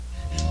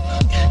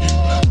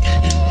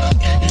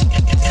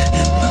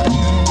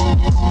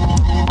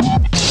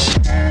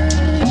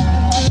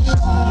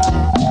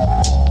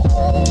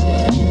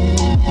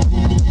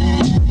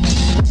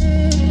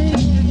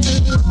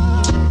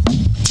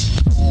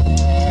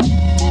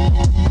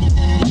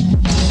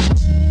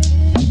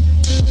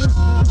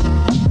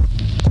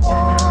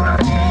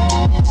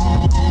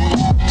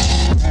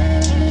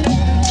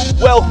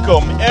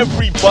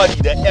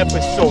everybody, to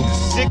episode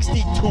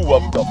 62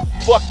 of the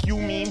Fuck You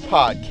Mean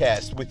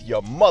podcast with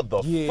your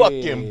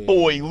motherfucking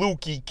boy,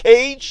 Lukey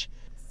Cage.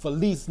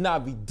 Feliz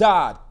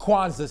Navidad,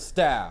 Kwanzaa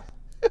style.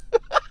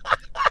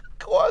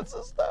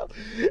 Kwanzaa style.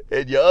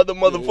 And your other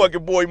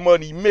motherfucking boy,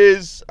 Money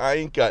Miz. I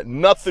ain't got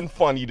nothing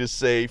funny to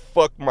say.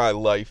 Fuck my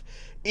life.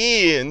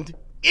 And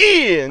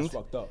That's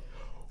fucked up.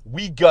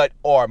 we got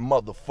our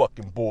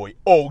motherfucking boy,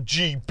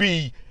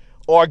 OGB.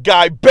 Our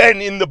guy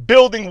Ben in the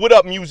building. What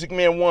up, Music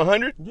Man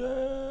 100?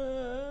 Yeah.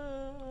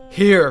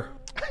 Here.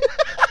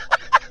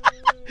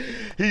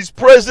 He's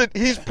present.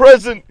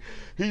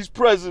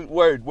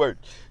 Word.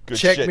 Good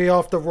Check shit. me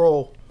off the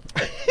roll.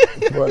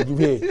 Bro, you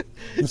here.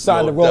 You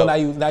signed No the roll,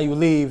 doubt. now you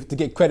leave to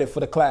get credit for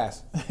the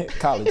class.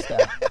 College style.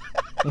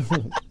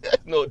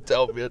 No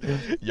doubt, man.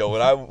 Yo,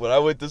 when I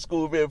went to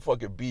school, man,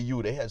 fucking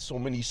BU, they had so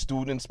many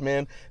students,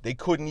 man. They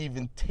couldn't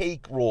even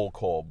take roll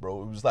call,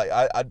 bro. It was like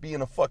I'd be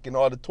in a fucking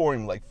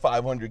auditorium, like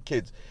 500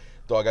 kids.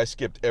 Dog, I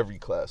skipped every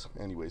class.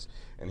 Anyways,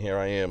 and here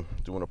I am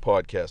doing a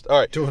podcast. All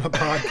right. Doing a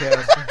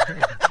podcast.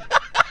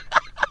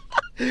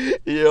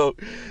 Yo,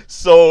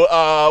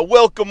 so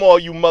welcome all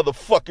you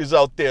motherfuckers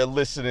out there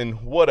listening.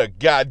 What a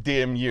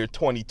goddamn year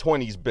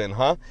 2020's been,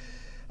 huh?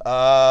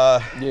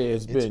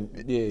 It's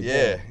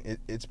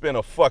been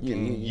a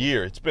fucking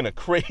year. It's been a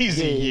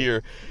crazy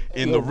year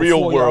in the Before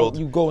real world.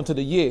 You go into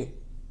the year.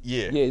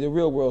 Yeah. Yeah, the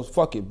real world's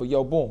fuck it. But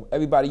yo, boom.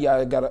 Everybody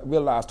gotta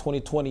realize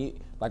 2020,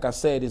 like I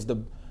said, is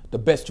the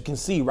best you can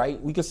see,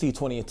 right? We can see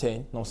 20 and 10, you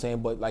know what I'm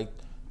saying? But like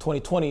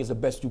 2020 is the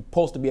best you're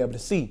supposed to be able to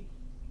see. You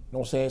know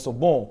what I'm saying? So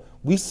boom.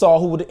 We saw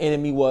who the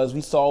enemy was.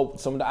 We saw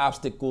some of the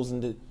obstacles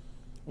and the, you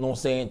know what I'm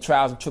saying,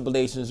 trials and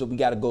tribulations that we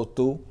gotta go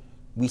through.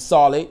 We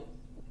saw it.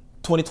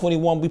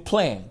 2021 we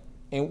planned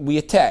and we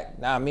attacked.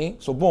 Know what I mean?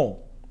 So boom.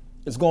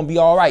 It's gonna be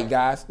all right,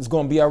 guys. It's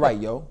gonna be all right,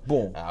 yo.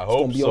 Boom. I It's hope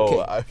gonna be so.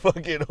 okay. I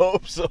fucking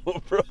hope so,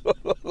 bro.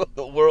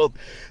 The world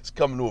is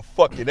coming to a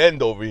fucking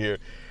end over here.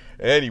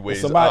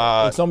 Anyways,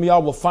 And some of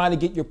y'all will finally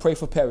get your pray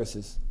for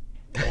Paris's.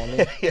 You know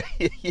what I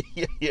mean?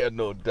 yeah,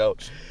 no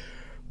doubt.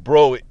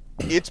 Bro,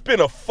 it's been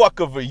a fuck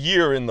of a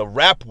year in the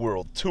rap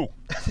world too.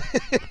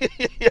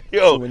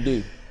 True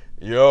indeed.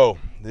 Yo,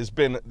 there's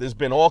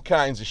been all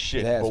kinds of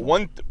shit. It has, But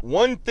man.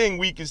 one thing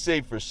we can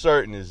say for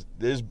certain is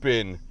there's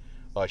been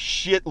a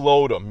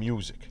shitload of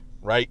music,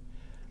 right?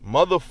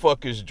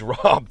 Motherfuckers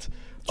dropped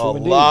True a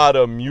indeed. lot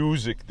of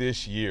music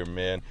this year,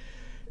 man.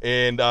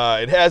 And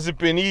it hasn't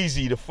been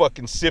easy to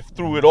fucking sift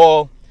through it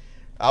all.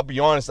 I'll be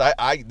honest,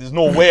 I there's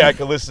no way I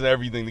can listen to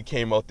everything that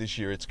came out this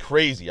year. It's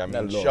crazy. I mean,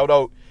 Not at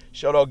all.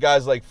 shout out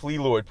guys like Flea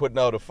Lord putting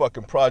out a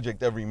fucking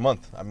project every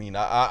month. I mean,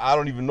 I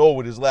don't even know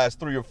what his last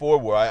 3 or 4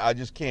 were. I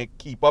just can't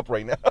keep up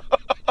right now.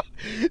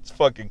 It's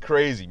fucking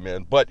crazy,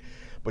 man. But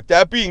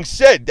that being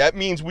said, that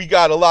means we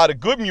got a lot of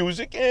good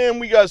music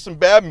and we got some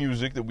bad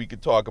music that we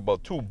could talk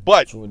about too.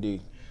 But True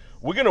indeed.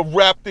 we're going to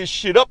wrap this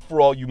shit up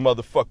for all you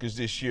motherfuckers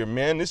this year,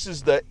 man. This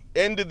is the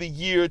end of the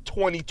year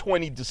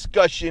 2020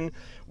 discussion.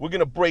 We're going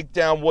to break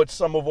down what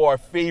some of our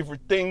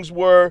favorite things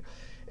were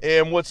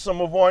and what some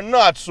of our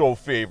not so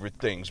favorite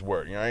things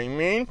were. You know what I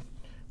mean?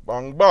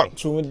 Bang, bang.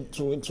 True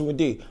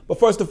indeed. But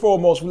first and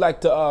foremost, we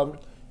like to,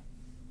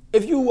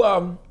 if you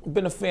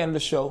been a fan of the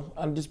show,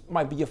 and this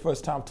might be your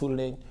first time tuning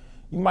in,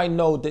 you might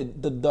know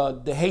that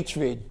the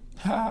hatred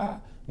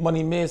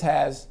Money Miz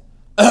has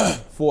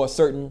for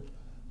certain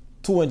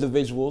 2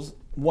 individuals,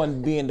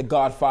 one being the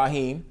God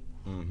Fahim,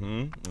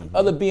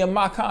 other being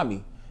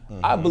Makami.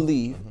 I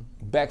believe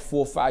back 4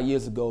 or 5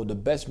 years ago, the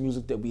best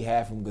music that we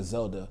had from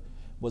Griselda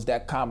was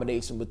that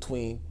combination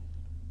between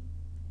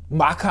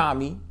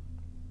Makami,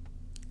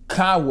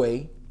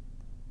 Conway,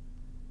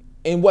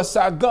 and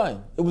Westside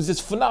Gun. It was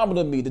just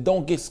phenomenal to me. The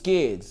Don't Get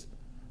Scared.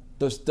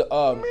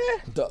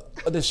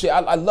 The shit.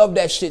 I love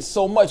that shit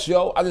so much,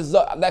 yo. I just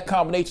love that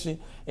combination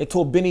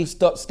until Benny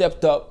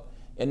stepped up,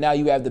 and now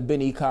you have the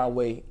Benny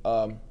Conway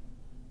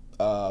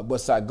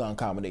Westside Gun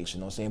combination.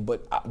 You know what I'm saying?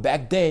 But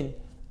back then,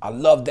 I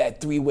loved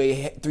that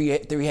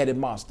three-headed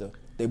monster.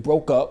 They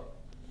broke up.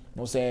 You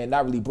know what I'm saying?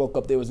 Not really broke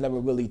up. They was never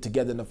really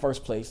together in the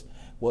first place.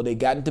 Well, they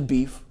got into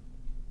beef,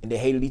 and they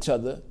hated each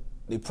other.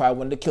 They probably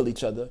wanted to kill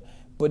each other.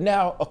 But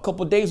now, a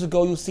couple days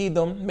ago, you see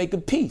them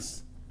making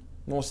peace.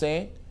 You know what I'm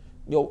saying?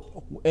 You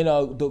know, and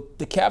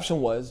the caption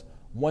was,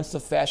 once a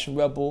fashion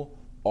rebel,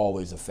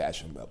 always a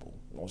fashion rebel.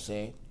 You know what I'm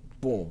saying?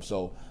 Boom.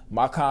 So,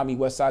 Makami,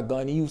 Westside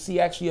Gun, and you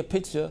see actually a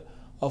picture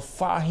of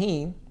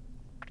Fahim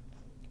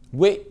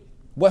with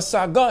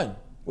Westside Gun,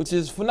 which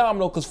is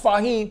phenomenal because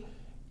Fahim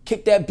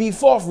kicked that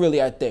beef off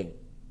really, I think. You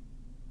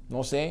know what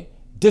I'm saying?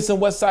 Dissing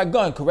Westside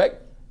Gun,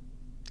 correct?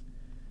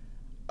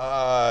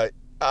 I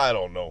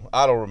don't know.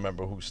 I don't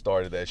remember who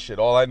started that shit.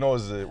 All I know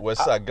is that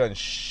Westside Gun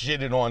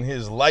shitted on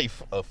his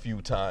life a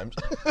few times.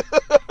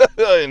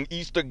 And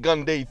Easter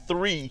Gun Day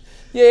 3.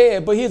 Yeah,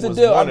 but here's the was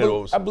deal. one of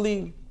those. I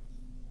believe.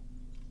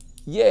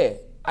 Yeah,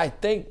 I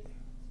think.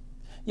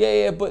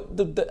 Yeah, but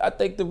I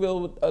think the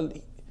real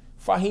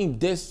Fahim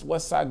dissed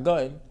Westside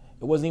Gun.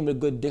 It wasn't even a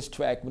good diss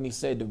track when he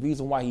said the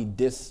reason why he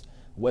dissed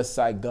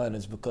Westside Gun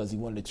is because he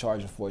wanted to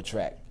charge him for a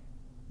track.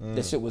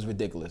 That shit was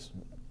ridiculous.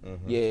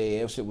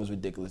 Yeah, that shit was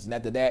ridiculous. And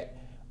after that,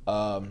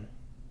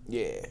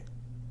 yeah,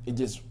 it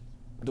just,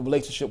 the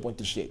relationship went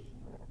to shit.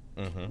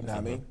 You know what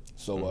I mean?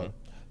 So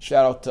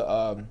shout out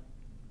to,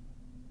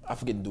 I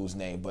forget the dude's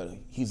name, but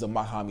he's a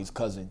Mahami's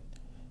cousin.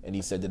 And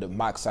he said that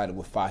Mach sided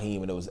with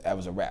Fahim and that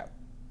was a rap.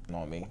 You know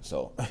what I mean?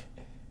 So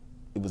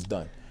it was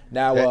done.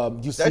 Now,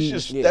 you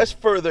see, that's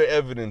further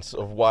evidence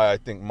of why I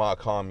think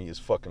Mark Hami is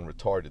fucking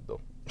retarded,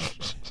 though.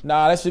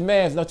 Nah, that's your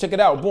man's. No, check it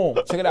out. Boom,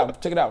 check it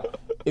out. Check it out.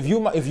 If you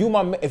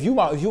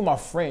my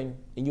friend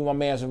and you my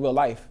man's in real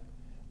life,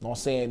 you know what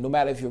I'm saying? No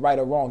matter if you're right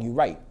or wrong, you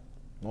right. You know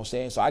what I'm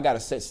saying? So I gotta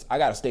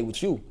stay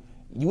with you.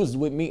 You was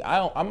with me.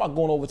 I'm not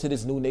going over to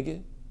this new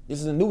nigga. This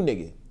is a new nigga.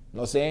 You know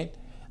what I'm saying?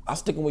 I'm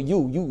sticking with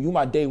you. You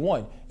my day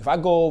one. If I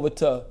go over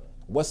to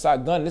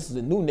Westside Gun, this is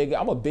a new nigga.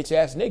 I'm a bitch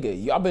ass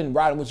nigga. I've been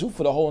riding with you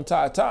for the whole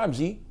entire time,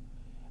 G.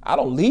 I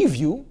don't leave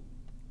you.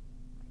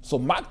 So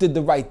Mock did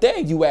the right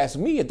thing. You asked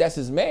me if that's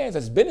his man.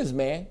 That's been his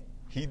man.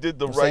 He did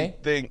the right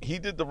thing. He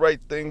did the right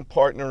thing,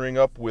 partnering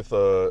up with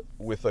a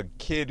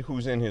kid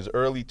who's in his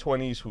early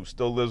 20s who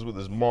still lives with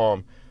his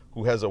mom,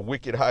 who has a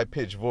wicked high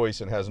pitched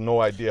voice and has no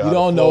idea how to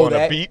flow on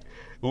a beat.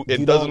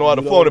 It doesn't know how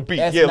to flow on a beat.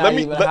 Yeah, let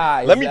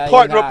me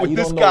partner up with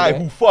this guy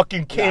who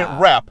fucking can't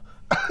rap.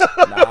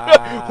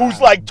 Who's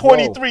like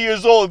 23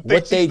 years old and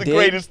thinks he's the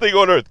greatest thing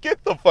on earth.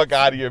 Get the fuck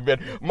out of here, man.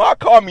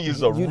 Makami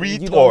is a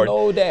retard. You don't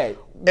know that.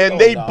 And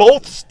they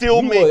both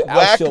still make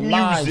whack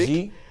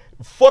music.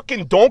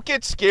 Fucking Don't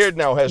Get Scared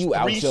Now has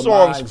 3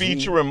 songs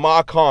featuring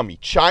Makami.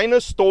 China,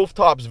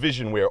 Stovetop's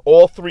Visionware.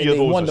 All 3 of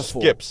those are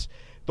skips.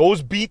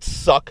 Those beats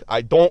suck.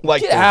 I don't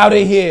like them. Get out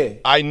of here.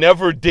 I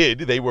never did.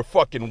 They were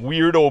fucking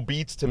weirdo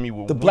beats to me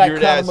with the Black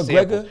weird ass Conor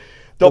samples. McGregor?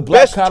 The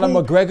Black Conor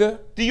McGregor?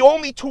 The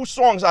only 2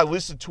 songs I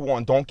listen to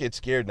on Don't Get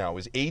Scared Now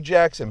is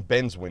Ajax and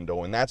Ben's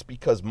Window, and that's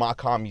because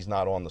Makami's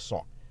not on the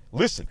song.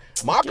 Listen,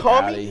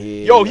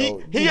 Makami, yo,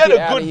 he had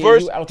a good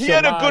verse. He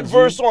had a good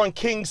verse on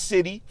King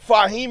City.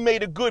 Fahim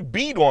made a good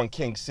beat on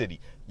King City.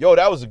 Yo,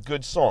 that was a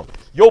good song.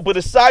 Yo, but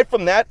aside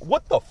from that,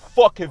 what the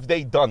fuck have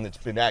they done that's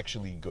been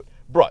actually good?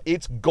 Bruh,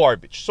 it's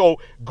garbage. So,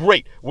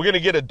 great. We're going to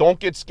get a Don't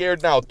Get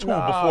Scared Now 2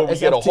 before we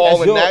get a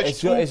Hall and Nash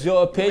 2. It's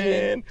your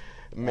opinion.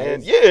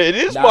 Man, yeah, it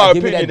is my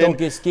opinion. Me that Don't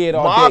Get Scared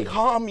all day.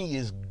 Makami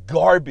is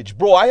garbage.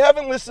 Bro, I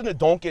haven't listened to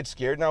Don't Get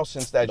Scared Now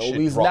since that shit dropped.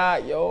 No, he's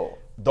not, yo.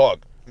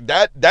 Dog,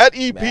 that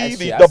EP,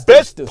 the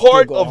best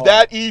part of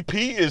that EP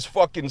is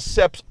fucking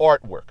Sep's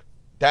artwork.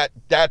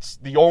 That's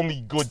the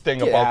only good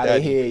thing about that. Get out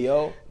of here,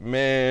 yo.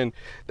 Man,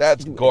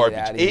 that's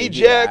garbage.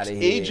 Ajax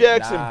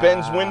and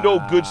Ben's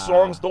Window, good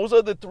songs. Those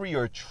other 3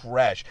 are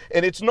trash.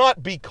 And it's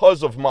not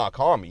because of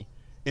Makami.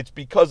 It's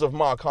because of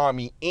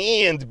Makami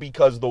and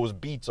because those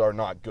beats are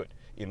not good,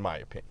 in my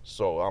opinion.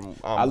 So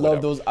I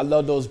love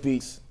those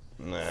beats.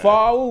 Nah.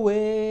 Far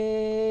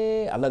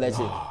away. I love that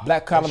shit.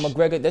 Black Conor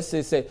McGregor. That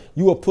shit said,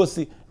 you a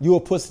pussy,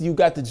 you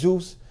got the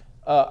juice.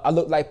 I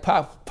look like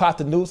Pop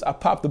the Noose. I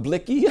popped the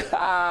blicky.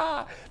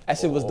 That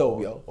shit was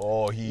dope, yo.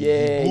 Oh, he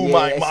blew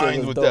my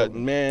mind with that.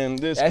 Man,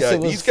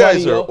 these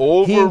guys are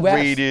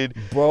overrated.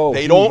 Bro,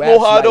 they don't know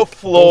how to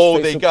flow.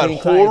 They got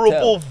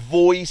horrible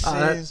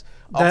voices.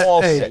 I'm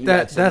all set.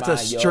 That's a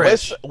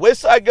stretch.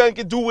 Westside Gun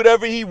can do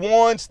whatever he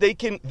wants. They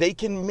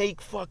can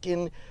make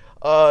fucking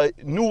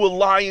new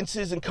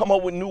alliances and come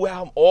up with new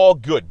album, all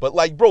good. But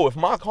like, bro, if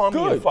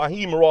Makami and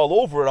Fahim are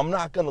all over it, I'm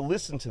not gonna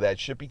listen to that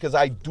shit because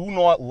I do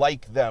not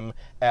like them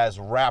as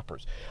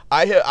rappers.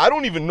 I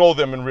don't even know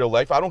them in real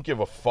life. I don't give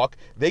a fuck.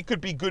 They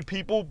could be good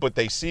people, but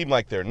they seem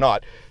like they're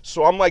not.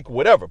 So I'm like,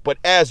 whatever. But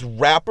as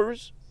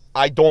rappers,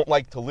 I don't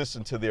like to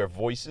listen to their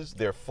voices,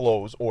 their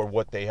flows, or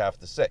what they have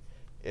to say.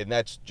 And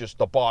that's just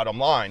the bottom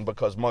line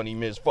because Money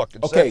Miz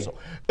fucking said so.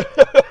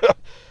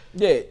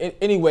 Yeah,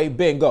 anyway,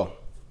 Ben, go.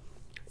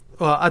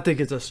 Well, I think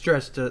it's a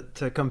stretch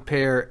to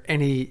compare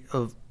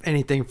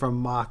anything from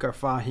Mach or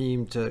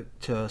Fahim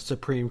to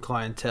Supreme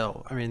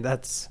Clientele. I mean,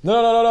 that's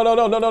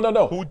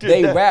no. Who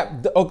did that?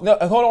 Rap. Oh, no,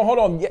 hold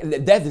on. Yeah,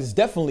 that is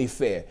definitely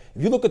fair.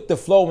 If you look at the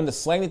flow and the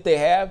slang that they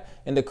have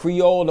and the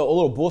Creole and the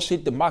little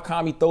bullshit that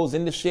Makami throws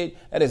in the shit,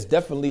 that is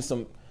definitely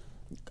some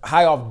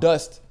high off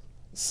dust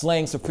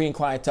slang Supreme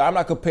Clientele. I'm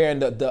not comparing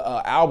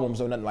the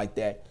albums or nothing like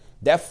that.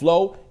 That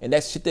flow and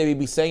that shit they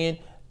be saying.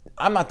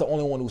 I'm not the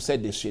only one who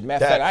said this shit.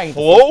 Matter of fact, I ain't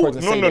flow?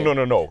 the first person to say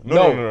No.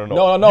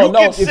 You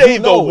can say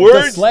the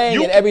words. The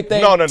slang and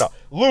everything. No.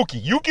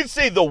 Lukey, you can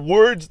say the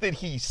words that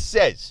he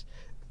says,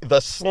 the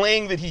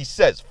slang that he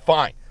says.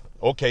 Fine.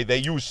 Okay, they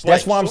use slang.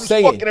 That's what I'm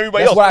saying.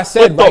 That's what I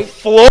said, but right? The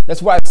flow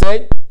That's what I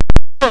said.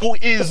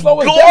 Is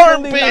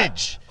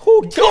garbage.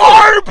 Who cares?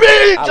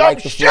 Garbage. I'm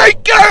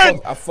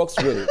shaking. I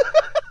fucks with it.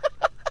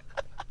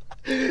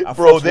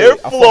 Bro, their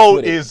flow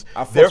is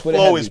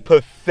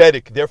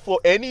pathetic. Their flow,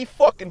 any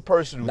fucking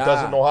person who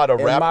doesn't know how to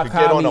rap could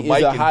get on a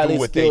mic and do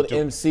what they do.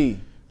 MC.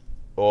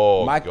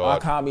 Oh,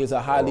 Makami is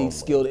a highly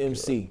skilled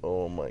MC.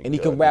 Oh my God. And he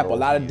can rap a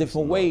lot of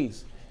different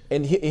ways.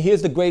 And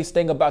here's the greatest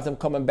thing about them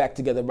coming back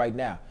together right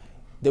now.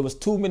 There was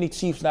too many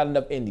chiefs, not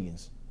enough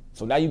Indians.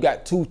 So now you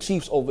got 2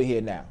 chiefs over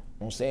here now. You know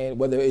what I'm saying?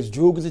 Whether it's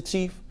Droog is a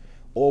chief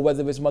or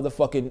whether it's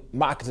motherfucking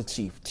Mach is a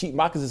chief.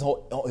 Mach is his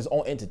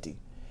own entity.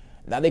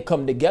 Now they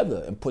come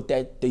together and put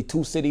they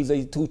two cities,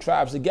 they two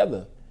tribes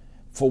together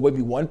for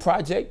maybe one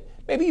project,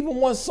 maybe even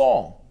one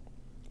song.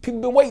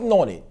 People been waiting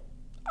on it.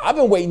 I've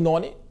been waiting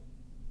on it. You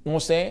know what I'm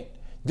saying?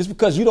 Just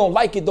because you don't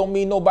like it don't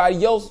mean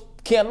nobody else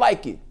can't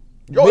like it.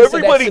 Yo,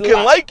 everybody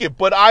can like it,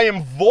 but I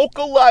am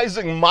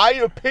vocalizing my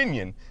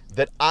opinion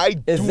that I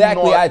do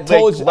exactly. not I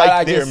told you, like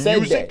I their just said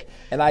music. That.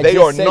 And I they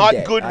just are said not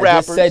that. good I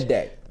rappers. Just said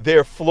that.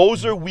 Their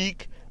flows are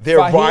weak. Their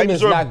Fahim rhymes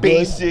is are not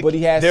basic. good, but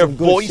he has their some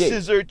good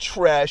voices shit. are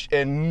trash,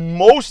 and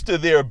most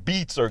of their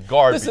beats are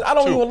garbage. Listen, I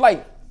don't too. even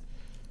like.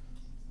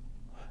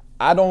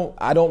 I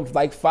don't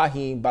like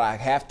Fahim, but I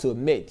have to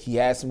admit he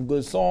has some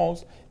good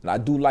songs, and I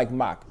do like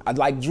Mock. I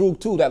like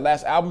Droog too. That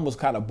last album was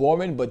kind of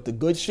boring, but the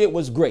good shit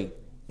was great. You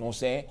know what I'm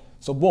saying?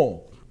 So boom,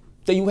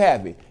 there you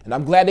have it. And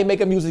I'm glad they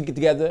making music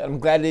together. And I'm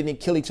glad they didn't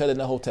kill each other in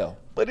the hotel.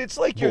 But it's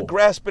like you're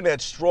grasping at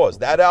straws.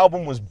 That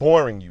album was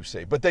boring, you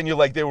say. But then you're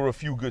like, there were a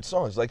few good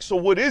songs. Like, so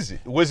what is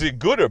it? Was it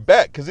good or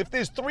bad? Because if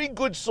there's 3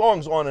 good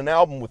songs on an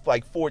album with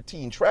like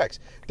 14 tracks,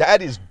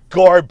 that is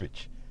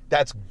garbage.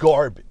 That's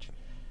garbage.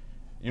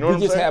 You know what I'm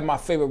saying? We just had my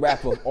favorite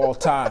rapper of all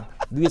time.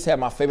 We just had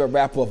my favorite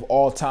rapper of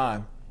all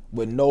time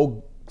with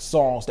no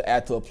songs to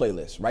add to a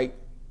playlist, right?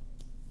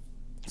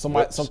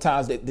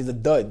 Sometimes there's a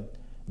dud.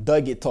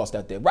 Dud get tossed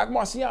out there. Rock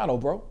Marciano,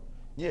 bro.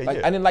 Yeah, like,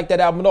 yeah. I didn't like that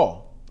album at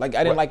all. Like,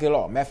 I didn't like it at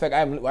all. Matter of fact, I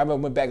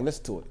haven't went back and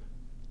listened to it. You know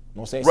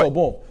what I'm saying? Right. So,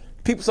 boom.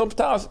 People,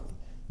 sometimes,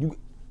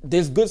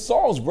 there's good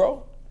songs,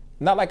 bro.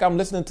 Not like I'm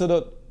listening to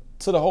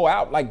the whole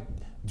album. Like,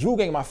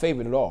 Droog ain't my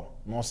favorite at all.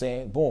 You know what I'm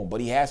saying? Boom.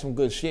 But he has some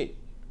good shit.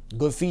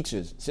 Good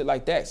features. Shit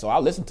like that. So,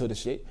 I'll listen to the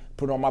shit.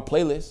 Put it on my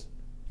playlist.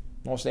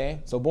 You know what I'm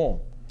saying? So, boom.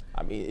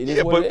 I mean, it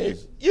is what it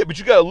is. Yeah, but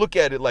you got to look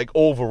at it like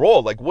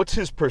overall. Like, what's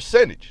his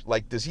percentage?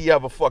 Like, does he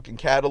have a fucking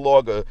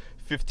catalog of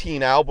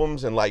 15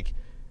 albums and like,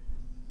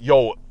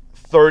 yo,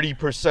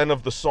 30%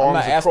 of the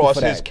songs across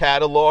his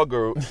catalog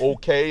are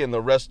okay and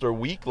the rest are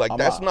weak? Like,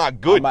 that's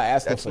not good.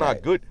 That's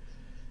not good.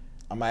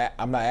 I'm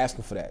not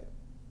asking for that.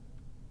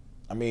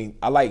 I mean,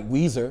 I like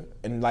Weezer,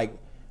 and like,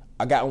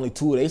 I got only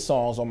 2 of their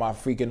songs on my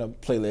freaking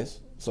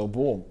playlist. So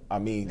boom, I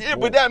mean. Yeah, boom.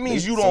 but that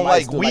means you don't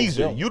like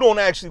Weezer. You don't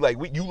actually like.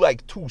 You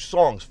like 2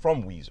 songs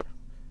from Weezer,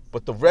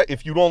 but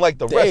if you don't like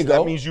the rest,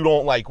 that means you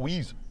don't like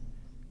Weezer.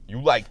 You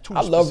like 2.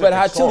 I love Red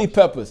Hot Chili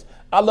Peppers.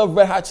 I love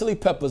Red Hot Chili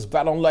Peppers, but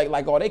I don't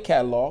like all their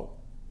catalog.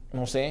 You know what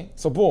I'm saying?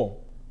 So boom,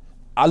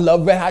 I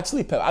love Red Hot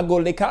Chili Peppers. I go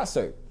to their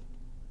concert,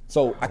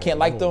 so I can't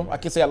like them. I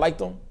can say I like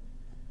them.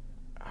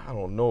 I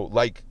don't know.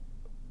 Like,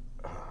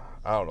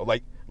 I don't know.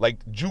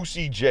 Like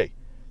Juicy J.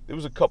 There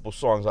was a couple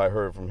songs I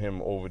heard from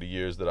him over the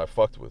years that I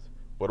fucked with.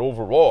 But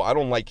overall, I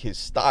don't like his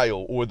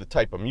style or the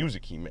type of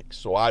music he makes.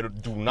 So I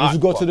do not. Did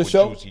you go to the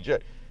show? Juicy J.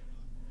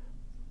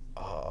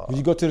 Did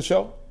you go to the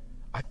show?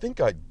 I think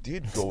I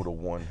did go to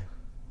one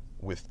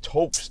with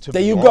Topes.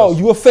 There you go.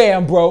 You a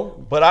fan,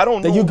 bro. But I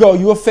don't know. There you go.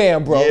 You a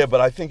fan, bro. Yeah, but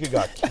I think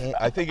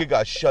it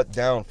got shut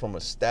down from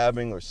a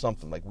stabbing or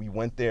something. Like, we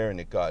went there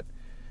and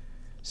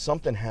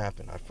something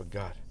happened. I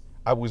forgot.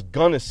 I was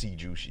gonna see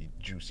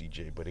Juicy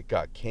J, but it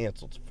got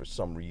canceled for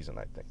some reason.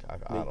 I think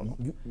I don't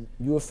know.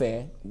 You a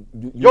fan?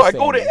 I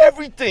go to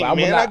everything,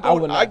 man.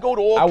 I go to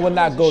all. I would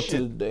not go shit.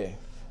 to the.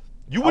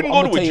 You wouldn't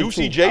go to a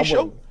Juicy J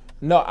show?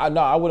 No,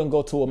 I wouldn't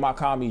go to a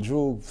Makami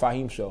Droog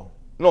Fahim show.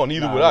 No,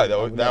 neither would I.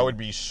 That would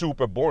be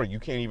super boring. You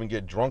can't even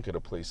get drunk at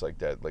a place like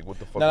that. Like, what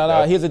the fuck?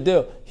 No. Here's the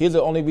deal. Here's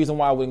the only reason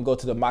why I wouldn't go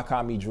to the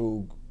Makami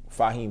Droog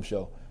Fahim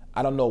show.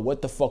 I don't know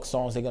what the fuck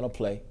songs they're gonna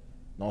play.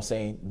 You know what I'm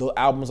saying? The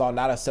albums are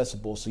not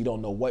accessible, so you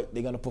don't know what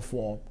they're gonna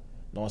perform. You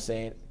know what I'm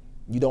saying?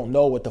 You don't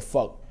know what the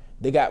fuck.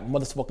 They got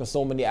motherfucking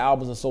so many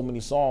albums and so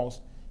many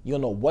songs. You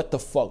don't know what the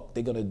fuck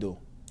they're gonna do. You know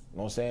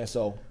what I'm saying?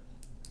 So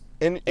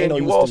and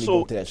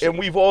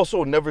we've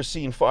also never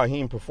seen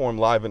Fahim perform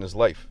live in his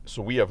life.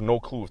 So we have no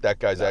clue if that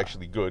guy's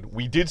actually good.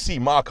 We did see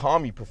Mark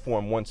Hami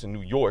perform once in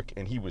New York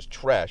and he was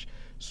trash.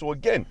 So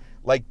again,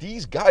 like,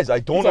 these guys, I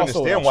don't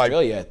understand why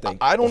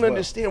I don't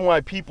understand why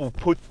people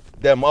put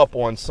them up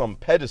on some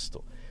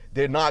pedestal.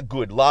 They're not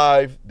good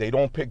live. They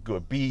don't pick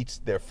good beats.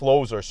 Their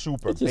flows are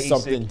super basic.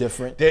 Something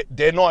different.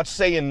 They're not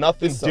saying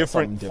nothing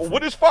different.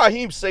 What is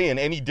Fahim saying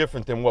any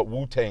different than what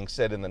Wu-Tang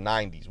said in the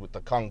 90s with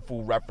the Kung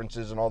Fu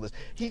references and all this?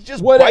 He's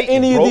just What biting, are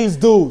any bro. of these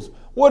dudes?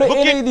 What are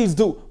any of these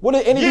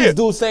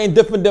dudes saying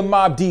different than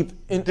Mobb Deep?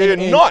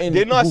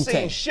 They're not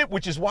saying shit,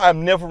 which is why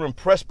I'm never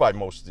impressed by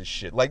most of this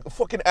shit. Like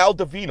fucking Al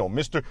Davino,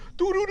 Mr.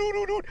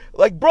 Doo-doo-doo-doo-doo.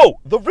 Like, bro,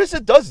 the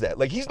RZA does that.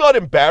 Like, he's not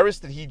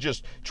embarrassed that he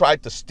just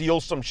tried to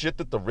steal some shit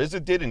that the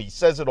RZA did and he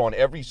says it on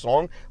every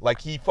song like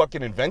he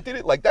fucking invented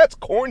it. Like, that's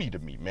corny to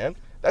me, man.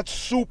 That's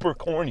super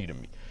corny to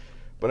me.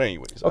 But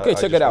anyways, okay,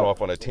 check it out.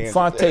 Off on a tangent.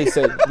 Fonte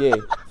said,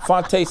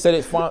 Fonte said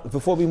it.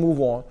 Before we move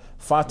on,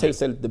 Fonte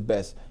said it the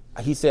best.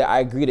 He said,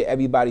 I agree that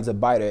everybody's a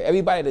biter.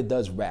 Everybody that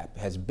does rap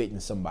has bitten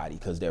somebody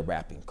because they're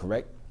rapping,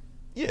 correct?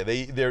 Yeah,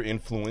 they're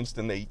influenced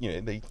and they.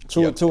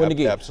 True and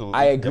again. Absolutely.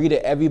 I agree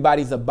that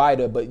everybody's a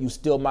biter, but you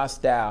steal my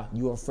style.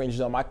 You infringed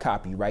on my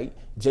copyright.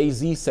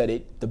 Jay-Z said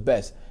it the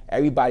best.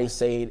 Everybody's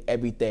saying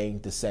everything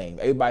the same.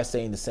 Everybody's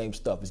saying the same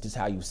stuff. It's just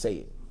how you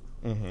say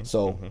it.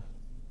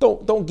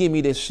 don't give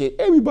me this shit.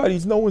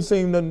 Everybody's no one's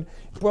saying nothing.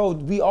 Bro,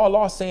 we all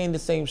are saying the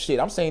same shit.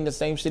 I'm saying the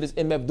same shit as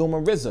MF Doom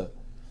and RZA.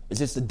 It's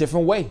just a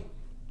different way.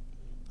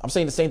 I'm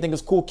saying the same thing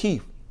as Kool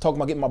Keith, talking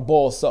about getting my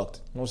balls sucked.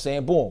 You know what I'm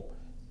saying? Boom.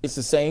 It's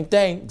the same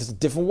thing, just a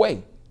different way.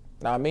 You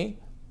know what I mean?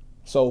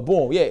 So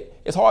boom, yeah,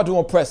 it's hard to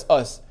impress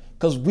us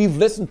because we've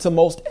listened to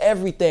most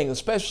everything,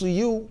 especially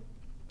you.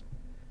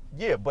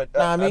 Yeah, but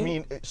Nah, I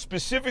mean,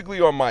 specifically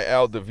on my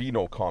Al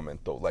Divino comment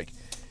though, like,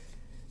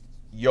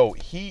 yo,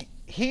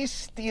 he's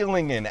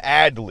stealing an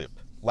ad lib.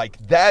 Like,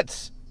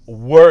 that's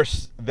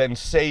worse than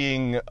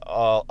saying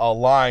a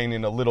line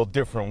in a little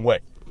different way,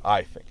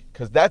 I think,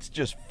 because that's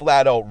just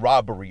flat out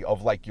robbery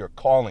of like your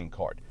calling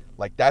card.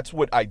 Like, that's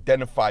what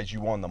identifies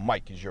you on the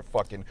mic is your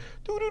fucking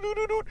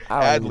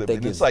ad lib.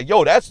 And it's like,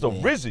 yo, that's the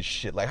RZA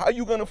shit. Like, how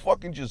you gonna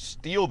fucking just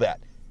steal that?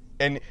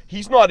 And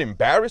he's not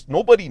embarrassed.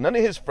 None of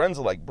his friends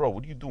are like, bro,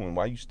 what are you doing?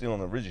 Why are you stealing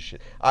the RZA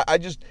shit? I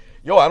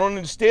don't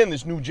understand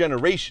this new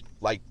generation.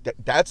 Like,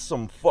 that's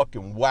some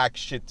fucking whack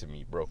shit to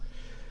me, bro.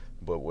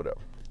 But whatever.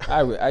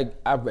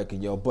 I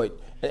reckon, yo. But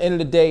at the end of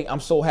the day,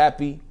 I'm so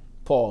happy.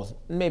 Pause.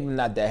 Maybe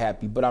not that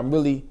happy, but I'm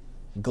really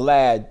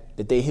glad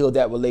that they healed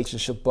that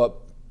relationship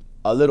up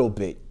a little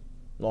bit.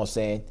 You know what I'm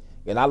saying?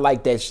 And I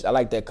like that. I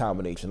like that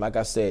combination. Like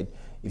I said,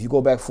 if you go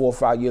back 4 or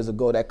 5 years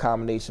ago, that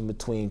combination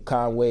between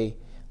Conway,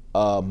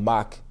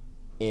 Mock,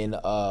 and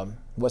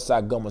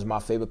Westside Gun was my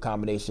favorite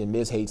combination.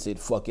 Miz hates it.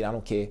 Fuck it. I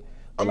don't care.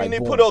 I mean, they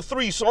put out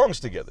 3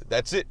 songs together.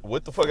 That's it.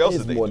 What the fuck else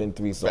did they do? It's more than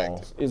 3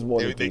 songs. It's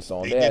more than 3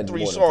 songs. They did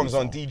 3 songs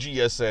on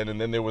DGSN, and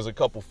then there was a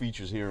couple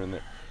features here and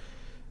there.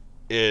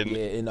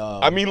 And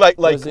I mean, what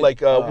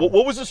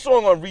was the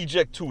song on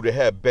Reject 2 that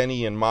had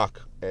Benny and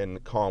Mock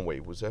and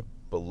Conway? Was that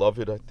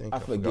Beloved? I think I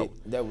forget.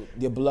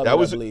 Beloved. I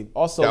believe.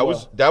 Also,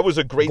 that was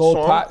a great Gold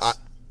song. Pots.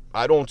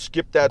 I don't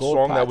skip that Gold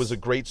song. Pots. That was a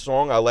great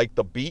song. I like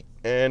the beat,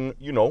 and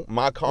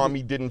Mock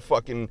Homie didn't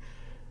fucking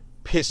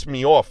piss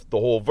me off the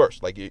whole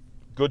verse. Like,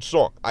 good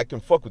song. I can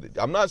fuck with it.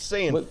 I'm not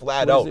saying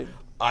flat out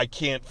I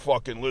can't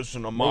fucking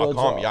listen to Mock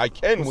Homie. I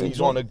can when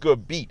he's on a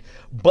good beat,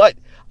 but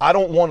I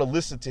don't want to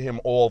listen to him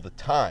all the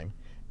time.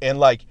 And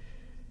like,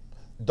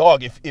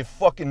 dog, if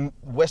fucking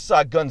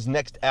Westside Gun's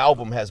next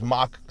album has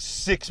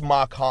 6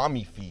 Mock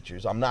Homie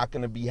features, I'm not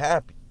gonna be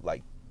happy.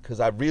 Like,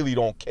 cause I really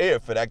don't care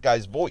for that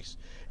guy's voice.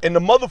 And the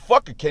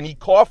motherfucker, can he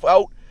cough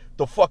out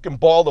the fucking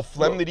ball of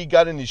phlegm that he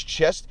got in his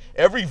chest?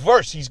 Every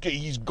verse,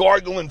 he's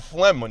gargling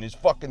phlegm on his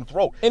fucking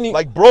throat.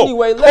 Like, bro,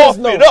 anyway, cough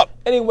it up.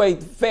 Anyway,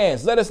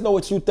 fans, let us know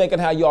what you think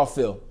and how y'all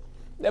feel.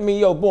 I mean,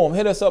 yo, boom,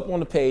 hit us up on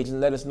the page and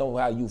let us know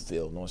how you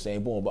feel. You know what I'm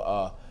saying? Boom.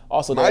 But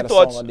also, they had a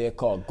song on there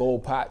called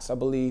Gold Pots, I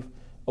believe.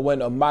 When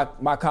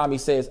Mock Homie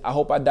says, I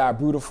hope I die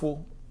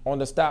beautiful on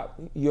the stop.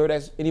 You heard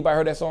that? Anybody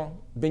heard that song?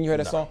 Ben, you heard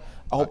that song?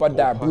 I hope I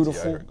die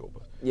beautiful.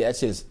 Yeah,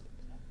 that's his.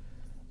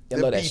 I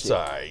love that shit.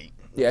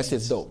 Yeah, that's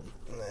his dope.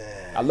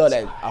 I love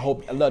that. I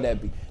love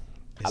that beat.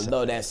 I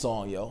love that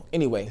song, yo.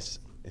 Anyway.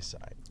 It's all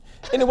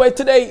right. Anyway,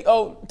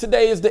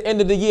 today is the end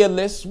of the year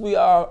list. We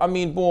are,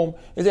 boom.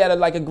 It's had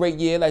a great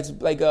year,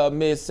 like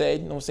Miz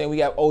said. You know what I'm saying? We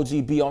got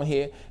OGB on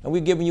here, and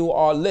we're giving you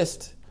our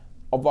list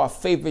of our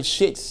favorite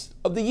shits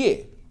of the year.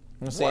 You know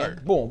what I'm saying?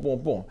 Word. Boom,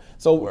 boom, boom.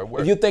 So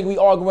Word. if you think we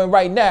arguing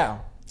right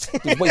now,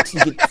 just wait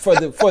till you get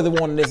further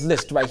on this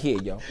list right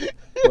here, yo.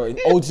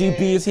 OGB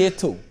is here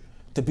too,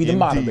 to be the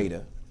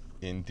moderator.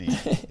 Indeed.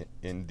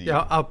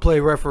 Yeah, I'll play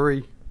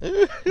referee.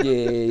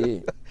 Yeah.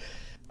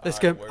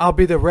 I'll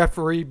be the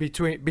referee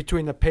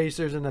between the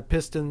Pacers and the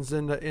Pistons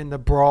in the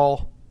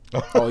brawl.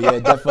 Oh yeah,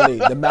 definitely.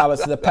 The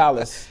Malice in the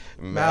Palace.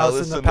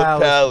 Malice in the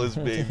Palace,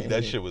 baby.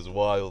 That shit was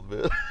wild,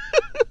 man.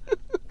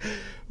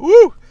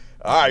 Woo!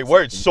 All right,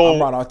 word. So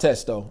I'm Ron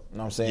Artest, though. You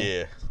know what I'm saying?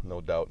 Yeah,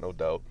 no doubt.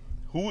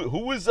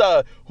 Who was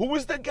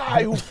the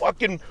guy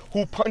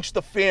who punched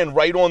the fan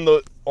right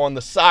on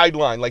the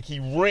sideline? Like, he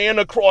ran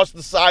across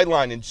the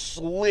sideline and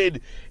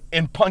slid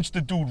and punched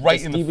the dude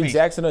right in the face. Steven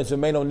Jackson or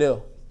Jermaine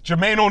O'Neal?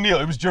 Jermaine O'Neal.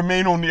 It was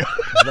Jermaine O'Neal.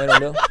 Jermaine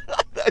O'Neal?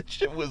 That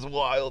shit was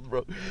wild,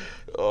 bro.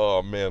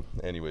 Oh man.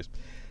 Anyways,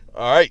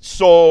 all right.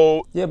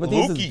 So yeah, but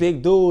these is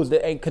big dudes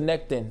that ain't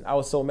connecting. I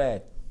was so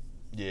mad.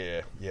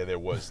 Yeah, there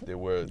were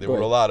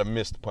a lot of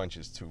missed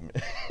punches too,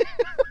 man.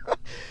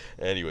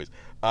 Anyways,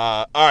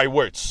 all right,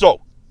 word.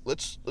 So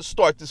let's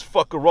start this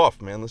fucker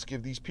off, man. Let's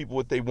give these people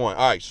what they want.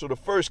 All right, so the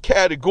first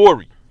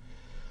category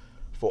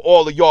for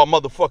all of y'all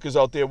motherfuckers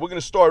out there, we're gonna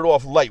start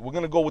off light. We're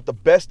gonna go with the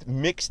best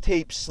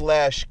mixtape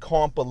 /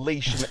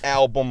 compilation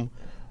album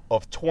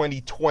of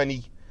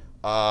 2020.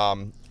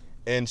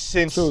 And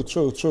since true.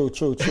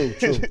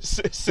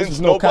 since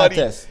no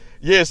contest.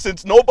 Yeah,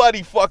 since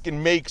nobody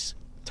fucking makes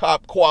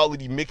top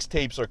quality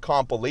mixtapes or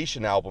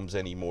compilation albums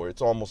anymore,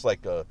 it's almost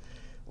like a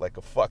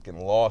fucking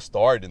lost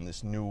art in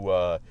this new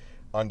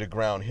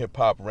underground hip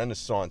hop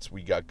renaissance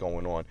we got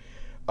going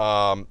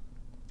on.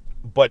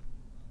 But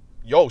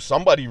yo,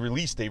 somebody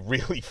released a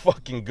really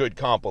fucking good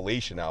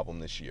compilation album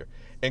this year.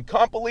 And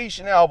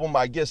compilation album,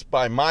 I guess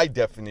by my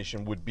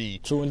definition, would be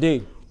true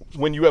indeed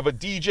when you have a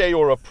DJ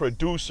or a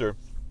producer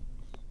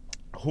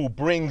who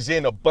brings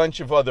in a bunch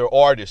of other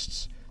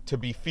artists to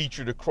be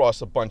featured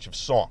across a bunch of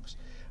songs.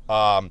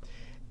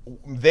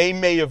 they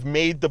may have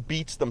made the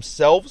beats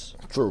themselves.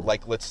 True.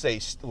 Like, let's say,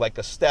 like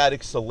a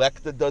Static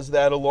Selector does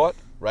that a lot,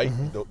 right?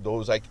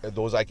 Those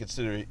I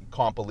consider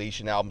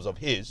compilation albums of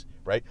his,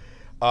 right?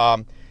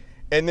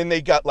 And then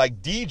they got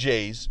like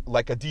DJs,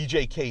 like a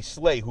DJ K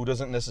Slay, who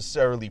doesn't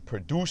necessarily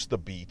produce the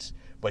beats,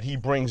 but he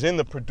brings in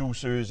the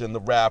producers and the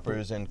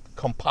rappers and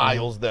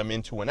compiles them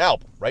into an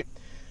album, right?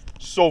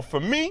 So for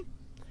me,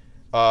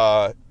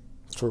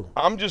 True.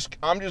 I'm just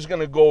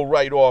gonna go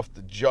right off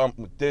the jump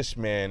with this,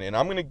 man, and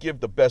I'm gonna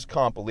give the best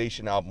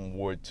compilation album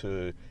award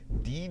to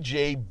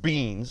DJ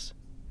Beans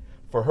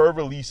for her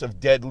release of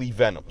Deadly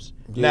Venoms.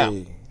 Yeah.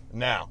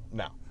 Now,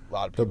 a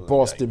lot of The people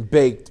Boston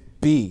Baked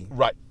B.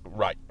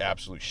 Right,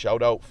 absolutely.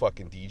 Shout out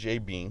fucking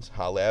DJ Beans,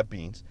 holla at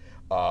Beans.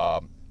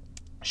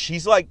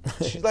 She's like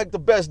the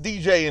best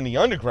DJ in the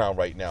underground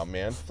right now,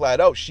 man. Flat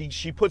out.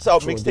 She puts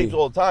out True mixtapes indeed.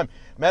 all the time.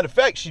 Matter of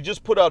fact, she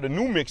just put out a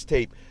new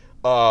mixtape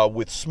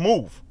with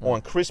Smooth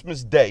on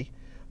Christmas Day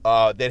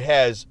that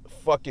has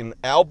fucking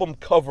album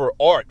cover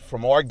art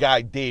from our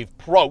guy Dave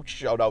Proch.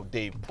 Shout out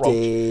Dave Proch.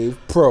 Dave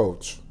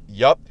Proch.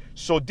 Yup.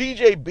 So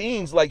DJ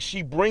Beans, like,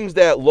 she brings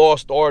that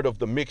lost art of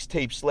the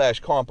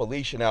mixtape /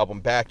 compilation album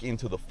back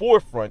into the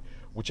forefront,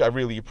 which I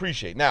really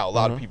appreciate. Now, a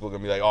lot of people are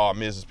gonna be like, "Oh,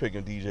 Miz is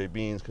picking DJ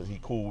Beans because he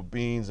cool with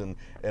Beans," and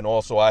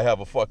also I have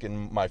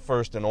my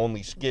first and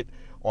only skit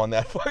on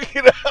that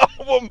fucking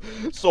album.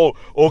 So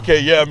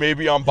okay, yeah,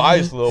 maybe I'm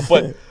biased a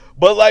little,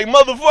 but like,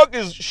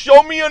 motherfuckers,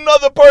 show me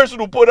another person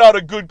who put out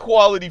a good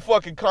quality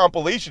fucking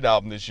compilation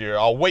album this year.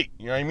 I'll wait.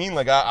 You know what I mean?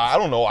 Like, I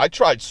don't know. I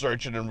tried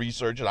searching and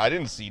researching. I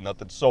didn't see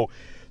nothing.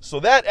 So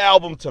that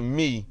album, to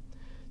me,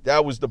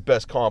 that was the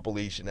best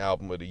compilation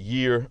album of the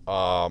year.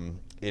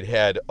 It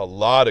had a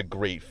lot of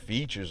great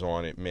features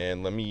on it,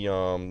 man. Let me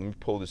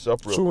pull this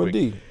up real True quick.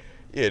 indeed.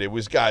 Yeah, there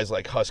was guys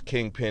like Huss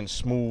Kingpin,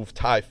 Smooth,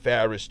 Ty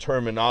Farris,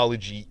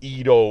 Terminology,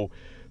 Ito,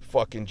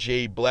 fucking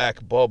Jay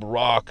Black, Bub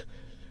Rock.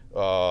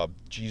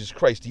 Jesus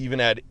Christ, she even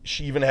had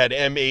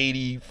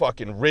M80,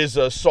 fucking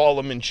RZA,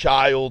 Solomon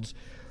Childs,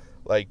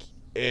 like,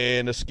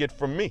 and a skit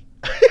from me.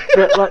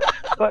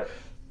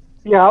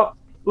 Yeah,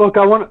 look,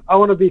 I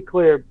want to be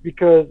clear,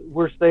 because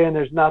we're saying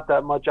there's not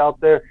that much out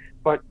there,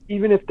 but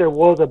even if there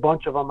was a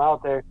bunch of them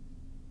out there,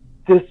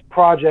 this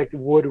project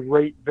would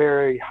rate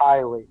very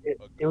highly.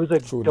 It was a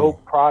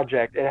dope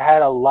project. It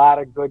had a lot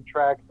of good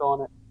tracks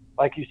on it.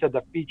 Like you said,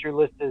 the feature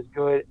list is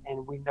good,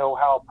 and we know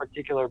how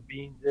particular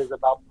Beans is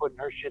about putting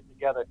her shit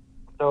together.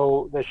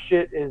 So the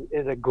shit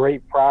is a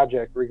great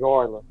project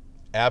regardless.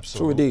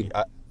 Absolutely.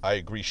 I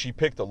agree. She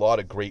picked a lot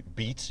of great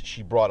beats.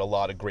 She brought a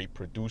lot of great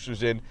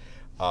producers in.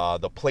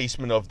 The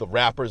placement of the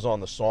rappers on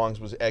the songs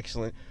was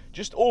excellent.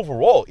 Just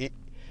overall,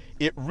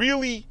 it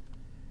really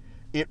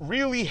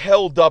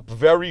held up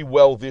very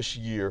well this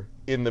year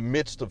in the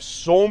midst of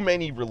so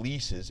many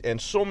releases, and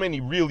so many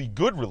really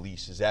good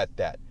releases at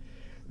that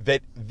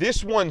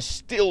this one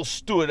still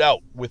stood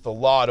out with a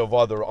lot of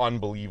other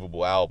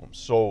unbelievable albums.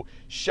 So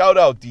shout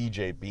out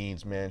DJ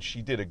Beans, man.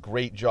 She did a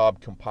great job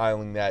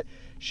compiling that.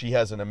 She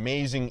has an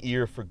amazing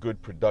ear for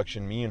good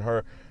production. Me and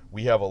her,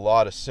 we have a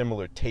lot of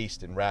similar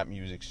taste in rap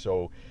music.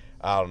 So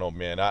I don't know,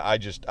 man. I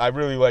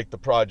really like the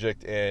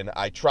project, and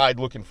I tried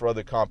looking for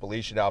other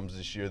compilation albums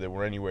this year that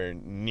were anywhere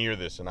near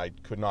this, and I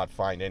could not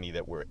find any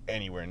that were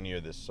anywhere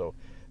near this. So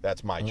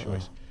that's my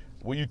choice.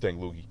 What do you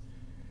think, Loogie?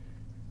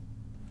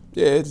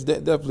 Yeah, it's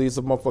definitely it's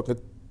a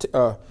motherfucking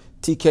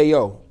TKO. You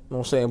know what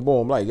I'm saying?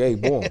 Boom, like, hey,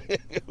 boom.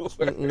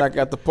 Knock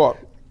out the park.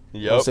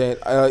 Yep. You know what I'm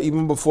saying?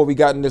 Even before we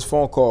got in this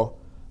phone call,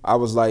 I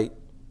was like,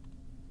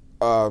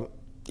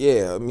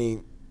 yeah, I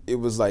mean, it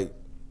was like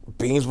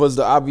Beans was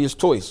the obvious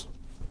choice.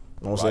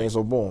 You know what I'm saying?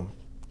 So boom.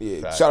 Yeah.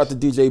 Facts. Shout out to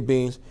DJ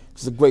Beans.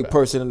 She's a great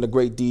person and a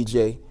great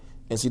DJ,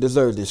 and she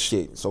deserves this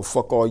shit. So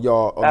fuck all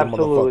y'all other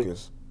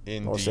motherfuckers. Indeed. You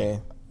know what I'm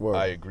saying? Word.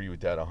 I agree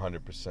with that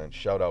 100%.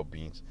 Shout out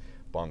Beans.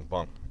 Bung,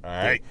 bung. All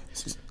right.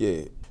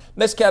 Yeah.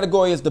 Next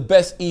category is the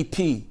best EP.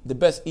 The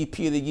best EP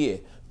of the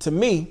year. To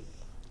me,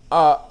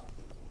 I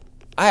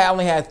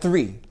only had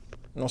 3. You know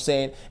what I'm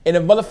saying? And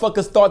if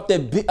motherfuckers thought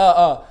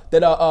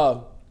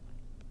that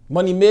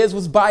Money Miz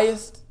was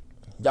biased,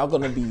 y'all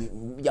gonna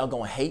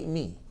hate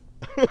me.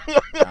 Know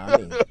what I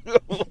mean?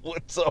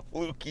 What's up,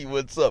 Lukey?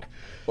 What's up?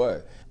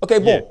 Word. Okay,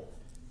 boom.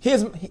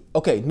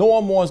 Yeah. No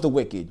One Mourns the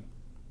Wicked.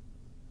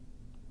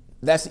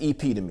 That's the EP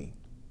to me.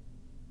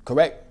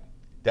 Correct?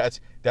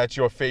 That's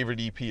your favorite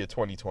EP of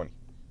 2020.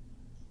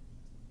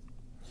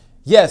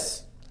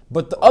 Yes,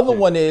 but the other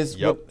one is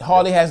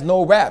Hardly has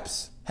no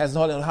raps. Has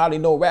hardly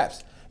no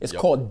raps. It's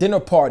called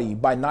Dinner Party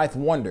by Ninth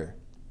Wonder.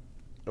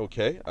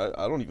 Okay,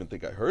 I don't even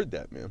think I heard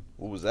that, man.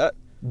 What was that?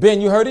 Ben,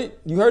 you heard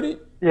it? You heard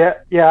it? Yeah,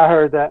 I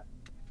heard that.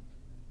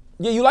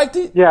 Yeah, you liked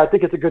it? Yeah, I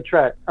think it's a good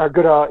track, a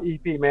good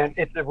EP, man.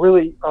 It's a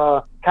really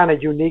kind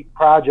of unique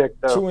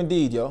project, though. True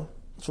indeed, yo.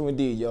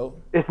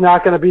 It's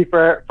not going to be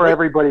for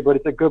everybody, but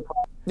it's a good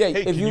project. Yeah,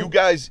 Hey, if can you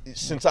guys,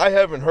 since I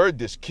haven't heard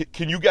this,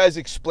 can you guys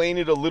explain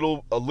it a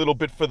little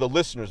bit for the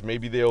listeners?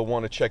 Maybe they'll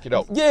want to check it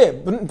out. Yeah,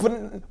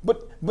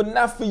 but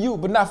not for you.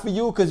 But not for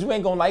you, because you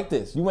ain't gonna like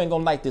this. You ain't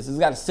gonna like this. It's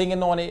got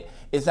singing on it.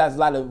 It has a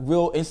lot of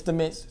real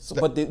instruments. So,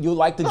 but you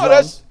like the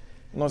drums.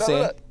 You know what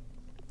I'm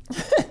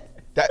saying?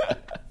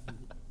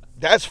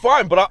 That's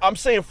fine. But I'm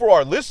saying for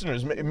our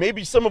listeners,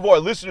 maybe some of our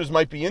listeners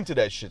might be into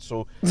that shit.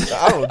 So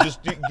I don't know.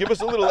 Just give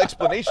us a little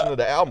explanation of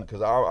the album,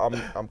 because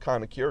I'm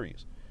kind of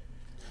curious.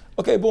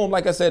 Okay, boom.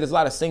 Like I said, there's a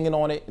lot of singing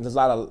on it, and there's a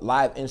lot of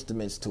live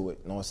instruments to it.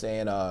 You know what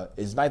I'm saying?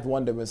 It's Ninth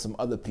Wonder and some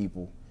other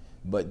people,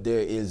 but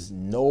there is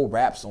no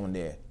raps on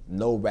there.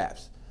 No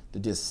raps.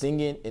 They're just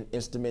singing and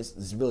instruments.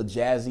 It's real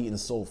jazzy and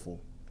soulful. You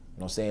know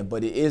what I'm saying?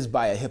 But it is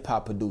by a hip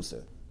hop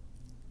producer.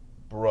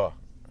 Bruh.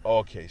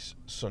 Okay,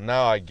 so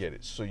now I get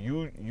it. So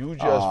you just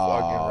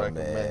fucking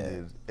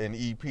recommended an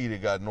EP that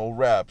got no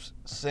raps,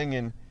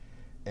 singing,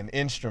 and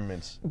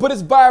instruments. But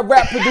it's by a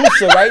rap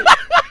producer, right?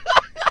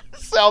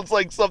 Sounds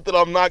like something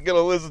I'm not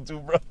gonna listen to,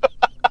 bro.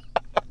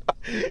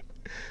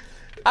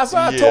 That's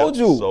what I told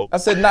you. So. I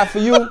said not for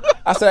you.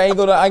 I said I ain't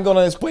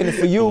gonna explain it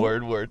for you.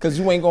 Word. Because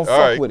you ain't gonna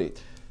fuck with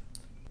it.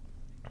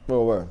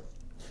 Word.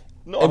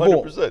 No,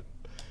 100%.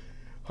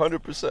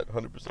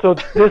 100%. So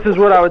this is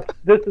what I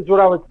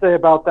would say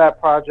about that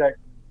project.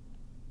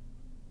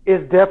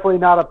 It's definitely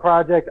not a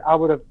project I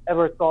would have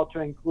ever thought to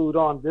include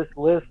on this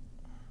list.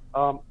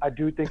 I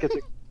do think it's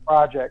a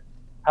project.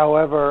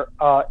 However,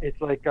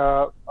 it's like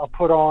a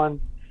put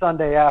on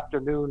Sunday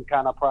afternoon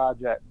kind of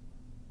project.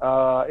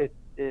 It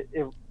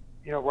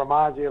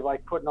reminds me of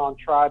like putting on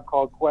Tribe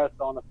Called Quest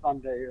on a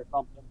Sunday or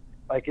something.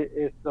 Like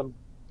it's some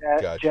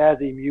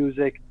jazzy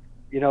music,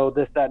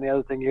 this, that, and the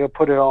other thing. You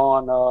put it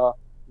on,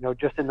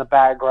 just in the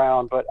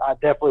background. But I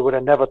definitely would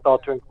have never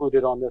thought to include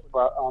it on this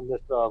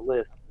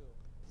list.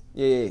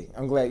 Yeah,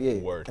 I'm glad.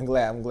 Yeah, Word. I'm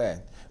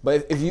glad.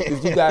 But if you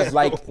guys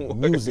like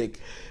music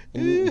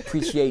and you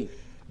appreciate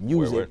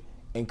music. Word.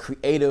 And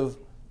creative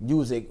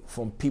music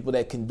from people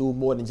that can do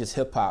more than just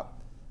hip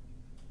hop,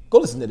 go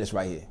listen to this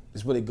right here.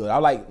 It's really good. I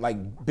like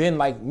Ben,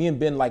 me and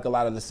Ben like a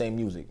lot of the same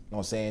music. You know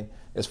what I'm saying?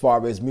 As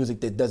far as music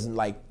that doesn't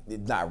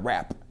not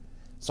rap.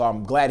 So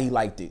I'm glad he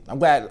liked it. I'm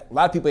glad a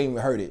lot of people ain't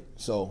even heard it.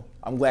 So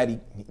I'm glad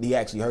he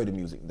actually heard the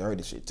music. They heard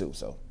the shit too.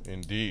 So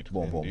Indeed.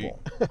 Boom.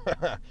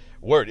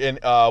 Word. And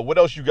what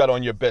else you got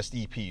on your best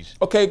EPs?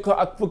 Okay,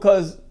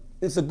 because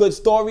it's a good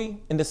story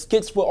and the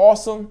skits were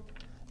awesome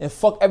and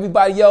fuck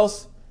everybody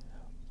else.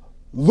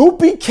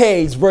 Loopy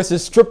Cage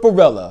versus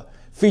Stripperella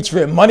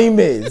featuring Money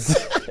Miz.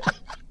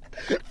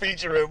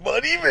 Featuring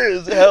Money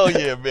Miz. Hell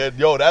yeah, man.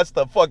 Yo, that's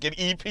the fucking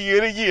EP of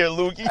the year,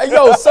 Lukey. Hey,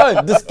 yo,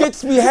 son, the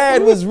skits we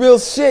had was real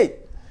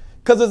shit.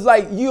 Cause it's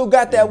like you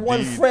got that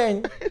one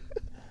friend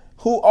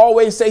who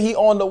always say he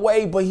on the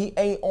way, but he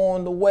ain't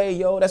on the way,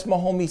 yo. That's my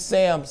homie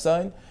Sam,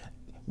 son.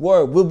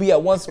 Word, we'll be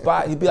at one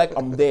spot. He'd be like,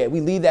 I'm there. We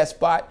leave that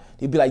spot.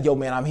 He'd be like, yo,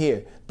 man, I'm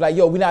here. Be like,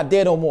 yo, we not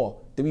there no more.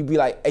 Then we'd be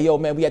like, hey, yo,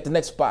 man, we at the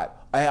next spot.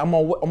 I'm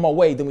on my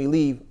way. Then we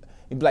leave.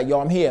 He'd be like, yo,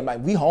 I'm here. I'm like,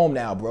 we home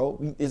now,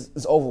 bro.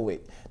 It's over with.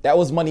 That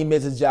was Money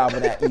Miz's job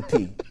on that EP. You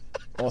know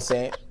what I'm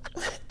saying?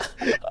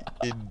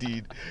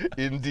 Indeed.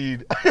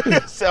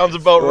 Sounds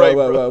about right,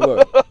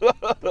 bro.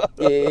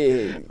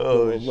 Yeah.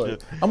 Oh,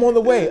 shit. I'm on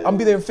the way. I'll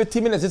be there in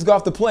 15 minutes. Just got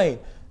off the plane.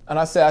 And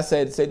I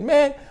said,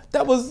 man,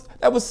 that was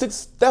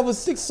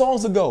 6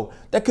 songs ago.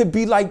 That could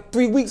be like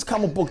 3 weeks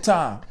comic book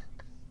time.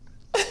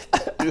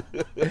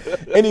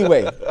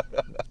 Anyway,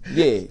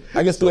 yeah,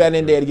 I just threw that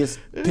in there to just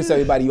piss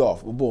everybody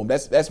off. Boom.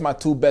 That's my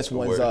two best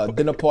ones.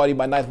 Dinner Party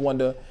by Ninth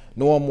Wonder.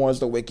 No One Mourns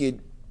the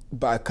Wicked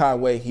by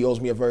Conway. He owes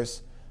me a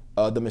verse.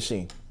 The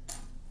Machine.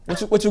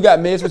 What you got,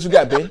 Miz? What you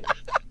got, Ben?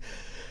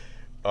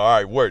 All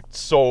right, word.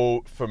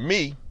 So for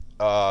me,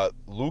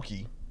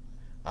 Lukey,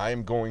 I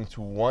am going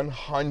to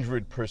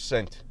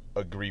 100%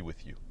 agree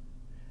with you.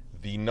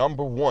 The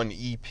number one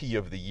EP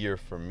of the year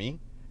for me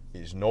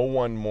is No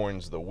One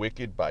Mourns the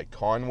Wicked by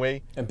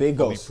Conway. And Big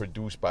Ghost.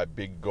 Produced by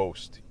Big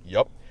Ghost.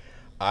 Yup.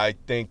 I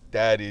think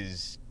that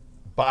is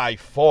by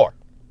far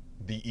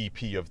the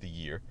EP of the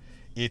year.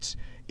 It's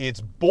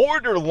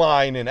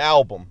borderline an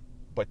album,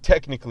 but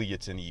technically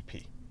it's an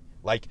EP.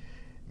 Like,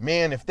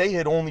 man, if they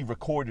had only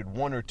recorded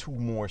 1 or 2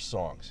 more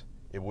songs,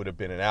 it would have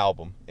been an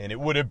album, and it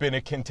would have been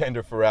a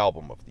contender for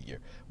album of the year.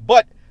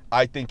 But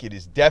I think it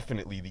is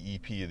definitely the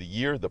EP of the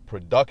year. The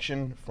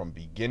production from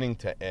beginning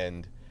to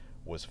end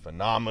was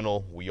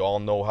phenomenal. We all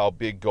know how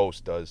Big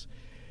Ghost does.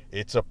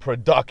 It's a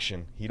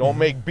production. He don't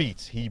make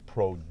beats. He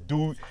produces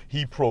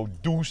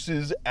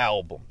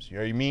albums. You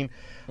know what I mean?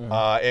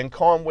 And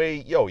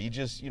Conway, yo, he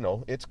just,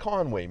 it's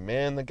Conway,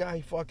 man. The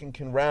guy fucking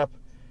can rap,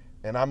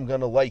 and I'm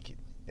gonna like it.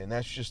 And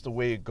that's just the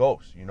way it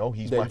goes.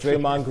 He's my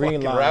Draymond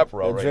Green line.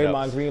 rapper The right Draymond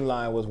now. Green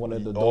line was one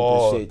of the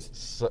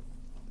dopest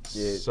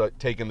shits.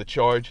 Taking the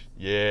charge.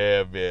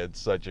 Yeah, man,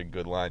 such a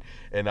good line.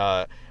 And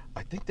I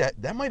think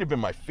that might have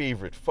been my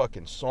favorite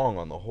fucking song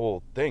on the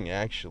whole thing,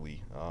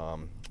 actually. I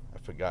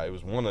forgot. It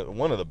was one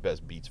of the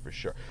best beats for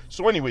sure.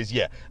 So anyways,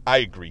 yeah, I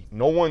agree.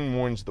 No One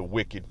Mourns the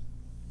Wicked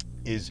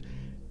is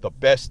the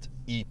best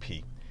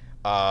EP.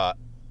 I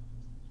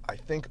I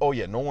think, oh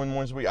yeah, No One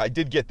Mourns the Wicked. I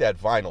did get that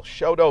vinyl.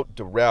 Shout out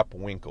to Rap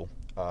Winkle,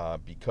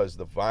 because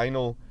the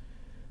vinyl,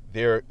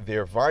 their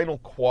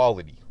vinyl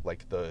quality,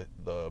 like the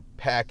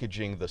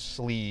packaging, the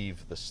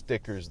sleeve, the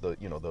stickers, the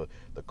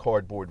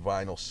cardboard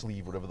vinyl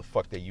sleeve, whatever the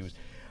fuck they use.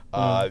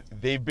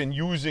 They've been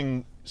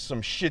using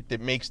some shit that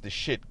makes the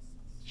shit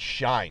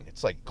shine.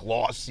 It's like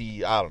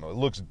glossy. I don't know. It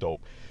looks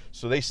dope.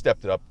 So they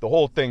stepped it up. The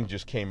whole thing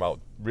just came out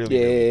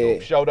really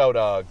dope. Shout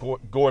out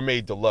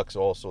Gourmet Deluxe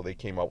also. They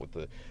came out with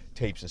the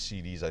tapes and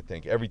CDs, I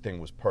think. Everything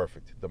was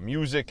perfect. The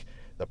music,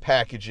 the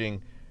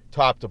packaging,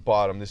 top to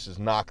bottom, this is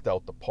knocked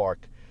out the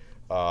park.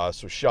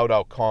 So shout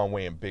out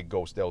Conway and Big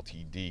Ghost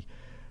LTD.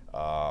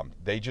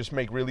 They just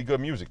make really good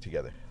music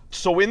together.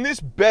 So in this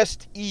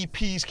best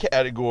EPs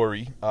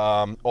category,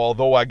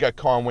 although I got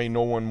Conway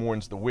No One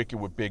Mourns the Wicked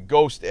with Big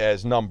Ghost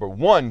as number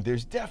 1,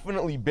 there's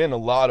definitely been a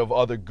lot of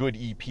other good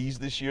EPs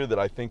this year that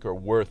I think are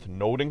worth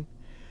noting.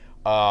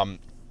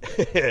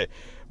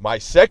 My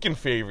second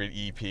favorite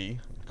EP,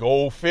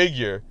 Go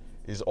Figure,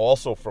 is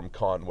also from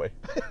Conway.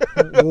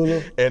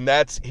 And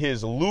that's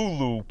his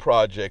Lulu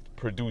project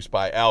produced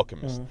by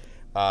Alchemist.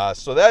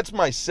 So that's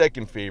my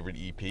second favorite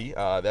EP.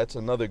 That's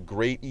another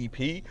great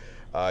EP.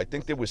 I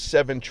think there was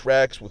 7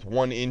 tracks with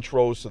 1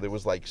 intro, so there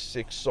was like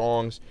 6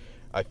 songs.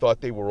 I thought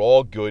they were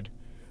all good.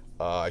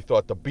 I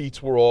thought the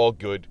beats were all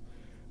good.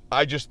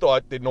 I just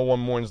thought that No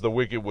One Mourns the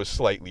Wicked was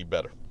slightly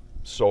better.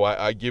 So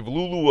I give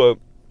Lulu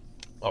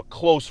a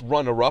close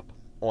runner-up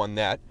on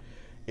that.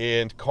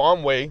 And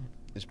Conway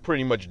is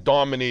pretty much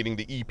dominating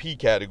the EP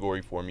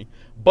category for me.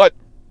 But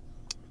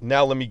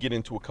now let me get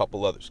into a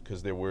couple others,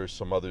 because there were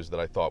some others that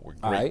I thought were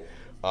great.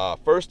 All right.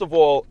 First of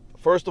all,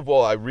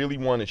 I really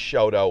want to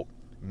shout out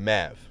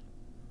Mav.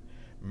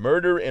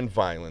 Murder and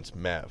Violence,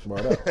 Mav.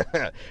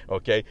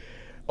 Okay,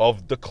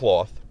 of The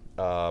Cloth.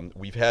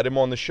 We've had him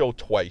on the show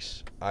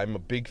twice. I'm a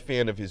big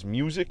fan of his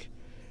music,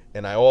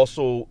 and I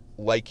also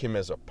like him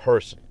as a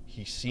person.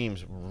 He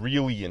seems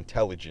really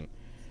intelligent.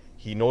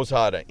 He knows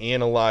how to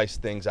analyze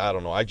things. I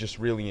don't know. I just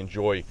really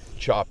enjoy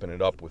chopping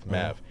it up with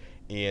Mav.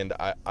 And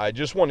I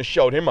just want to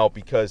shout him out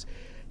because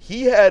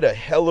he had a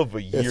hell of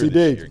a year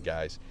this year,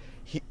 guys.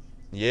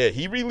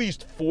 He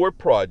released 4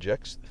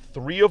 projects.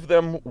 3 of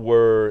them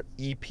were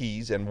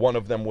EPs, and 1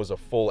 of them was a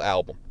full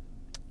album.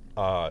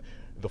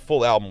 The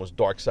full album was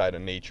Dark Side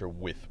of Nature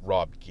with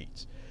Rob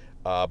Keats.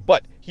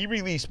 But he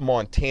released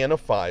Montana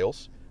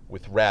Files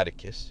with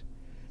Radicus.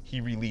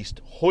 He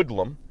released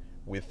Hoodlum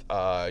with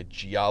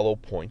Giallo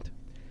Point.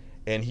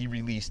 And he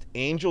released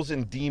Angels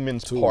and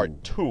Demons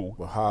Part 2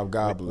 with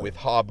Hobgoblin. With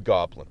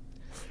Hobgoblin.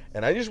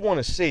 And I just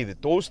want to say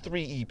that those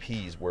 3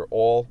 EPs were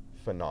all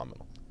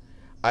phenomenal.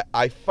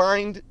 I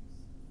find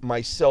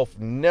myself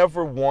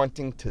never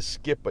wanting to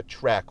skip a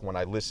track when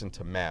I listen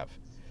to Mav.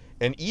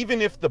 And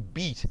even if the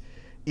beat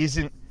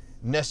isn't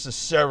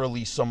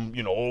necessarily some,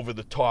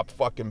 over-the-top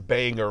fucking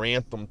banger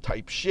anthem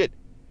type shit,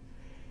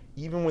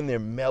 even when they're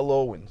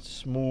mellow and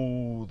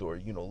smooth or,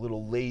 a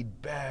little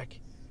laid back,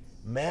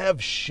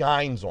 Mav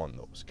shines on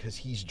those because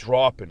he's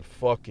dropping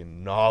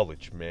fucking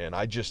knowledge, man.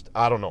 I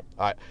don't know.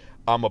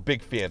 I'm a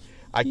big fan.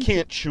 I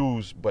can't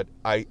choose, but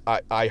I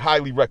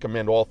highly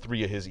recommend all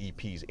 3 of his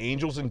EPs.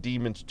 Angels and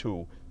Demons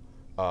 2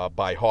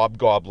 by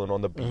Hobgoblin on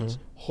the beats,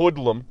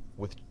 Hoodlum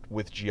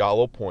with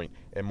Giallo Point,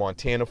 and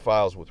Montana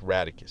Files with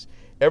Radicus.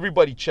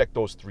 Everybody check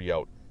those 3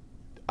 out.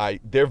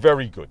 They're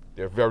very good.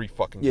 They're very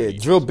fucking good. Yeah,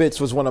 Drill Bits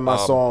was one of my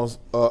songs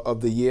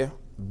of the year,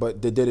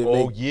 but they didn't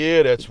make... Oh,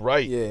 yeah, that's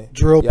right. Yeah.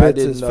 Drill Bits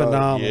is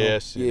phenomenal.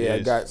 Yes, it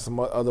is. I got some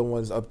other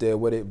ones up there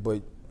with it,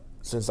 but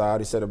since I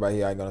already said it right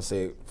here, I ain't gonna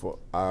say it.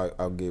 I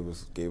gave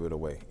it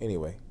away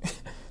anyway.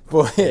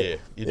 But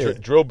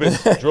Drill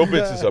Bits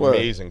is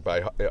amazing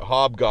by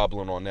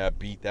Hobgoblin on that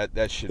beat.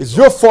 That shit. It's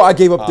your fault I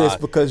gave up this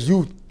because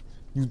you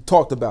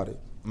talked about it.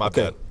 My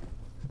bad,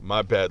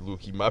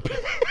 Lukey. My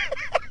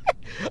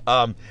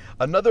bad.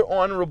 Another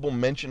honorable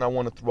mention I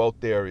want to throw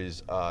out there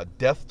is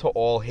 "Death to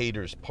All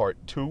Haters" Part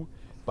 2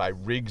 by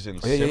Riggs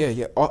and Sim.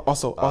 Yeah.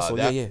 Also,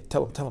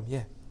 Tell him,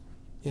 yeah.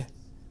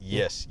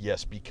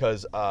 Yes,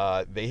 because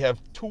they have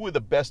 2 of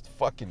the best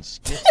fucking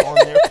skits on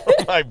there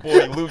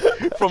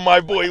from my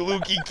boy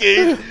Lukey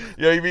Cage.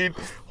 You know what I mean?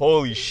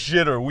 Holy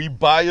shit, are we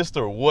biased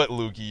or what,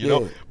 Lukey? You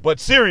know? But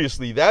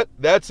seriously,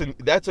 that's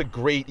a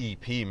great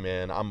EP,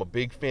 man. I'm a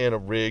big fan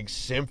of Riggs.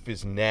 Simph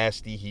is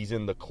nasty. He's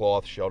in The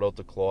Cloth. Shout out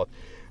to Cloth.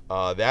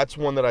 That's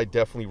one that I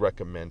definitely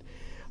recommend.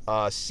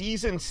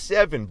 Season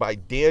 7 by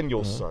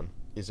Danielson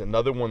is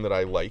another one that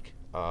I like.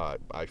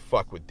 I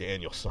fuck with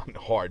Danielson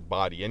hard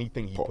body.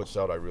 Anything he puts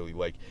out I really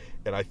like.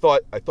 And I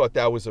thought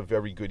that was a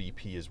very good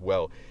EP as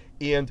well.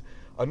 And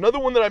another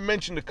one that I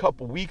mentioned a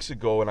couple weeks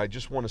ago, and I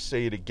just want to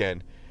say it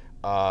again,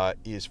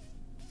 is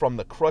from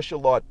the Crush a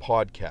Lot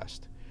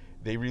podcast.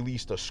 They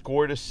released a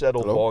Score to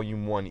Settle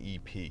Volume 1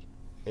 EP.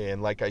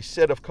 And like I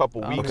said a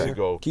couple weeks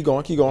ago, keep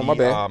going. My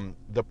bad.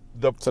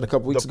 Said a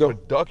couple weeks ago. The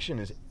production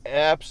is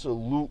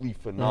absolutely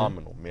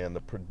phenomenal, man.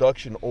 The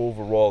production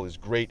overall is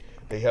great.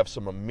 They have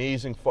some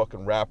amazing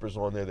fucking rappers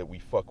on there that we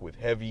fuck with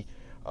heavy.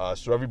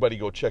 So everybody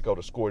go check out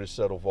A Score to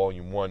Settle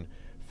Volume 1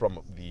 from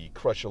the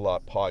Crush a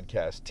Lot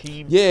podcast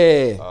team.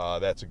 Yeah.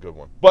 That's a good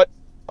one. But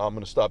I'm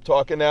going to stop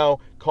talking now.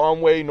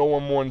 Conway, No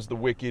One Mourns the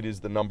Wicked is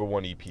the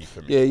 #1 EP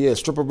for me. Yeah.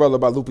 Stripperella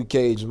by Lupe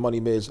Cage and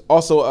Money Miz.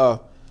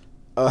 Also,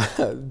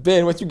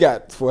 Ben, what you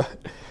got for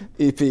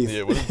EPs?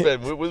 Yeah,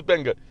 what's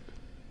Ben good?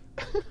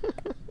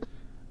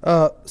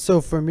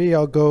 So for me,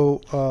 I'll go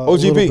a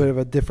OGB. little bit of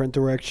a different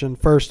direction.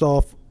 First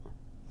off,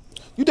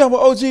 You done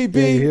with OGB?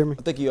 Yeah, you hear me?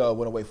 I think he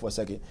went away for a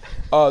second.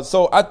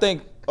 So I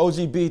think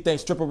OGB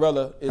thinks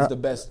Stripperella is the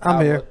best. I'm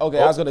album. here. Okay,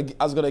 I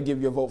was gonna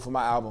give you a vote for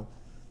my album.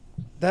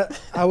 that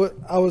I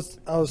was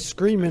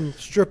screaming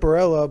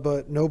Stripperella,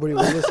 but nobody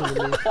would listen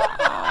to me.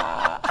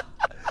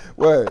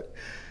 Word.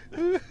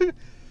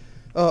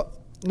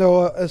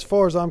 No, as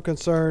far as I'm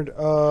concerned,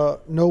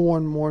 No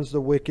One Mourns the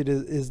Wicked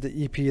is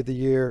the EP of the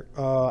year.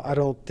 I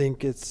don't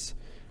think it's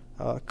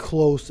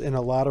close in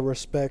a lot of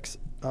respects.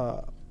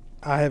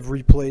 I have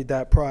replayed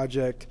that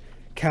project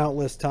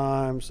countless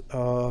times.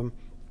 I've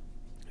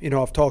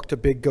talked to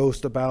Big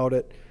Ghost about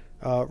it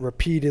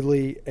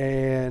repeatedly,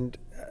 and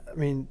I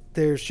mean,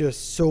 there's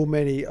just so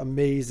many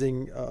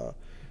amazing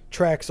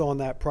tracks on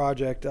that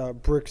project.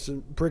 Bricks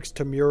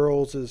to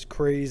Murals is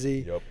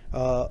crazy. Yep.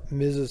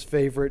 Mrs.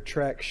 favorite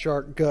track,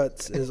 Shark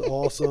Guts, is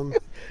awesome.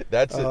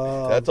 That's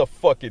a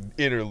fucking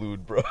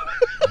interlude, bro.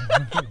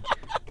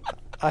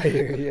 I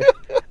hear you.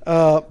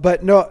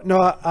 But no,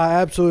 I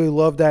absolutely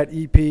love that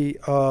EP.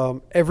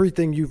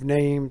 Everything you've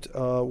named,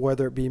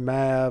 whether it be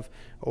Mav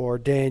or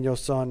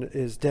Danielson,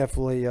 is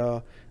definitely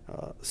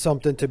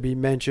something to be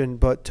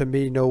mentioned. But to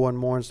me, No One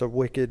Mourns the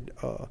Wicked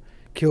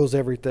kills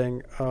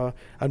everything.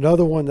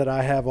 Another one that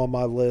I have on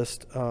my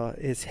list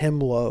is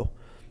Himlo,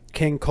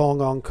 King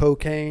Kong on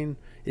Cocaine.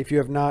 If you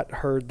have not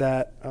heard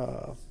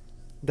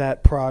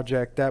that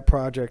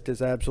project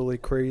is absolutely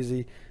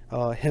crazy.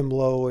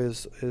 Himlo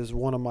is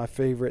one of my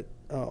favorite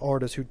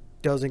artists who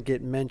doesn't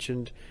get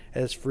mentioned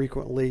as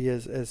frequently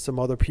as some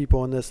other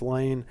people in this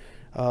lane.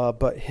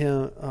 But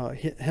him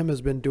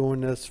has been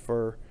doing this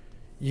for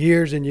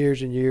years and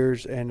years and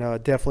years, and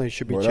definitely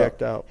should be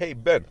checked out. Hey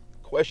Ben,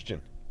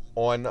 question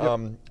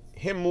on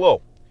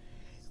Himlo.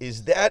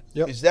 Is that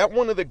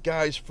one of the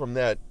guys from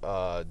that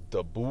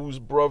the Booze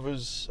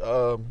Brothers?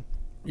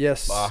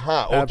 Yes.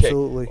 Okay.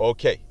 Absolutely.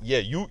 Okay. Yeah,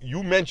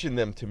 you mentioned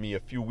them to me a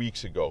few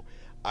weeks ago.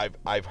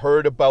 I've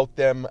heard about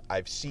them.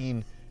 I've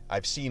seen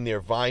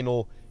their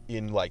vinyl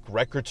in like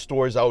record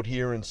stores out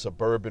here in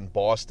suburban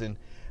Boston.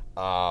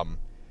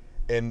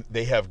 And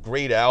they have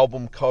great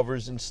album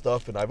covers and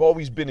stuff, and I've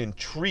always been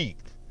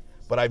intrigued,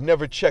 but I've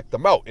never checked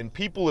them out. And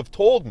people have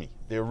told me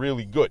they're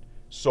really good.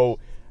 So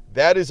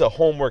that is a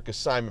homework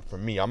assignment for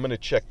me. I'm going to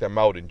check them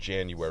out in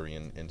January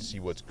and see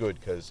what's good,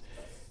 because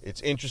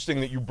it's interesting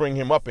that you bring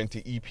him up into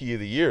EP of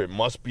the year. It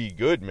must be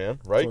good, man,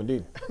 right? Oh,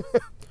 indeed.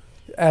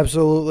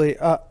 Absolutely.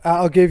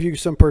 I'll give you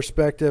some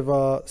perspective.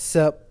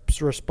 Sep's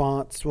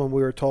response when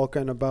we were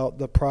talking about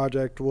the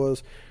project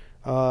was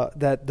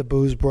that the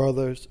Booze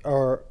Brothers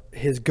are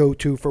his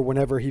go-to for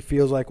whenever he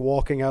feels like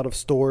walking out of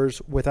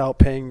stores without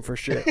paying for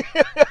shit.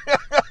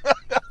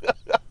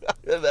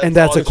 And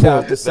that's a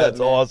quote. That's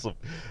awesome.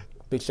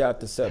 Big shout out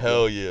to Sep.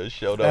 Hell yeah.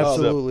 Shout out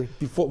Absolutely. Sep.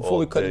 Before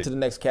we cut into the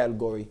next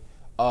category,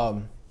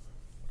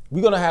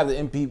 we're gonna have the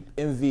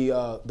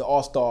MV the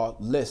All-Star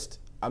list.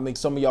 I mean,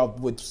 some of y'all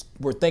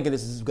were thinking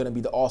this is gonna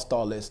be the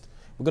All-Star list.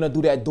 We're gonna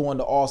do that during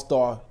the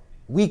All-Star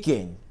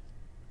weekend. You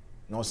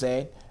know what I'm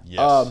saying?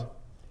 Yes.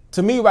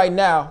 To me, right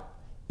now,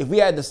 if we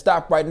had to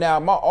stop right now,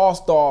 my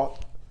All-Star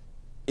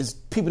is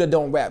people that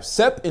don't rap.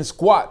 Sep and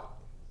Squat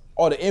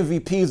are the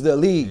MVPs of the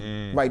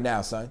league right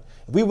now, son.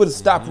 If we would have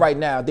stopped right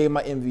now, they're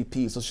my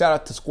MVP. So shout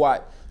out to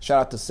Squat, shout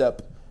out to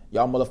Sep.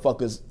 Y'all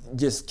motherfuckers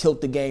just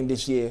killed the game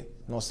this year. You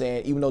know what I'm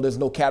saying? Even though there's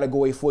no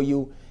category for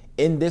you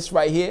in this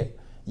right here,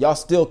 y'all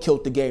still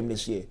killed the game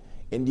this year.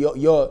 And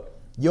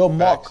your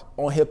mark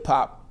on hip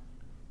hop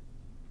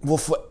will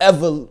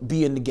forever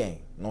be in the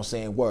game. You know what I'm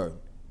saying? Word.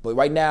 But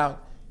right now,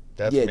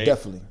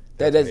 definitely.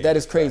 That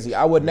is crazy.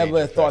 I would never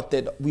have thought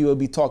that we would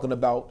be talking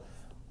about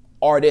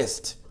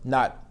artist,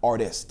 not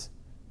artist,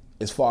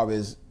 as far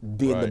as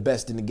being the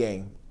best in the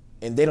game.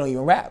 And they don't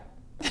even rap.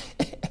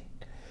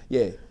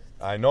 Yeah.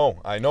 I know.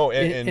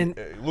 And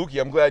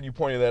Lukey, I'm glad you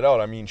pointed that out.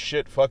 I mean,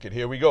 shit, fuck it.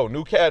 Here we go.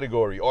 New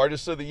category.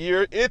 Artist of the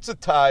Year. It's a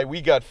tie.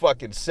 We got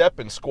fucking Sep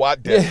and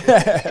Squat Dead.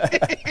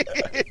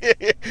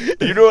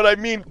 You know what I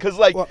mean? Because,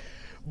 like,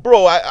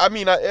 bro,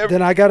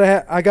 then I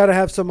gotta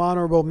have some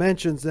honorable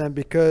mentions then,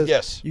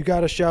 because you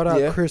gotta shout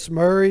out Chris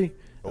Murray.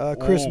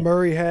 Chris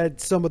Murray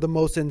had some of the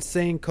most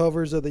insane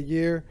covers of the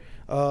year.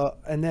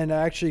 And then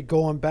actually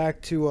going back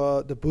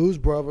to the Booze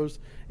Brothers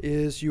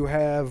is you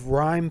have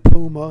Rhyme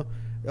Puma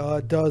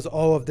does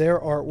all of their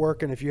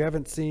artwork, and if you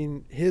haven't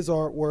seen his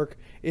artwork,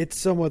 it's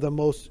some of the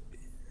most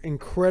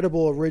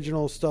incredible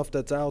original stuff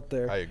that's out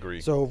there. I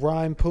agree. So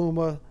Rhyme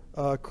Puma,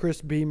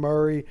 Chris B.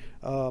 Murray.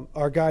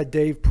 Our guy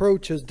Dave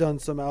Proch has done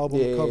some album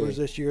Yeah. covers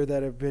this year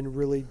that have been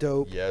really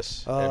dope.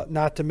 Yes.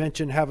 Not to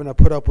mention having to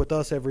put up with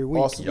us every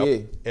week. Awesome. Yep.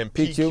 Yeah. And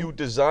PQ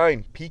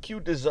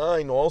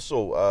Design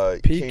also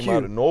came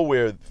out of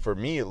nowhere, for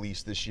me at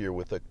least this year,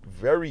 with a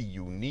very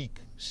unique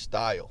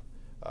style.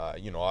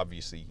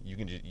 Obviously, you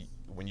can just,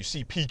 when you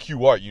see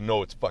PQ art, you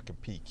know it's fucking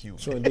PQ.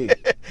 Sure indeed.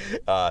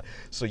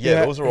 So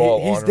those are all.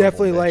 He's honorable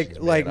definitely mentions,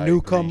 like man. I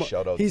newcomer. agree.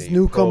 Shout out He's Dave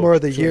newcomer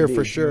of the Proch. year Sure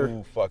for indeed. sure.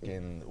 You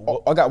fucking.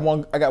 I got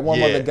one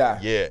other guy.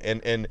 Yeah,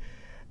 and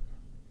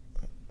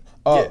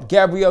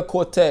Gabriel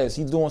Cortez,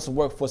 he's doing some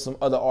work for some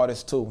other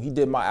artists too. He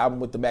did my album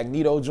with the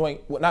Magneto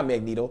joint, well, not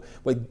Magneto,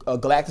 with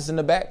Galactus in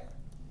the back.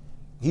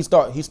 He's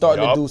starting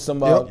to Yup. do some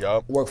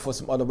Yup. work for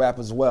some other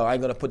rappers as well. I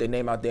ain't gonna put their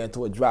name out there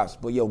until it drops.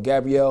 But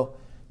Gabriel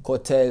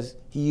Cortez,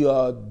 he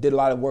did a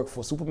lot of work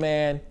for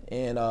Superman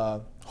and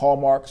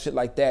Hallmark, shit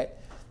like that.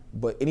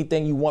 But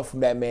anything you want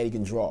from that man, he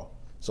can draw.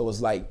 So it's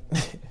like,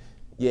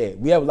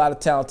 we have a lot of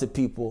talented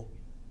people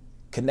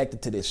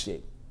connected to this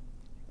shit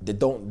that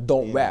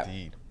don't rap.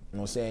 Indeed. You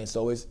know what I'm saying?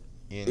 So it's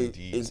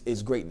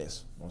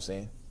greatness. You know what I'm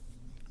saying?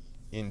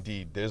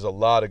 Indeed, there's a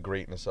lot of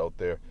greatness out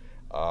there.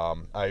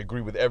 I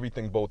agree with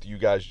everything both of you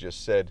guys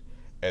just said.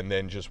 And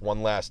then just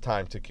one last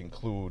time to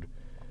conclude,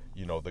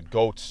 the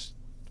GOATs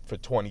for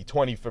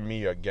 2020 for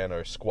me, again,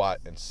 are Squat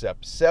and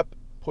Sepp. Sepp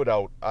put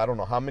out, I don't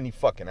know how many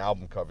fucking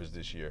album covers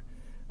this year.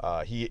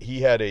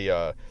 He had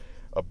a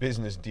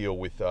business deal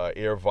with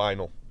Air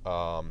Vinyl,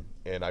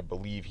 and I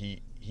believe he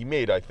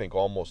made, I think,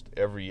 almost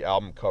every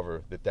album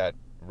cover that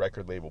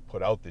record label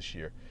put out this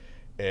year.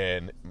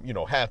 And,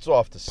 hats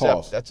off to Sepp.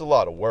 Pause. That's a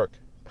lot of work.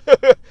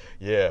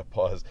 Yeah,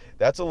 pause.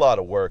 That's a lot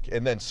of work.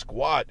 And then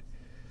Squat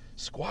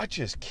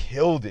just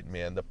killed it,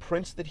 man. The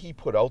prints that he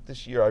put out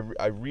this year,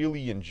 I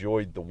really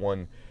enjoyed the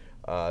one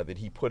that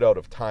he put out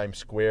of Times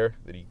Square,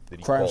 that he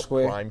Crime called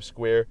Square. Crime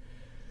Square.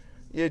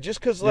 Yeah, just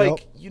because,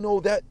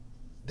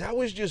 that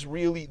was just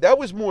really, that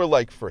was more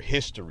like for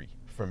history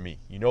for me.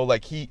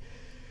 Like he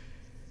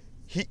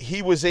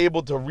was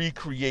able to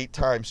recreate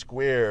Times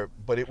Square,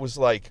 but it was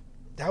like,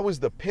 that was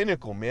the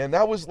pinnacle, man.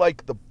 That was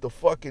like the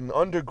fucking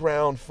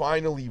underground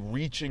finally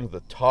reaching the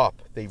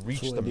top. They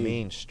reached Sure the indeed.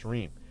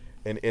 mainstream.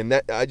 And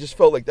that, I just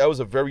felt like that was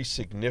a very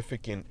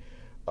significant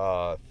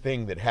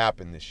thing that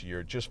happened this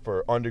year, just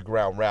for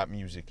underground rap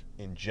music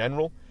in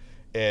general.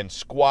 And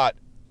Squat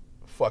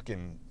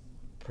fucking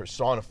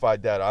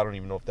personified that. I don't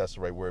even know if that's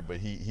the right word, but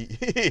he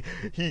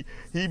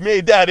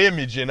made that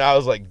image, and I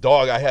was like,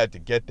 dog, I had to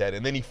get that.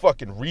 And then he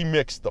fucking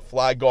remixed the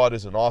Fly God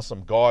is an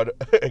Awesome God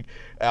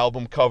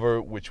album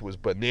cover, which was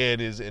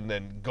bananas. And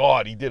then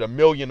God, he did a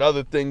million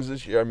other things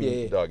this year. I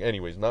mean, dog,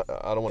 anyways, I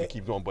don't want to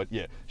keep going, but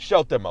yeah,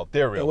 shout them out.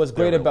 They're real. And what's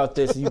They're great real. about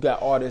this, you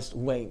got artists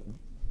who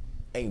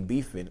ain't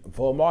beefing.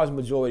 For a large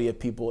majority of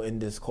people in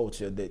this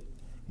culture, that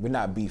we're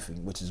not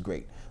beefing, which is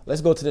great.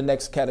 Let's go to the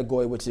next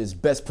category, which is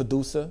Best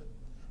Producer.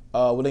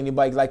 Would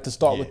anybody like to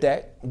start with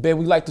that? Ben,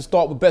 we like to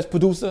start with Best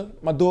Producer,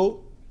 my dude.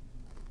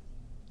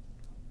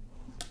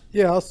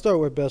 Yeah, I'll start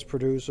with Best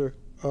Producer.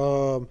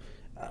 I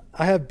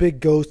have Big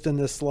Ghost in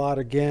this slot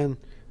again.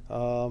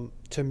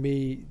 To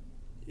me,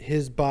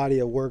 his body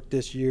of work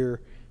this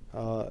year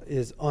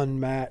is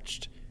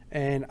unmatched,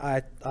 and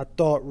I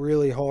thought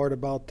really hard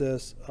about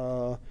this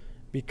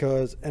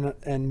because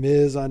and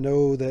Miz, I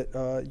know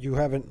that you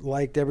haven't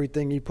liked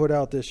everything he put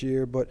out this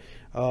year, but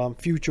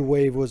Future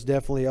Wave was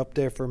definitely up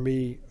there for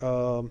me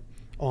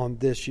on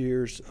this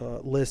year's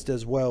list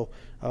as well.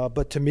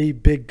 But to me,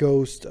 Big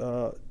Ghost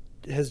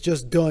has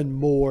just done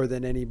more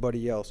than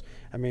anybody else.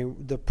 I mean,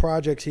 the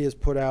projects he has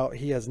put out,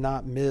 he has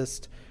not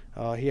missed.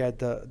 He had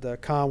the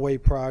Conway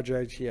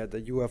project. He had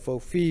the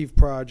UFO Feeve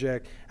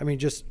project. I mean,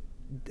 just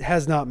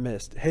has not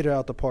missed. Hit it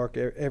out the park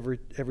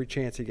every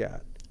chance he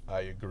got.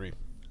 I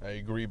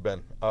agree,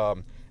 Ben.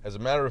 As a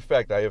matter of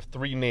fact, I have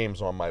 3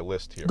 names on my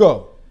list here.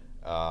 Go.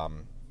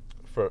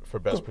 For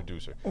Best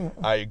Producer.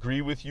 I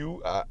agree with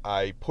you.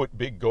 I put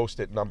Big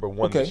Ghost at number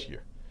 1 this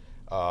year.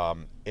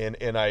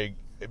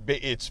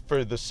 It's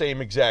for the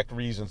same exact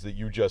reasons that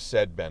you just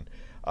said, Ben.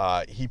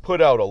 He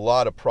put out a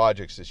lot of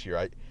projects this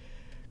year.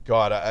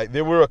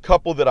 There were a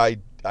couple that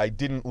I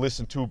didn't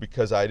listen to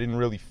because I didn't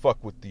really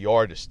fuck with the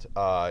artist,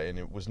 and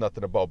it was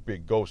nothing about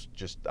Big Ghost.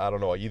 Just, I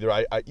don't know. Either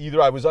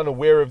I was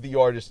unaware of the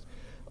artist,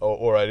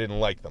 or I didn't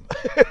like them.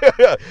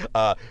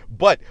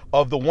 But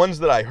of the ones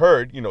that I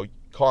heard,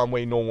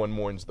 Conway, No One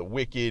Mourns the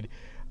Wicked,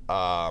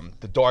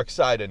 The Dark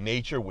Side of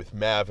Nature with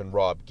Mav and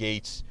Rob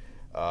Gates,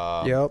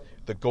 The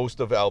Ghost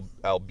of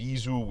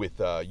Albizu with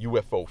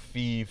UFO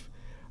Feeve.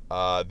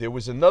 There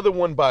was another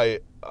one by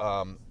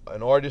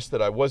an artist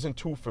that I wasn't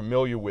too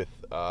familiar with.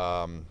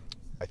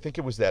 I think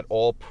it was that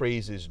All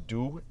Praises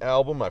Due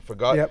album. I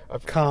forgot.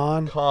 Yep,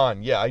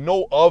 Khan. Yeah, I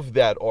know of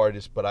that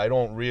artist, but I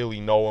don't really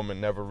know him and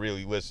never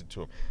really listened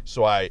to him.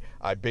 So I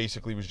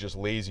basically was just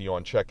lazy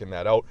on checking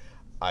that out.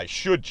 I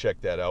should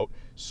check that out.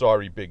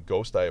 Sorry, Big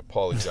Ghost. I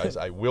apologize.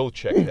 I will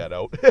check that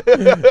out.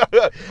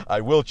 I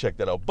will check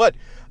that out. But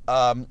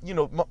You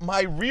know,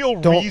 my real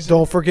Don't reason.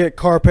 don't forget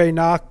Carpe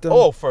Noctem.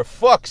 Oh, for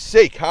fuck's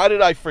sake! How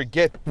did I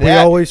forget that? we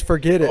always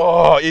forget it.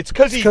 Oh, it's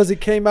because he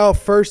came out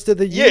first of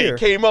the yeah, year. he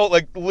came out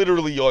like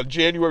literally on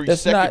January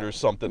That's 2nd not- or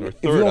something, or 3rd.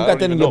 If you don't I got that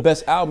even in know. your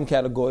best album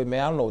category,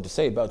 man, I don't know what to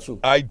say about you.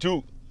 I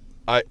do.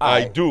 I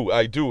Alright.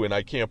 do, and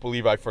I can't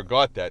believe I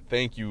forgot that.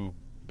 Thank you,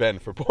 Ben,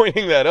 for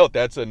pointing that out.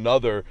 That's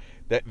another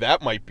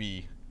that might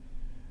be,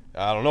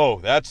 I don't know,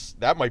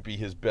 that might be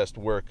his best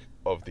work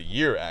of the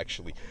year,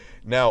 actually.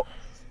 Now,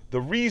 the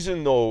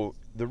reason though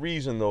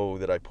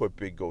that I put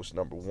Big Ghost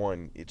number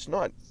 1, it's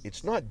not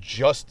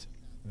just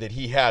that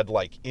he had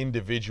like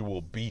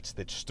individual beats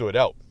that stood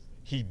out.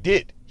 He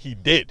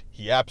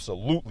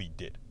absolutely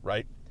did,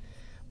 right?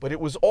 But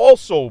it was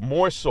also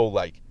more so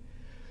like,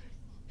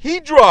 he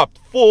dropped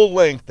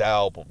full-length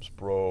albums,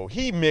 bro.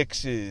 He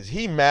mixes,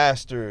 he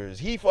masters,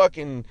 he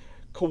fucking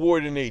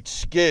coordinates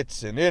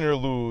skits and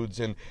interludes,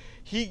 and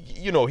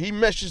he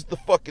meshes the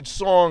fucking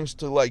songs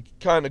to like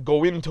kind of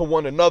go into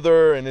one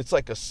another, and it's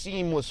like a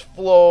seamless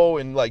flow,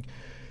 and like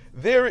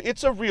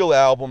it's a real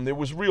album. There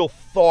was real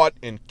thought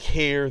and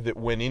care that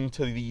went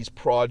into these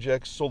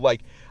projects. So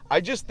like,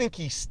 I just think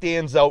he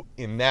stands out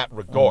in that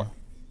regard.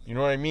 You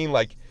know what I mean?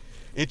 Like,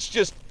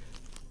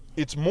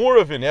 it's more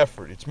of an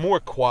effort. It's more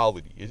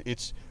quality.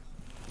 It's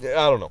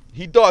I don't know.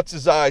 He dots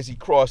his I's. He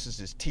crosses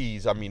his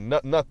T's. I mean,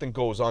 nothing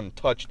goes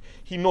untouched.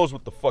 He knows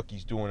what the fuck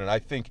he's doing. And I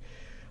think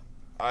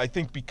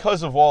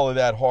because of all of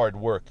that hard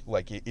work,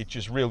 like it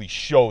just really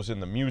shows in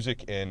the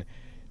music. And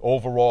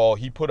overall,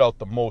 he put out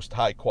the most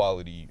high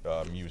quality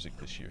music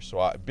this year.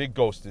 So Big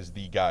Ghost is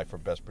the guy for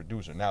best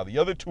producer. Now, the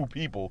other two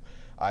people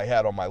I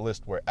had on my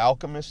list were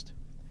Alchemist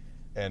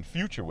and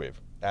Future Wave,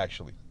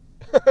 actually.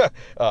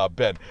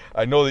 Ben,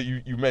 I know that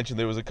you mentioned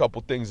there was a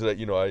couple things that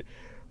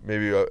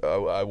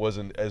I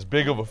wasn't as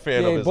big of a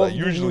fan of as I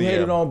usually am. You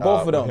hated on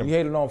both of them. with him. You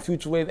hated on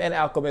Future Wave and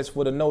Alchemist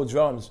for the no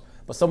drums.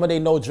 But some of they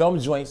no drum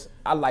joints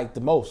I like the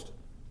most. You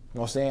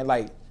know what I'm saying?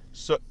 Like,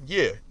 So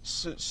yeah,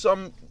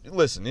 some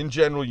listen. In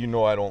general,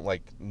 I don't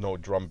like no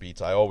drum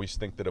beats. I always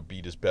think that a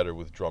beat is better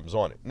with drums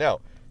on it. Now,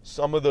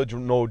 some of the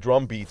no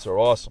drum beats are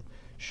awesome.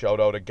 Shout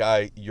out a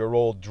guy, your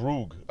old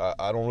Droog.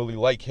 I don't really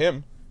like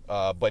him.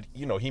 But,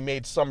 he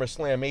made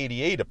SummerSlam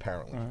 88,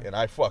 apparently. Right. And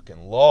I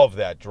fucking love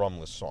that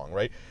drumless song,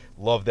 right?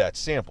 Love that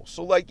sample.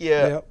 So, like,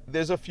 yep.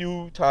 There's a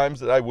few times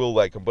that I will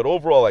like him, but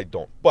overall I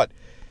don't. But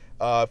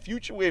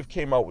Future Wave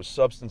came out with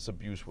Substance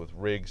Abuse with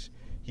Riggs.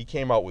 He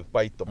came out with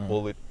Bite the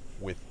Bullet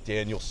with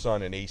Daniel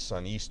Son and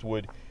Ason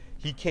Eastwood.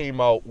 He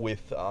came out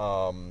with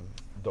the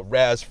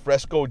Raz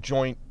Fresco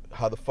joint.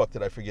 How the fuck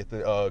did I forget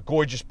the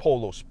Gorgeous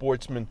Polo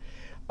Sportsman.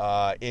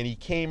 And he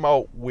came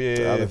out with,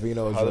 how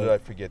did I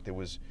forget, there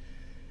was...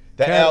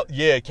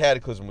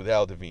 Cataclysm with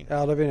Al Divino.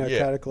 Al Divino,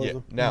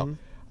 Cataclysm. Yeah. Now,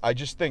 I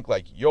just think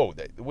what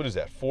is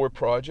that? 4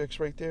 projects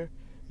right there?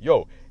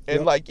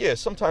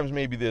 Sometimes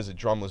maybe there's a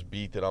drumless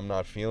beat that I'm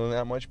not feeling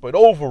that much, but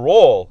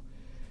overall,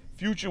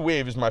 Future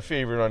Wave is my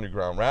favorite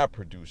underground rap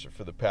producer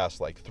for the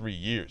past 3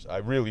 years. I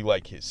really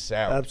like his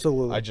sound.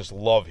 Absolutely. I just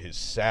love his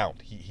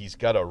sound. He's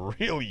got a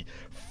really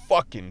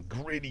fucking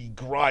gritty,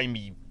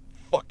 grimy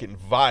fucking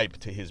vibe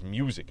to his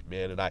music,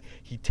 man, and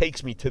he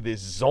takes me to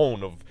this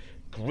zone of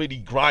gritty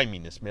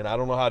griminess, man. I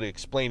don't know how to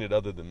explain it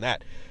other than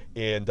that.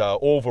 And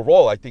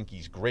overall, I think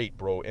he's great,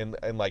 bro. And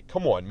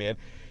come on, man.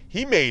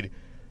 He made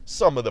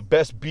some of the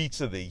best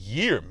beats of the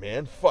year,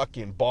 man.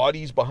 Fucking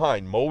Bodies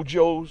Behind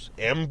Mojos,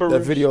 Embers.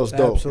 That video's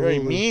dope. Absolutely.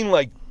 You know what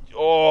I mean?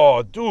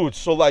 Oh, dude.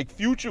 So,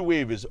 Future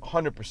Wave is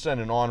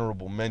 100% an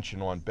honorable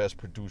mention on Best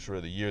Producer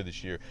of the Year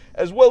this year,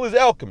 as well as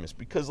Alchemist,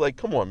 because,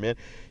 come on, man.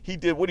 He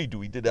did, what'd he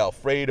do? He did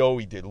Alfredo.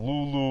 He did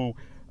Lulu.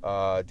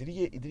 Did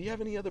he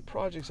have any other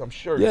projects? I'm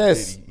sure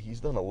yes. he did. He's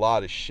done a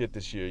lot of shit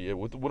this year. Yeah,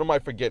 what am I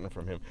forgetting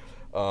from him?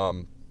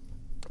 I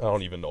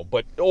don't even know.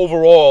 But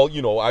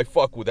overall, I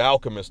fuck with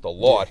Alchemist a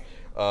lot.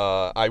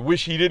 I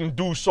wish he didn't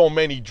do so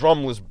many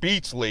drumless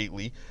beats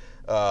lately,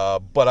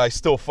 but I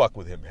still fuck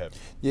with him heavy.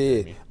 Yeah, yeah.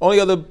 I mean, only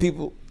other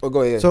people. Oh,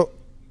 go ahead. So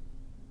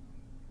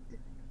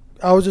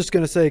I was just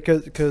gonna say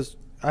because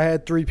I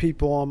had 3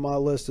 people on my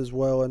list as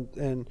well,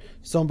 and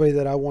somebody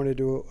that I wanted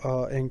to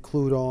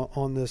include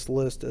on this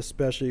list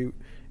especially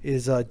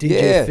is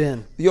DJ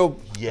Finn. Yo,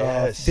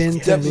 yes, Finn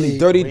to me.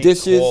 Dirty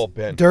Dishes. Call,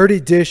 Dirty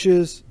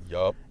Dishes.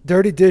 Yup.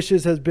 Dirty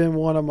Dishes has been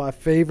one of my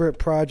favorite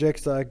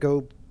projects that I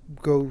go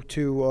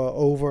to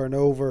over and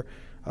over,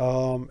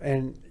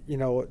 and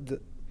the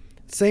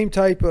same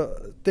type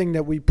of thing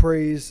that we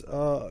praise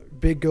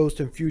Big Ghost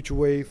and Future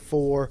Wave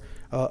for.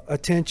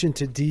 Attention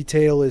to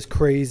detail is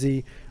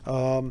crazy.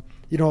 A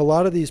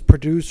lot of these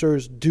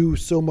producers do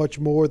so much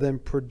more than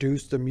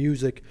produce the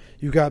music.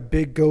 You got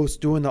Big Ghost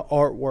doing the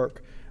artwork.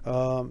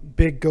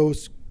 Big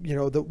Ghost,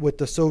 with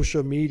the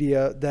social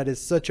media, that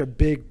is such a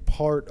big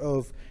part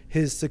of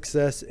his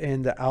success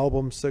and the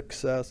album's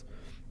success.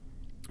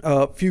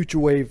 Future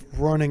Wave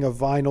running a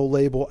vinyl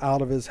label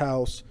out of his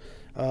house.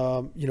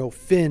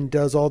 Finn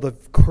does all the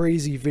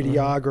crazy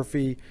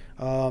videography,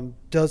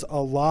 does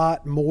a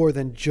lot more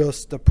than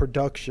just the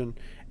production.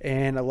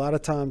 And a lot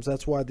of times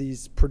that's why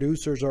these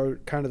producers are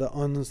kind of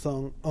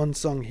the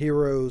unsung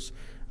heroes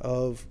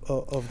of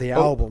the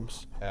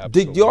albums.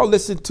 Absolutely. Did y'all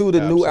listen to the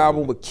new Absolutely.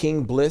 album with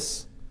King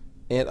Bliss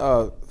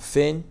and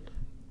Finn?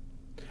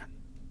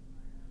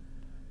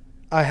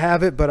 I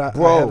have it, but I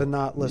have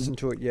not listened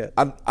to it yet.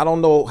 I don't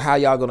know how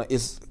y'all gonna.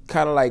 It's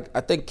kind of like, I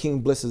think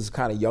King Bliss is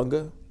kind of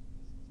younger,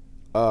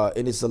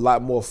 and it's a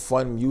lot more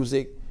fun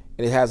music,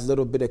 and it has a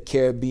little bit of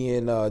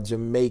Caribbean,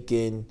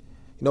 Jamaican.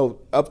 You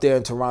know, up there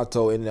in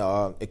Toronto in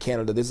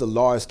Canada, there's a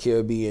large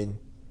Caribbean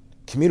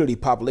community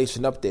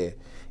population up there,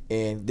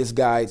 and this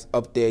guy's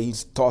up there.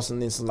 He's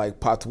tossing in some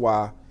like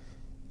patois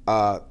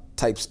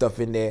type stuff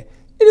in there.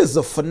 It is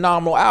a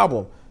phenomenal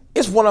album.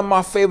 It's one of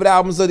my favorite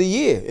albums of the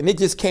year, and it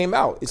just came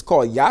out. It's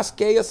called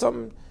Yasuke or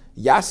something.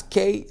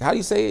 Yasuke, how do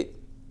you say it?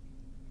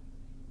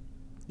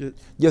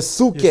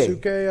 Yasuke.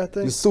 Yasuke, I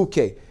think.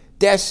 Yasuke.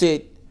 That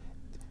shit,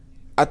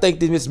 I think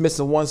they're just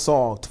missing one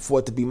song for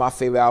it to be my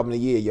favorite album of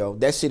the year, yo.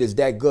 That shit is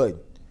that good.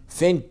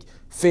 Finn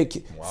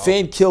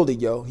killed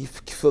it, yo. He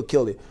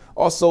killed it.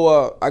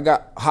 Also, I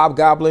got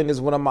Hobgoblin is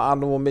one of my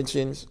honorable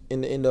mentions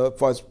in the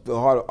first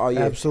heart. Oh yeah,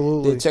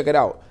 absolutely. Then check it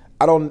out.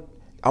 I'm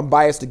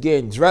biased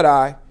again. Dread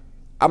Eye.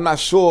 I'm not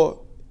sure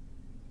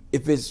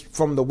if it's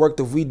from the work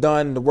that we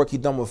done, the work he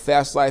done with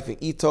Fast Life and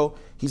Ito.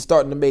 He's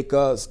starting to make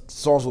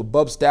songs with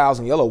Bub Styles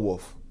and Yellow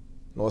Wolf. You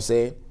know what I'm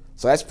saying?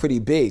 So that's pretty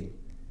big.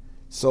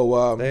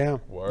 So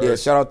damn. Yeah,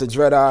 shout out to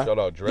Dread Eye. Shout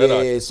out Dread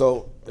Eye. Yeah,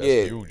 so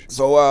That's huge.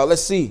 So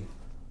let's see.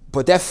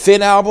 But that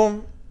Finn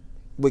album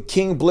with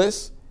King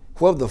Bliss,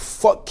 whoever the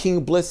fuck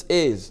King Bliss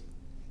is,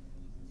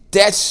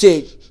 that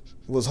shit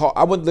was hard.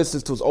 I wouldn't listen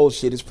to his old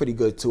shit. It's pretty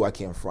good too. I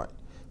can't front.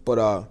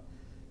 But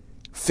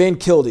Finn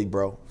killed it,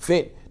 bro.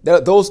 Finn,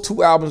 those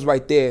two albums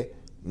right there,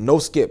 no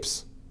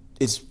skips.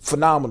 It's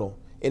phenomenal,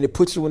 and it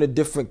puts you in a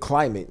different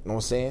climate. You know what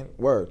I'm saying?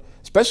 Word.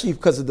 Especially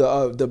because of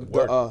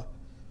the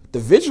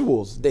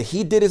visuals that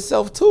he did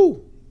himself too.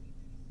 You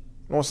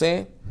know what I'm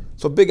saying?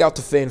 So big out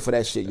to Finn for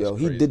that shit, yo.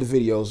 He did the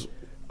videos.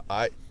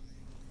 I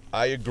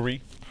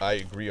agree. I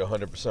agree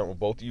 100% with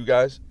both of you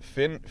guys.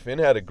 Finn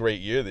had a great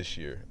year this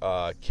year.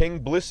 King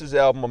Bliss's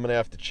album I'm gonna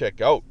have to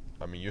check out.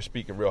 I mean, you're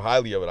speaking real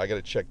highly of it. I got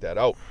to check that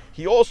out.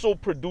 He also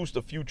produced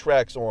a few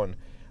tracks on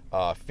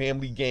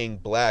Family Gang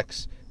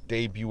Black's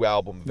debut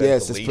album, Ventilation.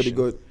 Yes, it's pretty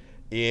good.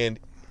 And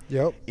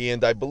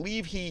I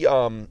believe he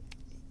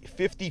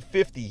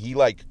 50-50, he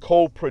like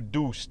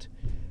co-produced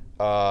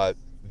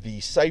the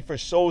Cypher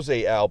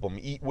Soze album,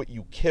 Eat What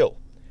You Kill.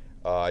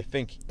 I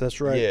think that's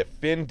right. Yeah,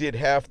 Finn did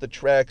half the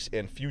tracks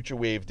and Future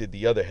Wave did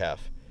the other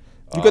half.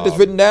 You got this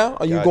written down?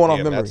 Or are you going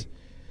off memory?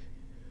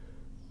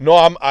 No,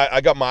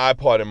 I got my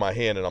iPod in my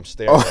hand and I'm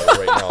staring at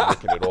it right now. I'm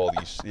looking at all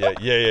these. Yeah.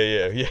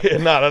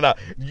 No.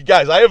 You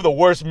guys, I have the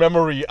worst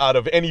memory out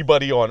of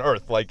anybody on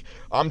earth. Like,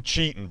 I'm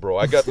cheating, bro.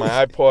 I got my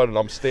iPod and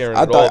I'm staring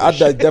at all this I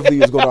shit. definitely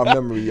was going off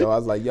memory, yo. I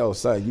was like, yo,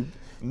 son, you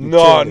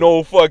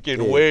no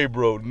fucking way,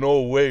 bro.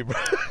 No way, bro.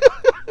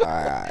 All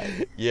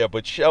right. Yeah,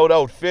 but shout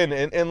out Finn.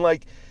 And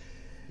like,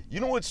 you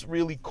know what's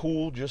really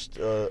cool? Just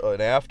an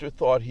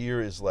afterthought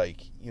here is like,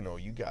 you know,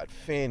 you got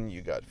Finn,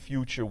 you got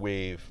Future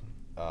Wave,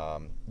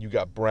 you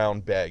got Brown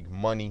Bag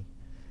Money,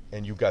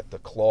 and you got The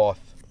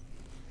Cloth,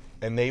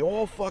 and they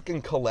all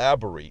fucking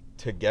collaborate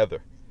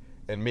together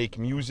and make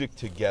music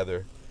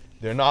together.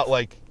 They're not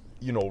like,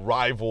 you know,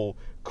 rival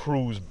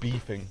crews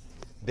beefing.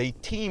 They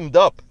teamed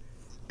up,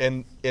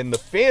 and the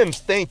fans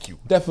thank you.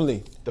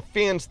 Definitely. The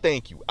fans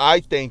thank you. I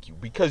thank you,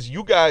 because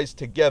you guys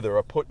together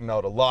are putting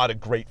out a lot of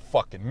great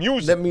fucking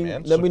music,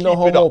 man. Let me know,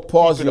 Homo,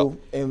 pause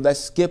you, and let's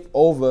skip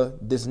over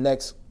this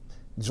next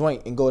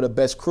joint and go to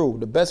Best Crew.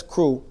 The Best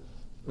Crew,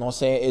 you know what I'm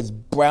saying, is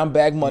Brown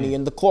Bag Money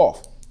and The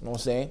Cloth. You know what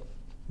I'm saying?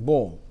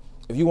 Boom.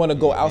 If you want to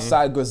go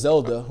outside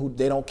Griselda, who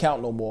they don't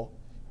count no more,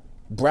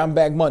 Brown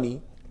Bag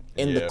Money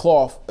and The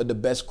Cloth are the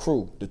best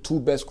crew, the two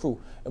best crew.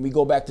 And we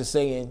go back to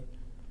saying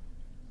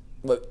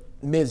what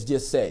Miz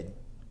just said.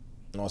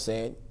 You know what I'm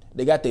saying?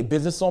 They got their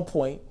business on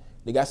point.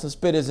 They got some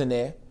spitters in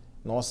there.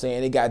 You know what I'm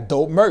saying? They got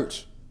dope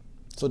merch.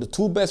 So the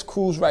two best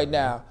crews right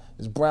now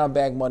is Brown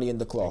Bag Money and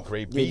The Cloth. And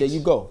great beats. Yeah, there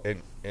you go.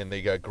 And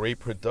they got great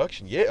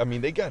production. Yeah, I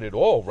mean, they got it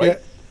all, right?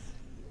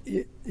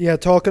 Yeah,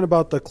 talking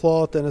about The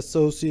Cloth and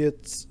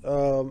Associates,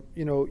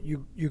 you know,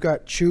 you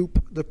got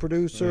Choop, the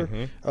producer,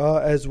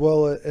 as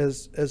well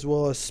as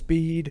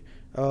Speed.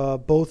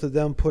 Both of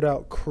them put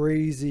out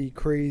crazy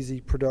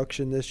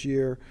production this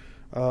year.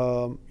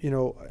 You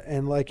know,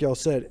 and like y'all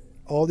said,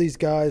 all these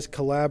guys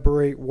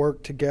collaborate,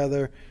 work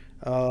together.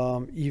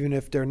 Even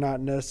if they're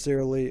not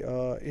necessarily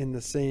in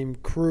the same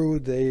crew,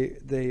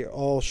 they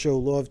all show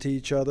love to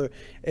each other.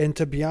 And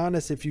to be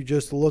honest, if you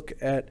just look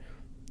at,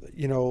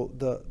 you know,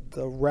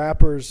 the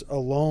rappers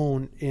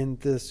alone in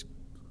this,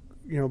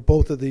 you know,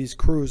 both of these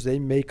crews, they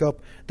make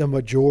up the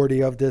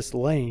majority of this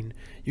lane.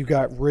 You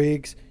got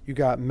Riggs, you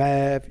got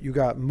Mav, you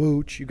got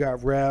Mooch, you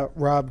got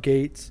Rob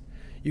Gates,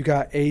 you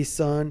got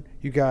A-Sun,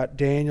 you got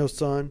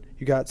Danielson,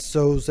 you got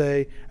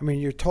Soze. I mean,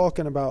 you're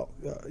talking about,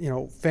 you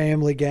know,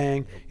 Family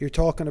Gang. You're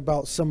talking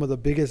about some of the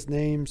biggest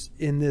names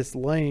in this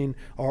lane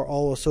are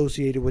all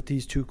associated with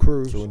these two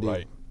crews.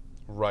 Right.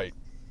 Right.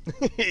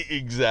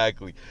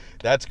 Exactly.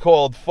 That's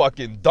called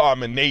fucking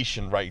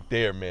domination right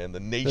there, man. The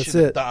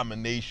nation of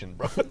domination,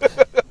 bro.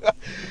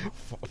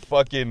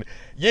 Fucking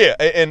yeah,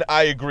 and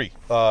I agree.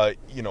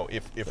 You know,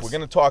 if we're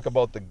gonna talk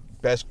about the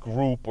best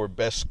group or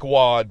best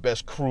squad,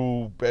 best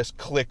crew, best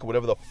clique,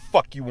 whatever the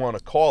fuck you want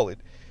to call it,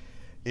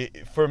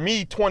 for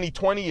me,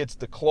 2020, it's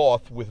the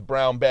Cloth with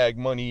Brown Bag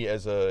Money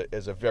as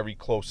a very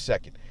close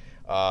second.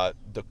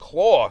 The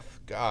Cloth,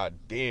 god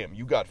damn,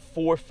 you got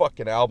 4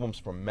 fucking albums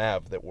from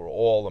Mav that were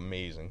all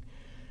amazing.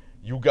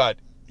 You got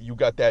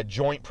that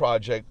joint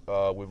project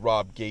with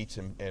Rob Gates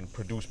and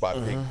produced by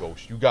Big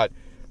Ghost. You got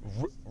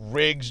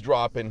Riggs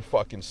dropping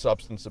fucking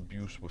Substance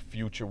Abuse with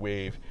Future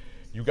Wave.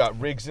 You got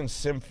Riggs and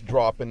Symph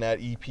dropping that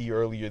EP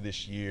earlier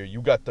this year. You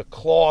got the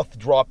Cloth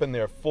dropping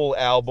their full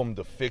album,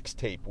 The Fix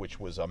Tape, which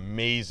was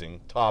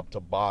amazing, top to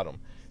bottom.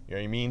 You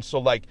know what I mean? So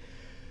like,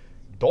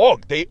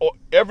 dog,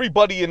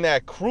 everybody in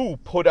that crew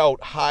put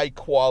out high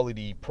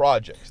quality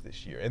projects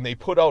this year, and they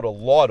put out a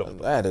lot of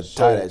them. I had to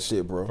tie that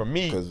shit, bro. For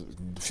me, because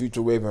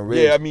Future Wave and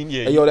Riggs. Yeah, I mean,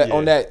 yeah. Hey, yo,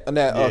 on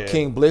that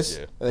King Bliss,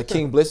 the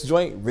King Bliss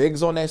joint,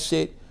 Riggs on that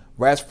shit,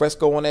 Raz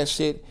Fresco on that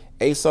shit,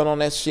 A-Sun on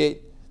that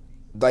shit,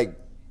 like.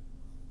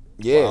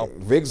 Yeah, wow.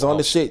 Riggs on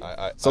the shit.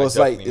 So it's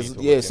like,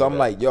 so I'm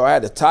like, yo, I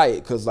had to tie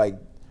it because like,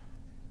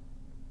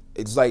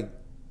 it's like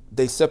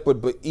they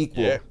separate but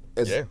equal. Yeah,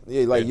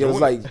 like yo,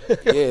 it's like,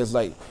 it's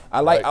like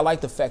I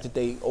like the fact that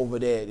they over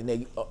there and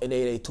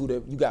they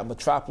two. You got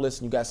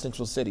Metropolis and you got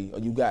Central City, or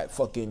you got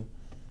fucking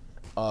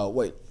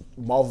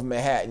Marvin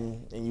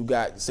Manhattan and you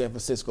got San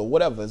Francisco,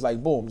 whatever. It's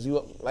like boom, it's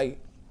like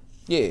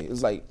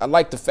I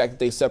like the fact that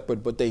they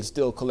separate but they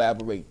still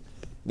collaborate.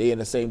 They in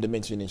the same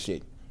dimension and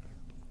shit.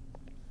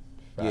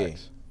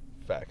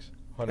 Facts.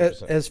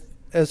 100%.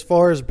 As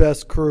far as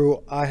best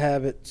crew, I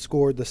have it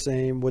scored the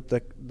same with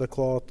the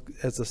Cloth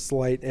as a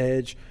slight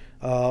edge.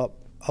 A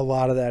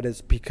lot of that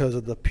is because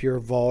of the pure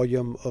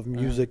volume of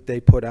music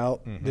they put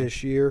out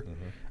this year.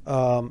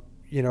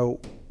 You know,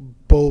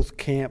 both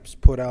camps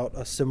put out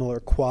a similar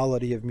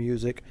quality of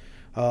music.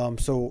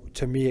 So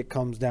to me, it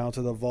comes down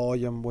to the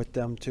volume with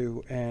them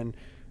two. And,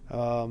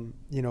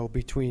 you know,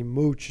 between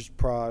Mooch's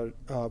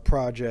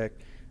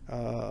project,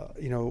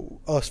 you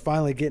know, us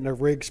finally getting a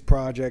Riggs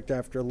project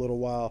after a little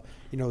while,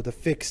 you know, the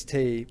Fix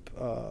Tape,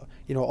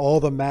 you know, all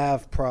the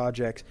Mav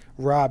projects,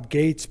 Rob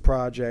Gates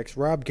projects.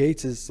 Rob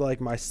Gates is like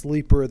my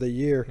sleeper of the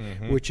year,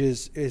 which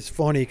is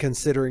funny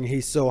considering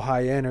he's so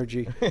high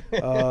energy,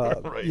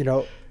 right. You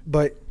know,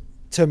 but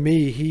to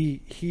me,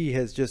 he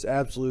has just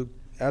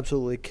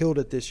absolutely killed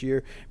it this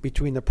year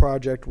between the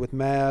project with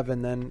Mav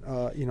and then,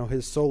 you know,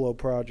 his solo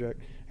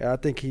project. I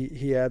think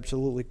he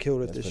absolutely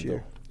killed it this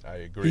year. I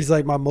agree. He's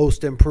like my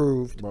most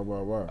improved.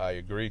 I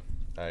agree.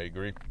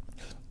 Indeed.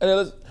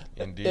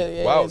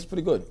 Yeah, wow, it's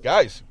pretty good.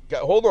 Guys,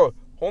 hold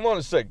on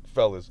a sec,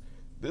 fellas.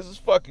 This is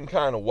fucking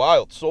kind of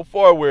wild. So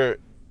far, we're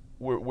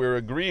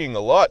agreeing a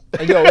lot.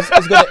 Yo,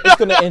 it's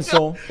gonna end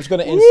soon. It's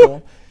gonna end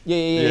soon.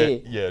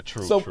 Yeah.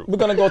 True. So we're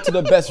gonna go to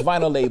the best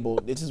vinyl label.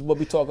 This is what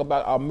we talk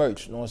about our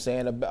merch. You know what I'm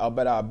saying?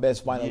 About our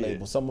best vinyl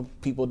label. Some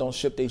people don't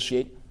ship their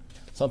shit.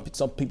 Some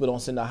people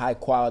don't send a high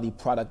quality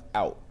product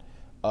out.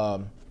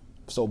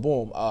 So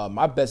boom,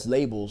 my best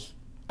labels,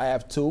 I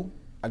have 2.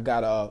 I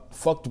got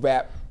Fucked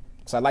Rap,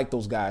 because I like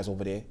those guys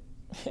over there.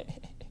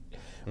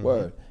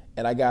 Word.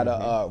 And I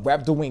got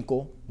Rap the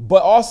Winkle.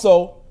 But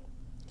also,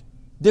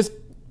 this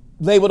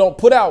label don't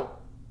put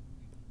out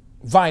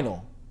vinyl. You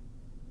know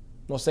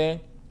what I'm saying?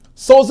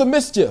 Souls of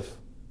Mischief.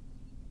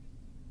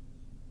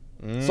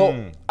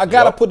 So I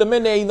gotta put them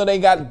in there, even though they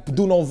ain't got to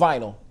do no vinyl. You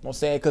know what I'm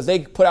saying? Because they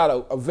put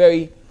out a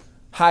very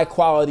high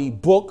quality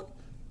book.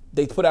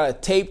 They put out a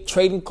tape,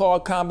 trading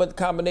card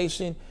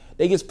combination.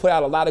 They just put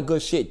out a lot of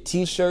good shit.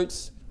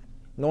 T-shirts,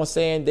 you know what I'm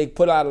saying? They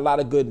put out a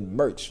lot of good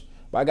merch.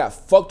 But I got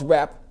Fucked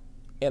Rap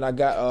and I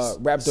got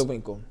Rap the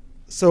Winkle.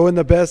 So in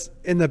the best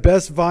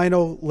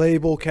vinyl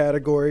label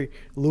category,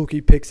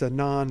 Lukey picks a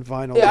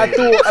non-vinyl. Yeah,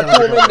 label. I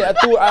threw him in there.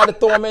 I had to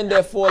throw him in there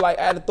I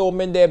had to throw him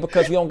in there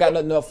because we don't got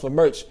nothing else for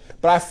merch.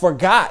 But I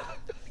forgot.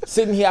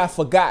 Sitting here, I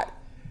forgot.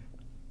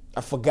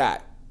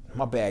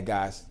 My bad,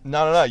 guys.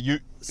 No. You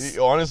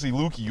honestly,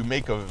 Lukey, you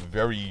make a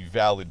very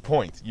valid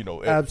point. You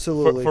know,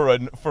 absolutely for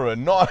a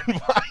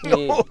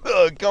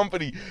non-vinyl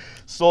company,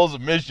 Souls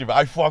of Mischief.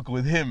 I fuck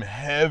with him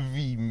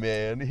heavy,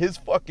 man. His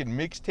fucking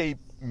mixtape,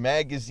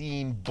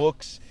 magazine,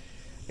 books,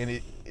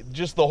 and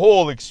just the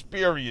whole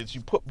experience.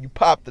 You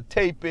pop the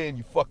tape in,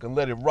 you fucking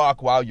let it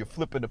rock while you're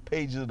flipping the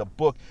pages of the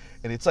book,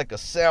 and it's like a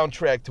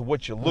soundtrack to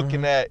what you're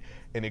looking at,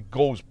 and it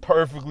goes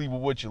perfectly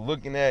with what you're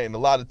looking at. And a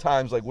lot of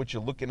times, like what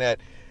you're looking at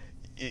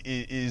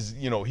is,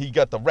 you know, he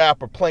got the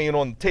rapper playing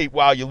on the tape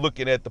while you're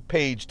looking at the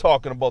page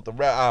talking about the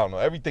rap. I don't know.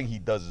 Everything he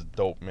does is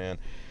dope, man.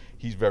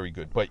 He's very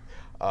good. But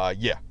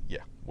yeah,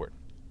 word.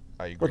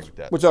 I agree with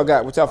that. What y'all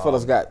got? What y'all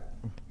fellas got?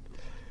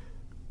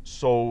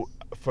 So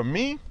for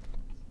me,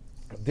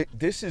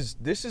 this is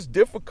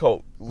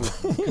difficult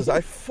because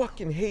I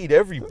fucking hate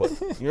everybody.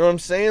 You know what I'm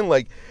saying?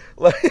 Like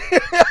Lukey,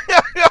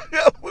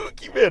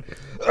 man.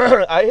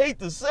 I hate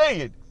to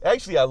say it.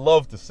 Actually, I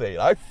love to say it.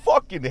 I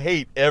fucking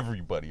hate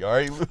everybody. All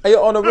right. Hey,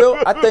 on the real,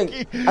 I think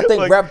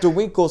Like- Raptor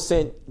Winkle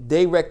sent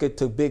their record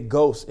to Big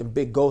Ghost, and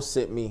Big Ghost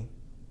sent me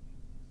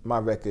my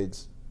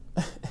records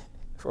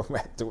from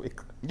Raptor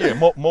Winkle. Yeah,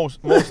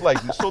 most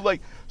likely. So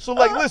like,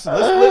 listen,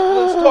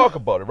 let's talk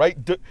about it, right?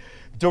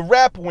 The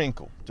Rap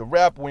Winkle.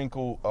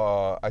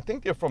 I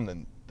think they're from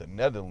the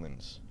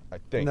Netherlands. I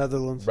think.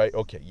 Netherlands. Right.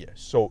 Okay. Yeah.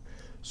 So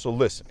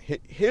listen.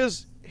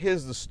 Here's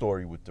the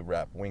story with the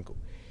Rap Winkle.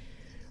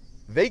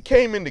 They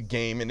came in the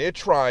game and they're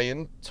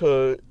trying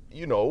to,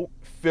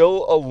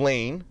 fill a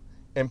lane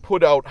and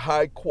put out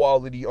high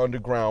quality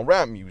underground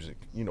rap music,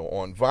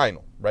 on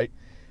vinyl, right?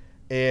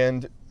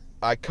 And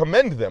I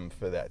commend them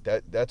for that.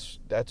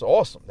 That's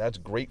awesome. That's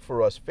great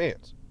for us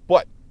fans.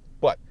 But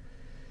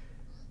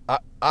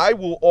I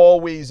will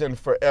always and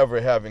forever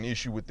have an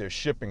issue with their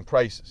shipping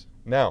prices.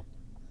 Now,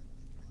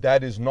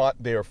 that is not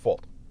their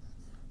fault.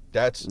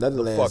 That's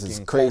Netherlands the is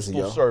fucking crazy,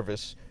 postal yo.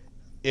 service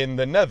in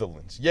the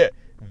Netherlands. Yeah,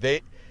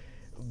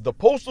 the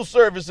postal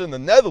service in the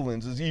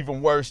Netherlands is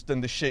even worse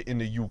than the shit in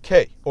the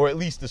UK, or at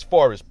least as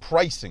far as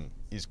pricing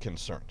is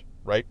concerned,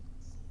 right?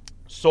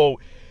 So,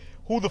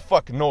 who the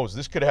fuck knows?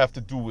 This could have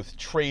to do with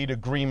trade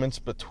agreements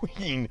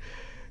between,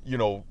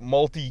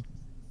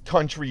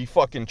 multi-country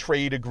fucking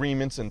trade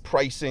agreements and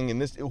pricing,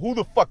 and this. Who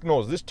the fuck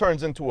knows? This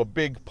turns into a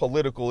big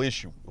political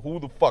issue. Who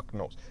the fuck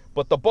knows?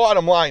 But the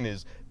bottom line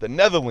is the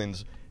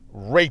Netherlands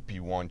rape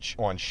you on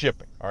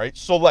shipping. All right.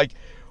 So like,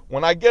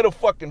 when I get a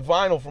fucking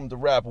vinyl from the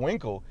Rap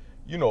Winkle,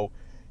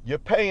 you're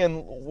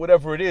paying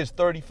whatever it is,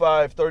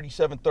 35,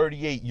 37,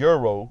 38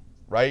 euro,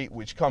 right?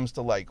 Which comes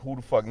to like, who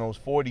the fuck knows,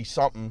 40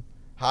 something,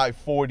 high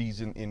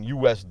 40s in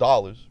US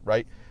dollars,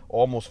 right?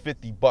 Almost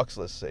 50 bucks,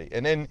 let's say.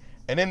 And then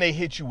they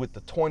hit you with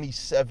the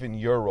 27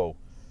 euro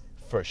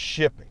for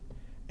shipping.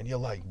 And you're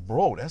like,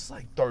 bro, that's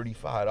like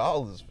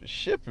 $35 for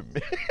shipping,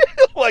 man.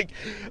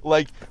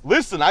 like,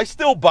 listen, I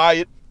still buy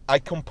it. I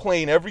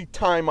complain every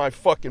time I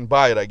fucking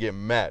buy it. I get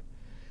mad.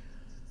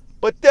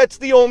 But that's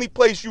the only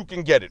place you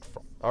can get it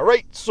from, all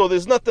right? So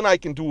there's nothing I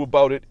can do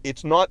about it.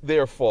 It's not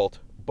their fault,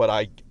 but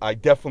I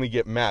definitely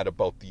get mad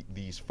about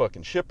these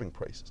fucking shipping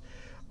prices.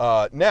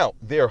 Now,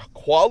 their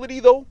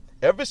quality, though,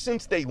 ever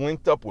since they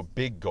linked up with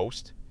Big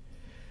Ghost,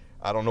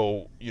 I don't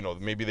know,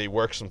 maybe they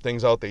worked some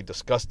things out, they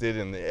discussed it,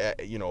 and,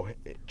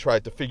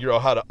 tried to figure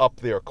out how to up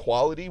their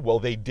quality. Well,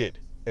 they did,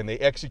 and they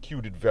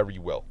executed very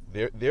well.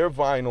 Their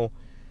vinyl,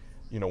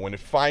 when it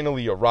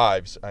finally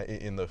arrives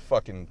in the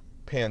fucking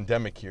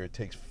pandemic here, it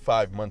takes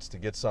 5 months to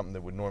get something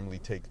that would normally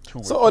take 2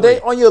 or 3. So are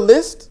they on your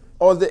list,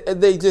 or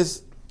they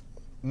just?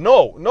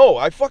 No,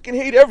 I fucking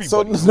hate everybody.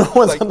 So no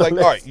one's on the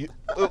list.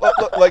 All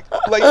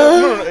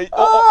right,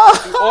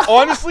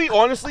 honestly,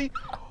 honest to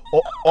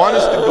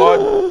God,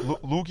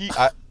 Lukey,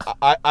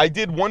 I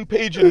did 1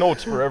 page of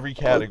notes for every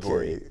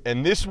category, Okay.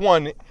 and this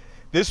one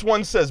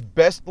says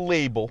best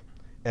label,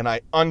 and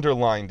I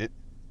underlined it,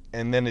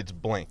 and then it's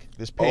blank.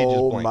 This page is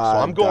blank, so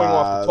I'm going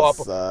off the top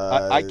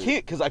of. I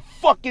can't because I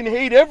fucking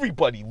hate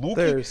everybody, Lukey.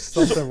 There's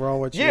something wrong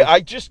with you. Yeah, I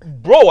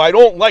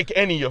don't like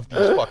any of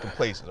these fucking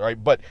places, all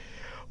right? But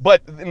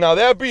now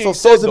that being So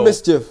said, Souls of though,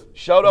 Mischief.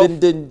 shout out,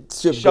 Didn't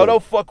ship shout good.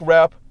 out, Fuck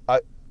Rap.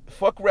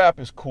 Fuck Rap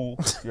is cool.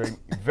 You're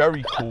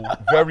very cool,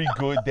 very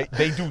good.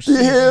 They do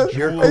CD Yeah.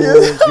 You're Jewel. cool.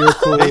 You're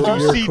cool. They do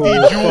You're CD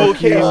cool. Jewel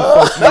Fuck you, cases.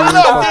 fuck No, you, I'm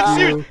fuck dead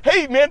serious. you.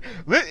 Hey, man.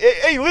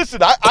 Hey,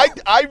 listen.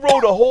 I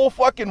wrote a whole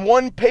fucking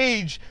 1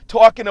 page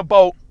talking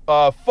about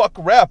Fuck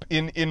Rap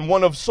in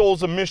one of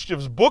Souls of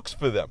Mischief's books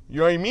for them. You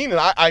know what I mean? And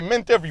I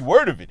meant every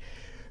word of it.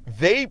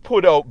 They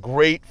put out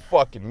great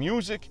fucking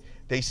music.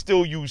 They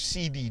still use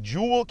CD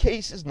Jewel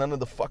cases, none of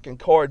the fucking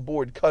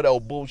cardboard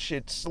cutout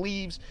bullshit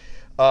sleeves.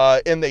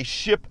 And they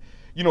ship,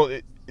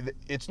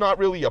 it's not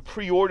really a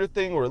pre-order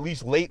thing, or at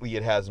least lately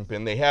it hasn't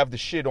been. They have the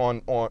shit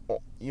on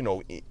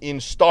in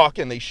stock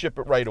and they ship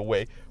it right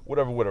away.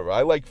 Whatever.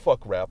 I like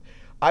Fuck Rap.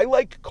 I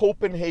like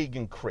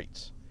Copenhagen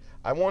Crates.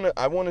 I want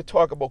to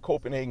talk about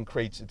Copenhagen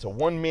Crates. It's a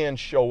one-man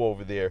show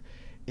over there,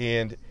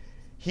 and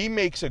he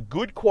makes a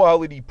good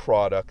quality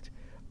product.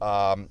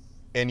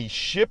 And he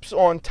ships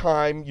on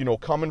time,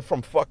 coming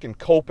from fucking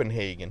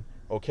Copenhagen,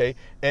 okay?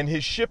 And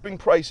his shipping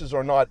prices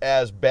are not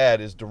as bad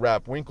as the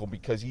Rap Winkle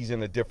because he's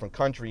in a different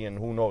country, and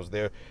who knows,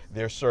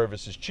 their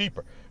service is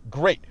cheaper.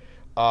 Great.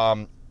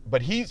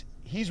 But he's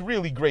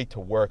really great to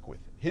work with.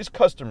 His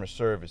customer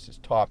service is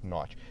top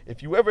notch.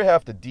 If you ever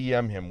have to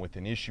DM him with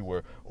an issue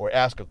or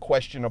ask a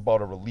question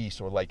about a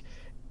release or like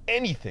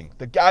anything,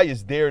 the guy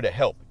is there to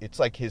help. It's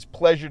like his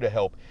pleasure to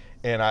help.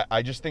 And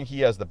I just think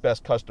he has the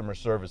best customer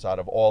service out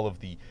of all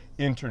of the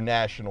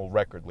international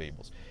record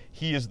labels.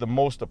 He is the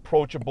most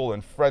approachable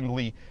and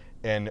friendly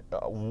and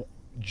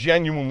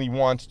genuinely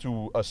wants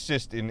to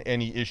assist in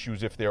any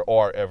issues if there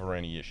are ever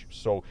any issues.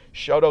 So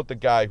shout out the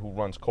guy who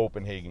runs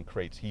Copenhagen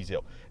Crates. He's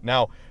ill.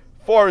 Now,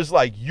 far as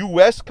like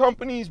U.S.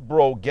 companies,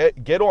 bro,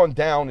 Get On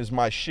Down is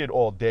my shit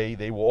all day.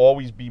 They will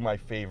always be my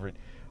favorite.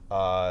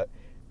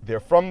 They're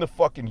from the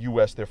fucking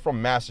U.S. They're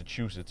from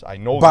Massachusetts. I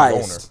know the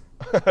owner.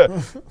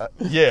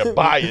 Yeah,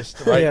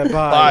 biased, right? Yeah,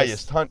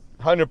 biased.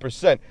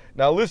 100%.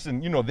 Now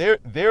listen, you know,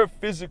 their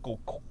physical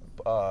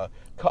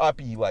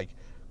copy, like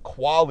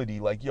quality,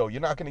 like, yo,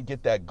 you're not gonna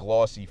get that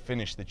glossy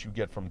finish that you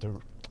get from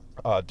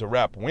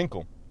Durap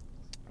Winkle,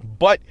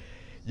 but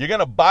you're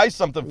gonna buy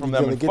something from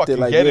them and fucking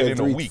get it in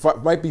a week.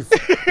 Might be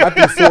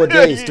 4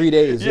 days, 3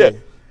 days. Yeah.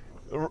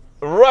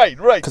 Right.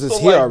 Because it's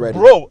here already.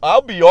 Bro,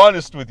 I'll be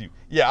honest with you.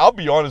 Yeah, I'll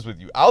be honest with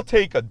you. I'll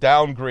take a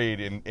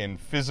downgrade in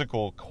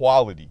physical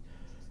quality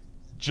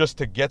just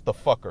to get the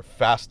fucker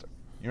faster.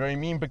 You know what I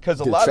mean? Because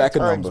a lot of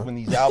times when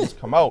these albums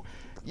come out,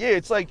 yeah,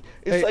 it's like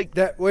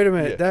that. Wait a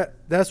minute,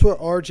 that's what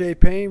R.J.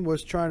 Payne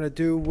was trying to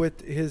do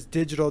with his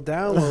digital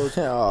downloads.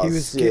 He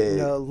was getting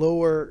a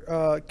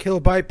lower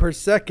kilobyte per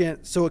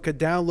second so it could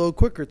download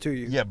quicker to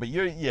you. Yeah, but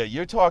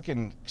you're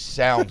talking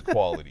sound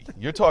quality.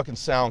 You're talking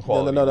sound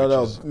quality.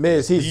 No.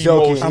 Miz, he's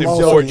joking. I'm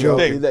also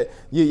joking. I'm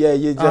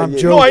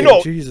joking. No, I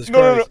know. Jesus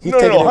no, Christ. He's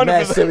taking it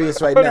mad serious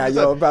right now.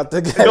 Yo, about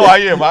to get No, I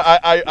am.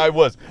 I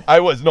was.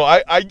 No,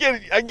 I get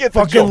it. I get the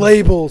fucking joke.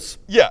 labels.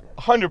 Yeah,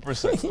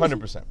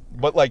 100%.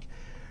 But like,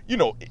 you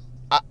know,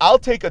 I'll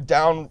take a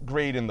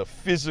downgrade in the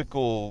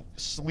physical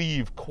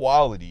sleeve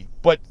quality,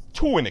 but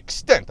to an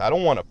extent. I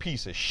don't want a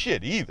piece of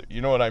shit either.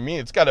 You know what I mean?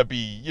 It's got to be,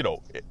 you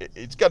know,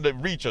 it's got to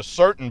reach a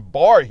certain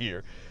bar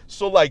here.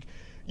 So like,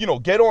 you know,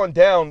 Get On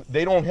Down,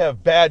 they don't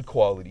have bad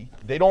quality.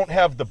 They don't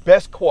have the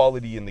best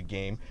quality in the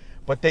game,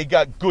 but they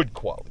got good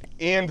quality.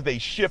 And they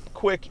ship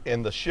quick,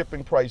 and the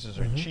shipping prices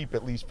are cheap,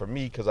 at least for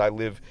me, because I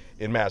live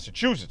in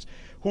Massachusetts.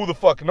 Who the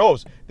fuck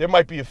knows? There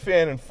might be a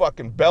fan in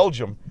fucking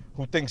Belgium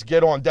who thinks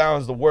Get On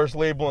Down is the worst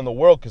label in the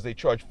world because they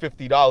charge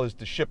 $50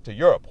 to ship to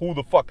Europe. Who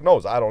the fuck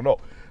knows? I don't know.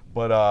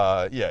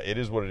 But yeah, it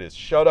is what it is.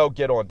 Shout out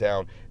Get On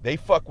Down. They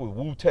fuck with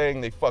Wu-Tang.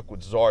 They fuck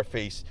with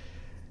Czarface.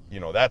 You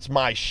know, that's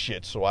my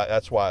shit, so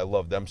that's why I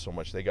love them so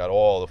much. They got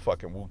all the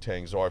fucking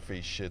Wu-Tang,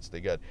 Czarface shits.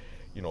 They got,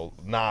 you know,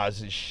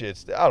 Nas's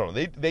shits. I don't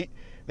know.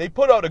 They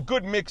put out a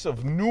good mix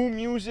of new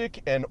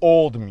music and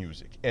old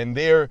music. And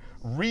their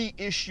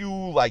reissue,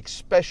 like,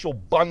 special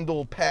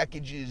bundle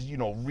packages, you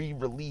know,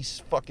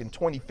 re-release fucking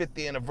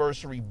 25th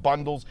anniversary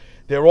bundles,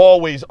 they're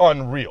always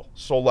unreal.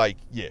 So, like,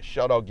 yeah,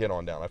 shout out Get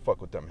On Down. I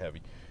fuck with them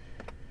heavy.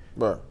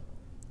 Bro.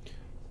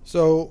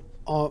 So,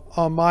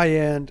 on my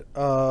end,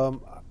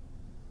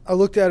 I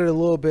looked at it a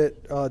little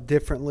bit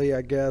differently,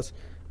 I guess.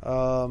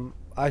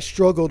 I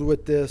struggled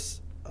with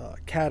this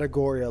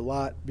category a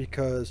lot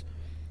because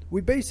we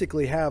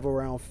basically have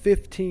around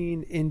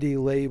 15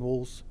 indie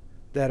labels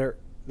that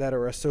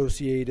are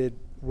associated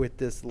with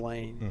this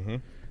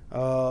lane.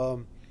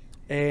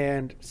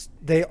 And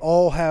they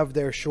all have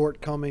their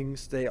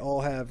shortcomings. They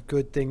all have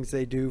good things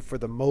they do for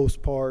the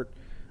most part.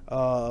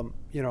 You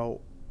know,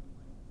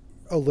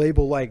 a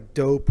label like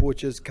Dope,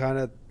 which is kind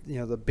of, you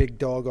know, the big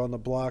dog on the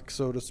block,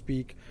 so to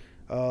speak.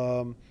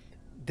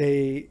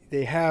 They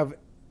have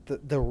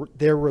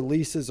their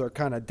releases are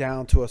kind of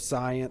down to a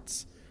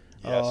science.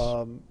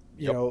 Yes.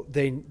 You know,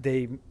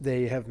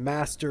 they have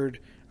mastered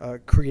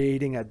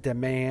creating a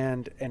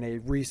demand and a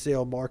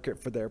resale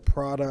market for their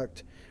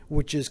product,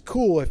 which is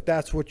cool if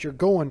that's what you're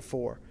going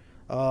for.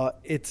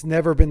 It's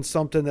never been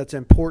something that's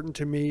important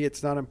to me.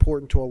 It's not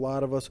important to a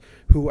lot of us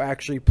who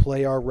actually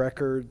play our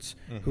records,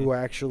 who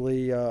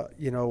actually,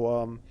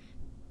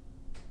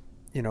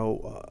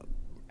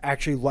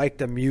 actually like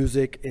the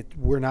music.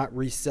 We're not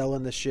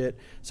reselling the shit,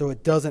 so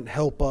it doesn't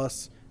help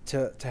us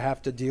to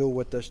have to deal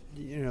with the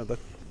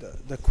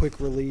quick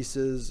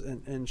releases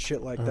and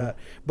shit like that.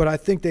 But I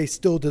think they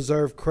still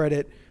deserve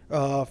credit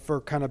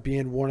for kind of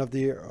being one of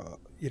the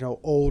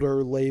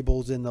older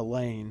labels in the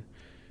lane.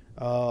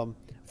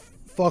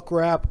 Fuck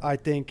Rap, I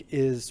think,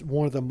 is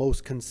one of the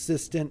most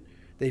consistent.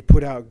 They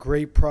put out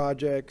great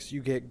projects.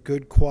 You get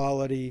good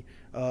quality.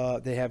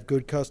 They have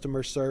good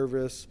customer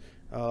service.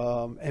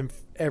 And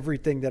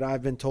everything that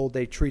I've been told,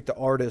 they treat the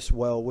artists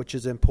well, which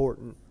is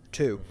important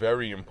too.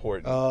 Very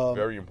important.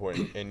 Very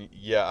important. And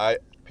yeah, I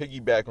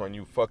piggyback on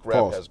you. Fuck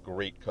Rap has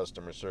great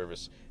customer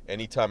service.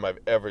 Anytime I've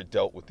ever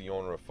dealt with the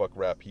owner of Fuck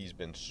Rap, he's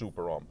been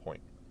super on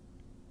point.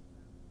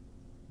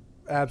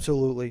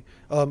 Absolutely.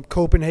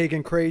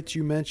 Copenhagen Crates,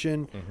 you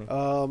mentioned.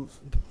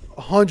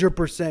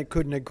 100%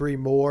 couldn't agree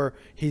more.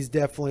 He's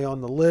definitely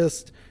on the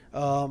list.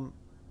 And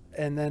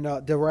then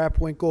the Rap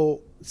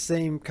Winkle,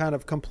 same kind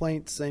of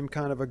complaint, same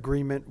kind of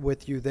agreement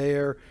with you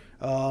there.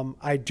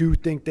 I do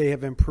think they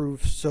have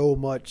improved so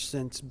much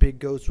since Big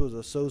Ghost was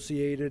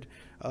associated.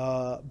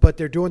 But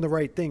they're doing the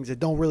right things. It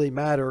don't really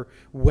matter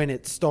when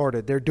it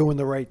started. They're doing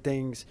the right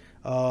things,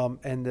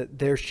 and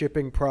their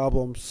shipping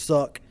problems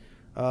suck.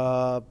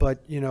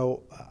 But,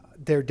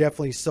 they're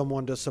definitely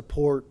someone to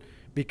support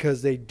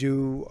because they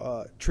do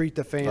treat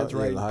the fans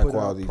right and put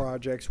out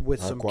projects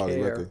with some care.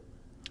 Liquor.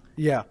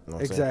 Yeah, you know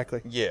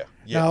exactly. Yeah.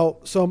 Now,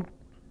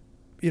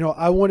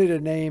 I wanted to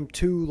name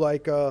two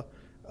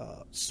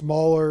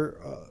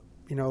smaller,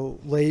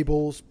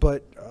 labels,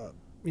 but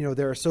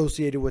they're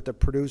associated with the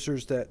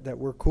producers that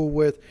we're cool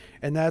with,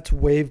 and that's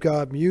Wave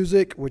God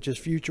Music, which is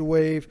Future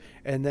Wave,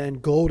 and then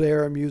Gold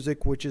Era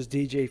Music, which is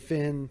DJ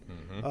Finn.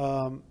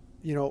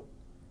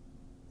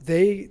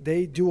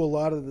 they do a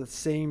lot of the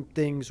same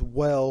things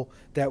well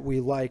that we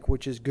like,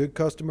 which is good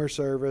customer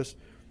service.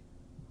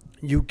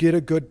 You get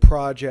a good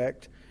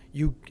project.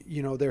 You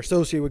know, they're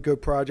associated with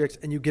good projects,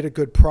 and you get a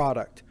good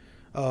product.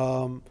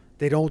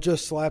 They don't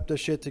just slap the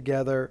shit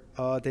together.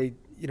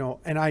 You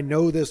know, and I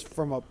know this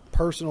from a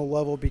personal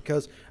level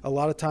because a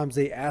lot of times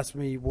they ask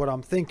me what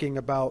I'm thinking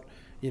about,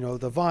 you know,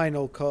 the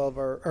vinyl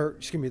cover, or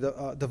excuse me,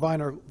 the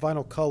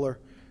vinyl color,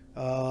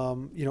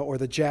 you know, or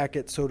the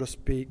jacket, so to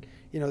speak.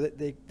 You know,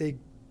 they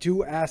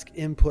do ask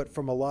input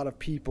from a lot of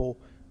people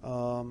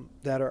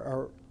that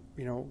are,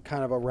 you know,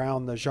 kind of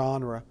around the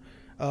genre.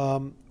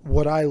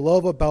 What I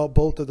love about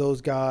both of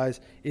those guys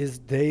is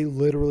they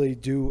literally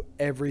do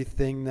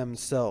everything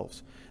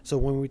themselves. So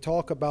when we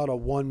talk about a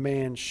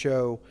one-man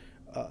show,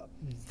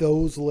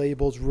 those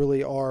labels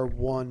really are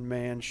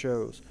one-man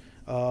shows.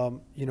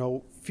 You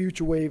know,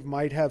 Future Wave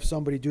might have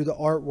somebody do the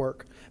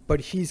artwork,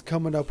 but he's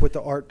coming up with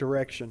the art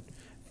direction.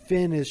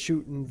 Finn is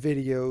shooting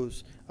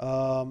videos.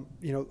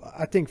 You know,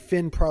 I think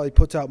Finn probably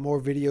puts out more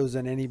videos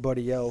than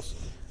anybody else.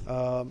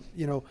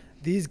 You know,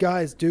 these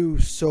guys do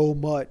so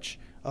much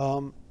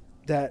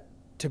that,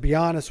 to be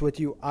honest with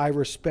you, I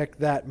respect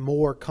that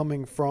more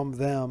coming from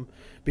them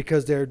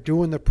because they're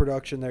doing the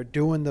production, they're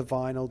doing the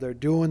vinyl, they're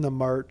doing the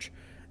merch.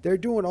 They're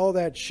doing all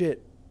that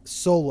shit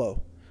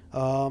solo.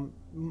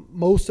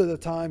 Most of the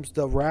times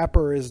the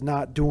rapper is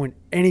not doing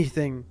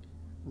anything,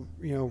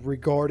 you know,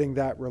 regarding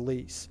that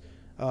release.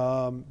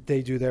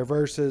 They do their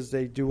verses,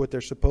 they do what they're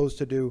supposed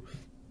to do.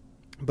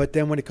 But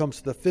then when it comes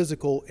to the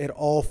physical, it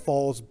all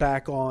falls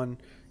back on,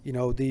 you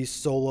know, these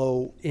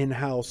solo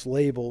in-house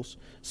labels.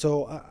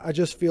 So I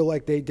just feel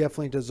like they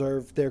definitely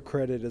deserve their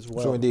credit as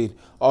well. Sure, indeed.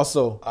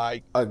 Also,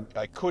 I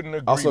couldn't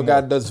agree also more.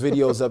 guy that does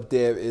videos up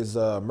there is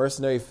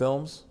Mercenary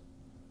Films.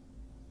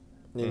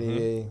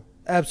 Mm-hmm.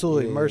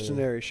 Absolutely,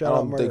 Mercenary. Shout out I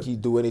don't Murder. think he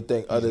do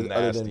anything other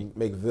nasty. than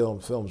make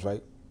films,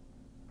 right?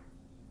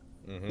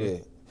 Mm-hmm. Yeah.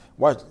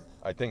 Watch.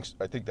 I think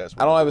that's.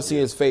 I don't ever see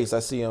his face. I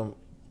see him.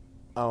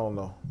 I don't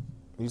know.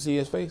 You see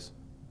his face?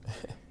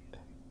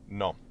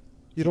 No.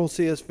 You don't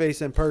see his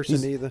face in person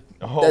He's- either.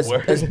 Oh, That's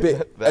word.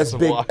 big. That's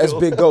big. wild. That's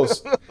Big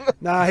Ghost.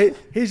 Nah,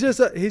 he's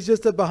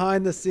just a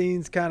behind the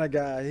scenes kind of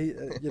guy. He,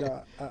 you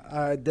know,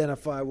 I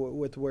identify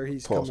with where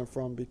he's Pause. coming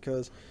from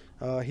because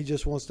he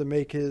just wants to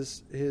make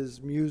his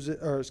music,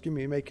 or excuse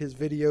me, make his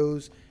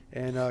videos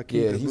and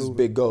keep Yeah, it he's moving.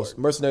 Big Ghost.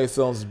 Mercenary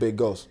Films is Big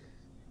Ghost.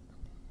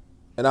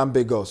 And I'm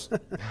Big Ghost.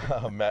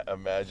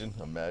 Imagine.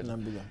 I'm Big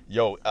Ghost.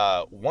 Yo,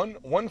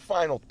 one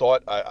final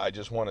thought I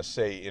just want to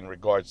say in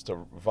regards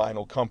to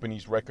vinyl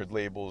companies, record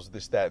labels,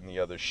 this, that, and the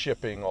other,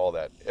 shipping, all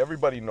that.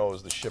 Everybody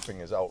knows the shipping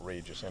is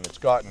outrageous, and it's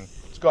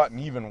gotten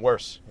even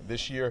worse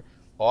this year,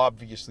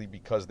 obviously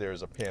because there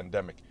is a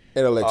pandemic.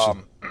 An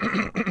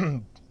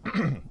election.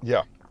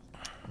 Yeah.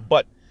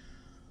 But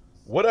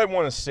what I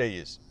want to say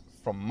is,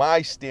 from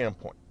my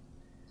standpoint,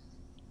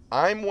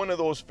 I'm one of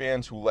those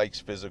fans who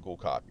likes physical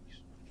copies,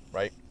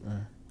 right?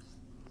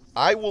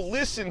 I will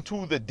listen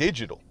to the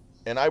digital,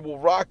 and I will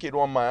rock it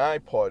on my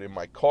iPod in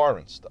my car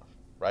and stuff,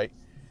 right?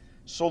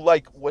 So,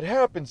 like, what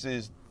happens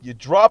is you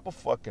drop a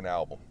fucking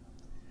album.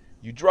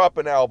 You drop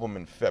an album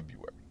in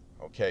February,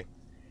 okay?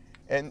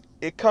 And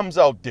it comes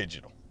out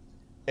digital,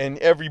 and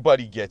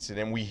everybody gets it,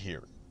 and we hear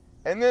it.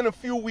 And then a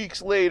few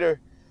weeks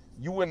later,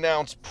 you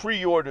announce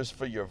pre-orders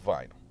for your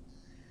vinyl.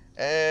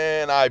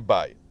 And I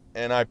buy it,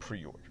 and I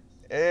pre-order.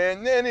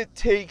 And then it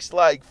takes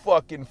like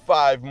fucking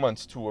 5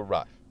 months to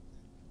arrive.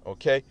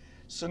 Okay?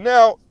 So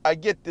now I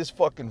get this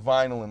fucking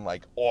vinyl in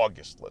like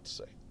August, let's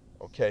say.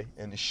 Okay?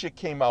 And the shit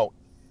came out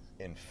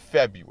in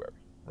February,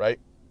 right?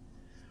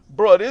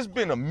 Bro, there's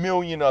been a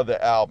million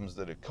other albums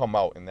that have come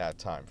out in that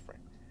time frame.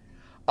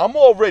 I'm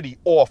already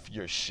off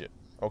your shit.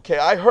 Okay?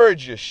 I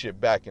heard your shit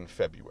back in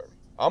February.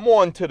 I'm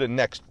on to the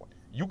next one.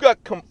 You got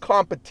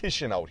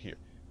competition out here,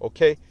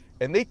 okay?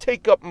 And they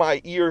take up my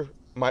time,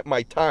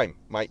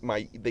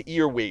 the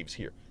earwaves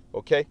here,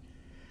 okay?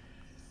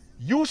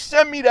 You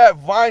send me that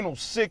vinyl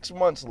 6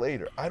 months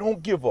later. I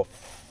don't give a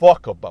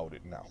fuck about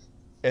it now.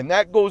 And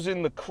that goes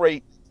in the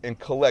crate and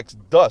collects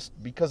dust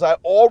because I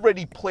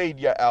already played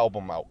your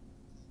album out,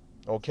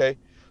 okay?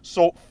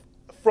 So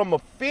from a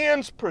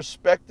fan's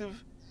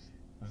perspective,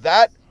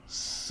 that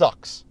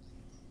sucks.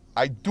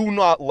 I do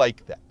not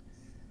like that.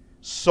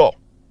 So,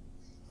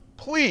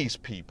 please,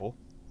 people,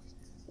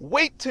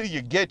 wait till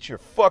you get your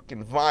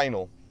fucking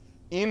vinyl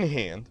in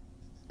hand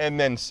and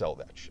then sell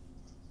that shit.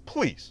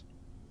 Please.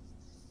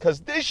 Because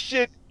this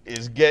shit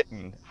is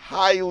getting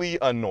highly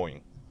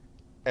annoying.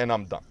 And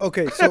I'm done.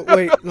 Okay, so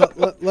wait,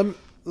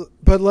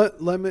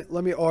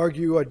 let me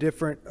argue a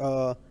different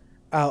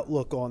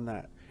outlook on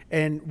that.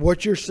 And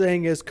what you're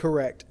saying is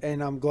correct,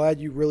 and I'm glad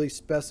you really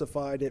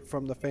specified it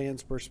from the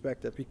fans'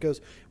 perspective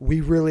because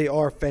we really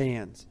are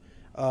fans.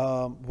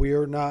 We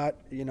are not,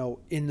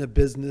 in the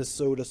business,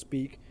 so to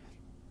speak.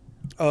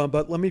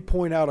 But let me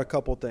point out a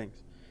couple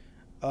things.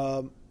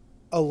 A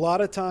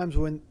lot of times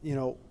when,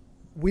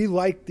 we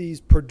like these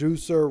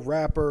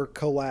producer-rapper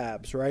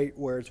collabs, right?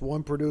 Where it's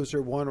one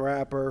producer, one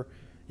rapper,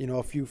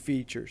 a few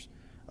features.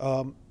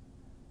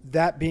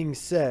 That being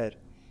said,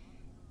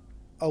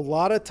 a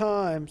lot of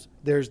times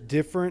there's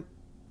different,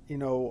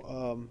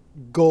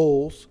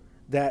 goals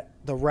that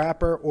the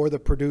rapper or the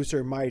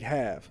producer might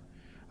have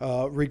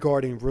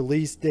regarding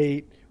release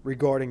date,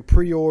 regarding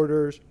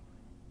pre-orders,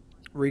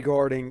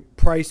 regarding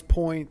price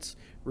points,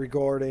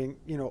 regarding,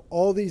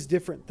 all these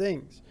different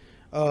things.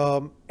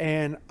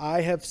 And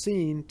I have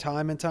seen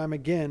time and time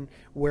again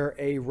where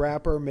a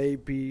rapper may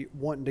be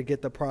wanting to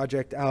get the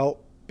project out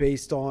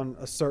based on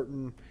a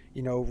certain,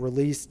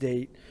 release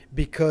date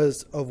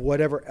because of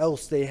whatever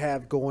else they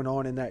have going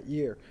on in that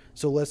year.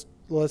 So let's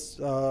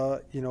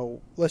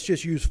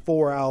just use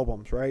 4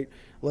 albums, right?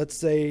 Let's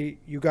say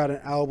you got an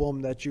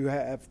album that you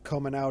have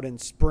coming out in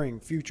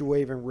spring, Future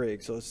Wave and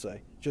Riggs, let's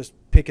say, just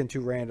picking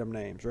 2 random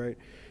names, right?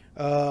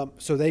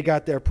 So they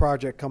got their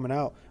project coming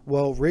out.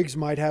 Well, Riggs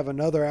might have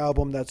another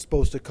album that's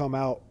supposed to come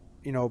out,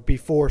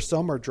 before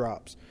summer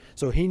drops.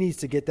 So he needs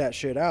to get that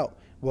shit out.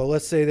 Well,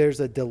 let's say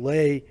there's a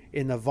delay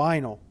in the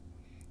vinyl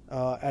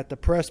at the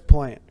press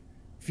plant.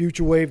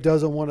 Future Wave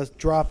doesn't want to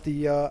drop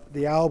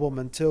the album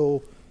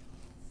until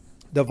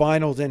the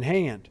vinyl's in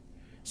hand.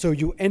 So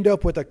you end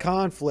up with a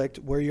conflict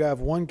where you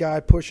have one guy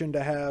pushing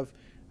to have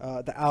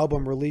the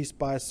album released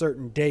by a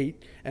certain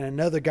date and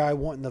another guy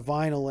wanting the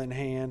vinyl in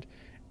hand.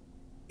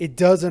 It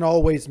doesn't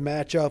always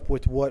match up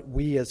with what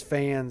we as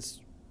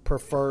fans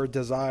prefer,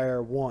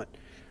 desire, want.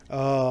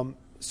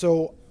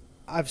 So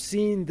I've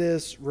seen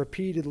this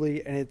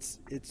repeatedly, and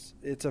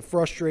it's a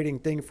frustrating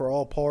thing for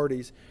all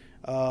parties.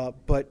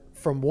 But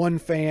from one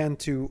fan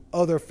to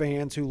other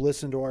fans who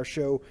listen to our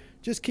show,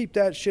 just keep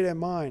that shit in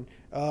mind.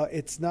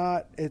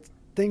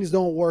 Things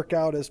don't work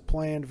out as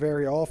planned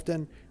very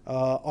often.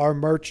 Our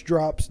merch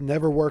drops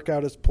never work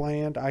out as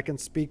planned. I can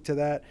speak to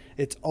that.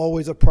 It's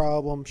always a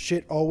problem.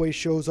 Shit always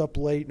shows up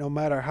late, no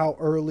matter how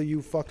early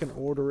you fucking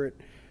order it.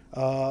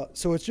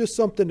 So it's just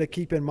something to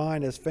keep in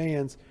mind as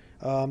fans,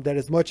 that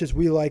as much as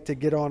we like to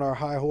get on our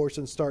high horse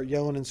and start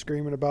yelling and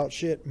screaming about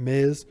shit,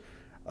 Miz,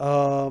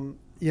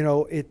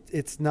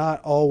 it's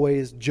not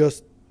always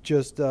just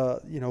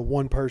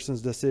one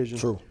person's decision.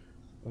 True.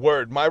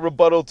 Word. My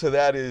rebuttal to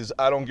that is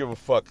I don't give a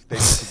fuck. They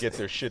need to get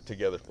their shit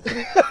together.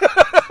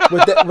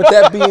 With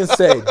that being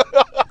said,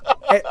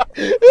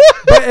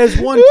 but as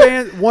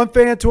one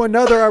fan to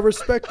another, I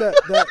respect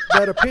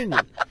that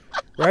opinion,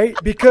 right?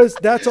 Because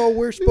that's all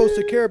we're supposed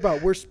to care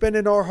about. We're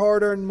spending our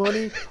hard-earned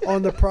money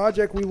on the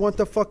project. We want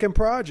the fucking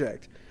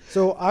project.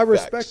 So I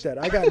respect that.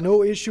 I got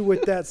no issue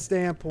with that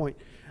standpoint.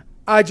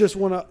 I just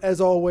want to, as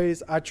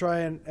always, I try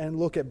and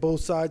look at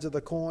both sides of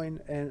the coin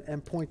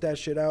and point that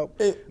shit out.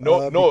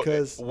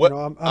 Because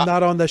I'm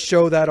not on the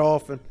show that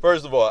often.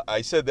 First of all,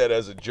 I said that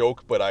as a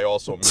joke, but I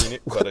also mean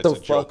it. But it's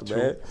a joke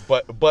man?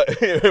 Too.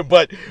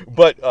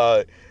 But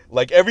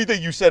like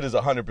everything you said is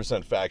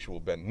 100%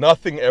 factual, Ben.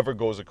 Nothing ever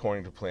goes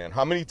according to plan.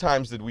 How many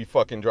times did we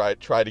fucking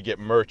try to get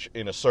merch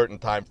in a certain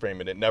time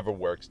frame and it never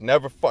works?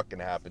 Never fucking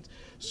happens.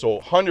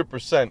 So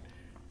 100%,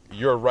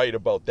 you're right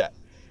about that.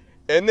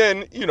 And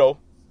then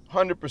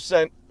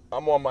 100%,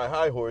 I'm on my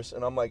high horse,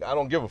 and I'm like, I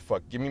don't give a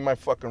fuck. Give me my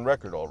fucking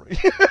record already.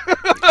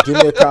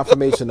 Give me a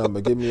confirmation number.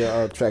 Give me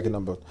a tracking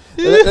number.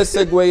 Let's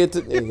segue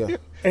into. There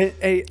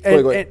you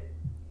go. And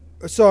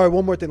sorry,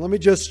 one more thing. Let me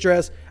just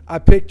stress, I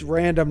picked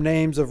random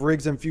names of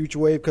Riggs and Future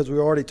Wave because we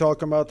were already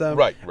talking about them.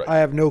 Right. I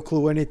have no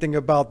clue anything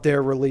about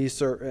their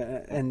release,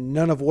 and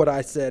none of what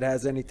I said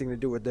has anything to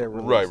do with their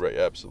release. Right,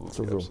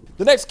 absolutely.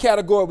 The next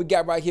category we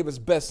got right here is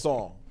best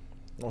song.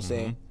 You know what I'm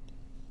saying?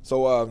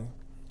 So,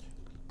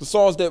 the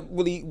songs that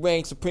really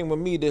reigned supreme with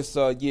me this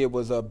year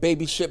was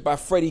Baby Shit by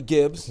Freddie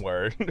Gibbs.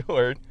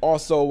 Word.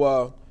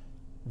 Also,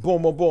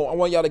 Boom Boom Boom. I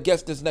want y'all to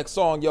guess this next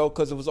song, yo,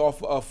 because it was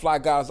off Fly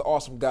God is an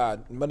Awesome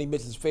God, Money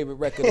Mitch's favorite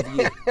record of the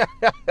year.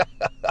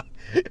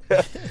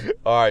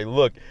 All right,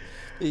 look.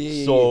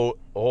 Yeah. So,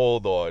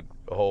 hold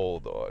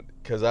on.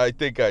 Because I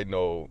think I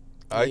know.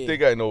 I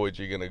think I know what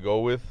you're going to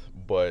go with,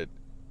 but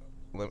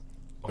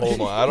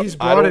hold on. He's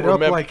brought it up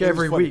like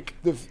every week.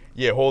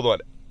 Yeah, hold on.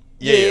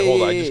 Yeah,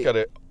 hold on. I just got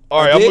to.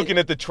 All right, I'm looking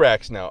at the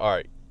tracks now. All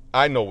right,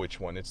 I know which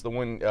one. It's the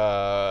one,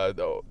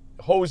 the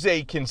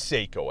Jose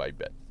Canseco, I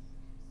bet.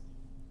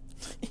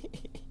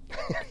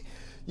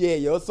 Yeah,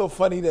 yo, it's so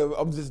funny that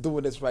I'm just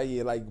doing this right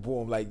here, like,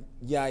 boom, like,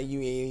 yeah,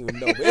 you ain't even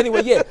know. But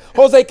anyway, yeah,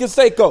 Jose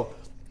Canseco.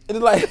 And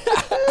it's like,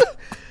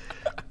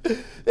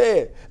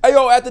 yeah. Hey,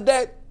 yo, after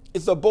that,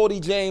 it's a Bodie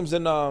James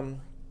and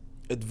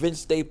Vince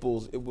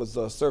Staples. It was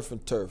Surf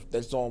and Turf.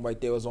 That song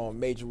right there was on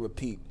major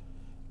repeat.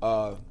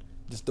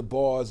 Just the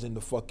bars and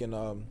the fucking,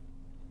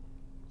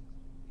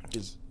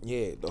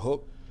 the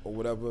hook or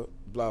whatever,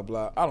 blah,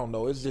 blah. I don't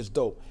know. It's just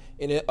dope.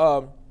 And it,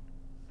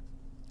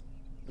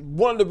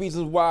 one of the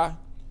reasons why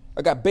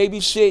I got Baby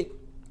Shit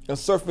and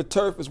Surf and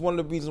Turf is one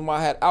of the reasons why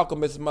I had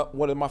Alchemist,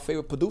 one of my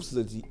favorite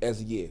producers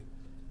as a year.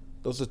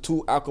 Those are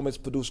 2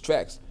 Alchemist produced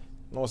tracks.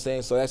 You know what I'm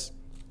saying? So that's,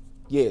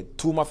 2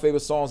 of my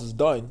favorite songs is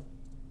done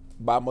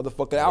by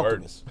motherfucking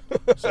Alchemist.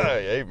 So,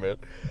 hey, man.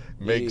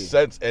 Makes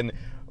sense. And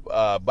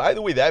by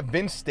the way, that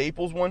Vince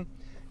Staples one,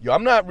 Yo,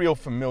 I'm not real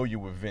familiar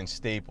with Vince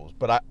Staples,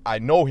 but I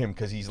know him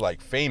because he's like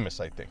famous.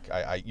 I think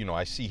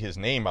I see his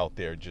name out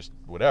there, just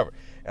whatever.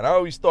 And I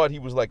always thought he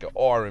was like an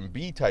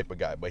R&B type of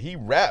guy, but he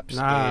raps.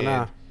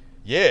 Nah.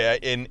 Yeah,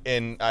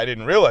 and I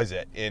didn't realize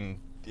that. And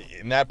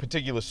in that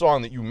particular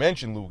song that you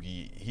mentioned,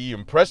 Lukey, he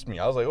impressed me.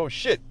 I was like, oh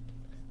shit,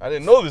 I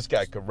didn't know this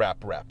guy could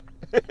rap.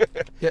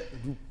 Yeah,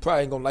 you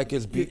probably ain't gonna like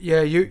his beat.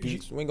 Yeah,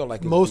 beats. We ain't gonna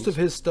like his most beats. of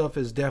his stuff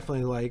is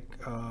definitely like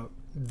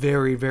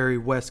very, very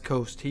West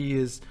Coast. He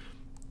is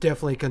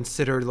definitely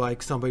considered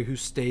like somebody who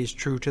stays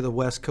true to the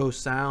West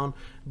Coast sound.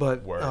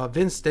 But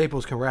Vince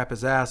Staples can rap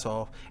his ass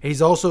off. And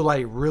he's also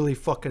like really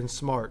fucking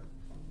smart.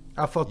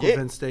 I fuck with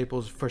Vince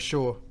Staples for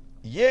sure.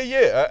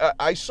 Yeah.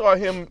 I saw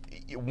him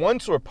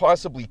once or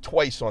possibly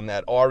twice on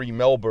that Ari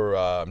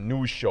Melber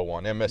news show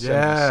on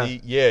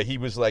MSNBC. Yeah, he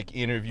was like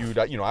interviewed.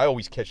 I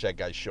always catch that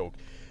guy's show,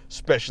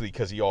 especially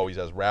because he always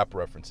has rap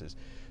references.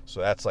 So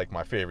that's like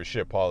my favorite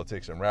shit,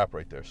 politics and rap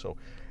right there. So,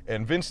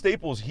 and Vince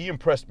Staples, he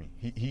impressed me.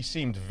 He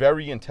seemed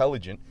very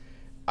intelligent.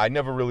 I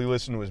never really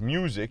listened to his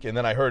music, and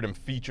then I heard him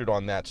featured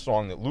on that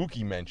song that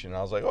Lukey mentioned.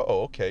 I was like,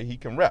 oh, okay, he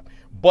can rap.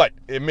 But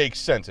it makes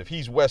sense. If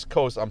he's West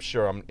Coast,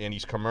 and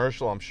he's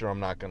commercial, I'm sure I'm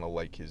not going to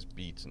like his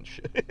beats and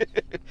shit.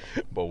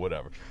 But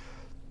whatever.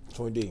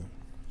 So indeed.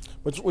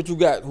 What you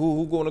got?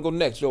 Who going to go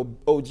next? Yo,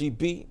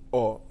 OGB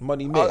or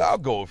Money Man? I'll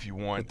go if you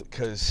want,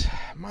 because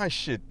my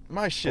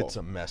shit's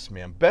a mess,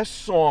 man.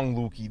 Best song,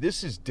 Lukey.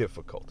 This is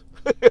difficult.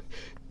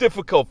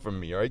 Difficult for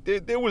me, all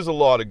right? There was a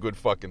lot of good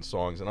fucking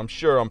songs, and I'm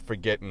sure I'm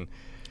forgetting.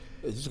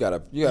 You gotta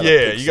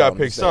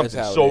pick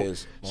something.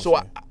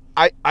 So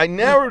I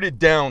narrowed it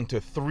down to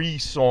 3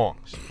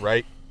 songs,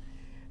 right?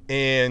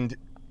 And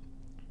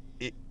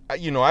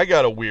I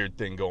got a weird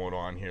thing going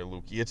on here,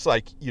 Lukey. It's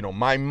like,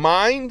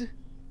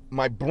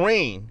 my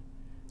brain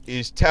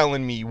is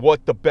telling me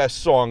what the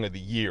best song of the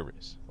year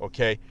is,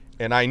 okay?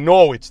 And I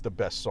know it's the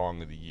best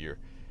song of the year.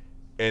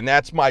 And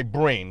that's my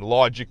brain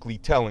logically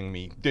telling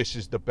me this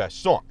is the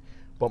best song.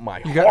 But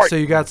my heart... So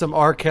you got some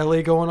R.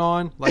 Kelly going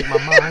on? Like,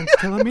 my mind's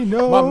telling me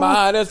no. My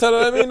mind is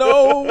telling me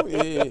no.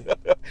 Yeah.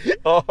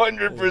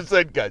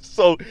 100%, guys.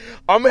 So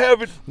I'm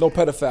having... No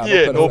pedophile.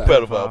 Yeah, no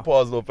pedophile.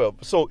 Pause, no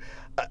pedophile. So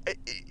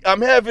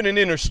I'm having an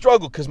inner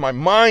struggle because my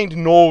mind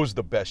knows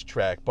the best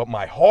track, but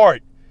my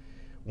heart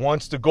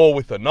wants to go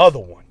with another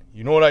one.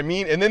 You know what I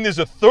mean? And then there's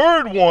a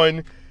third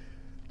one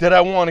that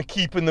I want to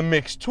keep in the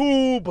mix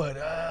too, but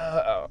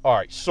all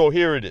right, so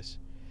here it is.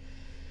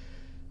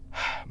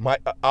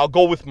 I'll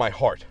go with my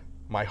heart.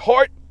 My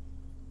heart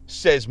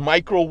says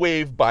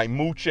Microwave by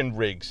Mooch and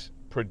Riggs,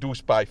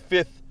 produced by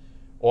Fifth,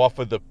 off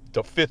of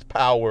the Fifth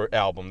Power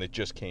album that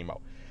just came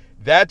out.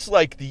 That's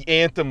like the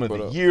anthem of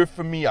the year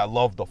for me. I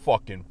love the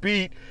fucking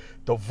beat.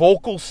 The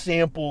vocal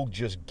sample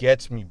just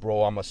gets me,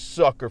 bro. I'm a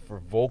sucker for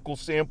vocal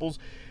samples,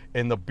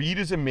 and the beat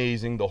is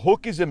amazing. The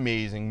hook is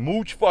amazing.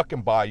 Mooch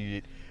fucking bodied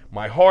it.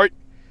 My heart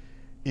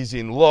is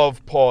in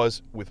love,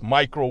 with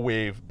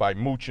Microwave by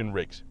Mooch and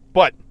Riggs.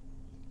 But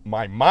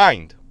my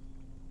mind,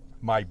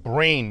 my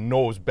brain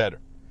knows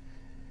better.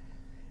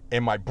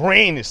 And my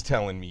brain is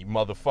telling me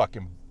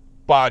motherfucking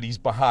Bodies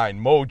Behind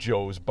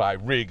Mojos by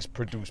Riggs,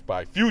 produced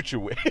by Future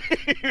Wave.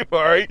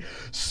 All right?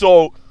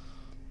 So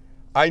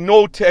I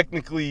know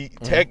technically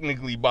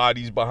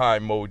Bodies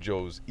Behind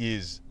Mojos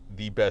is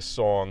the best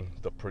song.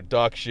 The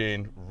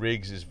production,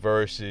 Riggs'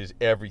 verses,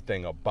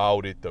 everything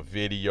about it, the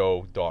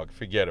video, dog,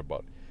 forget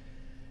about it.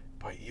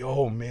 But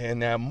yo, man,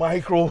 that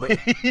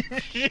Microwave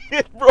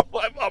shit, bro.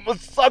 I'm a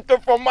sucker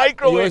for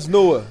Microwave. Yo, it's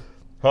newer.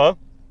 Huh?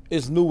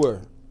 It's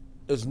newer.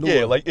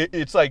 Yeah, like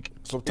it's like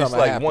Sometimes it's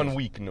like happens. 1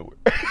 week newer.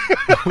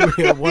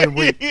 Yeah, 1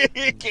 week.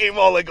 It came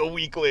out like a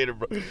week later,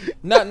 bro.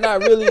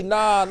 Not really.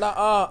 Nah.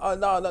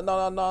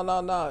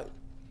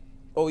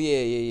 Oh yeah.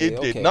 It did.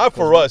 Okay. Not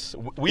for us.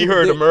 We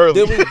heard them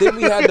early. Then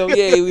we had them.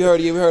 Yeah, we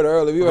heard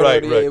early.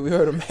 Right. Yeah, we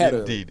heard them early.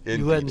 Indeed.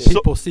 You letting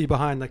people see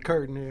behind the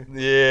curtain here.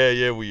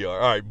 Yeah, we are.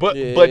 All right, but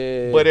Yeah.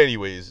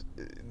 anyways,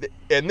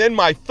 and then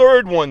my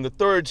third one, the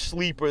third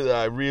sleeper that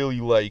I really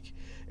like,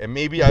 and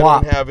maybe I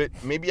don't have it.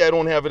 Maybe I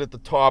don't have it at the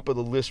top of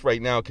the list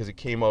right now because it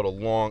came out a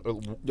long.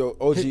 Yo,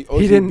 OGB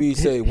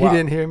He WAP.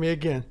 didn't hear me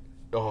again.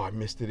 Oh, I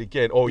missed it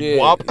again. Oh, Yeah,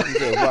 WAP. he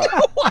said WAP.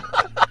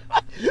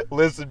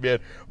 Listen, man,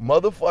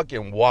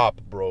 motherfucking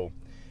WAP, bro.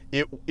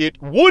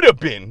 It would have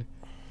been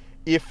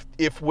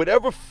if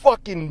whatever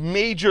fucking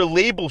major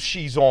label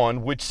she's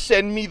on would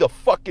send me the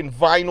fucking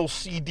vinyl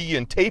CD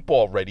and tape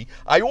already.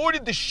 I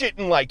ordered the shit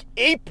in like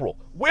April.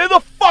 Where the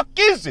fuck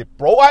is it,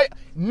 bro?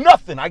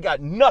 Nothing. I got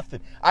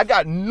nothing. I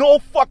got no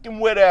fucking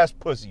wet ass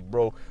pussy,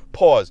 bro.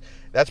 Pause.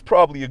 That's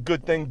probably a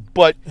good thing,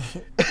 but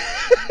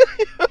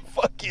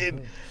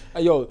fucking.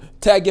 Hey, yo,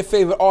 tag your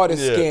favorite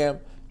artist Yeah. scam.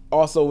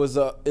 Also is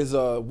a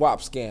WAP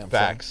scam.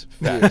 Facts.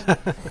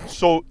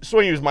 So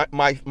anyways,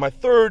 my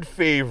third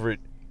favorite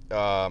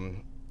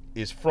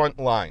is Front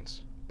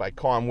Lines by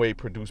Conway,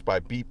 produced by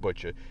Beat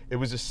Butcher. It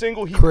was a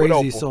single he put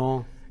out. Crazy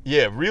song.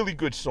 Yeah, really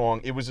good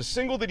song. It was a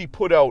single that he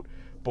put out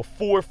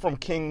before From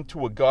King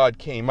to a God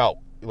came out.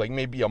 Like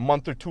maybe a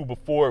month or two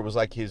before. It was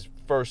like his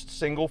first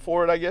single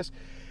for it, I guess.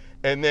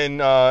 and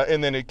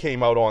then it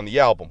came out on the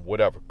album.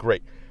 Whatever,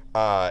 great.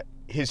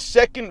 His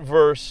second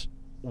verse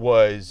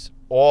was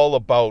all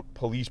about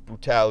police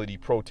brutality,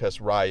 protest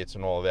riots,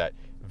 and all that.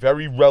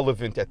 Very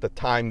relevant at the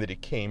time that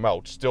it came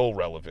out. Still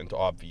relevant,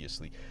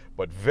 obviously,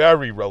 but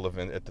very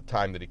relevant at the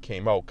time that it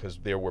came out because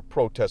there were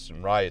protests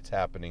and riots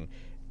happening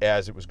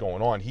as it was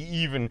going on. He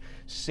even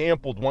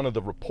sampled one of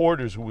the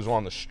reporters who was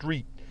on the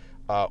street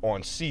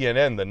on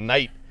CNN the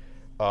night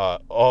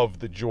of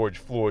the George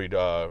Floyd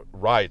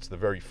riots, the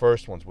very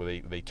first ones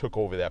where they took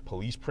over that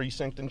police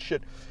precinct and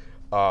shit.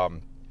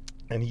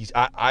 And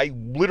I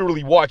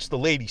literally watched the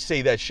lady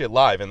say that shit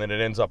live, and then it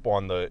ends up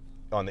on the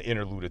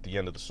interlude at the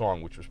end of the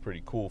song, which was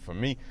pretty cool for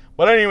me.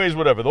 But anyways,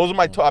 whatever. Those are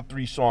my top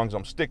 3 songs.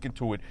 I'm sticking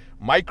to it.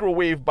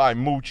 Microwave by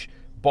Mooch,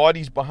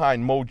 Bodies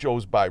Behind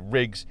Mojos by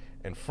Riggs,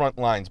 and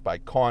Frontlines by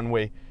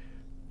Conway.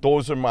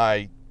 Those are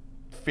my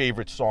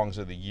favorite songs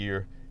of the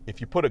year.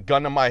 If you put a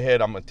gun to my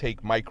head, I'm going to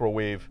take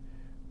Microwave,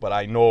 but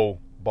I know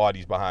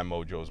Bodies Behind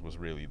Mojos was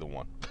really the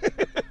one.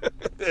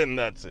 And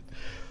that's it.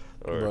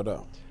 All right. Brother.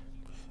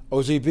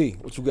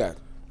 OGB, what you got?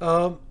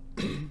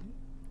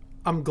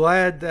 I'm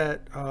glad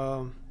that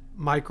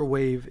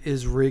Microwave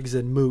is Riggs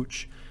and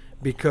Mooch,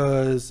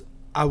 because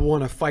I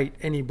want to fight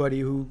anybody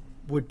who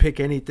would pick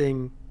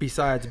anything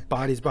besides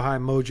Bodies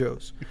Behind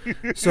Mojos.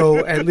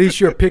 So at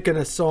least you're picking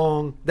a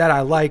song that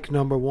I like,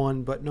 number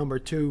one, but number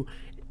two,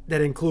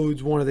 that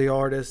includes one of the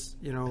artists,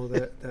 you know,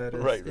 that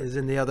is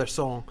in the other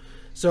song.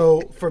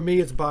 So for me,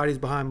 it's Bodies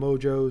Behind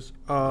Mojos.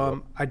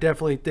 I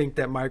definitely think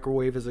that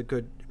Microwave is a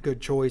good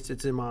choice.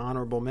 It's in my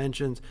honorable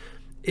mentions.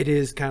 It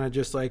is kind of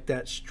just like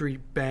that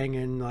street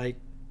banging, like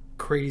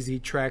crazy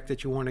track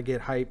that you want to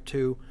get hyped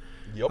to.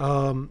 Yep.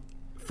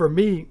 For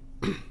me,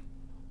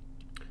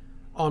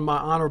 on my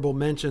honorable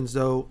mentions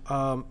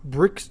though,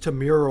 Bricks to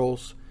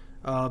Murals,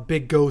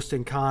 Big Ghost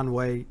and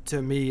Conway,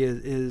 to me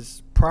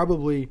is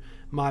probably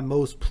my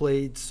most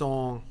played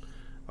song.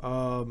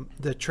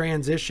 The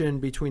transition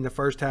between the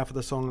first half of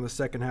the song and the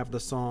second half of the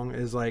song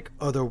is like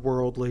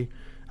otherworldly.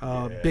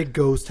 Big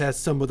Ghost has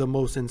some of the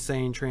most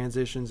insane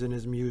transitions in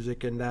his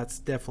music, and that's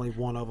definitely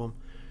one of them.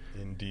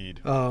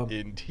 Indeed.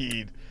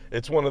 Indeed.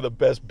 It's one of the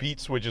best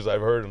beat switches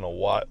I've heard in a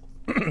while.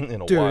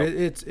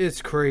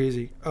 It's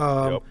crazy.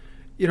 Yep.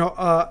 You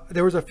know,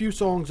 there was a few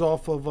songs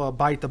off of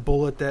Bite the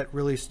Bullet that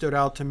really stood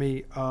out to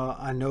me.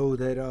 I know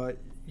that,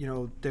 you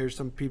know, there's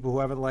some people who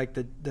haven't liked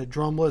the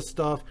drumless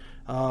stuff,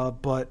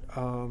 but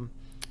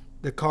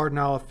the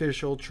Cardinal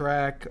Official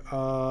track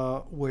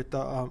with,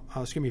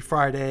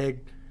 Fried Egg,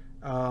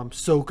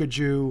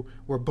 Sokaju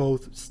were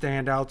both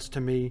standouts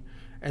to me.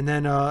 And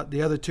then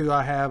the other two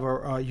I have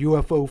are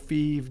UFO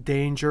Thief,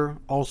 Danger,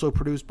 also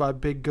produced by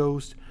Big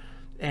Ghost,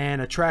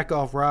 and a track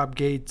off Rob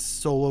Gates'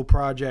 solo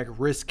project,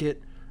 Risk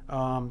It.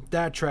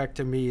 That track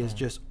to me is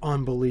just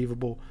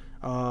unbelievable.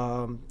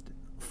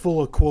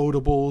 Full of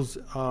quotables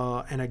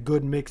and a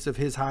good mix of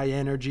his high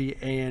energy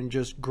and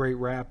just great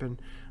rapping.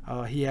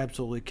 He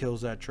absolutely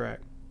kills that track.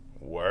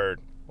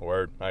 Word.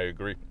 I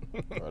agree.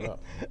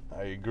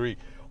 I agree.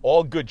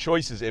 All good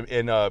choices.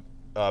 And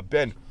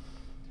Ben,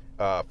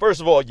 first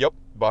of all, yep,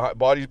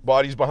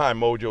 Bodies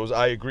Behind Mojos.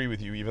 I agree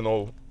with you, even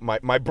though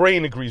my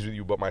brain agrees with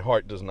you, but my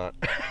heart does not.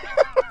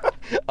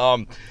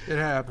 It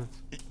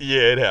happens.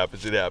 Yeah, it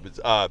happens.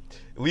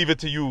 Leave it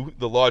to you,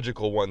 the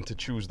logical one, to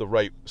choose the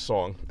right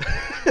song.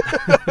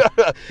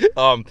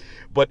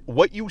 But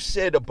what you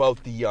said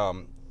about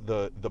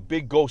the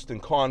Big Ghost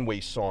and Conway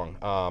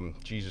song,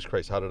 Jesus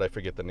Christ, how did I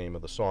forget the name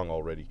of the song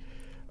already?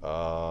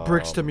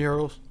 Bricks to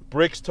Murals.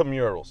 Bricks to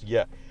Murals,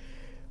 yeah.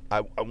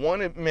 I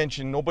want to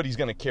mention, nobody's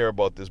going to care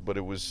about this, but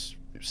it was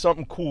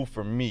something cool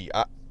for me.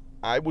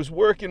 I was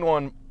working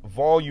on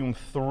volume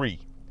 3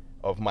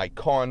 of my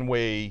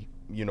Conway,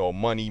 you know,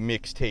 Money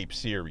mixtape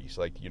series,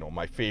 like, you know,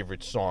 my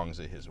favorite songs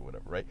of his or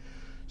whatever, right?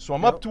 So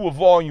I'm up to a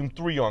volume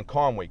 3 on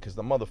Conway, because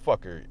the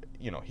motherfucker,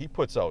 you know, he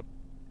puts out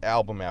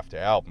album after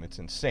album. It's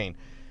insane.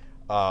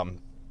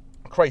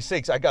 Christ's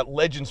sakes, I got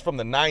legends from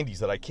the 90s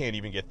that I can't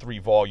even get 3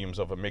 volumes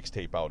of a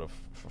mixtape out of,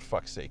 for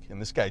fuck's sake.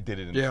 And this guy did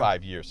it in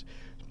 5 years.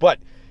 But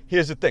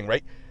here's the thing,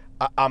 right?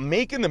 I'm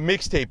making the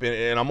mixtape,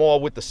 and I'm all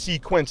with the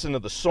sequencing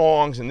of the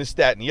songs and this,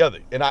 that, and the other.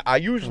 And I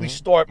usually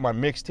start my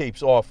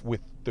mixtapes off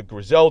with the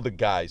Griselda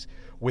guys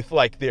with,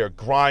 like, their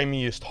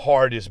grimiest,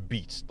 hardest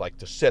beats, like,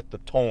 to set the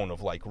tone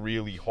of, like,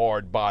 really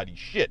hard body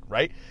shit,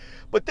 right?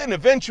 But then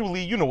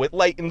eventually, you know, it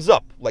lightens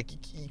up. Like,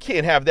 you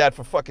can't have that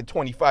for fucking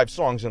 25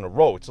 songs in a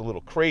row. It's a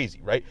little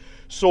crazy, right?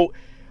 So,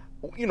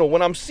 you know,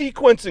 when I'm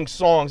sequencing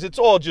songs, it's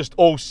all just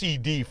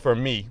OCD for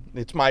me.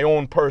 It's my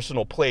own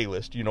personal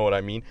playlist, you know what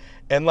I mean?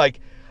 And,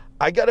 like,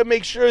 I got to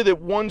make sure that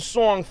one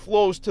song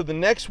flows to the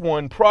next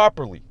one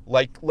properly.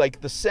 Like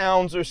the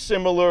sounds are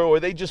similar, or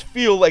they just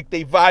feel like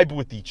they vibe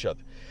with each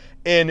other.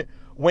 And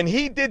when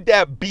he did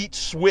that beat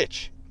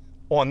switch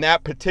on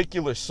that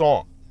particular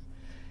song,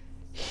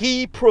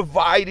 he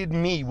provided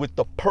me with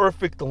the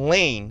perfect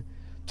lane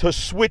to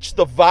switch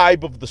the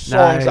vibe of the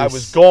songs I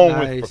was going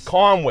with for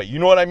Conway. You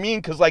know what I mean?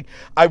 Because, like,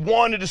 I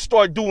wanted to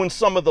start doing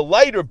some of the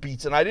lighter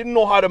beats, and I didn't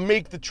know how to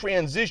make the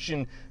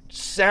transition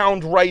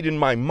sound right in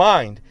my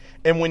mind.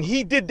 And when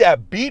he did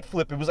that beat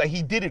flip, it was like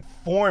he did it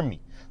for me.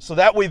 So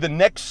that way the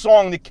next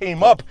song that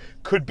came up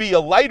could be a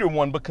lighter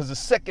one because the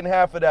second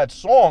half of that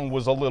song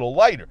was a little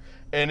lighter.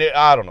 And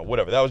I don't know,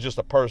 whatever. That was just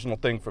a personal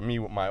thing for me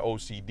with my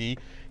OCD.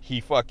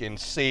 He fucking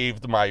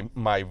saved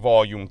my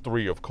volume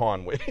 3 of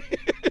Conway.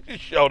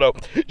 Shout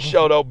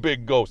out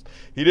Big Ghost.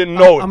 He didn't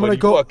know it, I'm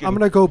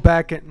gonna go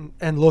back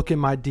and look in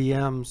my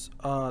DMs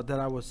that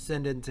I was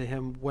sending to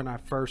him when I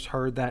first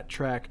heard that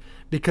track,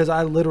 because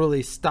I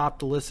literally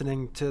stopped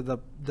listening to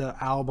the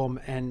album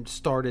and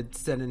started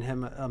sending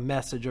him a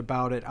message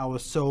about it. I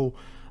was so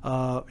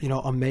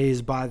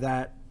amazed by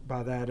that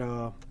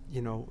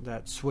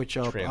that switch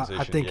up.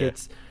 I think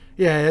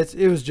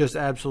it was just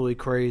absolutely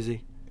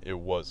crazy. It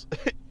was.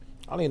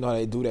 I don't even know how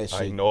they do that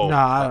shit. I know.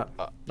 Nah,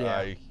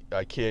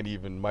 I can't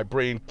even. My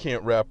brain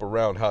can't wrap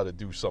around how to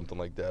do something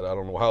like that. I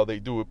don't know how they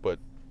do it, but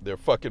they're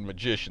fucking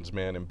magicians,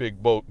 man. And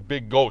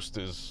Big Ghost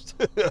is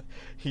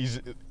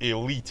he's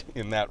elite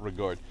in that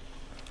regard.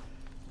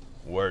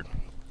 Word.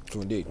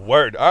 True indeed.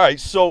 Word. All right,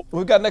 so What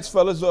we got next,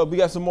 fellas? We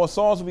got some more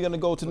songs. We're gonna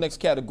go to the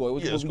next category.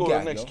 let's go to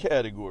the next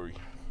category.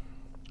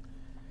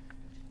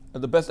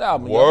 The best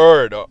album.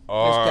 Word. Next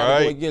All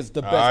category right. gets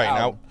the best All right,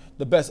 album. now-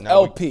 The best now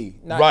LP,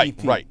 not right,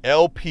 EP. Right.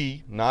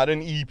 LP, not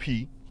an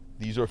EP.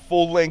 These are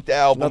full-length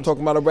albums. Not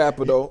talking about a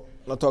rapper though.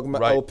 Not talking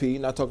about Right. LP.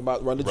 Not talking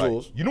about Run the Right.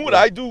 Jewels. You know what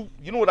I do?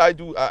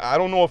 I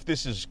don't know if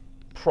this is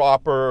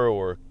proper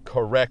or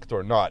correct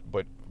or not,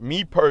 but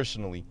me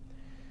personally,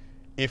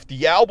 if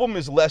the album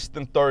is less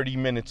than 30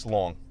 minutes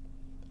long,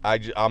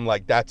 I'm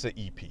like, that's an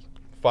EP.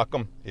 Fuck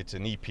them, it's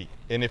an EP.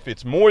 And if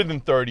it's more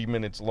than 30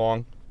 minutes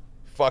long,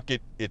 fuck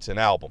it, it's an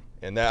album.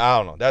 And I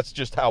don't know, that's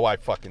just how I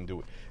fucking do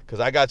it. Because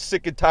I got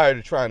sick and tired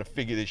of trying to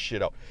figure this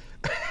shit out.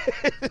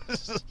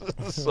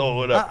 So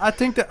whatever. I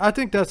think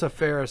that's a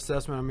fair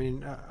assessment. I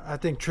mean, I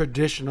think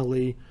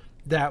traditionally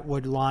that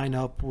would line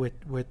up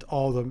with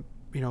all the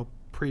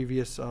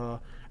previous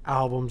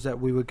albums that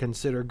we would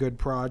consider good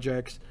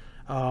projects.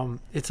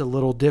 It's a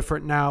little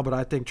different now, but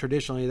I think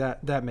traditionally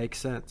that makes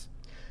sense.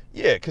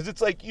 Yeah, because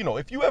it's like,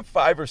 if you have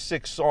 5 or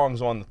 6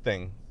 songs on the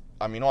thing,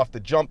 I mean, off the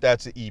jump,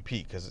 that's an EP.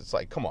 Because it's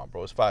like, come on,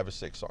 bro, it's 5 or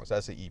 6 songs.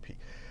 That's an EP.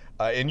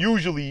 And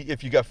usually,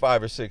 if you got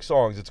 5 or 6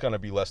 songs, it's going to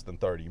be less than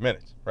 30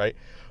 minutes, right?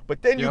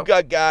 But then you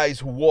got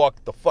guys who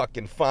walk the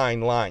fucking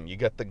fine line. You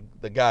got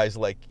the guys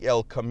like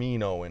El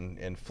Camino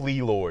and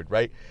Flea Lord,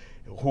 right?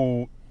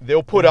 Who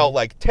they'll put out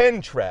like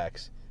 10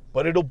 tracks,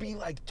 but it'll be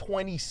like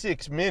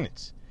 26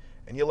 minutes.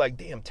 And you're like,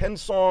 damn, 10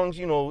 songs,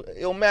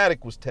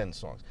 Illmatic was 10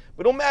 songs.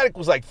 But Illmatic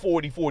was like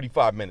 40,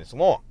 45 minutes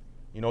long.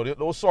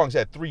 Those songs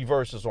had 3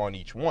 verses on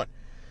each one.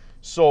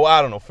 So,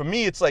 I don't know. For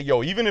me, it's like,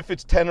 even if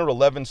it's 10 or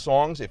 11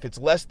 songs, if it's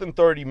less than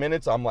 30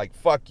 minutes, I'm like,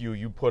 fuck you,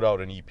 you put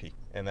out an EP.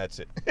 And that's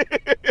it.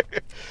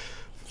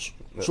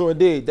 True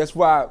indeed. That's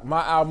why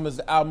my album is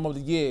the album of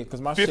the year,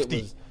 because my 50. shit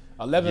was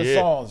 11 Yeah.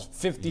 songs,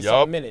 50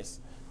 something minutes.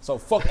 So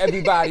fuck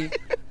everybody.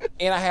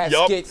 And I had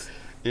skits.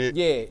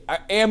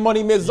 And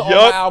Money Miz is on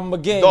my album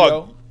again, Dog,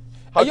 yo.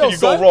 How Hey, can you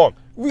go wrong?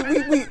 We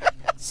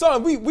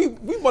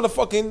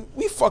motherfucking,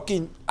 we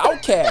fucking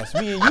outcasts,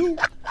 me and you.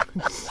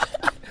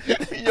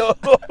 Yo,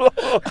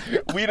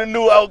 we the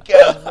new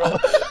Outcast, bro.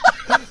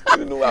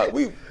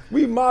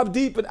 We Mob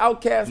Deep and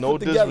Outkast No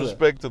put together.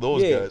 disrespect to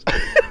those guys.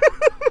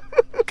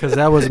 Because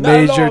that was Not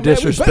at all, major man.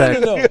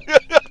 disrespect.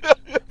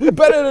 We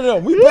better than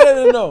them. We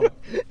better than them.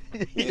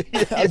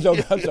 I'm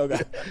joking.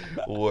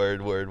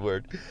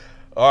 Word.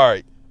 All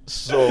right.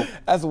 So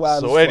That's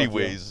wild. So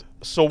anyways,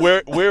 so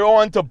we're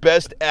on to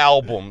best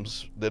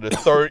albums that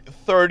are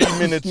 30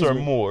 minutes or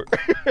more.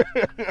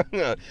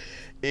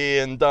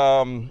 And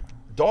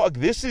dog,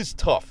 this is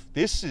tough.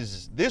 This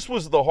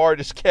was the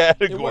hardest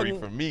category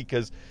for me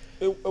because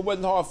it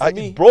wasn't hard for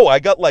me. Bro, I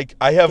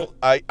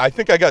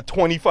think I got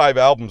 25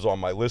 albums on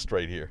my list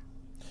right here.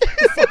 Get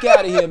the fuck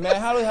out of here, man.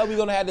 How the hell are we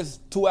gonna have this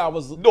 2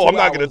 hours? No, I'm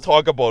not gonna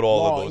talk about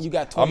all long, of those. You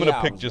got I'm gonna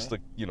 20 pick hours, just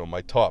man.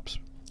 my tops.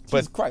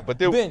 Jesus Christ. But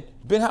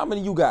Ben, how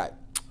many you got?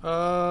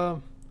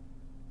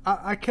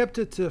 I kept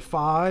it to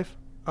 5.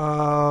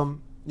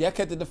 Yeah, I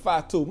kept it to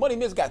 5 too. Money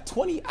Miz got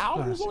 20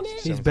 albums on there.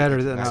 He's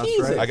better than us,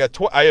 Jesus.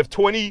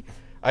 right?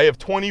 I have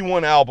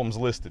 21 albums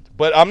listed.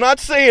 But I'm not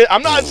saying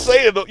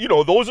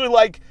those are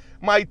like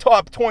my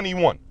top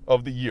 21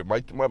 of the year. My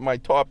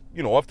top,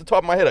 off the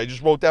top of my head, I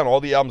just wrote down all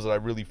the albums that I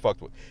really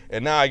fucked with.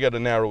 And now I got to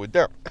narrow it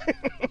down.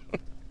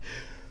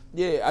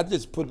 Yeah, I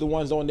just put the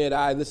ones on there that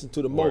I listen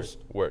to the most.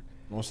 Word.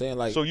 You know what I'm saying?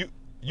 Like, So you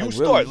like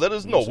start. really, Let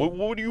us know.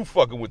 What are you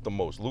fucking with the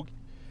most, Luke?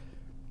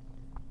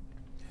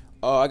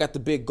 I got the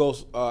Big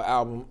Ghost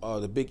album,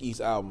 the Big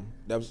East album.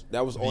 That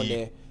was on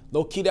there.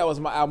 Low key, that was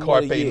my album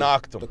of the year.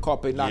 Noctum. The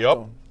Carpe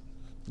Noctum.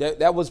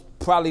 That was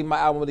probably my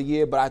album of the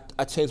year, but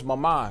I changed my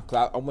mind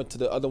because I went to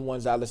the other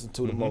ones I listened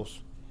to the most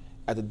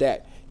after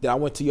that. Then I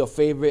went to your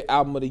favorite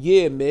album of the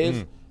year,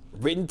 Miz.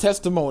 Written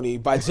Testimony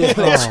by Jay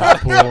Oh,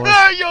 boy.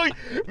 Yo,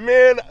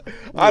 man,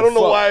 I don't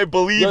know why I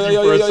believed you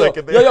for a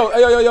second there. Yo.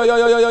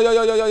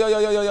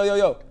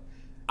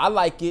 I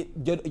like it.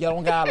 You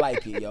don't gotta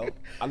like it, yo.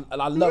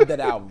 I love that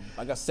album.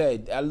 Like I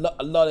said, I love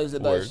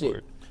that shit.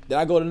 Word. Then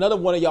I go to another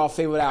one of y'all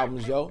favorite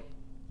albums, yo.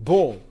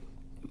 Boom.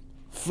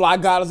 Fly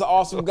God is an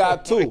awesome guy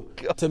too.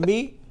 God. To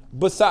me,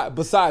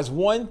 besides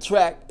one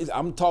track,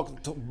 I'm talking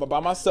by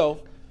myself.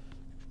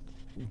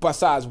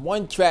 Besides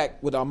one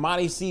track with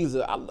Armani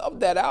Caesar, I love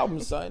that album,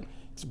 son.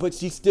 But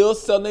she's still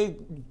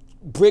selling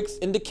bricks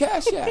in the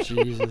Cash App.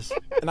 Jesus.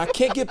 And I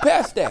can't get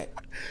past that.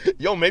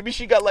 Yo, maybe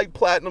she got like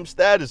platinum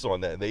status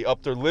on that. They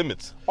upped her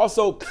limits.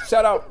 Also,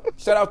 shout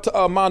out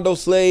to Mondo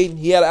Slade.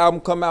 He had an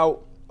album come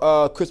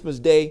out Christmas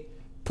Day,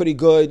 pretty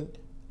good.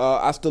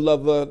 I still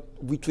love her.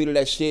 Retweeted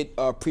that shit.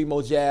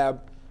 Primo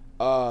Jab,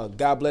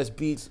 God Bless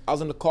Beats. I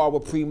was in the car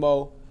with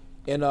Primo,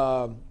 and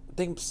I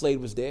think Slade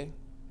was there.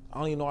 I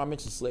don't even know I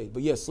mentioned Slade,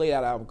 but yeah, Slade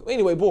had an album.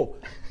 Anyway, boom.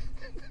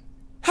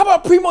 How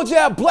about Primo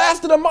Jab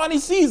blasted Armani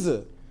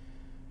Caesar?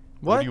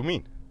 What do you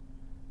mean?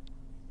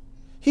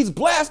 He's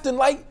blasting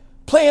like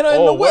playing her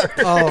in the whip.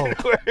 Oh.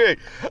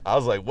 I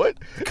was like, what?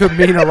 Could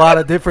mean a lot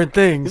of different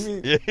things.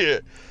 Yeah.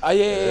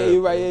 Yeah,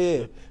 you're right.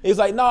 Yeah. He's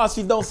like, nah,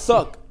 she don't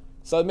suck.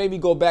 So it made me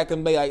go back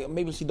and be like,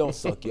 maybe she don't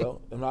suck, yo.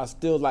 And I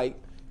still like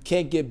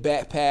can't get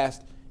back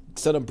past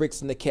selling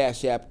bricks in the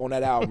Cash App on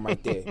that album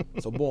right there.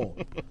 So boom.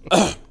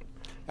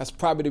 That's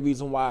probably the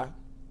reason why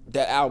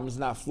that album's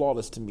not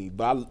flawless to me.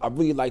 But I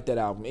really like that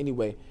album.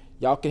 Anyway,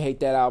 y'all can hate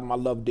that album. I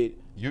loved it.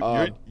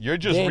 You're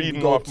just then reading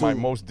we go off my to-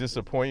 most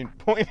disappointing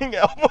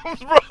albums,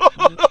 bro.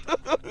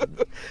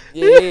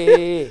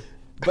 Yeah.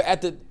 But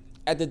at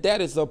the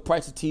that is a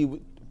Price of Tea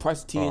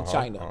in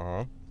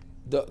China.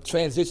 The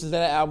transitions in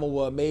that album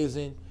were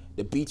amazing.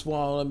 The beats were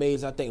all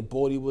amazing. I think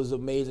Bodie was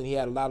amazing. He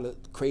had a lot of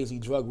crazy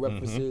drug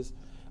references.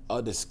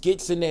 The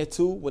skits in there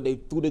too, when they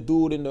threw the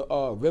dude in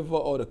the river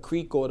or the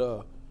creek or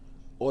the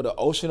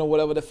ocean or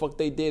whatever the fuck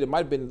they did. It might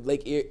have been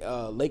Lake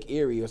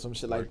Erie or some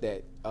shit like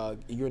that.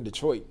 You're in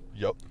Detroit.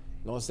 Yep.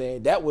 You know what I'm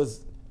saying? That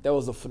was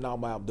a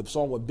phenomenal album. The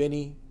song with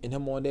Benny and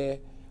him on there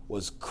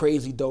was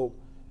crazy dope.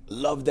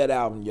 Love that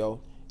album,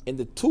 yo. And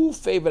the two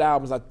favorite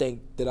albums I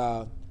think that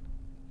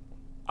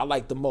I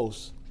like the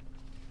most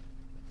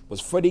was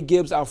Freddie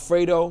Gibbs'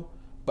 Alfredo,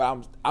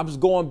 but I'm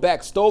just going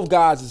back. Stove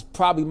Gods is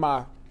probably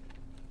my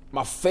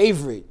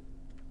favorite.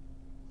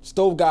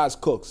 Stove Gods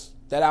Cooks.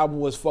 That album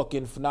was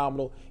fucking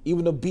phenomenal.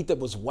 Even the beat that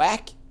was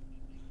whack,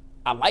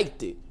 I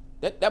liked it.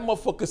 That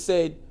motherfucker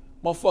said,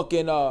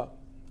 motherfucking,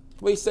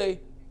 what you say?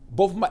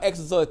 Both of my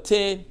exes are a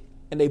 10,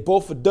 and they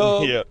both a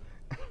dub. Yeah.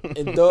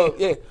 And dub,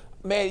 yeah.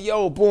 Man,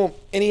 yo, boom.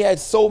 And he had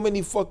so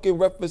many fucking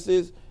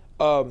references.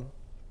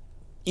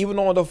 Even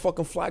on the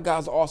fucking Fly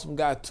Guy's Awesome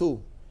Guy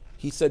too.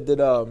 He said that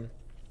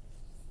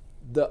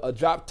the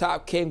drop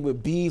top came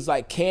with bees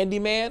like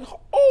Candyman.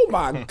 Oh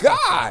my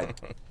God.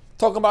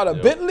 Talking about a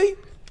Bentley.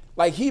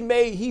 Like he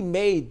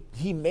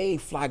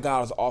made Fly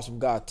Guy's Awesome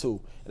Guy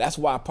too. And that's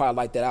why I probably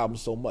like that album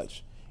so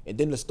much. And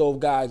then the Stove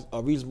Guys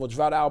Reasonable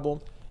Drought album,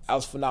 that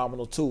was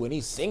phenomenal too. And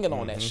he's singing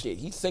on that shit.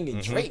 He's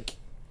singing Drake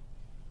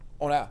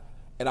on that.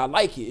 And I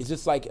like it. It's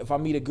just like if I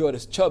meet a girl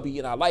that's chubby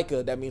and I like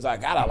her, that means I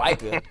gotta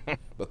like her.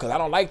 Because I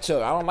don't like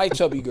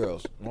chubby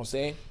girls. You know what I'm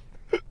saying?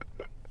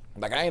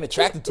 Like I ain't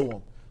attracted to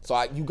them. So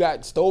you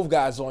got Stove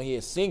Guys on here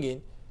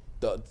singing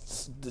the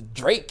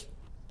Drake.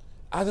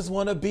 I just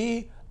wanna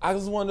be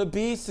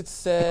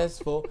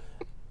successful.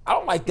 I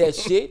don't like that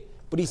shit.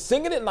 But he's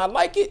singing it and I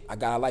like it. I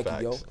gotta like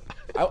it, yo.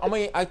 I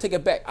mean, I take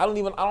it back. I don't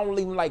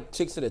even like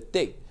chicks that are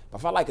thick. But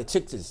if I like a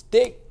chick that's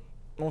thick,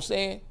 you know what I'm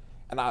saying?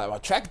 And I'm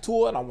attracted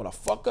to her and I want to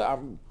fuck her, I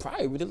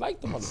probably really like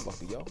the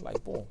motherfucker, yo.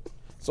 Like, boom.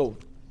 So,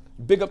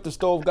 big up to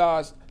Stove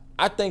Guys.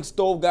 I think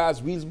Stove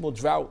Guys Reasonable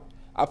Drought.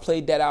 I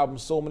played that album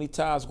so many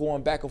times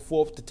going back and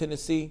forth to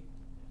Tennessee.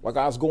 Like,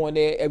 I was going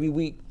there every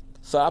week.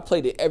 So, I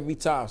played it every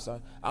time,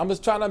 son. I'm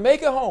just trying to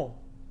make it home.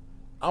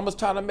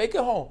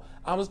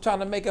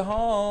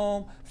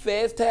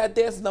 Feds tab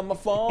dancing on my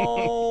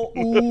phone.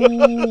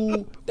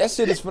 Ooh. That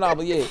shit is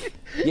phenomenal, yeah.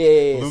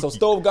 Yeah. So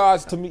Stove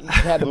Guys to me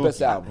had the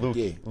best album.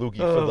 Lukey, Yeah. Lukey,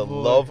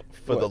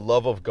 for the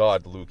love of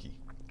God, Lukey,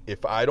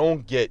 if I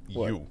don't get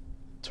you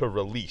to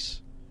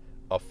release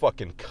a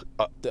fucking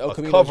a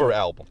cover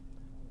album,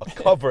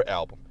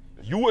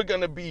 you are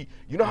gonna be,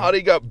 you know how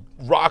they got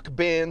rock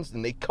bands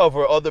and they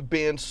cover other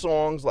bands'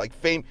 songs like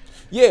Fame.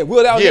 Yeah,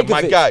 Weird Al Yeah, Yankovic.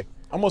 my guy.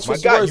 I'm gonna My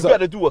switch guy, words you up.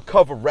 gotta do a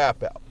cover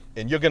rap album.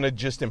 And you're gonna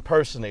just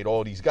impersonate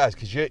all these guys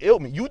because you're ill,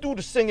 man. You do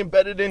the singing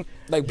better than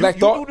Like Black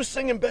Thought? You do the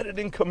singing better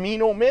than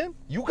Camino, man.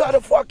 You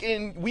gotta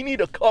we need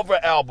a cover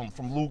album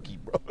from Lukey,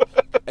 bro.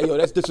 Hey, yo,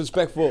 that's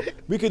disrespectful.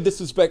 We could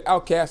disrespect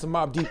Outkast and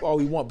Mobb Deep all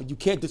we want, but you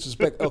can't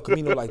disrespect El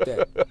Camino like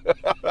that.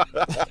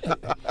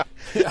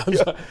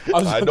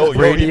 I know.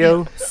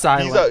 Radio He's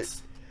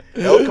silence.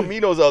 El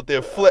Camino's out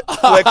there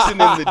flexing in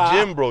the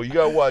gym, bro. You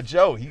gotta watch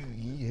out.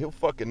 He'll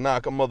fucking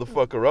knock a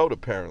motherfucker out,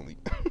 apparently.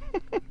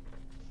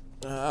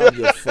 I don't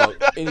give a fuck.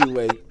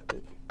 Anyway,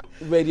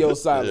 Radio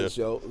Silence,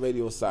 yo.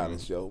 Radio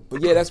Silence, yo.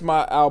 But yeah, that's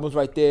my albums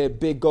right there.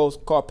 Big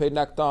Ghost, Carpe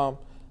Noctam.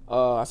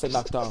 I said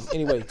Noctam.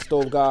 Anyway,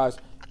 Stove Guys,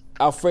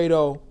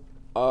 Alfredo,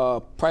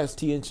 Price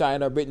Tea in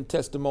China, Written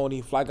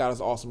Testimony, Fly God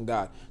is Awesome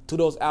Guy. To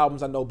those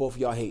albums I know both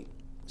of y'all hate.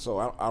 So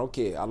I don't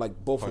care. I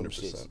like both of them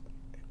 100%. shits.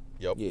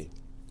 Yep. Yeah.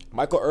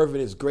 Michael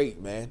Irvin is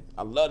great, man.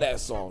 I love that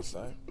song,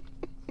 son.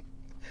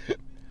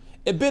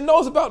 And Ben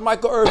knows about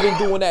Michael Irvin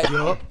doing that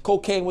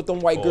cocaine with them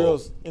white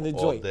girls in the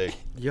all joint. day.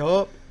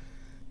 Yup.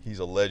 He's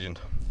a legend.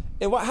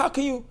 And how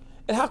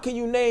can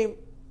you name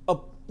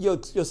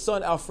your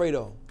son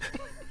Alfredo?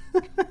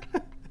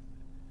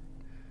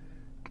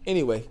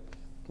 Anyway,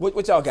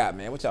 what y'all got,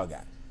 man? What y'all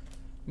got?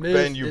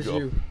 Ben, you go.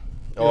 You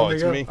Oh, want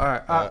it's to go? me? All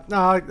right.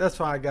 No, that's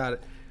fine. I got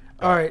it.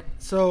 All right.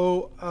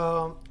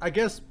 So I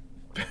guess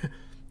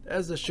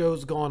as the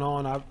show's gone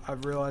on,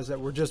 I've realized that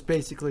we're just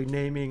basically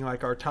naming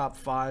like our top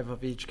 5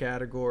 of each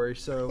category.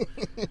 So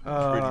Pretty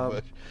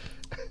much.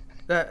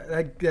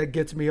 that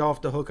gets me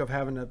off the hook of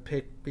having to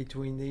pick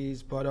between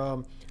these.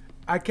 But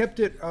I kept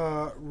it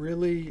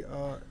really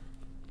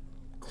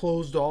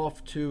closed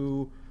off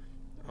to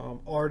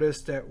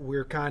artists that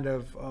we're kind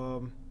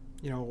of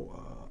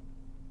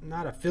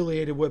not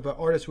affiliated with, but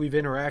artists we've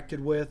interacted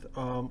with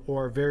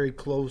or very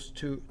close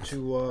to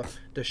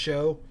the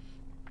show.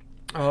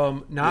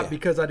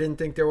 Because I didn't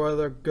think there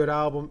were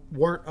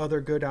weren't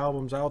other good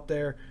albums out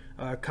there.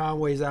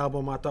 Conway's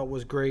album I thought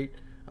was great.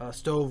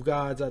 Stove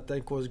Gods I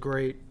think was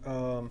great.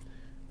 There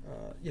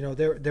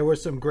were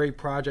some great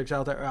projects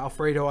out there.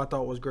 Alfredo I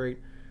thought was great.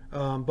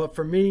 But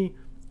for me,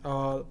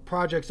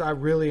 projects I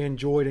really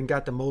enjoyed and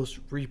got the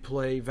most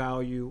replay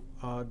value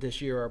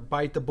this year are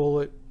Bite the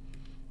Bullet,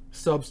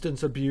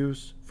 Substance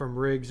Abuse from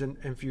Riggs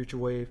and Future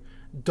Wave,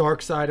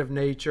 Dark Side of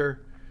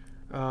Nature,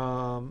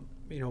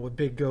 with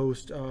Big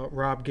Ghost,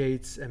 Rob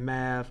Gates and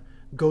Mav,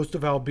 Ghost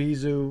of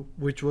Albizu,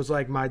 which was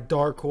like my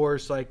dark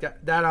horse. Like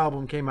that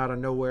album came out of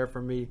nowhere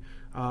for me.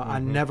 I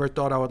never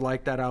thought I would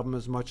like that album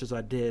as much as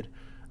I did.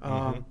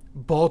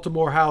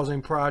 Baltimore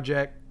Housing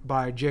Project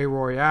by J.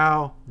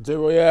 Royale.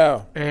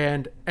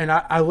 And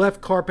I left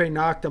Carpe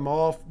Noctem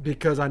off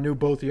because I knew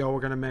both of y'all were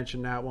going to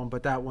mention that one,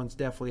 but that one's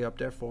definitely up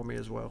there for me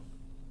as well.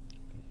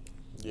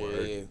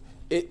 Yeah.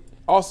 It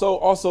also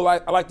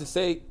like I like to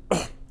say,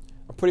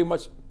 pretty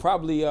much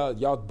probably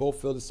y'all both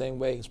feel the same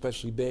way,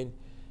 especially Ben.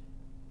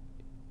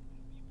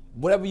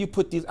 Whenever you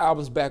put these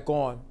albums back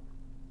on,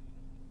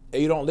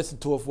 and you don't listen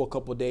to it for a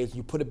couple of days,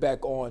 you put it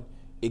back on,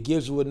 it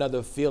gives you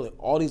another feeling.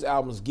 All these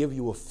albums give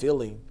you a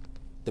feeling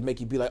to make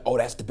you be like, oh,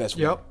 that's the best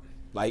one.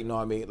 Like, you know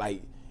what I mean?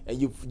 Like, and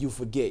you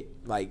forget,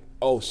 like,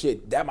 oh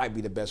shit, that might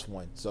be the best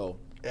one. So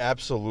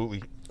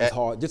absolutely. It's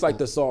hard. Just like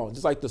the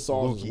songs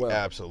Lukey, as well.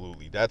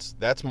 Absolutely.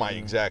 That's my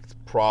exact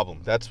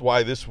problem. That's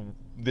why this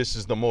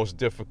is the most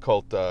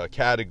difficult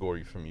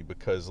category for me,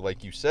 because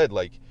like you said,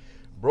 like,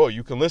 bro,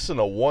 you can listen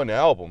to one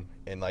album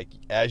and like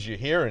as you're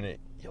hearing it,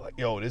 you're like,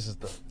 yo, this is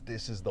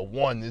the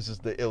one, this is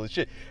the illest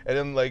shit. And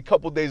then like a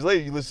couple days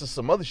later you listen to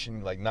some other shit and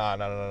you're like,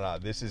 nah,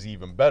 this is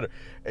even better.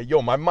 And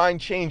yo, my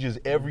mind changes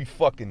every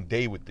fucking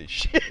day with this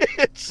shit.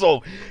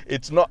 So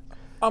it's not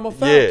I'm a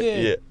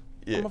Falcon.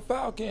 Yeah. I'm a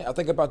Falcon. I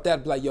think about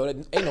that, be like, yo, that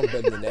ain't no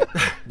better than that.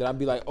 Then I'd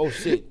be like, oh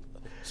shit,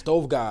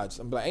 Stove Gods.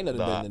 I'm like, ain't nothing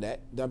better than that.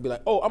 Then I'd be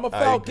like, oh, I'm a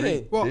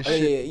Falcon. Well,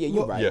 yeah,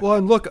 you're right. Yeah. Well,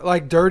 and look,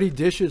 like Dirty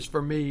Dishes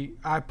for me,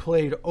 I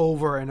played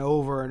over and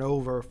over and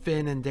over.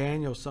 Finn and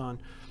Danielson.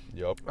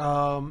 Yep.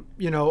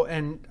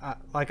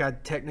 Like I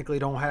technically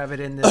don't have it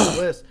in this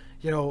list.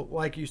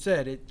 Like you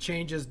said, it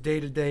changes day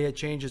to day. It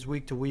changes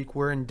week to week.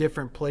 We're in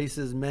different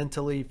places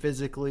mentally,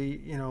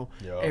 physically,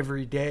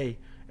 every day.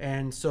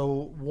 And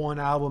so one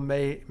album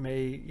may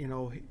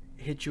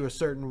hit you a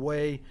certain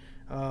way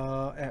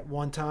at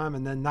one time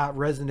and then not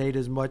resonate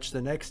as much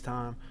the next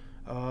time.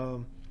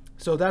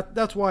 So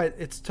that's why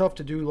it's tough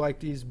to do like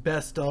these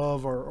best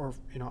of or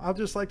I'd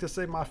just like to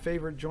say my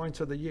favorite joints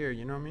of the year.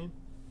 You know what I mean?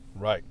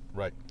 Right.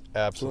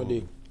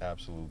 Absolutely.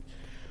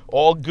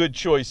 All good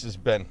choices,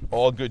 Ben.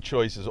 All good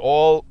choices.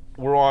 All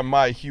were on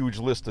my huge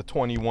list of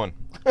 21.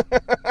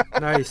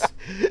 Nice.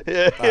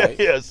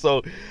 Yeah.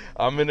 So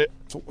I'm in it.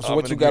 So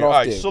what you got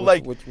off there? So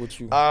what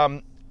you...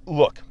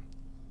 look,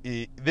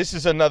 this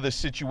is another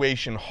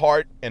situation,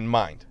 heart and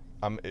mind.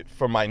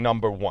 For my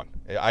number one.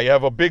 I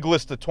have a big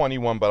list of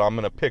 21, but I'm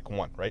gonna pick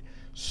one, right?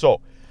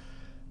 So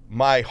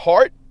my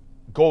heart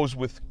goes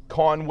with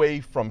Conway,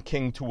 From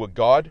King to a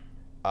God.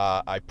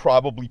 I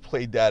probably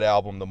played that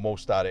album the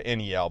most out of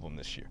any album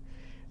this year.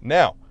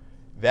 Now,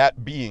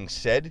 that being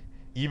said,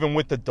 even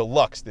with the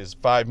deluxe, there's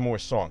 5 more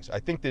songs. I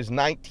think there's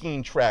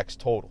 19 tracks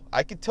total.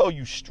 I could tell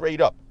you straight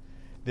up,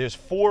 there's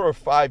 4 or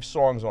 5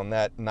 songs on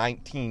that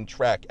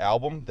 19-track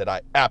album that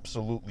I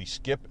absolutely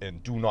skip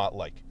and do not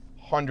like.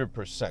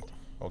 100%,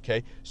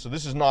 okay? So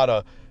this is not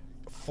a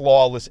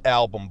flawless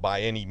album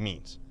by any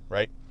means,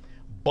 right?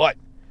 But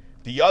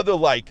the other,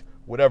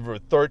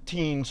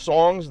 13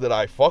 songs that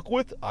I fuck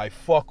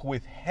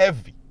with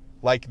heavy.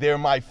 Like they're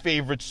my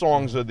favorite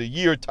songs of the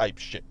year type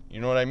shit. You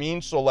know what I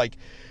mean? So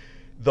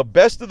the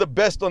best of the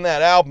best on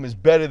that album is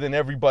better than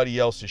everybody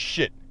else's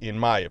shit, in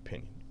my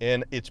opinion.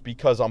 And it's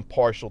because I'm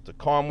partial to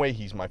Conway.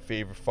 He's my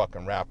favorite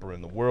fucking rapper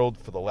in the world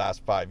for the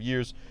last 5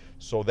 years.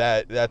 So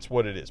that's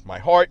what it is. My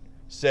heart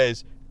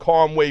says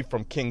Conway,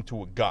 From King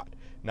to a God.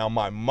 Now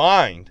my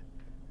mind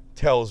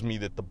tells me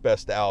that the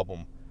best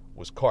album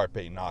was Carpe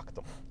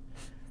Noctem.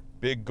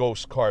 Big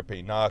Ghost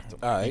Carpe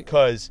Noctem. All right.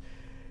 Because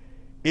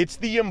it's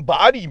the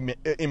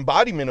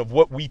embodiment of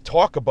what we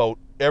talk about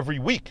every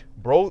week,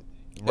 bro.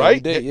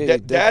 right? did, yeah,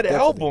 that definitely.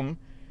 album,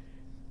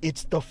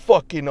 it's the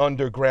fucking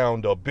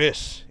underground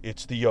abyss.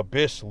 It's the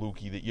abyss,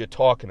 Lukey, that you're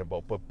talking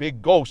about. But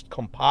Big Ghost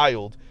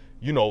compiled,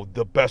 you know,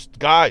 the best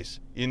guys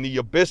in the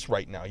abyss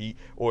right now.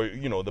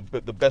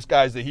 The best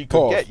guys that he could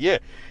Pause. get. Yeah.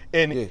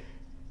 And, Yeah.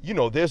 you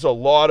know, there's a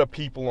lot of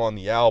people on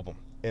the album.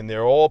 And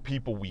they're all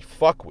people we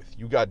fuck with.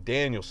 You got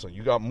Danielson,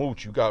 you got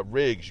Mooch, you got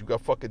Riggs, you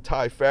got fucking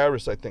Ty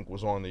Farris, I think,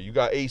 was on there. You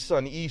got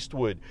A-Sun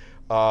Eastwood,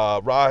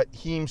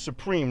 Raheem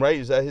Supreme, right?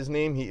 Is that his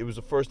name? It was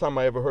the first time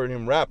I ever heard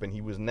him rap, and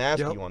he was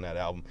nasty on that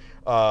album.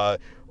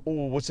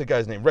 What's the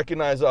guy's name?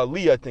 Recognize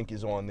Ali, I think,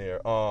 is on there.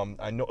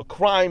 I know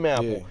Crime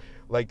Apple. Yeah.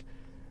 Like,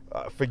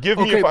 forgive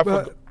me if I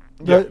forgot.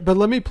 But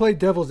let me play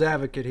devil's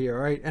advocate here,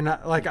 right? And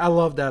I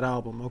love that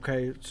album,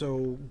 okay?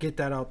 So get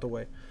that out the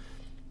way.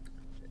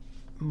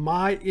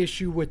 My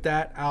issue with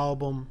that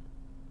album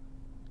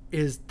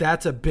is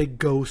that's a Big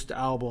Ghost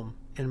album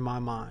in my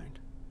mind.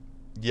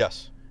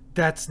 Yes.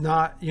 That's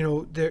not, you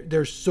know,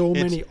 there's so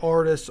many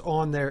artists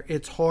on there.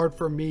 It's hard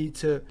for me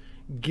to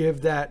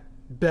give that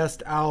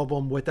best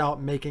album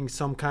without making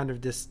some kind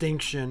of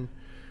distinction,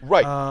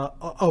 right,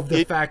 of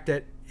the fact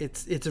that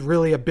it's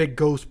really a Big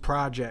Ghost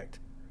project.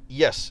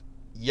 Yes.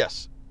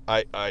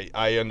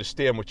 I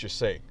understand what you're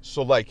saying.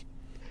 So like,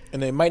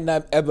 and it might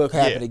not ever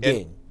happen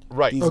again.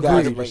 Right, These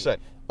guys 100%.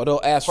 Or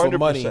they'll ask for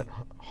money. 100%. You know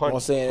what I'm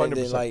saying? And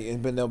then, like,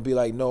 and then they'll be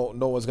like, no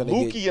one's gonna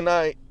get. Lukey and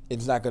I,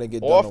 it's not gonna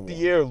get done off no the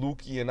more. air.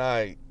 Lukey and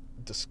I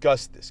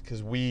discussed this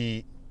because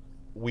we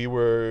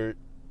were.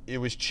 It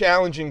was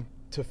challenging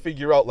to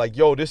figure out, like,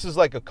 yo, this is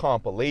like a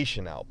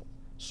compilation album.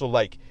 So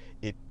like,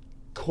 it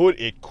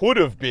could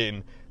have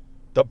been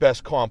the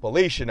best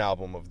compilation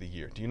album of the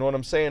year. Do you know what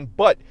I'm saying?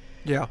 But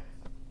yeah.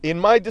 In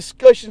my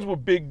discussions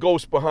with Big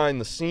Ghost behind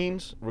the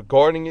scenes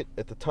regarding it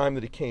at the time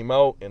that it came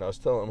out, and I was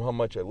telling him how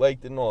much I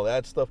liked it and all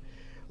that stuff,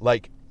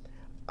 like,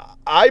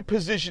 I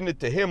positioned it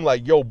to him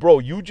like, yo, bro,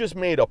 you just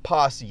made a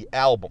posse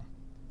album.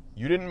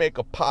 You didn't make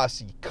a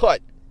posse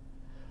cut.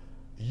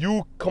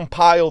 You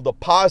compiled a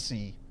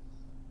posse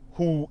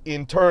who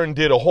in turn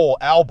did a whole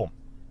album.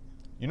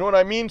 You know what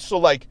I mean? So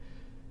like,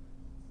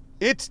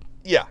 it's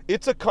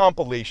a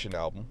compilation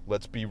album,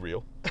 let's be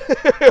real.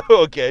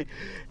 Okay.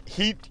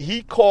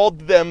 He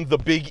called them the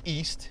Big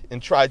East and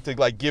tried to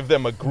like give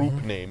them a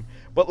group name.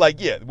 But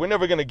like, yeah, we're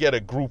never gonna get a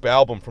group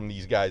album from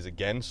these guys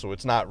again, so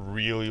it's not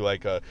really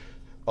like you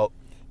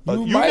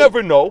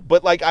never know,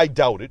 but like I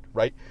doubt it,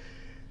 right?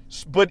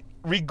 But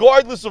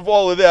regardless of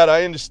all of that,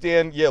 I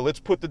understand, yeah, let's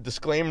put the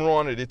disclaimer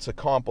on it, it's a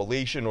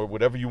compilation or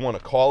whatever you want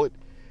to call it.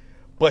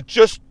 But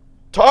just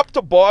top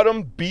to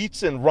bottom,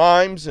 beats and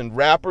rhymes and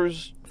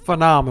rappers,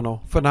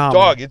 phenomenal.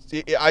 Dog,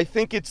 I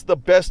think it's the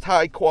best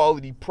high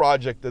quality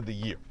project of the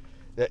year.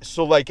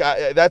 So like,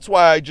 that's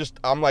why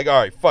I'm like,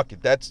 all right, fuck it.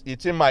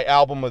 It's in my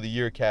album of the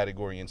year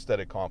category instead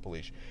of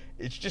compilation.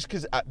 It's just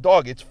because,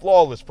 dog, it's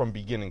flawless from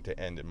beginning to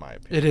end in my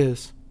opinion. It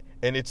is,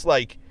 and it's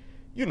like,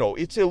 you know,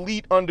 it's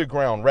elite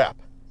underground rap.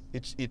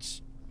 It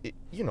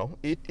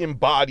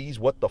embodies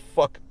what the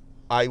fuck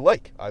I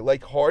like. I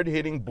like hard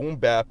hitting boom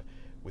bap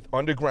with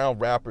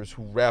underground rappers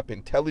who rap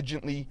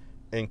intelligently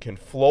and can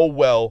flow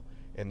well.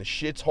 And the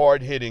shit's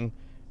hard hitting,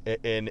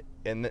 and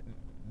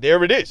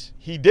there it is.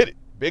 He did it.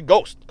 Big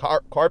Ghost.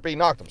 Carpe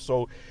knocked him.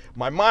 So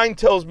my mind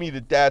tells me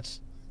that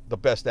that's the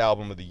best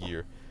album of the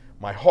year.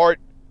 My heart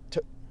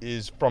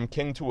is From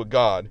King to a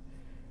God,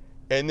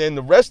 and then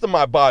the rest of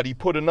my body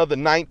put another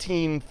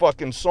 19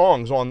 fucking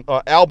songs on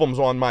albums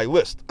on my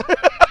list.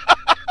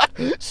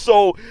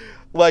 So,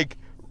 like,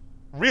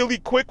 really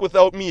quick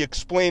without me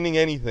explaining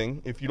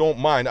anything, if you don't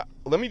mind,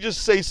 let me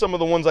just say some of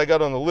the ones I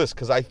got on the list,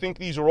 because I think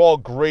these are all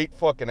great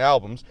fucking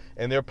albums,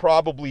 and they're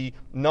probably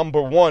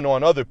number one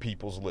on other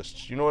people's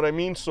lists. You know what I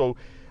mean? So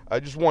I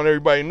just want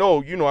everybody to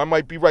know, you know, I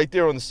might be right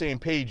there on the same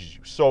page as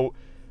you. So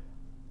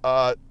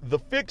the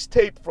Fixed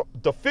Tape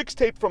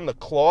from The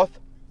Cloth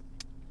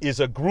is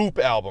a group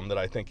album that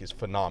I think is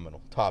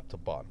phenomenal, top to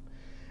bottom.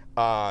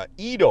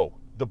 Ito,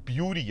 The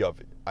Beauty of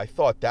It, I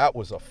thought that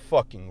was a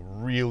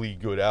fucking really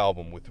good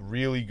album with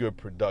really good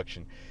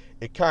production.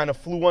 It kind of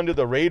flew under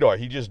the radar.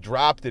 He just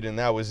dropped it and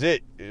that was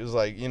it. It was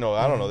like, you know,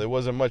 I don't know. There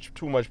wasn't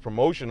too much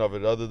promotion of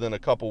it other than a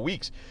couple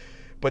weeks.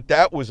 But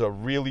that was a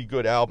really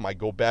good album. I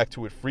go back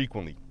to it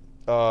frequently.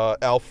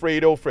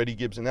 Alfredo, Freddie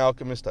Gibbs and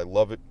Alchemist, I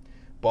love it.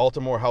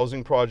 Baltimore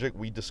Housing Project,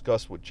 we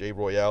discussed with Jay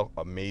Royale,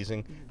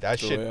 amazing. That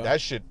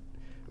shit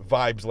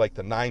vibes like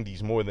the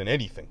 90s more than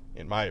anything,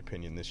 in my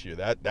opinion, this year.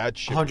 That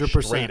shit 100%.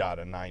 Was straight out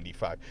of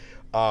 95.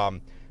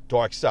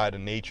 Dark Side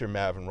of Nature,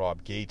 Mav and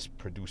Rob Gates,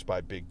 produced by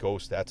Big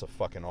Ghost. That's a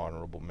fucking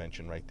honorable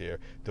mention right there.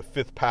 The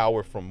Fifth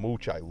Power from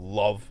Mooch, I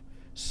love.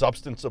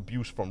 Substance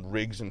Abuse from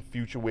Riggs and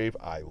Future Wave,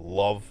 I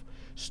love.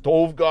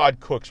 Stove God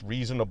Cooks,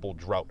 Reasonable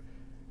Drought.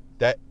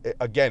 That,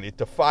 again, it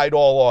defied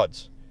all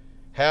odds.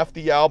 Half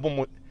the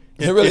album,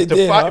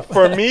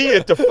 for me,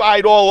 it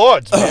defied all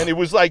odds, man. It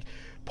was like,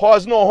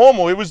 pause no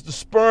homo, it was the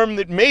sperm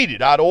that made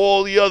it. Out of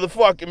all the other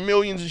fucking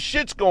millions of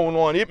shits going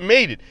on, it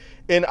made it.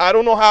 And I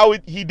don't know how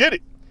he did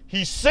it.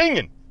 He's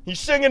singing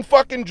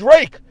fucking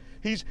Drake.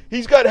 He's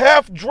got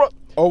half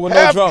Oh, with no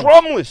half drums.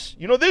 drumless.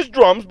 You know, there's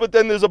drums, but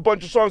then there's a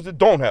bunch of songs that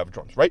don't have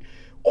drums, right?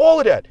 All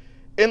of that.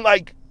 And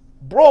like,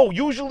 bro,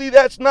 usually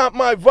that's not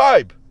my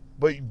vibe.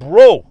 But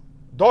bro,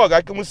 dog,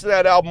 I can listen to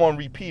that album on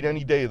repeat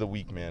any day of the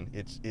week, man.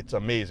 It's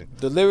amazing.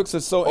 The lyrics are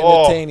so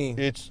Oh, entertaining.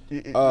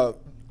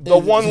 the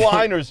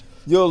one-liners.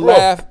 You'll Bro,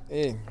 laugh.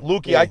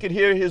 Lukey, Yeah. I could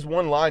hear his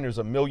one-liners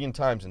a million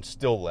times and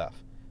still laugh.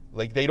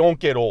 Like, they don't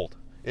get old.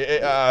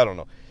 I don't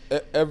know.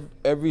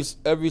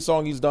 Every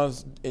song he's done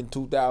in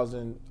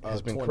 2000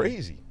 It's been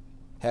crazy.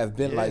 have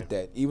been Yeah. like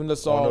that. Even the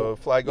song On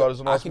Fly God is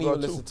an I Awesome can even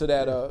God, listen too. to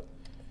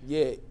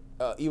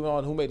that. Even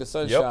on Who Made the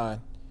Sunshine,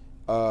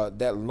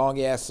 that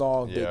long ass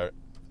song Yeah, that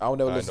I will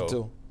never I listen know.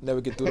 to.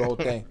 Never get through the whole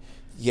thing.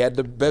 He had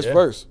the best Yeah.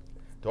 verse.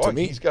 Dog,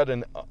 me. he's got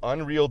an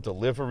unreal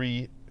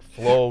delivery,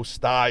 flow,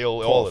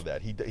 style, all of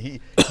that. He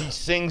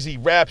sings, he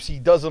raps, he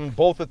does them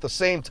both at the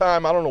same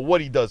time. I don't know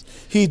what he does.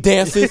 He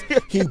dances.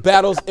 He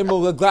battles Emma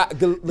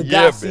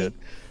Lagasse Yeah, man.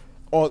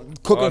 on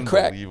cooking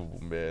crack.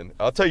 Unbelievable, man.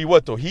 I'll tell you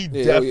what, though. He here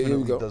we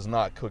definitely go. does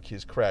not cook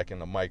his crack in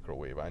the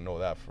microwave. I know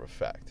that for a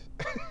fact.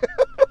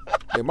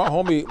 Yeah, my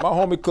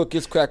homie cook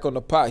his crack on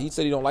the pot. He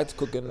said he don't like to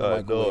cook it in the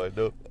microwave.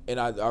 I know. And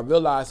I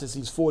realized since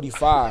he's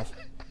 45,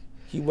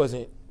 he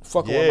wasn't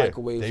fucking with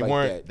microwaves they like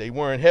weren't. that. They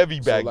weren't heavy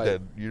back like-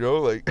 then. You know,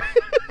 like.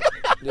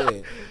 Yeah.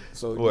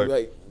 So Word. you're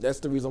right. That's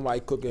the reason why he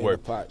cook it in the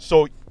Word. pot.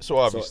 So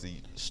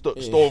obviously,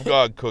 Stove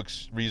God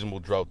cooks Reasonable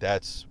Drought.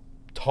 That's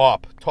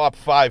top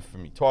 5 for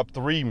me. Top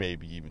 3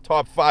 maybe even.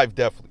 Top 5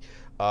 definitely.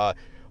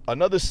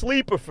 Another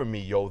sleeper for me,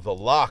 yo. The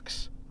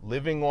Lox,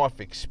 Living Off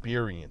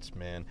Experience,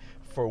 man.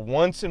 For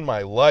once in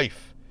my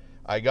life,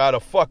 I got a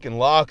fucking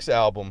Lox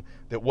album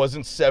that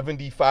wasn't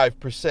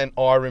 75%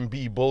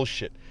 R&B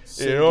bullshit.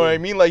 You know what I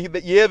mean? Like,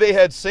 yeah, they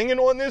had singing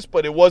on this,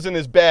 but it wasn't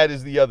as bad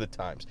as the other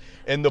times.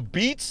 And the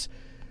beats,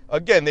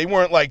 again, they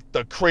weren't like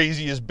the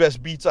craziest,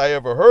 best beats I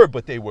ever heard,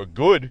 but they were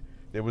good.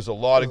 There was a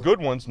lot of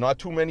good ones, not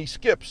too many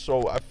skips.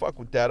 So I fuck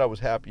with that. I was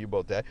happy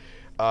about that.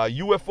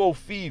 UFO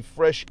Feeve,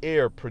 Fresh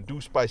Air,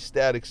 produced by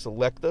Static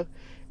Selector.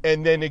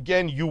 And then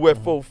again,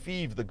 UFO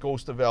Feeve, The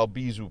Ghost of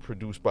Albizu,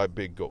 produced by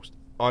Big Ghost.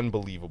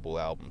 Unbelievable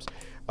albums.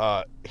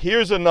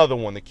 Here's another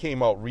one that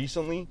came out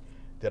recently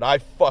that I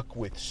fuck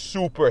with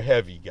super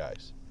heavy,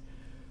 guys.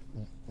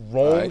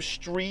 Rome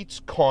Street's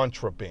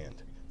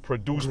Contraband,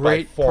 produced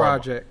Great by Pharma.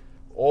 project.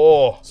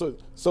 Oh,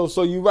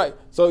 So you right.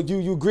 So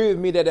you agree with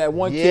me that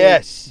one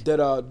Yes. kid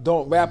that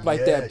don't rap like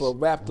that, yes. but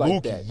rap like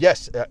Lukey, that.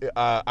 yes.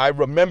 I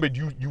remembered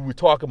you were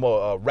talking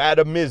about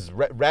Radamiz.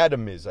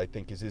 Radamiz, I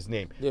think is his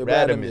name. Yeah,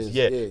 Radamiz.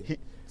 Yeah. He-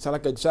 Sound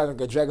like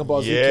a Dragon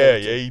Ball Z yeah,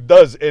 character. he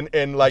does.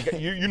 And like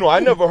you know, I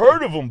never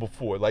heard of him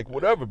before, like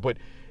whatever, but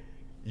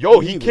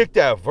yo, he either. kicked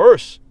that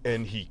verse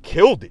and he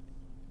killed it.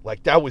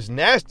 Like that was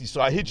nasty.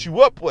 So I hit you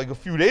up like a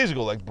few days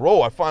ago, like,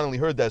 bro, I finally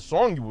heard that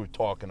song you were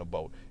talking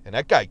about. And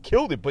that guy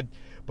killed it. But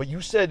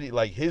you said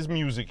like his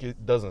music,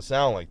 it doesn't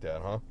sound like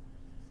that, huh?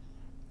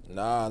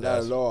 Nah, not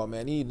That's- at all,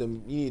 man. You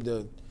need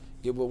to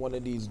get with one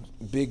of these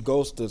Big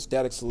Ghost or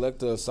Static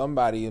Selector or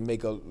somebody and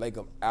make a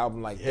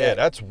album like that. Yeah,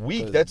 that's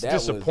weak. 'Cause That's that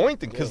was-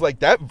 disappointing because yeah. like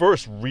that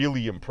verse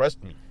really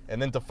impressed me. And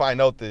then to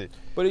find out that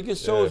But it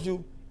just shows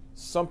you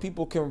some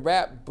people can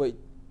rap, but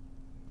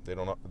they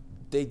don't know.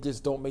 they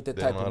just don't make that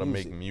They type don't know how of to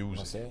music. make You know what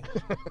music.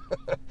 I'm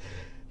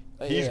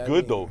saying? He's Yeah, I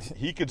good mean, though.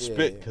 He could yeah,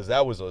 spit yeah. because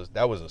that was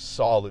a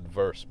solid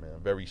verse, man.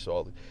 Very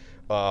solid.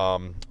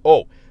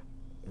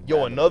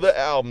 Another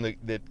album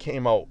that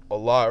came out a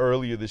lot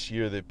earlier this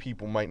year that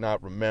people might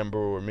not remember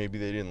or maybe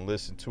they didn't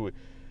listen to it.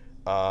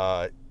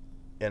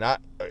 And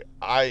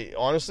I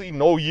honestly,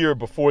 no year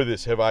before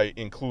this have I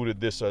included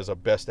this as a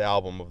best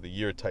album of the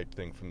year type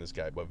thing from this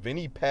guy. But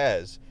Vinny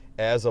Paz,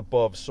 As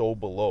Above, So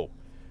Below,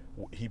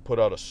 he put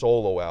out a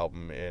solo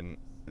album, and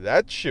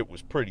that shit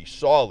was pretty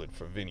solid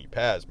for Vinny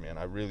Paz, man.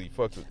 I really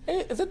fucked with.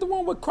 Hey, is that the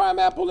one with Crime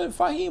Apple and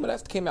Fahim?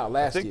 That came out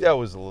last I think year. that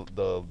was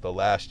the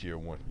last year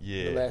one.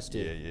 Yeah, The last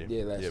year. Yeah,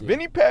 Yeah, last year.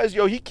 Vinny Paz,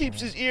 yo, he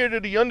keeps his ear to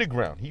the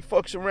underground. He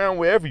fucks around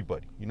with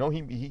everybody. You know,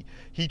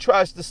 he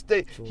tries to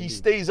stay. He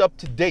stays up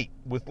to date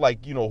with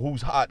like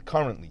who's hot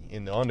currently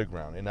in the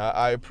underground, and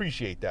I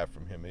appreciate that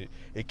from him.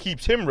 It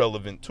keeps him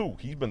relevant too.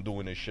 He's been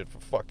doing this shit for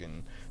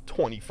fucking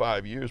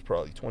 25 years,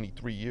 probably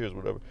 23 years,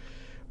 whatever.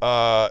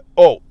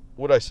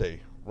 What'd I say?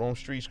 Rome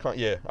Streets,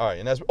 yeah, all right,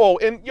 and that's,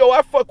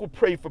 I fuck with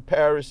Pray for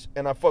Paris,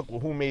 and I fuck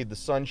with Who Made the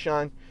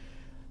Sunshine.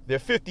 They're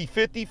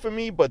 50-50 for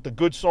me, but the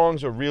good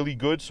songs are really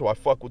good, so I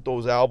fuck with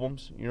those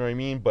albums, you know what I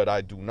mean? But I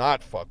do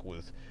not fuck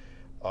with,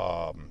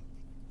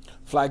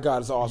 Fly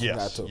God is an awesome guy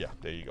yes, too. yeah,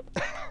 there you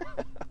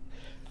go.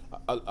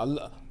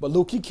 But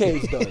Luke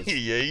Cage does.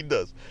 Yeah, he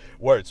does.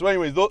 Word. So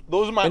anyways,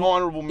 those are my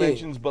honorable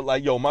mentions, but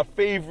like, my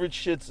favorite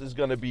shits is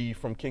gonna be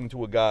From King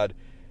to a God,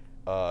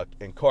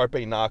 and Carpe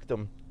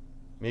Noctem.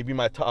 Maybe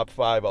my top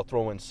 5, I'll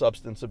throw in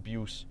Substance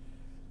Abuse,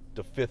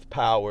 The Fifth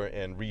Power,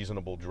 and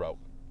Reasonable Drought.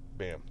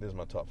 Bam, there's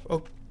my top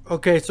 5.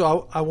 Okay,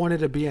 so I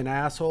wanted to be an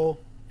asshole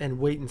and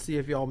wait and see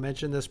if y'all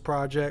mentioned this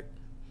project.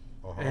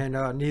 And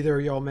neither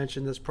of y'all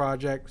mentioned this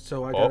project,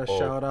 so I got to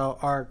shout out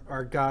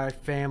our guy,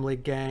 Family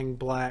Gang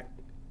Black.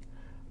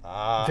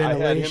 I had him in a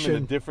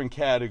Ventilation. different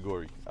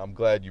category. I'm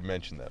glad you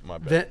mentioned that. My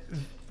bad.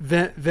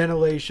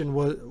 Ventilation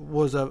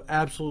was a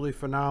absolutely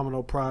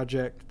phenomenal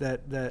project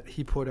that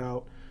he put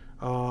out.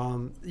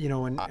 You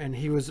know, and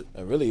he was It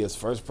really his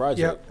first project.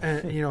 Yep,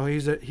 and you know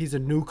he's a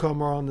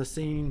newcomer on the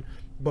scene,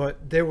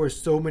 but there were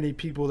so many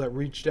people that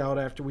reached out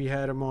after we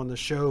had him on the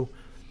show,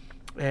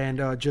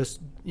 and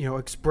just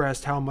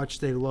expressed how much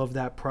they love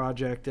that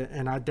project,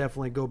 and I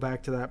definitely go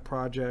back to that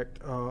project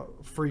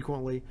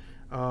frequently,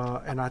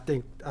 and I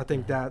think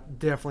that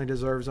definitely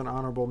deserves an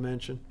honorable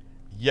mention.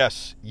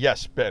 Yes,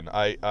 Ben.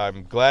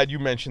 I'm glad you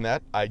mentioned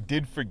that. I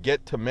did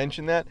forget to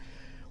mention that.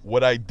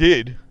 What I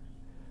did,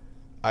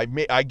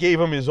 I gave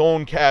him his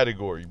own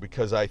category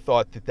because I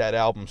thought that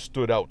album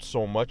stood out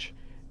so much,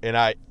 and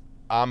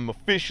I'm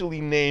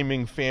officially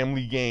naming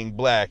Family Gang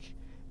Black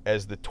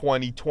as the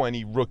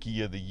 2020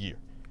 Rookie of the Year.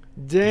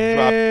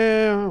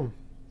 Damn.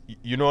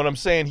 You know what I'm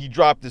saying? He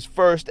dropped his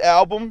first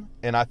album,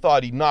 and I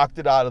thought he knocked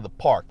it out of the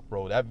park,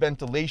 bro. That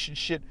Ventilation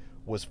shit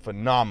was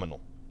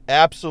phenomenal,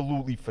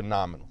 absolutely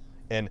phenomenal.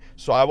 And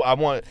so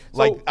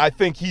I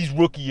think he's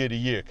Rookie of the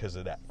Year because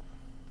of that.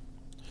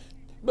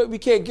 But we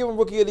can't give him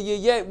Rookie of the Year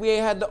yet. We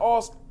ain't had the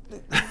all.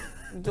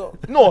 No,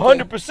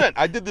 100%.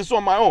 I did this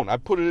on my own. I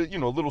put a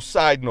little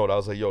side note. I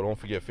was like, yo, don't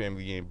forget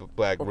Family Game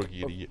Black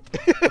Rookie of the Year.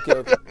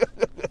 Okay.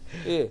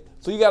 Yeah.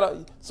 So you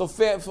gotta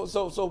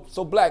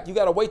so Black, you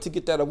gotta wait to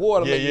get that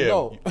award. Yeah. You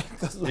know.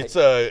 It's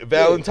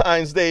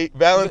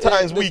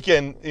Valentine's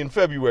weekend in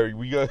February.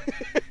 We got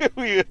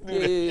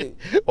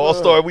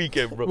All-Star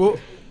weekend, bro.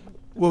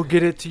 We'll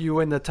get it to you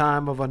in the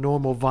time of a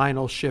normal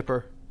vinyl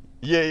shipper.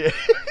 Yeah.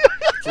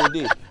 True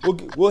indeed.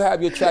 We'll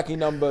have your tracking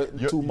number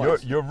in 2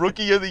 months. Your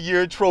Rookie of the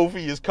Year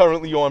trophy is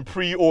currently on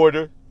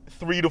pre-order.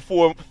 3 to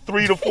 4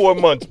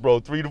 months, bro.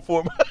 3 to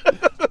 4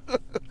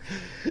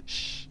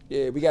 months.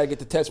 Yeah, we gotta get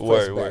the test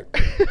press back.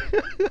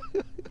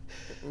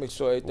 Make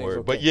sure everything's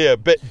okay. But yeah,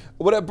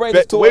 well, that brings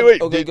us to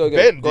wait. Okay, go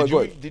Ben,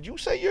 ahead. did you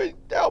say your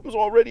albums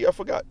already? I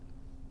forgot.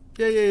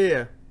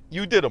 Yeah.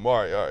 You did them. All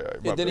right.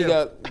 Yeah, then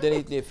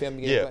he did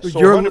Family Game. Yeah. Black. So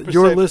Your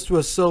 100%. list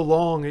was so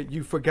long that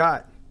you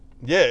forgot.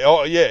 Yeah.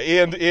 Oh, yeah.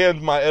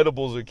 And my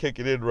edibles are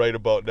kicking in right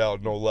about now.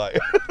 No lie.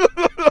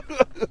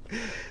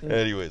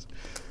 Anyways,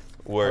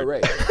 word. All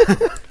right.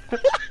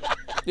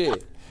 Yeah.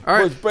 All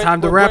right.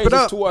 Time to wrap it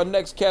up. To our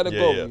next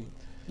category.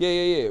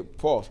 Yeah.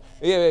 Pause.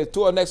 Yeah.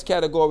 To our next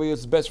category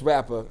is best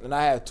rapper, and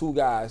I have two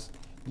guys.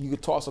 You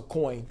could toss a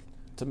coin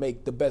to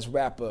make the best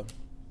rapper. You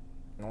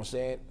know what I'm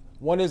saying?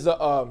 One is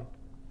I'm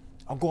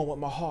going with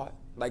my heart,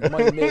 like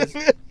Money Miz,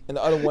 and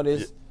the other one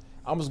is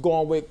I'm just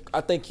going with,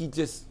 I think he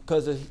just,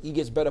 because he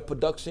gets better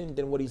production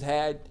than what he's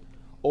had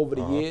over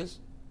the years,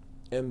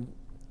 and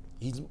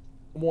he's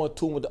more in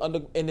tune with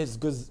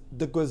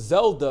the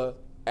Griselda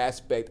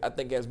aspect, I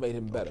think has made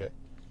him better. Okay.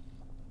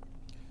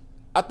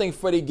 I think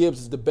Freddie Gibbs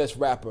is the best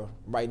rapper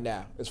right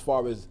now as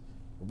far as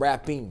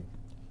rapping.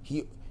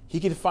 He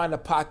can find a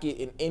pocket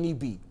in any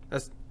beat.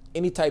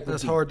 Any type of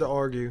That's beat. hard to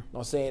argue. You know what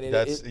I'm saying?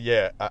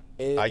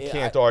 I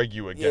can't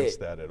argue against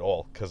that at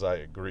all because I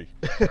agree.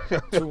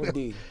 True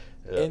indeed.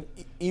 Yeah. And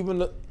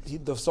even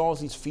the songs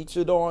he's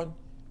featured on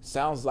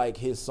sounds like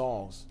his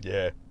songs.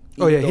 Yeah.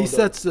 He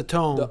sets the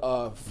tone.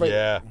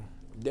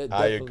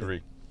 I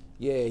agree.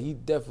 Yeah, he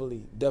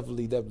definitely.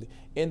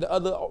 And the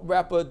other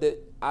rapper that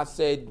I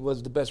said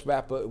was the best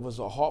rapper, it was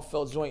a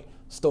heartfelt joint,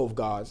 Stove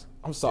Gods.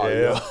 I'm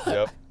sorry. Yeah.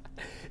 Yep.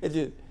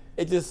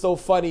 It's just so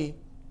funny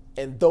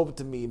and dope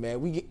to me,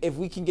 man. If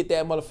we can get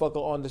that motherfucker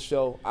on the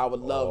show, I would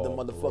love the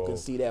motherfucker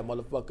see that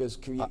motherfucker's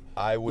create.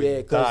 I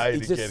would die to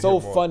it's get just so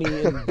him on.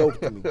 funny and dope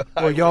to me.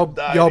 Well, y'all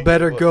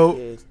better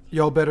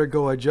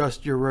go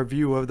adjust your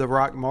review of the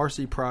Rock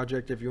Marcy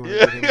project if you want to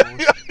get him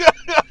on.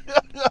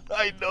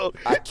 I know.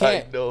 I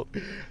can't.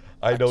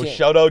 I know.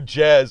 Shout out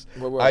Jazz.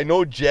 Right. I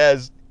know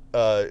Jazz,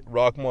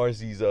 Rock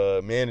Marcy's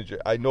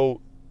manager. I know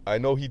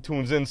he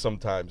tunes in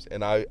sometimes,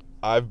 and I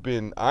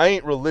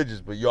ain't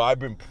religious, but I've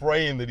been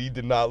praying that he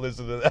did not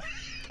listen to that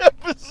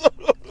episode.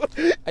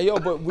 Hey,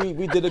 but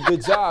we did a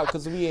good job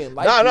because we ain't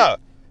like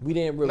we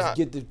didn't really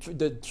get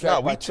the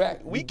track by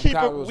track. We keep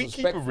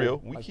it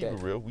real.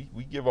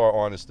 We give our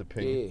honest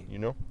opinion. Yeah. You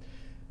know,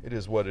 it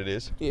is what it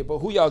is. Yeah, but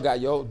who y'all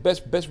got, yo?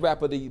 Best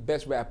rapper, the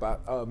best rapper.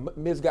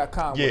 Miz got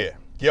Conway. Yeah.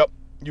 Yep.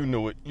 You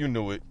knew it,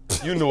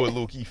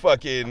 Lukey.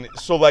 Fucking,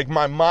 so like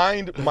my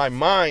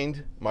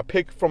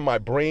pick from my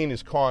brain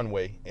is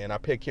Conway, and I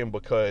pick him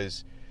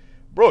because,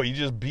 bro, he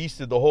just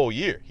beasted the whole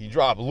year. He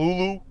dropped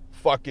Lulu,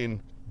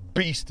 fucking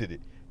beasted it.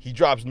 He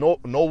drops No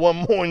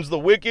One Mourns the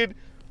Wicked,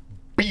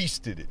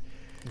 beasted it.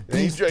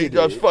 And he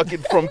drops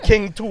fucking From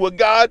King to a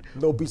God,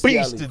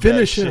 beasted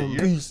Finish that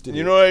him. shit.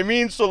 You know what I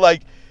mean? So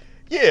like,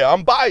 yeah,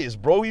 I'm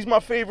biased, bro. He's my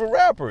favorite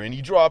rapper, and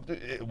he dropped.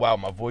 Wow,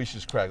 my voice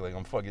is cracked like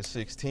I'm fucking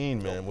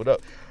 16, man. What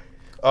up?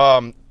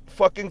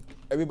 Fucking.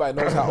 Everybody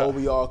knows how old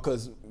we are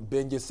because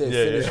Ben just said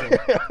finish him.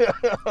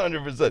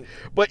 100%.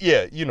 But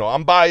yeah,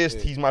 I'm biased.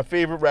 Yeah. He's my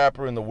favorite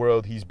rapper in the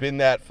world. He's been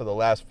that for the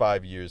last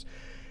 5 years.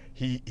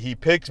 He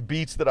picks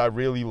beats that I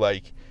really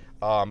like.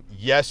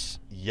 Yes,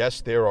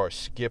 there are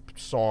skip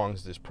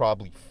songs. There's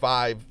probably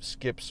 5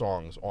 skip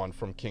songs on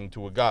From King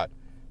to a God.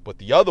 But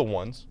the other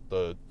ones,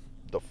 the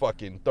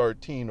fucking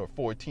 13 or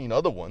 14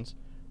 other ones,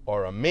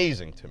 are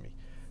amazing to me.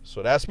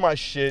 So that's my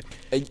shit.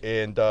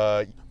 And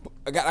I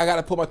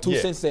gotta put my 2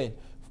 Yeah. cents in.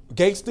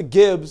 Gangsta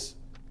Gibbs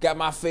got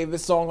my favorite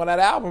song on that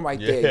album right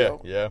there,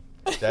 yo. yeah.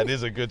 That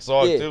is a good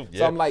song Yeah, too. so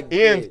Yeah. I'm like,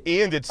 and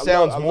yeah. it I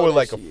sounds love more that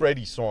like a shit.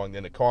 Freddie song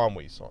than a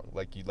Conway song,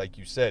 like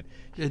you said.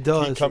 It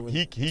does.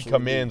 He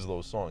commands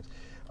those songs.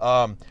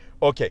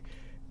 Okay.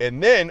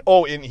 And then,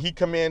 and he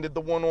commanded the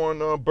one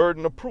on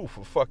Burden of Proof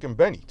with fucking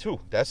Benny too.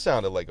 That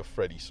sounded like a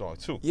Freddie song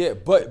too. Yeah,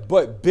 but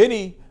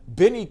Benny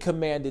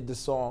commanded the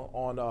song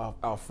on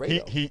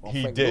Alfredo. He on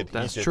Frank did. Lucas.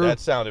 That's He did. true. That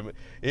sounded.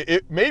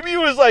 Maybe it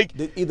was like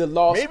Either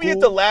Law maybe School at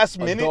the last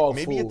or minute. Dog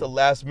Maybe at Food. the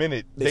last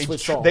minute They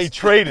switched songs. they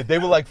traded. They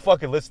were like,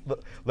 "Fuck it, let's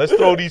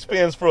throw these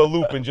fans for a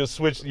loop and just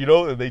switch."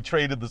 And they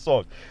traded the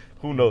song.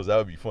 Who knows? That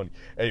would be funny.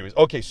 Anyways,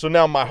 okay. So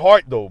now my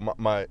heart though,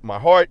 my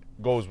heart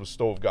goes with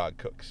Stove God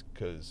Cooks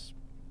because.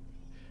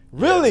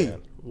 Really? Yeah,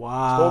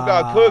 Wow. Stove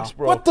God Cooks,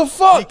 bro. What the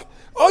fuck?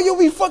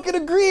 We fucking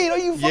agreed. Are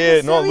you fucking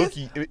Yeah, no,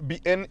 serious?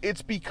 looky, and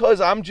it's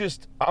because I'm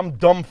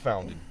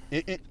dumbfounded.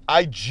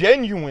 I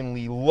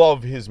genuinely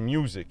love his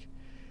music,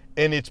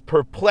 and it's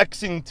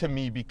perplexing to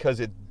me because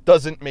it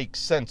doesn't make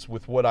sense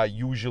with what I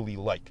usually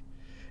like.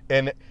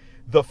 And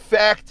the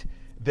fact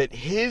that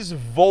his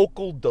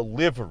vocal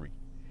delivery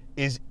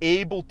is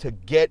able to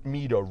get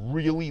me to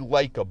really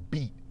like a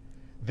beat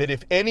that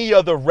if any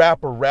other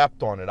rapper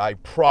rapped on it, I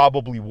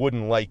probably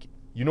wouldn't like it.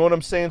 You know what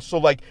I'm saying? So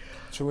like,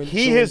 True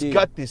he has indeed.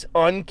 got this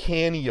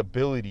uncanny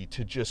ability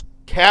to just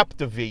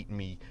captivate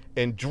me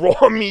and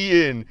draw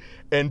me in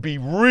and be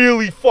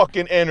really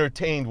fucking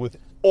entertained with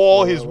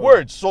all his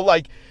words. So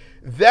like,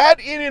 that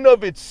in and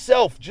of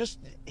itself, just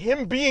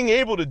him being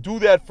able to do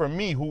that for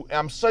me, who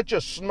I'm such a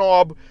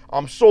snob,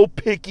 I'm so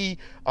picky,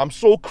 I'm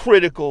so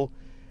critical,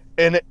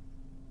 and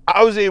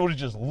I was able to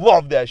just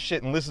love that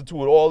shit and listen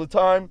to it all the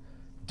time.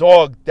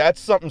 Dog,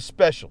 that's something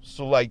special.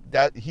 So like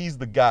that, he's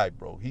the guy,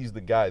 bro. He's the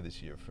guy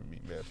this year for me,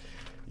 man.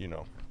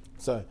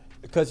 So,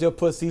 because your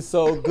pussy's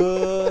so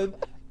good,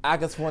 I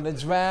just want to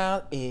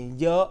drown in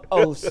your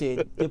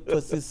ocean. Your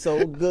pussy's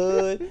so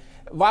good.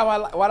 Why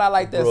I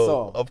like that Bro,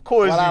 song? of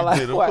course Why I you like-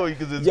 did. Of why- course,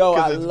 'cause it's- Yo,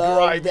 'cause I it's love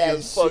grimy that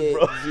as fuck, shit,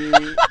 bro.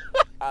 G.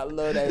 I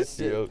love that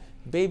shit. Yo.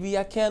 Baby,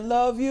 I can't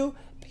love you.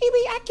 Baby,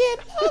 I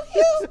can't love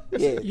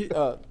you.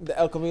 Yeah, the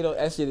El Camino,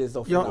 that shit is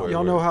so phenomenal.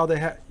 Y'all know how they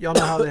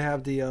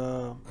have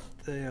the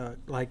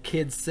like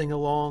kids sing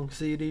along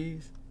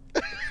CDs.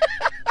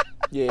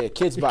 Yeah,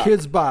 Kids The Bop.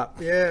 Kids Bop.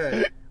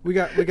 Yeah. We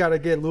got to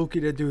get Lukey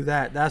to do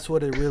that. That's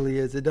what it really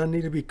is. It doesn't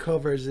need to be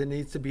covers. It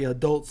needs to be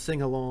adult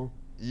sing along.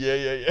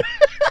 Yeah.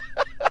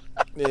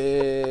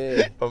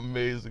 Yeah,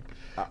 Amazing.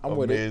 I'm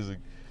with it. Amazing.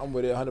 I'm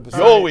with it 100%.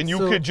 Yo, and you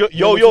so- could what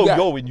you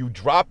got? and you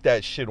drop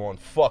that shit on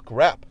fuck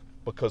rap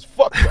because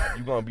fuck rap,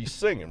 you're gonna be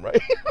singing,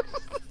 right?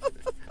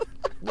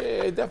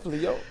 Yeah, definitely,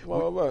 yo.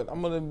 Well,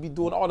 I'm gonna be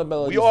doing all the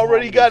melodies. We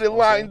already got it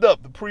lined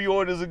up. The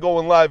pre-orders are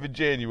going live in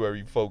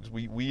January, folks.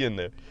 We in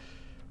there.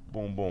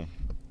 Boom, boom.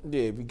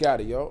 Yeah, we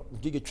got it, yo.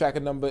 Get your tracker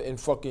number in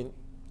fucking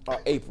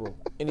April.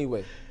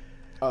 Anyway,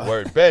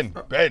 Word, Ben,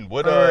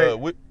 what All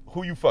right.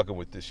 who you fucking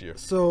with this year?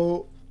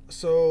 So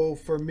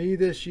for me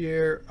this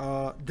year,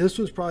 this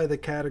was probably the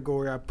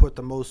category I put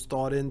the most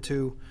thought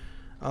into,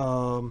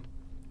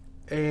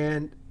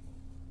 and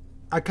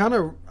I kind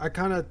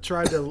of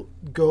tried to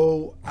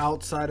go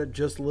outside of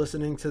just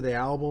listening to the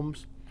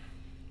albums,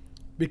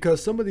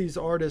 because some of these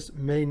artists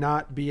may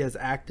not be as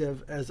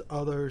active as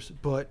others,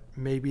 but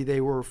maybe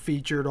they were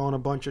featured on a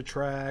bunch of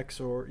tracks,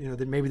 or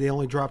maybe they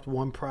only dropped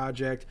one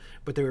project,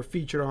 but they were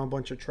featured on a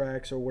bunch of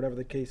tracks, or whatever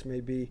the case may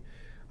be.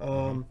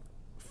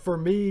 For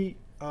me,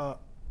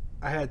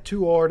 I had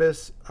 2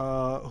 artists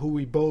who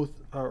we both,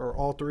 or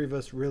all 3 of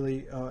us,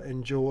 really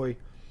enjoy,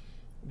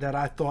 that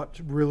I thought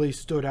really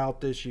stood out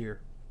this year.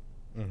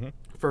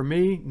 For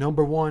me,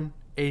 number 1,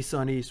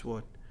 A-Sun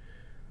Eastwood.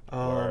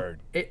 Word.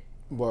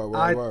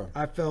 word.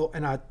 I felt,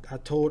 and I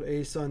told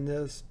A-Sun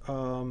this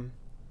when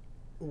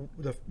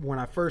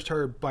I first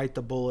heard Bite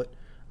the Bullet.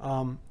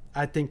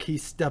 I think he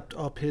stepped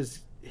up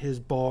his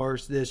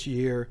bars this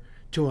year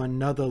to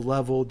another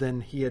level than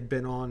he had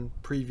been on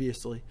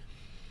previously.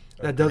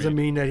 That doesn't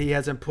mean that he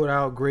hasn't put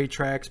out great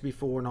tracks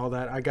before and all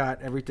that. I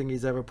got everything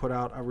he's ever put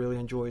out. I really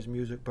enjoy his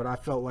music, but I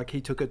felt like he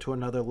took it to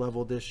another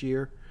level this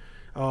year.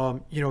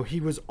 He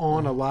was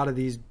on a lot of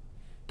these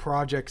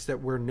projects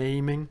that we're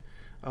naming,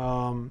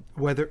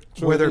 whether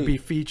it be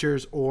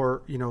features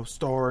or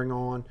starring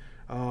on.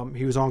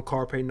 He was on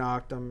Carpe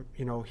Noctem.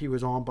 He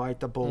was on Bite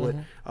the Bullet.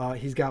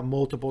 He's got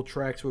multiple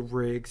tracks with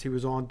Riggs. He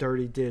was on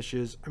Dirty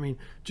Dishes. I mean,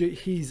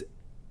 he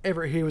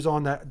was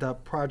on the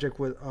project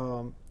with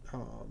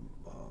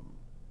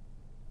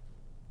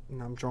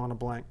I'm drawing a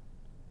blank.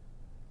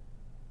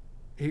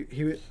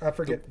 I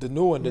forget. The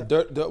new one, the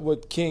Dirt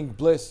with King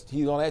Bliss.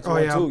 He's on that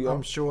one too, yo.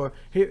 I'm sure.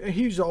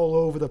 He's all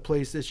over the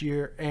place this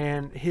year,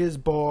 and his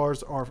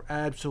bars are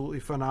absolutely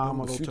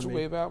phenomenal to Future me.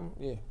 Wave album,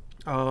 yeah.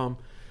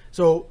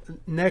 So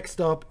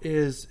next up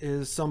is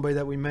somebody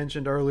that we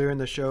mentioned earlier in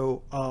the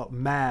show,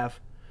 Mav.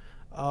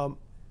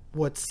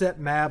 What set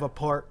Mav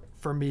apart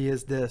for me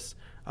is this.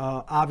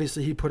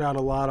 Obviously, he put out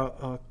a lot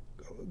of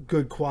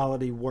good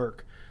quality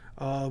work,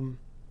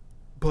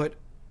 but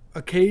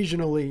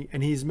occasionally,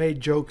 and he's made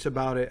jokes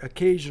about it,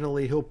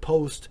 occasionally he'll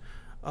post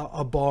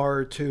a bar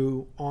or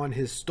two on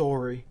his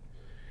story,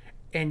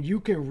 and you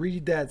can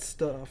read that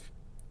stuff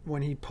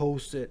when he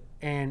posts it,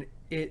 and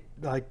it,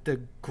 like,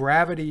 the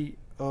gravity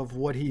of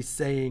what he's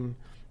saying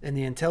and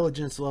the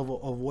intelligence level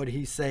of what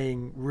he's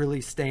saying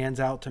really stands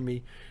out to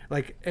me.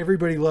 Like,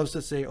 everybody loves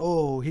to say,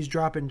 oh, he's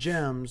dropping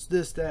gems,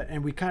 this, that,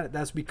 and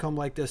that's become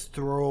like this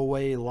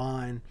throwaway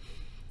line.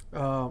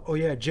 Oh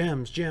yeah,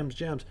 gems.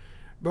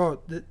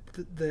 Bro,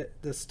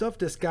 the stuff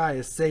this guy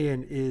is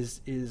saying is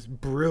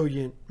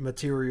brilliant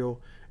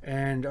material,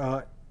 and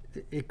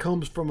it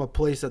comes from a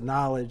place of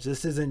knowledge.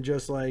 This isn't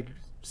just like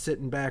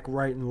sitting back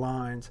writing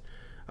lines.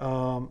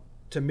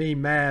 To me,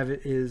 Mav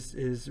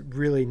is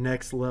really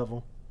next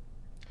level.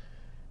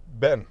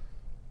 Ben,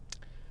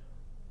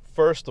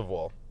 first of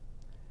all,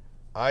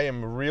 I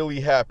am really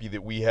happy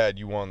that we had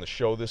you on the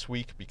show this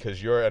week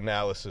because your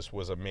analysis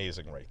was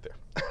amazing right there.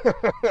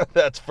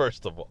 That's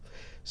first of all.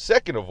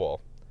 Second of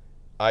all,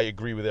 I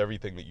agree with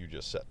everything that you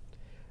just said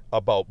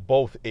about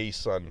both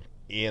A-Sun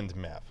and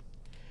Mav.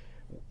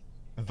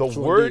 The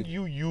word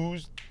you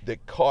used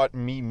that caught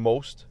me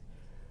most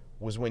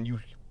was when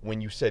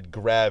you said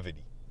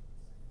gravity.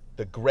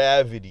 The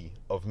gravity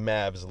of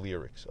Mav's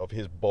lyrics, of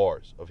his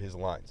bars, of his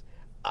lines.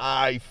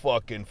 I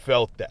fucking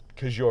felt that,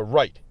 because you're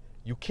right.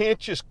 You can't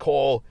just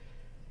call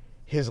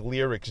his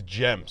lyrics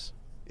gems.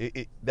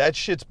 That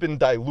shit's been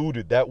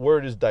diluted. That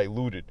word is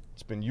diluted.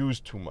 It's been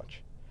used too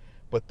much.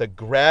 But the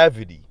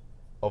gravity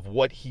of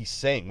what he's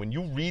saying, when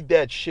you read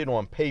that shit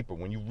on paper,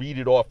 when you read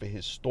it off of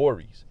his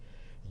stories,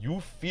 you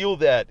feel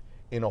that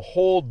in a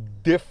whole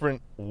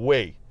different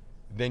way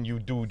than you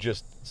do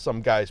just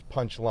some guy's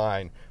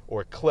punchline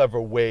or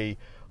clever way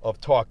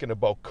of talking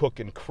about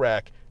cooking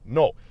crack.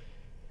 No,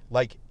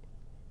 like,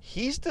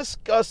 he's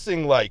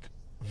discussing like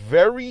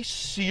very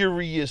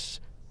serious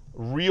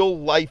real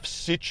life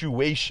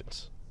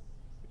situations.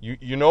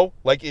 You know,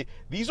 like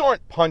these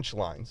aren't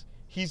punchlines.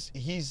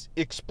 He's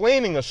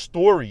explaining a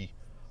story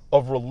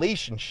of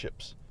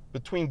relationships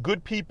between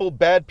good people,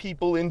 bad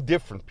people,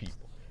 indifferent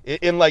people.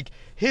 And like,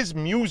 his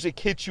music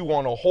hits you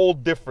on a whole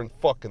different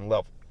fucking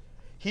level.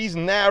 He's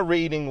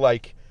narrating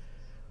like,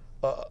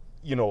 a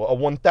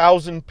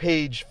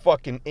 1,000-page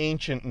fucking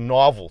ancient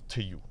novel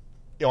to you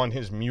on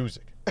his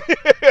music.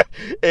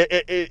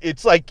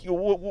 It's like,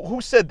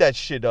 who said that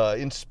shit?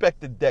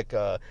 Inspector Deck.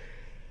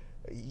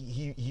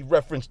 He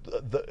referenced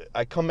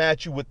I come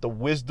at you with the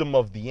wisdom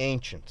of the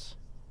ancients.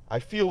 I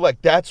feel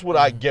like that's what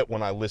I get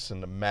when I listen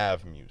to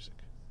Mav music.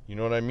 You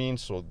know what I mean?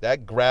 So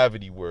that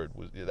gravity word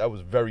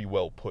was very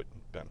well put,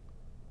 Ben.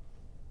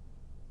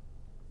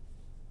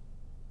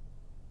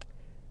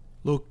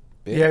 Luke.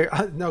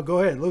 Yeah, no, go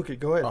ahead, Luke.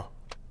 Go ahead.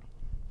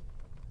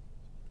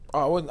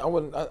 I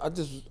wasn't. I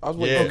was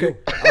waiting. Yeah. Okay.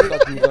 I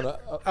thought you were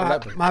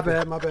gonna. My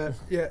bad.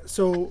 Yeah.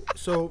 So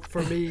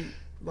for me,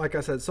 like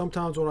I said,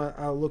 sometimes when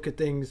I look at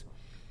things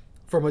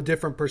from a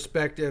different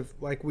perspective,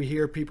 like, we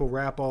hear people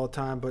rap all the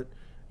time, but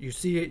you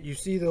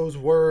see those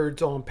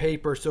words on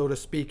paper, so to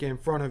speak, in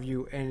front of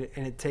you, and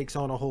it takes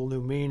on a whole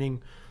new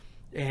meaning,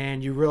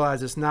 and you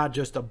realize it's not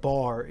just a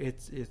bar.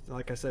 It's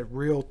like I said,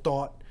 real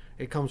thought.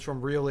 It comes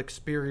from real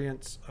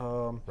experience.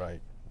 Right.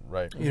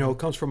 You know, it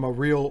comes from a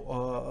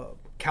real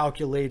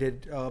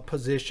calculated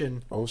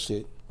position. Oh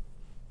shit.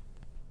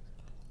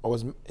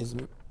 You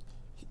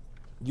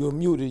were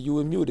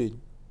muted.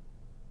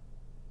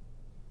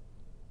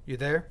 You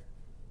there?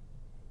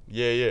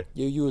 Yeah.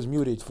 You was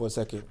muted for a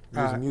second. You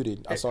was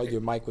muted. I saw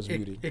your mic was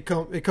muted.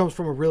 It comes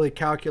from a really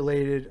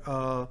calculated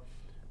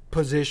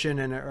position,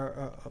 and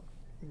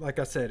like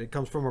I said, it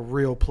comes from a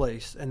real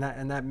place, and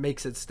that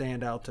makes it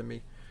stand out to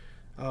me.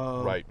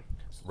 Right.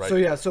 So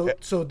yeah,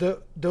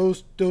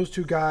 those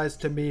two guys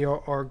to me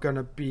are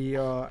gonna be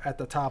at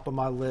the top of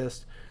my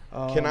list.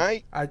 Can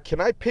I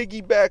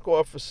piggyback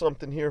off of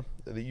something here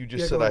that you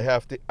just said? I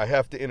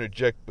have to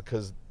interject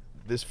because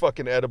this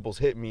fucking edibles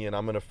hit me and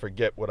I'm gonna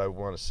forget what I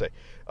want to say.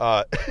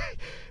 I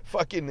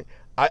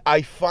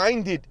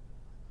find it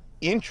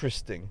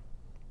interesting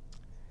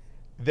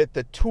that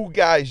the two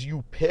guys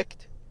you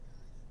picked,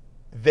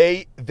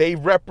 they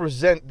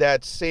represent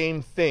that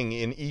same thing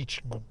in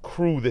each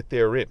crew that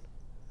they're in.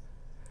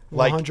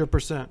 Like,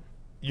 100%.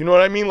 You know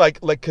what I mean?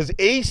 Like, cause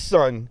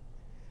A-Sun,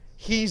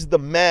 he's the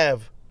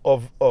Mav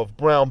of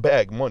Brown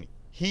Bag Money.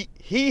 He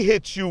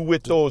hits you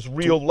with those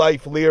real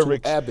life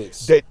lyrics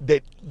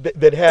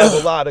that have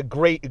a lot of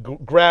great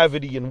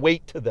gravity and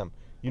weight to them.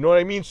 You know what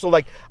I mean? So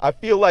like, I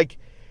feel like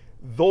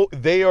though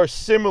they are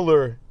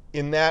similar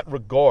in that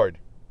regard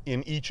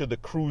in each of the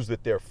crews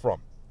that they're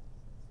from.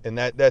 And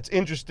that's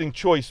interesting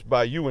choice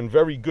by you, and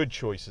very good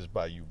choices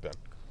by you, Ben.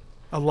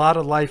 A lot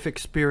of life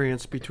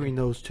experience between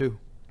those two.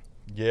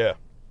 Yeah.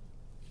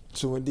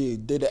 So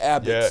indeed, they're the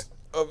Abbots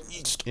of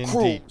each crew.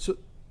 Indeed.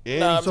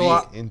 Indeed, So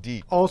I-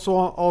 indeed. Also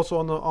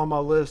on my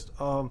list,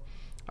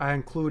 I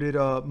included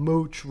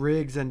Mooch,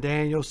 Riggs, and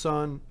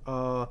Danielson.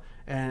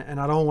 And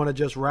I don't want to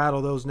just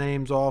rattle those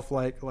names off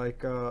like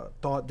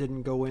Thought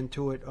didn't go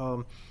into it.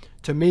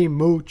 To me,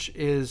 Mooch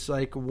is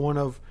like one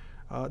of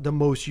the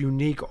most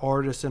unique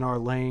artists in our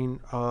lane.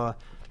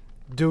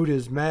 Dude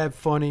is mad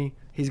funny.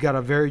 He's got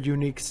a very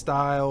unique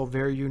style,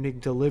 very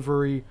unique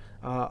delivery.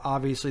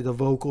 Obviously, the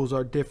vocals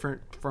are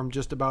different from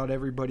just about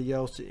everybody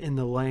else in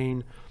the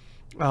lane.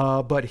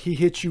 But he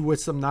hits you with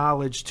some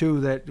knowledge too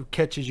that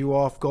catches you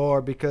off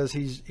guard because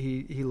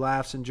he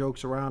laughs and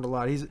jokes around a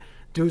lot.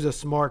 Dude's a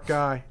smart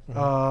guy.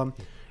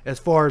 As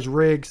far as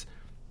Riggs,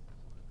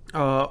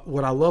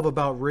 what I love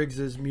about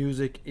Riggs's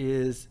music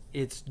is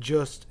it's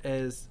just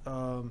as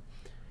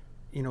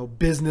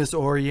business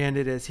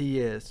oriented as he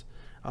is.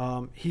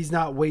 He's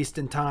not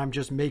wasting time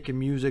just making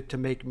music to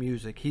make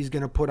music. He's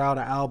gonna put out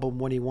an album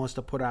when he wants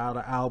to put out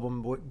an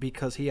album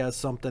because he has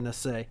something to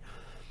say.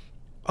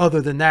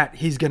 Other than that,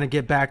 he's going to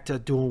get back to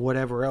doing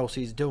whatever else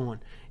he's doing.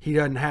 He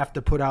doesn't have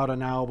to put out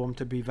an album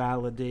to be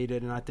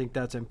validated, and I think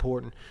that's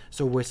important.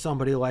 So with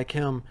somebody like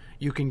him,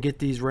 you can get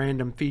these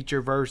random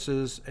feature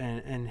verses,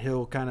 and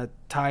he'll kind of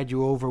tide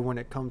you over when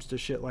it comes to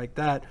shit like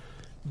that.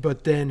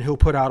 But then he'll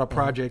put out a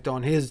project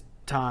on his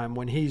time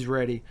when he's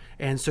ready,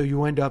 and so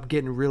you end up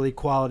getting really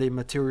quality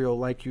material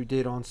like you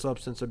did on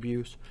Substance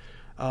Abuse.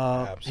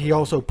 He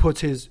also puts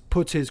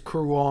his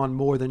crew on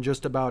more than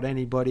just about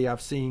anybody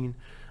I've seen.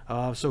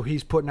 So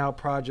he's putting out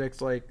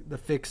projects like the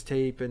Fix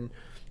Tape, and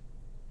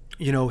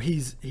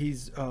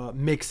he's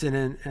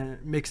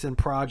mixing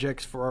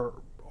projects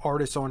for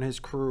artists on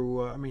his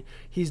crew. I mean,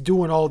 he's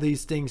doing all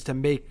these things to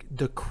make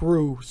the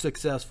crew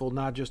successful,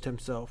 not just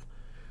himself.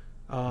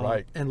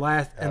 Right. And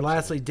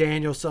lastly,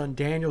 Danielson.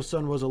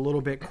 Danielson was a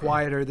little bit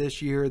quieter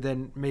this year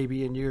than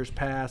maybe in years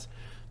past.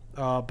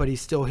 But he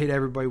still hit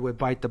everybody with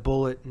Bite the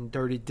Bullet and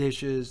Dirty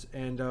Dishes,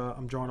 and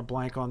I'm drawing a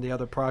blank on the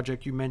other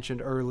project you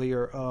mentioned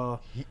earlier.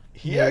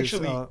 He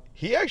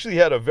actually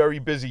had a very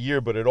busy year,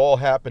 but it all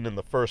happened in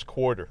the first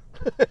quarter,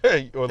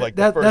 or like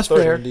the first that's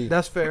third. fair.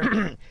 That's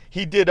fair.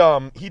 He did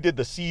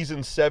the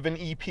season 7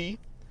 EP.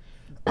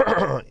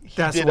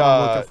 That's what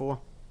I'm looking for.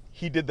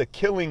 He did the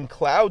Killing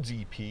Clouds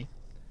EP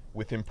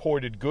with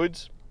Imported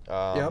Goods.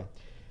 Yep.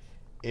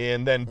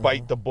 And then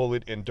Bite the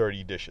Bullet and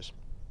Dirty Dishes.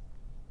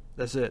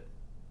 That's it.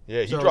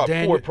 Yeah, he So dropped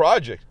Daniel- 4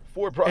 projects.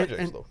 4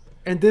 projects though.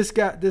 And this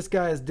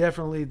guy is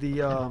definitely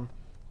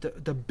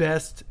the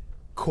best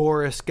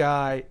chorus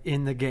guy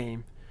in the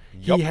game.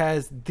 Yup. He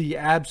has the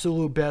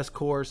absolute best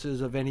choruses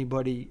of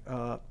anybody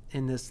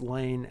in this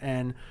lane,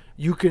 and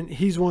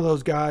he's one of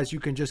those guys you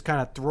can just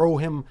kind of throw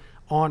him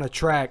on a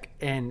track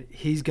and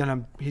he's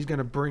gonna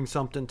bring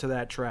something to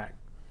that track.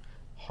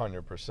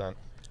 100%.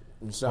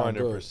 You sound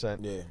good.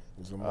 100%. Yeah,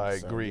 I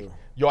agree.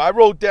 Yo, I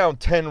wrote down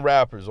 10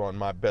 rappers on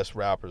my best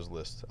rappers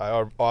list.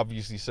 I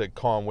obviously said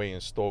Conway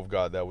and Stove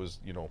God. That was,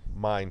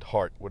 mind,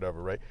 heart,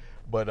 whatever, right?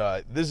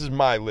 But this is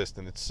my list,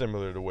 and it's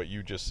similar to what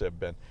you just said,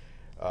 Ben.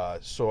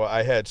 So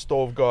I had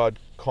Stove God,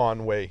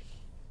 Conway,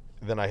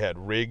 then I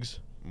had Riggs,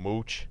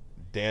 Mooch,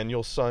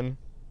 Danielson,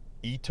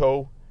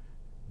 Ito,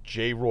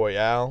 J.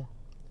 Royale,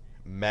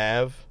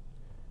 Mav,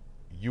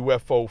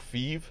 UFO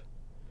Feeve,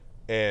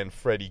 and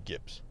Freddie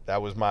Gibbs.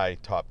 That was my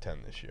top 10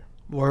 this year.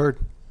 Word.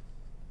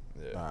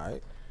 Yeah. All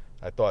right.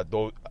 I thought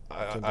those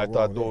I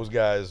thought those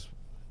guys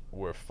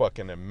were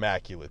fucking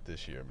immaculate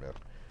this year, man.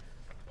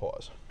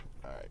 Pause.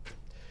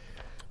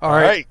 All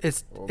right.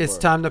 It's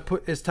time to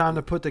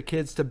put the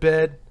kids to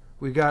bed.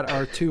 We got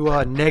our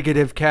 2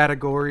 negative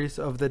categories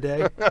of the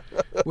day.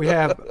 We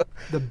have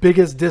the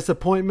biggest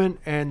disappointment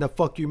and the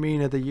fuck you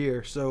mean of the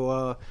year.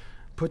 So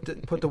put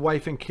the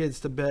wife and kids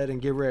to bed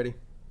and get ready.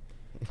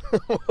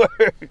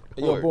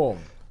 Yo, boom.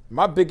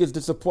 My biggest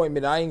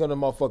disappointment, I ain't gonna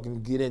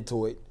motherfucking get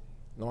into it.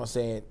 You know what I'm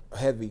saying?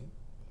 Heavy.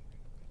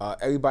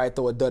 Everybody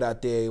throw a dud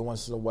out there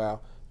once in a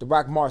while. The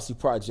Rock Marcy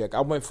project.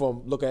 I went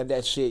from looking at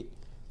that shit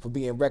for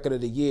being record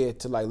of the year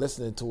to like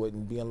listening to it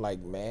and being like,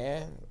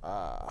 man,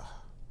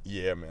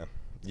 Yeah, man.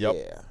 Yep.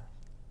 Yeah.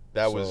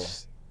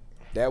 That's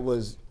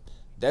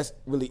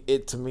really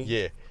it to me.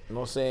 Yeah. You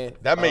know what I'm saying?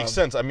 That makes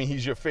sense. I mean,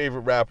 he's your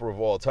favorite rapper of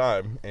all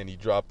time, and he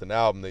dropped an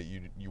album that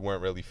you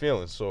weren't really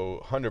feeling.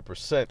 So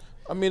 100%.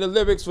 I mean, the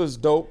lyrics was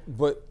dope,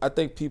 but I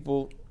think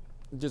people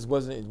it just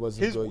wasn't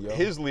good, yo.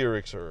 His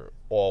lyrics are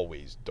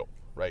always dope,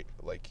 right?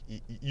 Like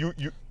you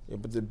Yeah,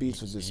 but the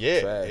beats was just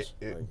yeah, trash.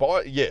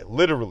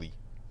 literally.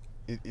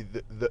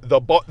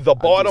 The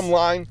bottom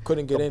line,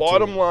 couldn't get the into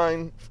bottom it.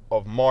 line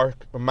of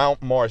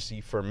Mount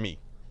Marcy for me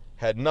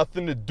had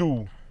nothing to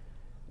do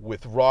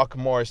with Rock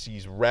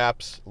Marcy's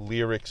raps,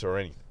 lyrics, or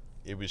anything.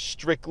 It was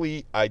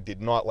strictly I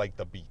did not like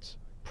the beats.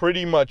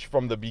 Pretty much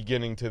from the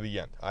beginning to the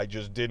end. I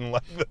just didn't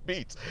like the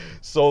beats.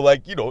 So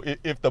like,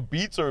 if the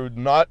beats are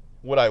not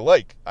what I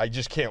like, I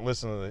just can't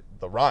listen to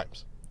the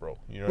rhymes, bro.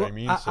 You know what I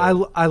mean?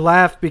 I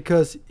laughed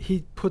because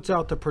he puts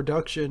out the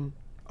production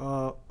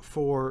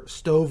for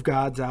Stove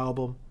God's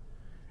album,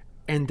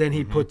 and then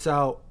he puts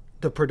out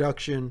the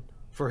production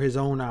for his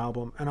own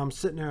album, and I'm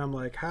sitting there, I'm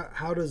like,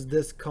 how does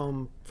this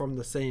come from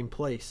the same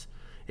place?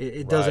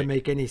 It doesn't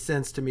make any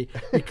sense to me,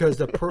 because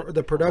the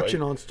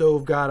production on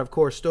Stove God, of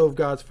course, Stove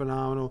God's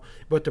phenomenal,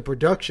 but the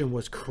production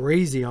was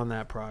crazy on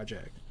that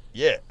project.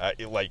 Yeah,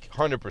 like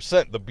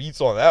 100%. The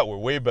beats on that were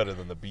way better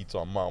than the beats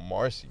on Mount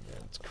Marcy,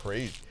 man. It's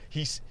crazy.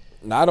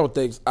 No, I don't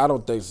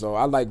think so.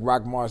 I like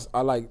Rock Mars.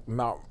 I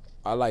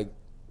like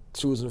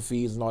Choosing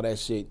Fees and all that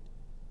shit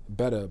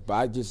better. But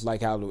I just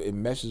like how it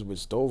meshes with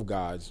Stove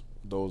God's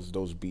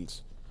those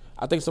beats.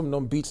 I think some of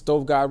them beats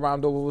Stove God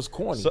rhymed over was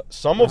corny.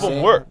 Some of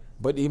them were,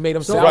 but he made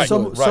them sound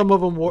good. Some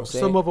of them were.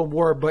 Some of them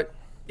were, but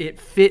it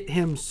fit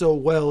him so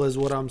well, is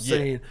what I'm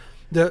saying.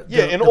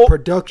 The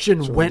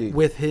production went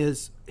with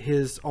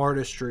his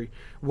artistry,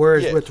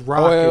 whereas with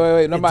Rock,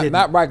 wait, no,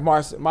 not Rock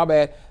Marcy. My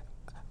bad.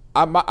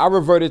 I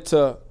reverted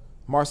to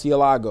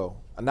Marcielago,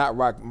 not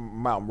Rock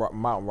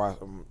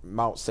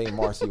Mount St.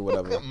 Marcy or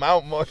whatever.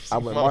 Mount Marcy. I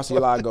went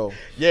Marcielago.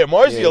 Yeah,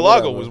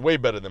 Marcielago was way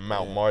better than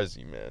Mount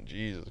Marcy, man.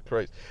 Jesus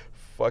Christ,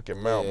 fucking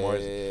Mount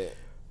Marcy. Yeah,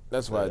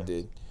 that's what I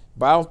did.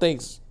 But I don't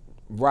think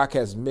Rock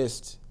has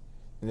missed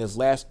in his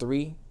last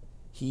three.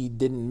 He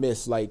didn't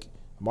miss like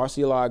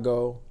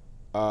Marcielago,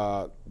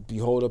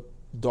 Behold a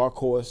Dark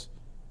Horse,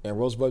 and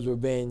Rosebud's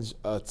Revenge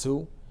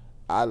 2.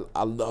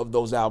 I love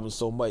those albums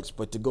so much,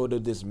 but to go to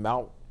this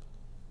Mount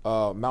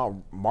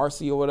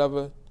Marcy or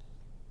whatever,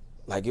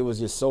 like it was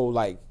just so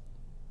like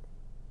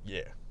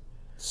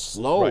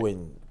slow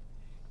and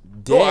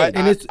dead.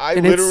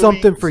 It's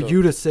something for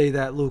you to say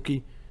that,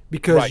 Lukey,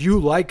 because you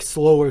like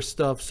slower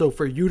stuff. So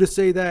for you to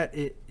say that,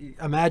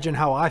 imagine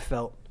how I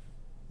felt.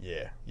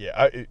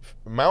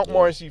 Mount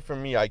Marcy for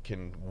me, I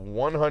can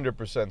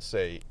 100%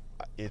 say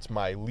it's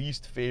my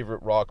least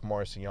favorite Rock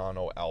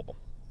Marciano album.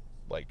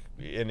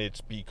 And it's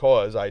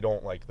because I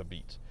don't like the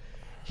beats.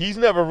 He's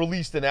never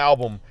released an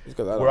album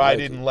where I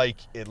didn't like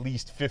at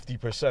least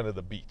 50% of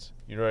the beats.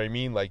 You know what I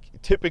mean? Like,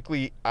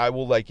 typically, I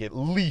will like at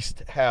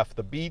least half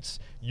the beats.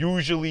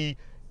 Usually,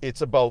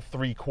 it's about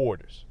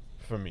 3/4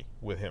 for me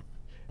with him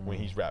when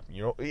he's rapping,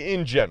 you know,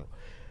 in general.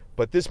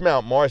 But this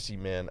Mount Marcy,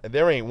 man,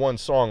 there ain't one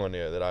song on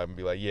there that I would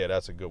be like, yeah,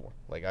 that's a good one.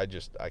 Like, I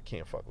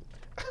can't fuck with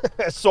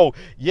it. So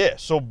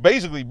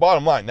basically,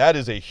 bottom line, that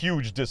is a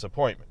huge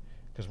disappointment.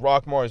 Because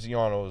Rock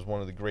Marciano is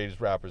one of the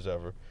greatest rappers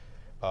ever.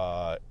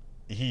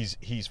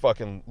 He's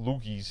fucking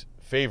Lukey's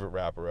favorite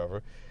rapper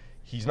ever.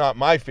 He's not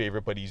my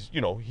favorite, but he's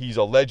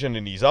a legend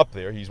and he's up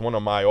there. He's one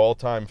of my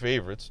all-time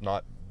favorites,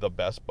 not the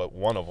best, but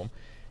one of them.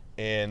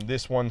 And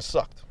this one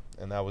sucked,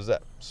 and that was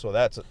that. So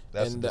that's a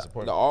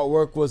disappointment. The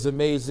artwork was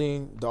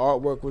amazing.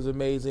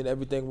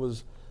 Everything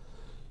was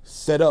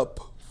set up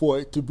for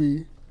it to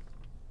be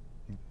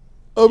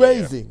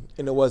amazing,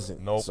 and it wasn't.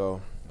 Nope. So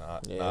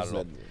not at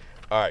all.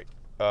 All right.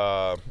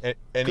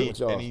 Any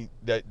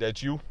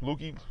that's you,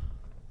 Lukey?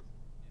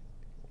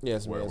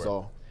 Yes, man. That's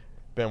all.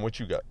 Ben, what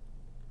you got?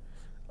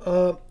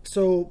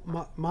 So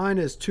mine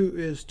is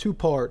two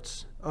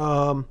parts.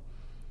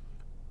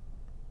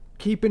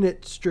 Keeping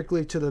it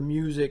strictly to the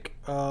music,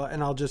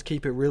 and I'll just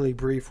keep it really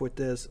brief with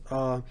this.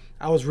 I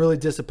was really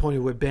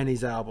disappointed with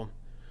Benny's album,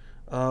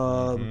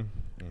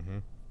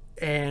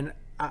 and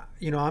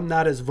I'm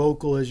not as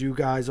vocal as you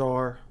guys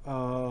are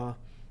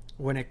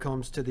when it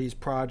comes to these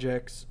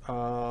projects.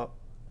 I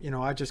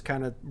just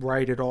kind of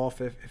write it off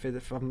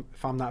if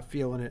I'm not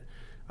feeling it.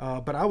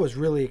 But I was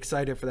really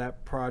excited for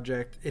that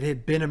project. It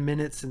had been a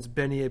minute since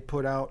Benny had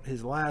put out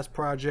his last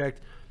project.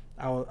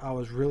 I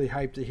was really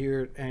hyped to hear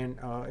it, and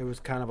it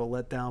was kind of a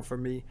letdown for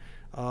me.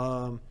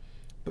 But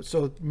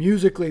so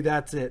musically,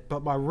 that's it.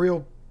 But my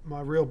real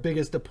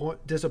biggest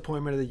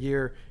disappointment of the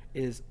year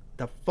is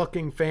the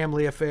fucking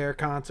Family Affair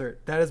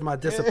concert. That is my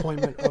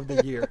disappointment of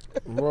the year.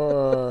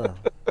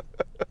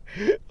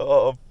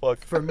 Oh fuck!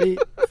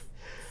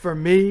 For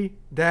me,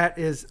 that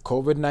is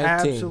COVID-19.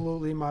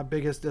 Absolutely my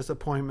biggest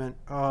disappointment.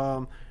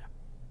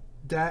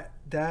 That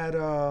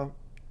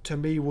to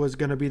me was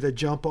going to be the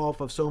jump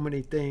off of so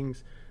many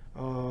things.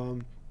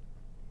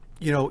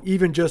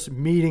 Even just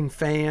meeting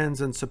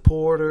fans and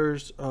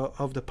supporters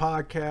of the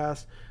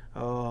podcast.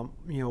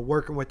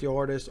 Working with the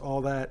artists,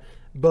 all that.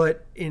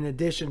 But in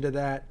addition to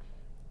that,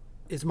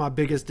 it's my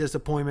biggest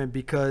disappointment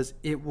because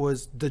it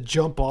was the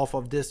jump off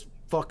of this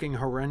fucking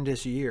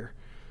horrendous year.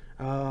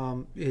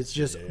 It's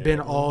just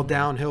been all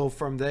downhill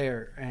from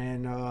there.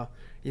 And,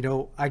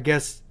 I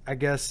guess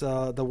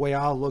the way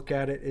I'll look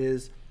at it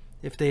is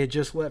if they had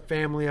just let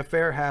Family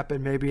Affair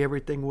happen, maybe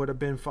everything would have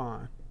been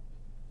fine.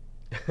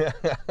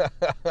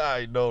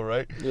 I know,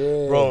 right?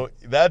 Yeah. Bro,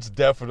 that's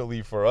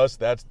definitely, for us,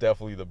 that's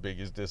definitely the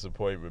biggest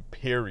disappointment,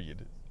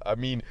 period. I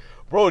mean,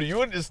 bro, do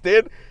you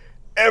understand?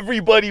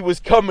 Everybody was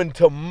coming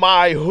to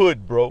my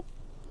hood, bro.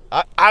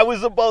 I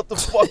was about to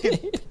fucking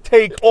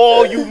take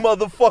all you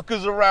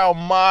motherfuckers around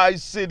my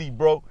city,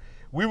 bro.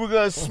 We were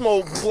gonna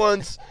smoke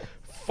blunts,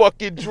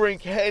 fucking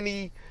drink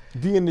Henny,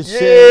 Be in the Yeah,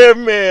 shed.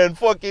 man.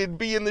 Fucking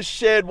be in the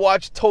shed,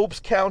 watch Topes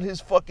count his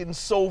fucking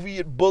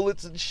Soviet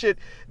bullets and shit.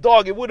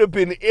 Dog, it would have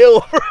been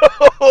ill,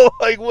 bro.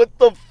 Like, what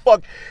the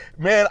fuck?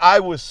 Man, I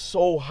was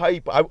so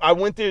hype. I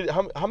went there.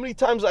 How many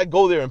times I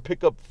go there and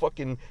pick up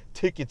fucking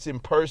tickets in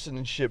person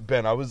and shit,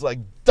 Ben? I was like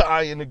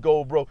dying to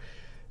go, bro.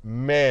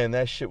 Man,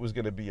 that shit was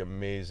going to be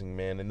amazing,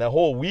 man. And that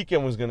whole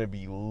weekend was going to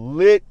be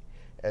lit.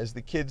 As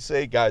the kids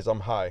say, guys, I'm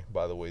high,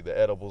 by the way. The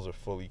edibles are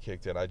fully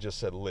kicked in. I just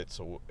said lit,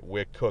 so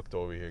we're cooked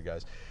over here,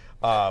 guys.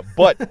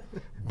 But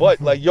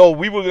like, yo,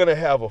 we were gonna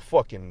have a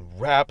fucking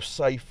rap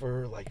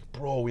cipher, like,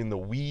 bro, in the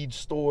weed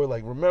store.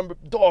 Like, remember,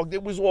 dog, there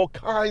was all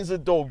kinds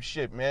of dope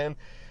shit, man.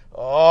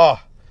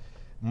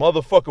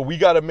 Motherfucker, we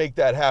gotta make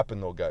that happen,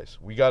 though, guys.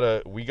 We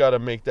gotta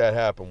make that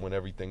happen when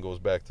everything goes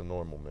back to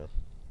normal, man.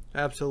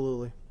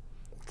 Absolutely.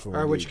 True All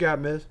right, what you indeed. got,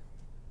 Miz?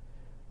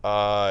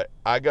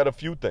 I got a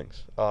few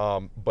things,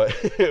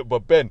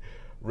 but Ben,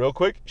 real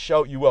quick,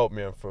 shout you out,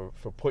 man, for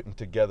putting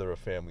together a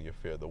family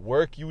affair. The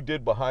work you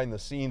did behind the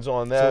scenes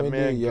on that, True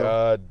man, indeed, yo.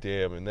 god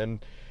damn. And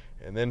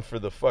then for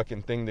the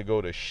fucking thing to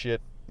go to shit,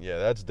 yeah,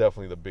 that's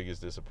definitely the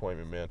biggest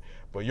disappointment, man.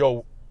 But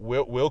yo,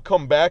 we'll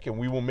come back and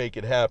we will make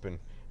it happen.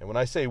 And when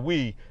I say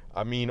we,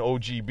 I mean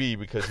OGB,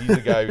 because he's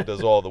the guy who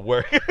does all the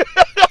work.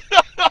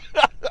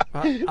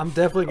 I'm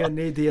definitely gonna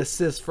need the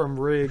assist from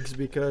Riggs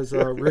because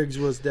Riggs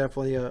was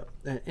definitely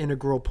an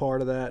integral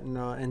part of that,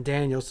 and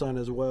Danielson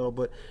as well.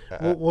 But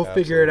we'll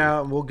figure it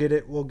out and we'll get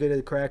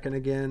it cracking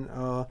again.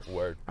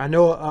 Word. I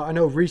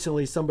know.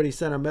 Recently somebody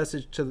sent a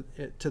message to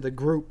the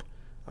group,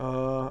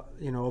 of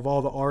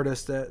all the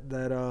artists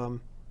that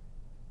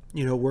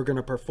we're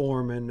gonna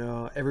perform,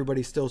 and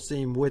everybody still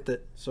seemed with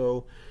it.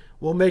 So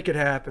we'll make it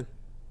happen.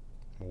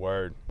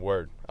 Word.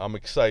 I'm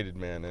excited,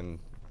 man, and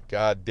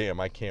god damn,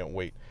 I can't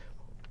wait.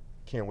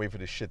 Can't wait for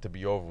this shit to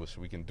be over with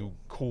so we can do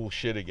cool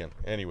shit again.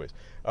 Anyways,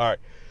 all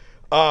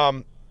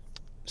right.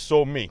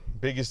 So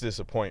biggest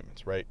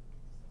disappointments, right?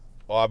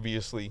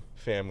 Obviously,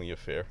 family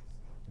affair.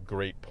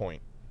 Great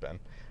point,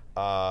 Ben.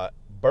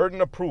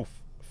 Burden of proof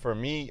for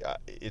me,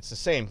 it's the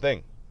same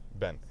thing,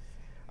 Ben.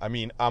 I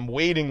mean, I'm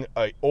waiting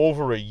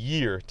over a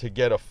year to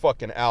get a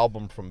fucking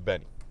album from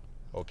Benny,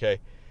 okay?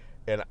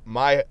 And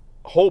my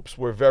hopes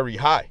were very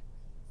high.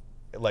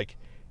 Like,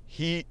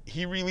 he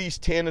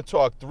released Tana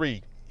Talk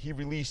 3. He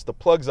released The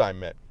Plugs I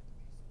Met.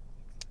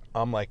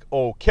 I'm like,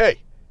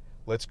 okay,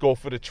 let's go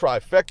for the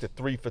trifecta,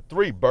 3 for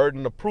 3,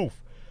 burden of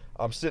proof.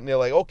 I'm sitting there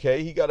like,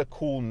 okay, he got a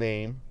cool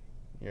name,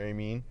 you know what I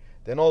mean?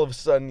 Then all of a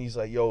sudden he's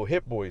like, yo,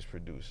 Hit Boy's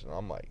producing.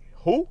 I'm like,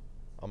 who?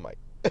 I'm like,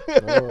 who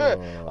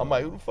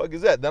the fuck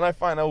is that? Then I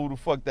find out who the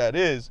fuck that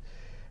is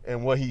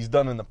and what he's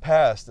done in the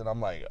past, and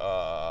I'm like,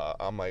 all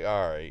right. I'm like,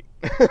 all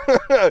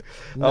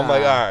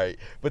right.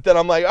 But then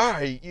I'm like, all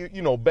right,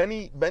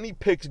 Benny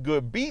picks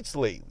good beats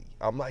lately.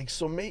 I'm like,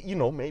 so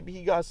maybe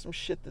he got some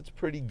shit that's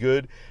pretty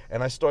good.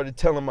 And I started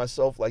telling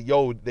myself, like,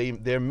 yo,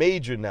 they're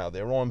major now.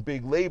 They're on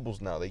big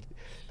labels now.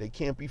 They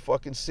can't be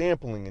fucking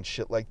sampling and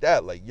shit like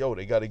that. Like, yo,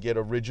 they got to get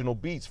original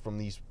beats from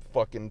these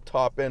fucking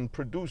top end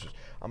producers.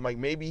 I'm like,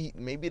 maybe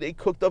they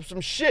cooked up some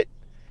shit.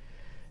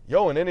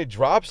 Yo, and then it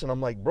drops, and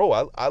I'm like,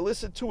 bro, I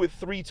listened to it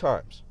 3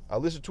 times. I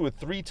listened to it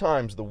 3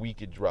 times the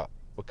week it dropped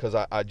because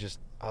I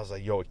was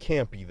like, yo, it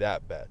can't be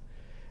that bad.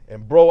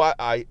 And bro,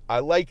 I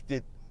liked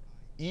it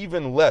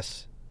even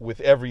less with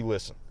every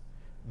listen.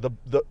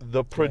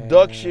 The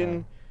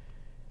production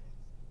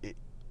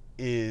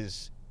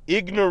is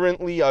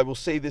ignorantly, I will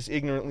say this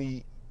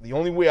ignorantly, the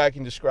only way I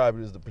can describe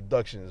it is the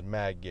production is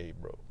mad gay,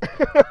 bro.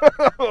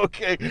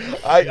 Okay,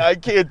 I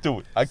can't do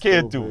it. I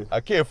can't do it.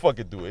 I can't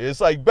fucking do it. It's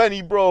like,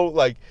 Benny, bro,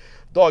 like,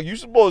 dog, you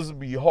supposed to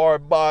be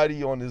hard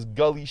body on this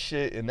gully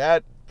shit, and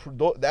that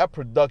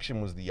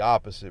production was the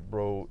opposite,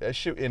 bro. That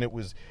shit, and it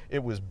was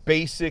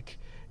basic.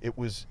 It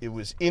was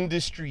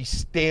industry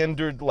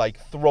standard, like,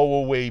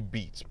 throwaway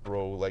beats,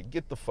 bro. Like,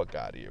 get the fuck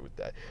out of here with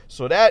that.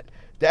 So that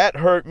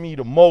hurt me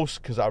the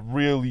most because I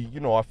really,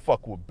 I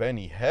fuck with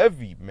Benny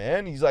heavy,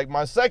 man. He's like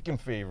my second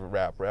favorite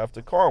rapper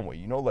after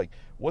Conway, like,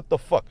 what the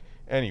fuck?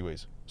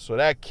 Anyways, so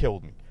that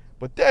killed me.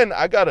 But then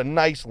I got a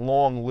nice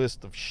long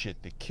list of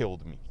shit that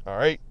killed me, all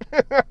right?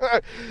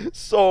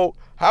 So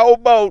how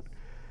about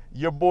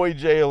your boy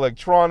Jay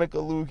Electronica,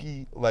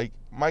 Lukey? Like,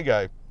 my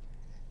guy,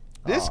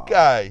 this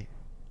guy,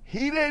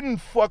 he didn't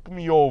fuck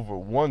me over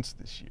once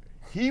this year.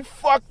 He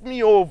fucked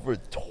me over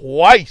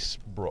twice,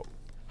 bro.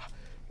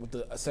 With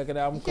the second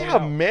album coming Yeah,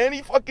 out? man,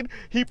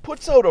 he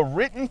puts out a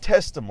written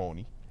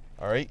testimony,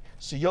 all right?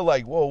 So you're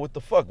like, whoa, what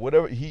the fuck?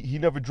 Whatever. He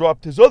never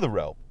dropped his other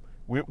album.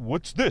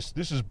 What's this?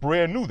 This is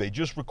brand new. They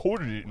just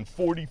recorded it in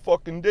 40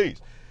 fucking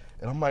days.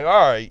 And I'm like,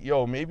 all right,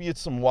 yo, maybe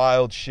it's some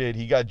wild shit.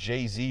 He got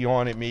Jay-Z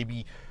on it.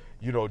 Maybe,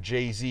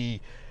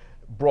 Jay-Z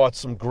brought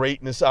some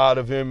greatness out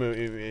of him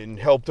and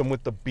helped him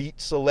with the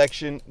beat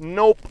selection.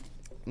 Nope.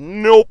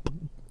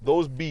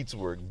 Those beats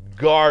were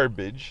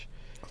garbage.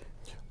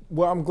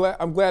 Well, I'm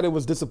glad it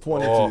was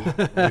disappointing to you. You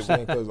know what I'm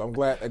saying? Because I'm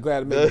glad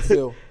it made me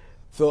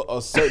feel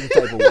a certain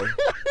type of way.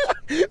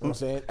 You know what I'm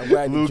saying? I'm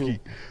glad that Lukey,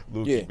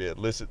 yeah. man,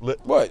 listen.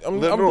 What? I'm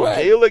no, glad.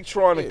 Jay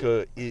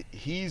Electronica,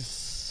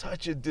 he's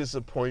such a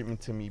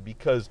disappointment to me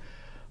because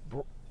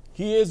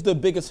He is the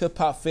biggest hip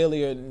hop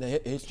failure in the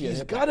history of he's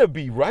hip got hop. to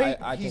be, right?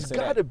 I can He's say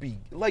got that. to be.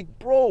 Like,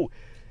 bro,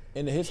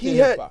 In the history he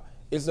of had- hip hop,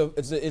 it's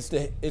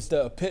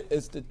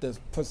the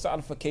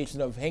personification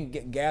of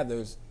Hank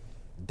Gathers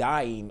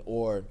dying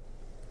or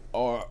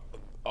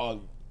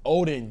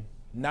Odin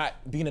not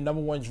being a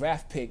number 1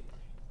 draft pick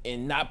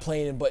and not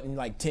playing but in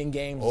like 10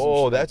 games. or some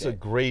oh, shit that's like a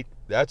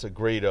that.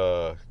 great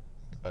You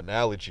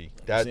analogy.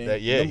 know what I'm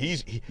saying?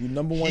 Yeah, You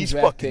number one he's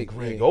draft fucking pick,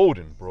 Greg yeah.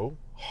 Oden, bro.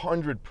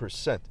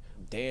 100%.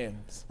 Damn,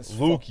 it's fucked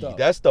Lukey, up.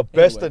 that's the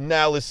best Anyway,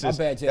 analysis.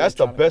 my bad, Jay That's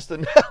the Electronica. best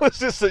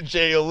analysis of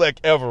Jay Elec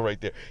ever,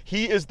 right there.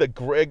 He is the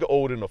Greg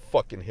Oden of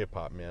fucking hip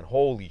hop, man.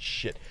 Holy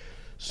shit.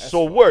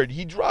 So word,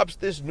 he drops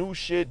this new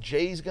shit.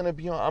 Jay's gonna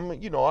be on.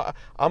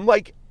 I'm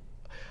like,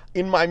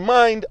 in my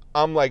mind,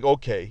 I'm like,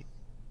 okay,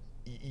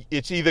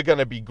 it's either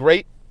gonna be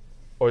great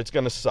or it's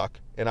gonna suck,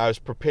 and I was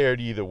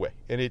prepared either way,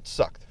 and it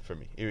sucked for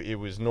me. It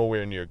was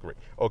nowhere near great.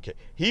 Okay,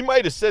 he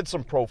might have said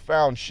some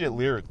profound shit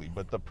lyrically,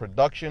 but the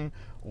production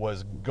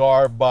was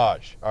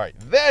garbage. All right,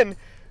 then,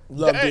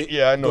 Loved it.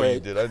 yeah, I know Go you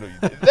ahead. did. I know you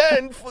did.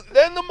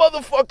 then the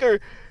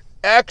motherfucker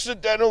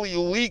accidentally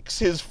leaks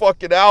his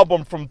fucking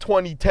album from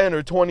 2010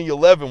 or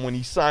 2011 when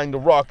he signed to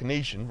Rock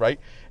Nation, right?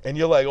 And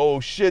you're like, oh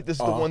shit, this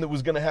is the one that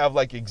was gonna have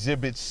like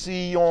Exhibit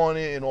C on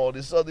it and all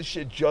this other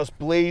shit, Just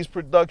Blaze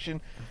production.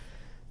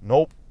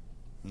 Nope.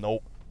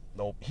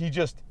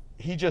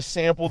 He just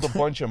sampled a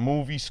bunch of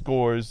movie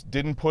scores,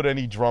 didn't put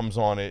any drums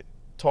on it,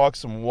 talked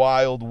some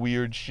wild,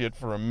 weird shit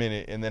for a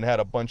minute, and then had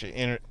a bunch of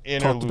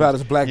interludes. about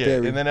his Blackberry.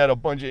 Yeah, and then had a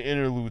bunch of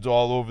interludes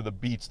all over the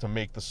beats to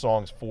make the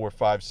songs 4,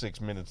 5,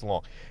 6 minutes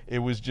long. It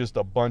was just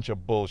a bunch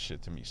of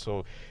bullshit to me.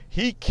 So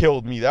he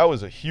killed me. That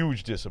was a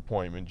huge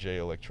disappointment, Jay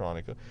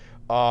Electronica.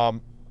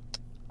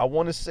 I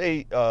want to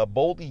say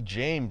Boldy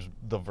James,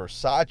 the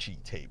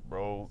Versace tape,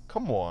 bro.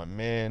 Come on,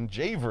 man.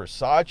 Jay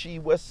Versace,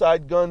 West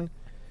Side Gun.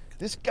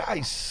 This guy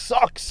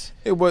sucks.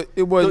 It wasn't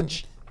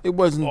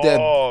that.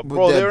 Oh,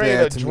 bro, that there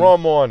bad ain't a to me.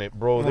 drum on it,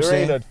 bro. You know what There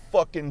I'm ain't a saying?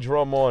 fucking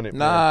drum on it,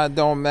 Nah, man. it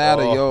don't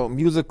matter, Oh. yo.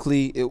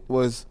 Musically, it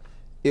was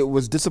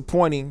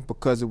disappointing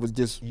because it was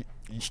just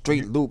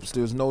straight loops.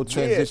 There was no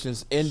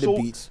transitions in the so-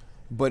 beats,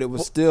 but it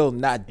was still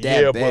not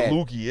that Yeah, bad. but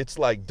Lukey, it's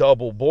like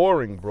double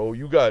boring, bro.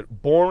 You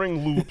got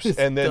boring loops,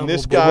 and then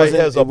this double guy boring.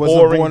 has a It wasn't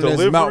boring boring in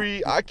his mouth.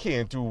 delivery. I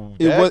can't do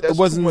It that. was. That's It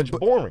wasn't too much as,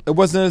 boring. It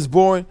wasn't as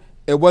boring.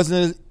 It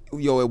wasn't.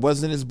 It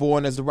wasn't as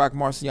boring as the Rock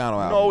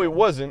Marciano album. No, it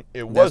wasn't.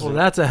 It Well, wasn't.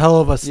 that's a hell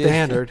of a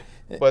standard.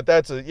 But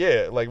that's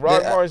like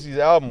Rock Yeah, Marcy's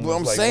album what was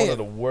I'm like one saying. of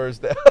the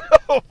worst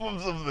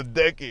albums of the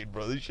decade,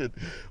 bro. This shit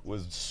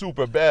was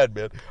super bad,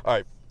 man. All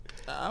right,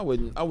 I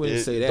wouldn't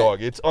say that.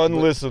 dog. It's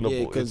unlistenable.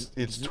 yeah, 'cause-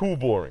 it's too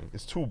boring.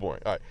 It's too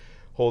boring. All right,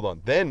 hold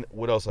on. Then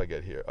what else I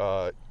get here?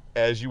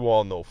 As you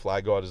all know, Fly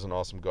God is an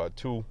awesome God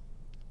too.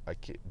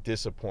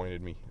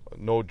 Disappointed me.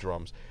 No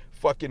drums.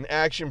 Fucking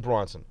Action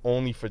Bronson,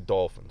 only for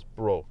Dolphins,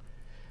 bro.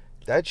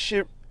 That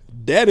shit.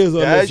 That is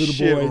That unlistenable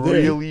shit right there.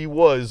 really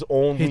was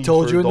only He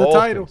told for you in the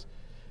Dolphins. title.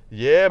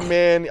 Yeah,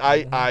 man.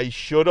 I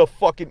should have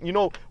fucking.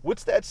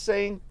 What's that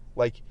saying?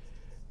 Like,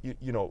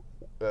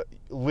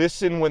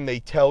 listen when they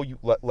tell you.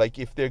 Like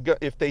if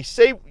they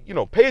say,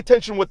 pay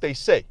attention what they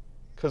say,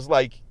 cause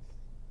like,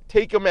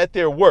 take them at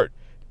their word.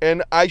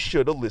 And I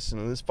should have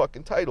listened to this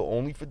fucking title,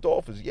 only for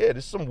Dolphins. Yeah,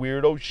 this is some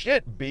weirdo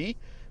shit. B,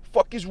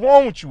 fuck is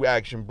wrong with you,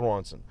 Action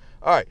Bronson?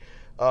 All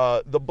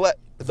right, the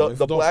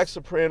Black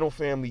Soprano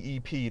Family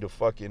EP, the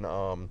fucking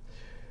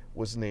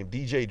what's his name,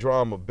 DJ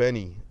Drama,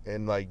 Benny,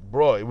 and like,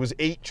 bro, it was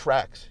 8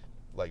 tracks.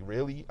 Like,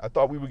 really? I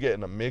thought we were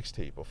getting a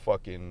mixtape of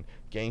fucking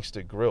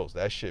Gangsta Grills.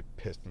 That shit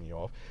pissed me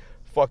off.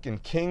 Fucking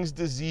King's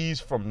Disease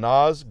from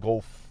Nas.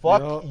 Go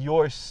fuck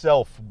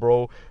yourself,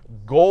 bro.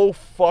 Go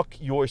fuck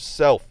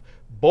yourself.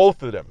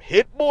 Both of them.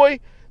 Hit Boy,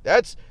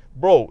 that's,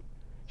 bro,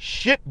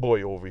 shit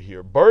boy over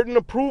here. Burden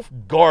of Proof,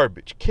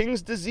 garbage.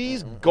 King's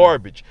Disease,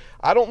 garbage.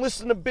 I don't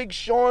listen to Big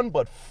Sean,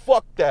 but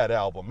fuck that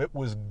album. It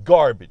was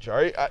garbage, all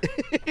right?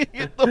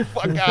 Get the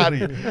fuck out of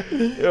here.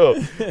 Yo.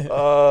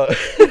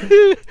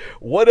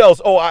 What else?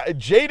 Oh,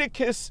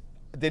 Jadakiss,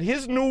 did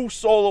his new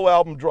solo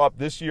album drop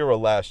this year or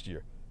last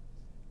year?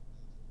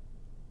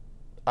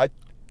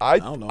 I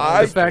don't know.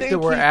 The fact think that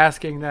we're he-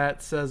 asking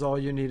that says all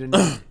you need to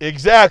know.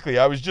 Exactly.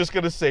 I was just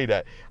going to say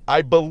that.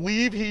 I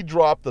believe he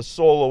dropped a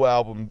solo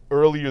album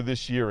earlier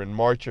this year in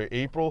March or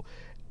April,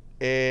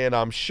 and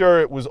I'm sure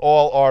it was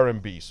all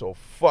R&B, so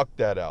fuck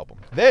that album.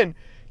 Then,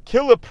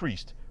 Killer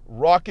Priest,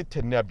 Rocket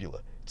to Nebula.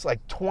 It's like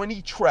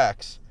 20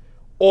 tracks,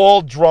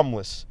 all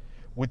drumless,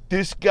 with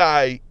this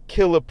guy,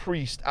 Killer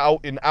Priest,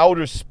 out in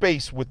outer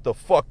space with the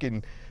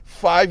fucking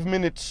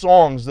 5-minute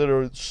songs that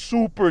are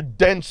super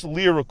dense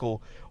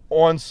lyrical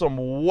on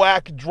some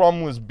whack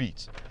drumless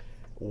beats.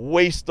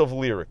 Waste of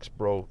lyrics,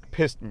 bro.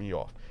 Pissed me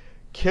off.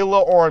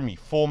 Killer Army,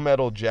 Full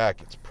Metal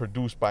Jackets,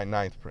 produced by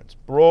Ninth Prince.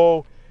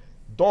 Bro,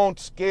 don't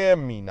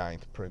scam me,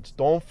 Ninth Prince.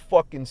 Don't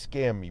fucking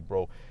scam me,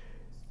 bro.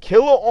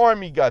 Killer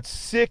Army got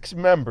 6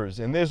 members,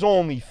 and there's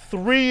only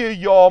 3 of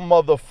y'all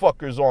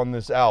motherfuckers on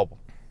this album,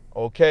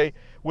 okay?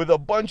 With a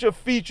bunch of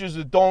features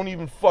that don't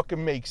even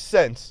fucking make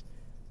sense,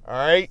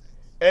 all right?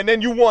 And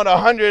then you want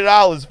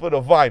 $100 for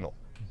the vinyl.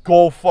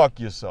 Go fuck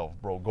yourself,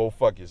 bro. Go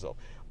fuck yourself.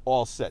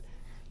 All set.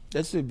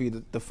 That should be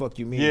the fuck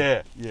you mean.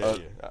 Yeah. All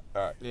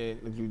right. Yeah,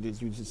 like you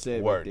just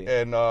said Word. right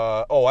there. And,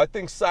 I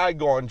think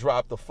Saigon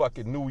dropped a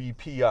fucking new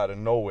EP out of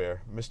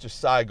nowhere. Mr.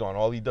 Saigon,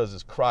 all he does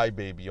is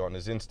crybaby on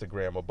his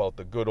Instagram about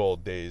the good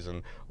old days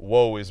and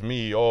woe is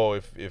me. Oh,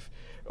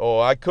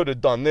 I could have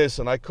done this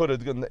and I could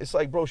have done that. It's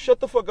like, bro, shut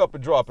the fuck up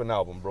and drop an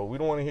album, bro. We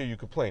don't want to hear you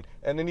complain.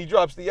 And then he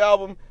drops the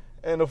album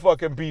and the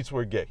fucking beats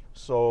were gay.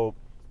 So,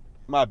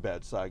 my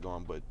bad,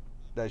 Saigon, but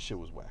that shit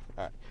was whack.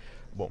 All right.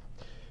 Boom.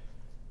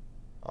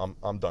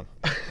 I'm done.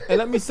 And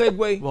let me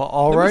segue. Well,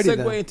 alrighty Let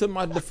me segue then.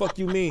 into the fuck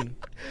you mean.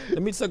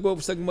 Let me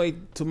segue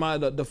to my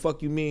the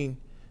fuck you mean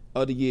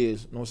of the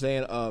years. You know what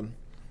I'm saying?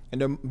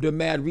 And they're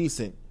mad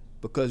recent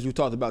because you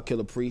talked about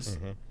Killer Priest.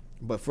 Mm-hmm.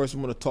 But first,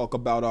 I'm gonna talk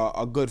about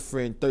our good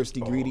friend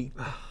Thirsty Greedy.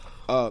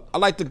 I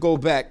like to go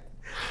back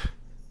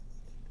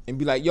and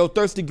be like, yo,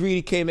 Thirsty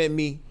Greedy came at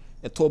me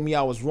and told me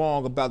I was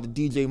wrong about the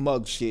DJ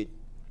Muggs shit.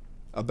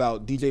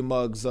 About DJ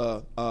Muggs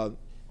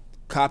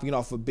copying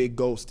off of Big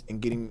Ghost and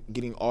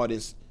getting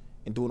artists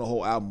and doing a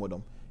whole album with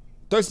them.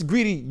 Thirsty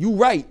Greedy, you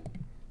right.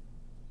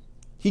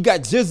 He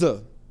got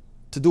Jizza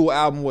to do an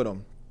album with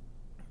him.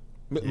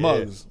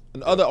 Muggs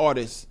and other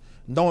artists,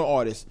 known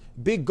artists.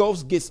 Big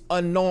Ghost gets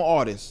unknown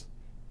artists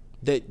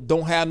that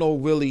don't have no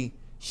really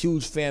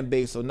huge fan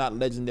base or not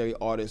legendary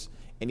artists,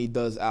 and he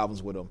does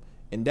albums with them.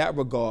 In that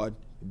regard,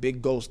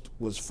 Big Ghost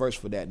was first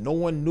for that. No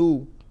one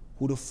knew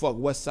who the fuck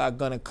Westside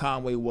Gunn and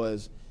Conway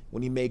was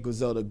when he made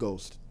Griselda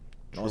Ghost.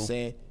 You know what I'm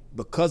saying?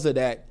 Because of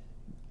that,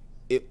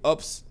 it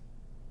ups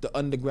the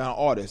underground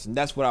artists, and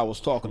that's what I was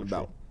talking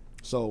about.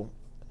 So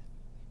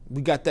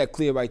we got that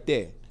clear right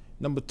there.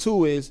 Number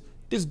two is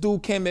this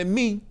dude came at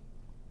me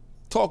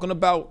talking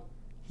about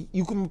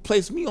you can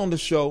replace me on the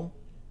show,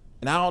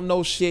 and I don't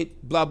know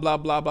shit, blah, blah,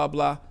 blah, blah,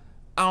 blah.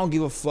 I don't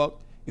give a fuck.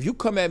 If you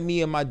come at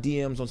me in my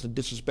DMs on some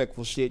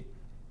disrespectful shit,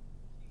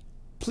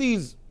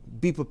 please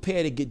be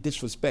prepared to get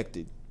disrespected.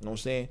 You know what I'm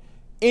saying?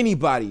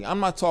 Anybody.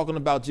 I'm not talking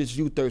about just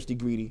you, Thirsty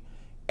Greedy.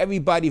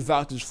 Everybody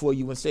vouches for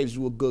you and says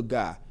you're a good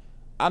guy.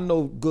 I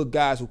know good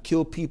guys who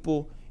kill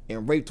people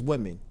and raped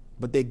women,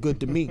 but they're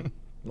good to me. You know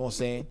what I'm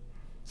saying?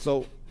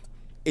 So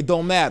it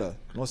don't matter. You know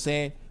what I'm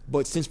saying?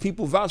 But since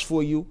people vouch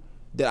for you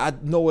that I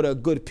know they're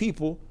good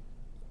people,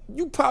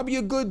 you probably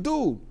a good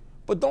dude.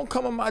 But don't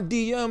come in my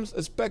DMs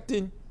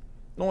expecting, you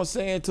know what I'm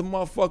saying, to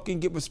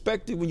motherfucking get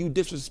respected when you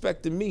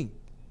disrespecting me. You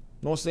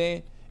know what I'm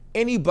saying?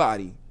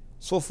 Anybody.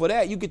 So for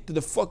that, you get to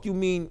the fuck you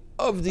mean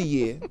of the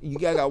year. You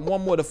got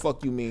one more the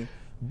fuck you mean.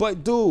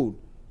 But dude,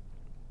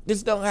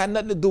 this don't have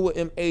nothing to do with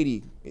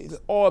M80. It's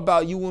all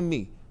about you and me.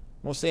 You know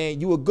what I'm saying?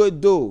 You a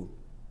good dude.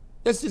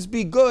 Let's just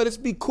be good. Let's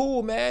be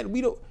cool, man.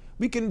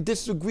 We can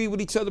disagree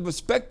with each other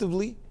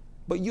respectively,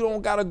 but you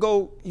don't gotta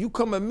go, you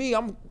come at me,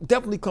 I'm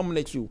definitely coming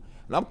at you.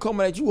 And I'm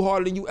coming at you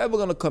harder than you ever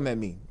gonna come at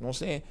me. You know what I'm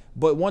saying?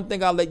 But one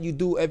thing I let you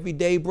do every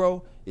day,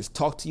 bro, is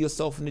talk to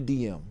yourself in the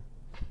DM.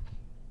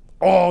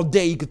 All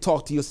day you could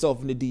talk to yourself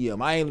in the DM.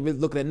 I ain't really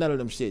looking at none of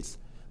them shits.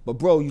 But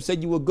bro, you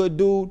said you a good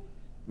dude.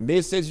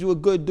 Miz says you a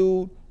good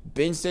dude.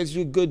 Ben says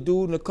you a good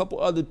dude. And a couple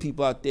other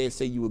people out there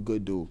say you a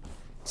good dude.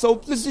 So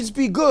let's just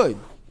be good. You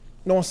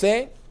know what I'm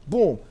saying?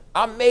 Boom.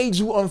 I made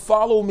you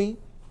unfollow me. You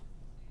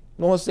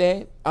know what I'm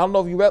saying? I don't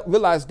know if you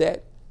realize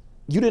that.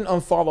 You didn't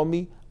unfollow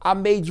me. I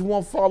made you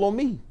unfollow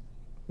me. You know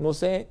what I'm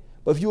saying?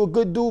 But if you a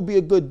good dude, be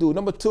a good dude.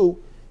 Number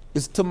two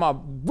is to my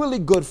really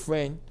good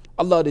friend.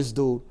 I love this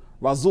dude.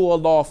 Razul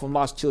Allah from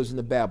Lost Children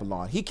of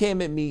Babylon. He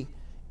came at me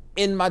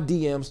in my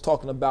DMs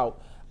talking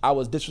about I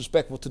was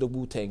disrespectful to the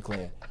Wu-Tang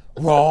Clan.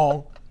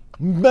 Wrong.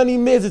 Money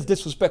Miz is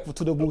disrespectful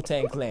to the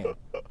Wu-Tang Clan.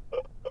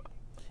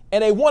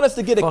 And they want us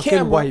to get a Fucking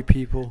camera white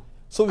people.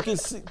 so we can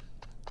see.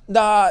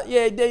 Nah,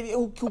 yeah,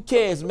 who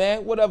cares,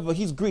 man? Whatever.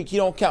 He's Greek. He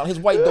don't count. His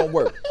white don't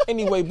work.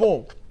 Anyway,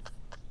 boom.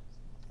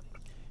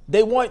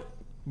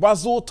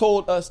 Razul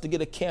told us to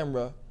get a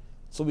camera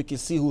so we can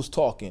see who's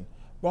talking.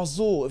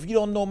 Razul, if you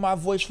don't know my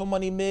voice for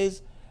Money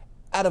Miz,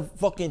 out of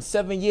fucking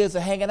 7 years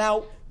of hanging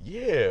out,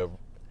 Yeah.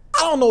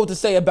 I don't know what to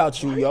say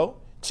about you, yo.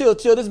 Chill.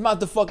 This is my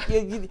the fuck.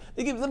 Let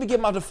me get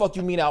my the fuck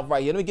you mean out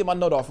right here. Let me get my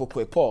note off real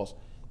quick. Pause.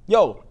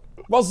 Yo,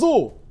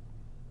 Razul,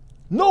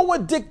 no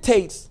one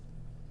dictates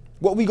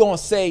what we gonna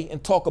say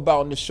and talk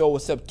about on the show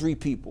except 3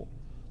 people.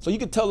 So you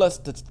can tell us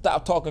to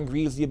stop talking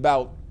greasy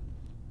about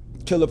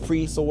Killer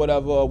Priest or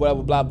whatever,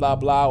 blah, blah,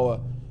 blah,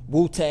 or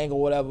Wu-Tang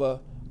or whatever,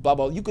 blah,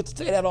 blah. You could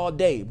say that all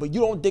day, but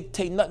you don't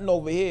dictate nothing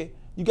over here.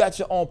 You got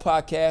your own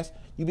podcast.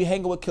 You be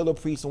hanging with Killer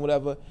Priest and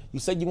whatever. You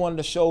said you wanted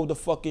to show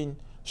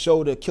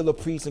the Killer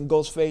Priest and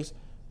Ghostface.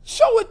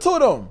 Show it to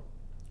them.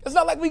 It's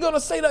not like we gonna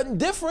say nothing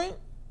different. You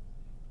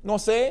know what I'm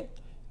saying?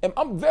 And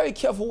I'm very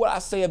careful what I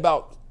say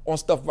about on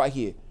stuff right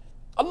here.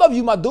 I love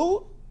you, my dude. You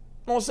know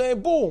what I'm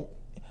saying? Boom.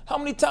 How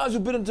many times you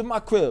been into my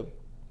crib?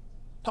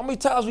 How many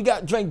times we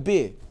got drank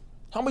beer?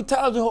 How many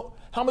times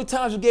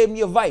you gave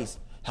me advice?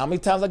 How many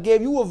times I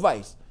gave you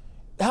advice?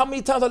 How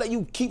many times I let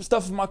you keep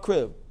stuff in my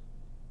crib?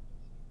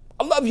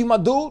 I love you, my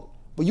dude,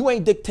 but you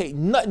ain't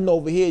dictating nothing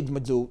over here, my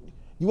dude.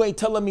 You ain't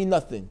telling me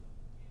nothing.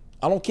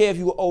 I don't care if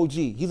you were OG.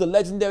 He's a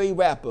legendary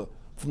rapper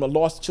from the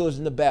Lost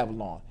Children of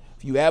Babylon.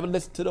 If you haven't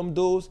listened to them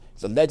dudes,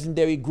 it's a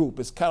legendary group.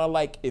 It's kind of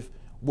like if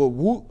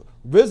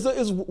RZA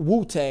is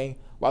Wu-Tang,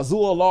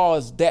 Rasul Allah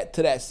is that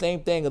to that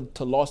same thing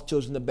to Lost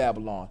Children of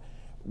Babylon.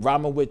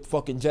 Rhyming with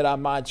fucking Jedi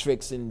Mind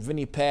Tricks and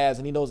Vinny Paz,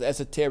 and he knows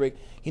Esoteric.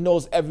 He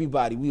knows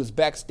everybody. We was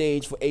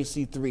backstage for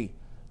AC3. You know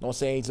what I'm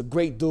saying? He's a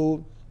great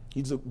dude.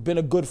 He's been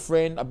a good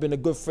friend. I've been a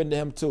good friend to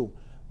him too.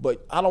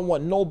 But I don't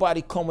want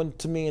nobody coming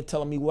to me and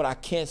telling me what I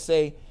can't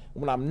say,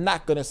 what I'm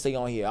not gonna say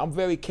on here. I'm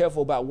very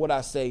careful about what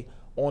I say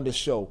on the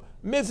show.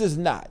 Miz is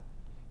not.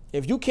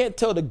 If you can't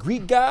tell the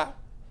Greek guy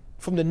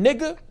from the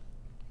nigga,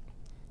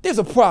 there's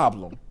a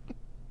problem. You know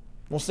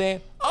what I'm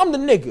saying? I'm the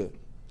nigga.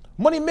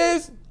 Money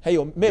Miz, hey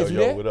yo, Miz, you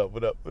there?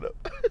 What up?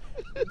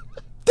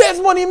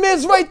 There's Money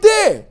Miz right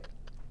there. You know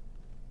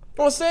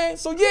what I'm saying?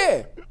 So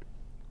yeah,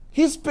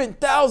 he spent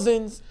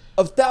thousands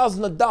of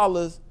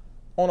dollars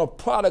on a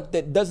product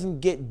that doesn't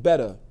get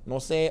better, you know what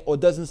I'm saying, or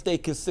doesn't stay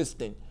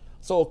consistent.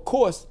 So of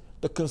course,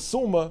 the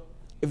consumer,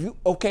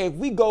 if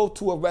we go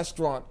to a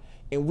restaurant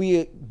and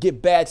we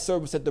get bad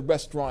service at the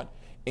restaurant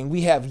and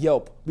we have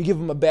Yelp, we give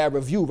them a bad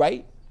review,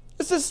 right?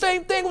 It's the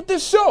same thing with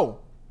this show.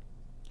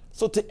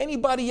 So to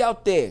anybody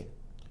out there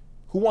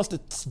who wants to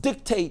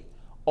dictate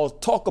or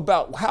talk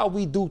about how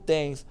we do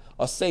things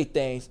or say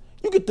things,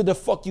 you get to the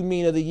fuck you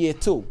mean of the year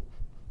too.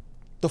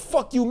 The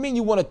fuck you mean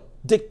you want to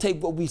dictate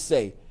what we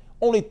say?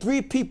 Only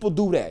 3 people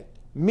do that.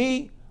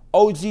 Me,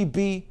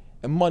 OGB,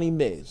 and Money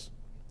Miz.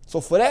 So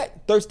for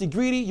that, Thirsty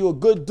Greedy, you're a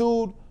good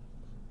dude.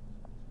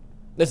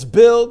 Let's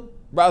build.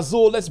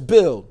 Rasul, let's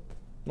build. You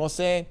know what I'm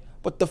saying?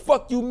 But the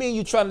fuck you mean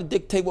you trying to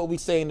dictate what we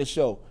say in the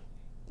show?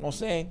 You know what I'm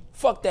saying?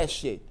 Fuck that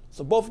shit.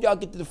 So both of y'all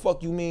get to the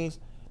fuck you means.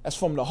 That's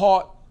from the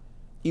heart.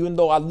 Even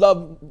though I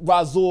love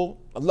Rasul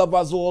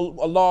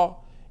Allah,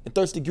 and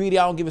Thirsty Greedy,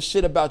 I don't give a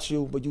shit about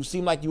you, but you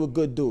seem like you a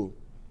good dude.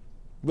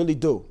 Really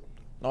do. You know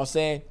what I'm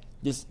saying?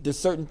 There's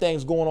certain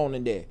things going on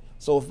in there.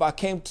 So if I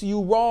came to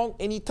you wrong,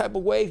 any type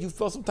of way, if you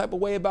felt some type of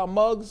way about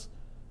Muggs,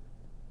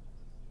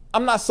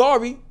 I'm not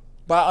sorry,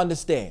 but I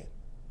understand.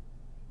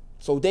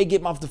 So they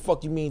get my the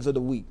fuck you means of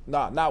the week.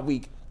 Nah, not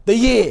week. The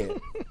year.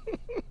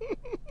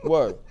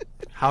 Word.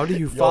 How do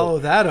you follow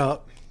that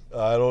up?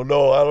 I don't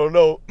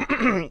know.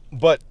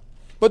 But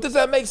does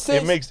that make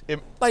sense?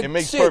 It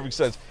makes shit. perfect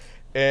sense.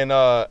 And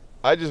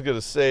I just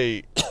gotta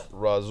say,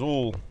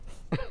 Rasul.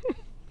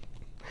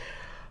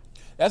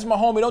 That's my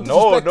homie. Don't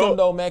disrespect him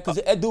though, man, because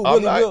that dude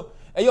really real.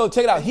 Hey, yo,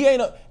 check it out. He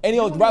ain't and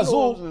yo,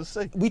 Rasul,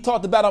 we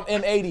talked about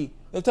him M80.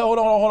 Hold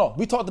on.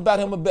 We talked about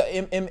him about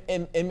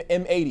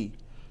M80.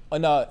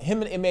 And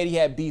him and M80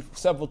 had beef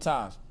several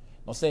times. You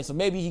know what I'm saying? So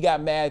maybe he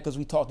got mad because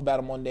we talked about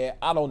him on there.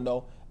 I don't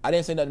know. I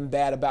didn't say nothing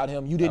bad about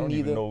him. You didn't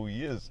either. I don't even know who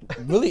he is.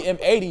 Really,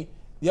 M80.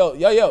 Yo,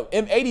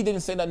 M80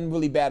 didn't say nothing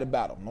really bad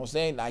about him. You know what I'm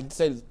saying? Now, he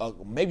said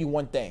maybe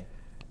one thing.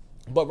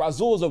 But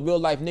Rasul is a real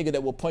life nigga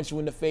that will punch you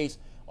in the face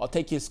or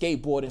take your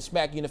skateboard and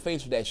smack you in the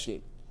face with that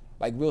shit.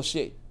 Like real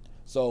shit.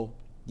 So,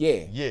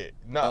 yeah. Yeah.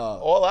 Nah,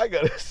 all I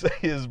gotta say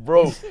is,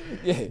 bro,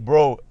 yeah.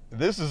 Bro,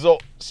 this is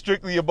all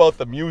strictly about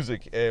the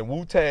music. And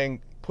Wu-Tang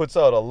puts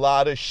out a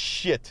lot of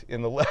shit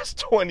in the last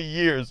 20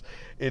 years.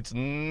 It's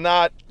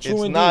not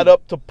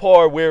up to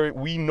par where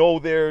we know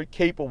they're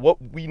capable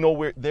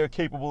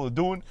of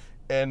doing.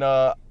 And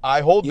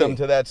I hold them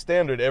to that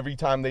standard every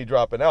time they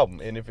drop an album.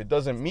 And if it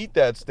doesn't meet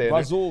that standard,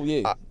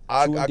 Rasul,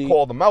 I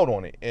call them out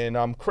on it. And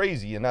I'm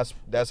crazy, and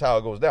that's how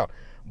it goes down.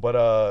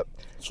 But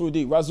True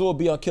D. Rasul will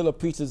be on Killer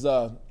Priest's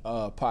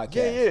podcast.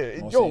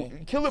 Yeah. You know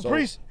Killer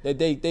Priest.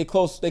 They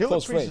close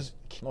friends.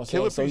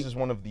 Killer Priest is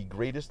one of the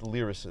greatest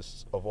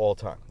lyricists of all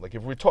time. Like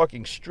if we're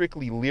talking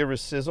strictly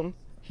lyricism,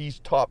 he's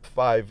top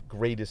 5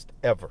 greatest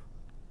ever.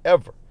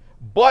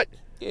 But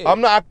I'm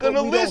not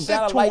gonna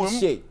listen to him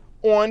shit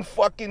on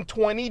fucking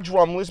 20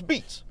 drumless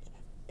beats.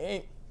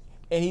 And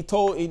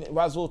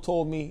Rasul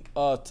told me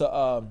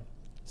to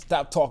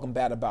stop talking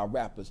bad about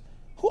rappers.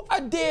 Who I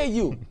dare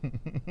you?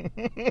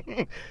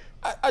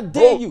 I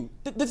dare you.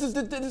 This is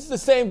the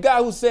same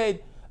guy who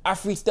said I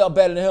freestyle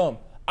better than him.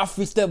 I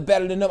freestyle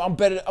better than him.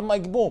 I'm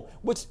like, boom,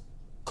 which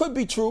could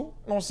be true. You know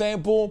what I'm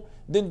saying? Boom.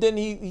 Then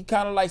he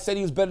kind of like said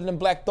he was better than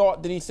Black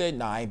Thought. Then he said,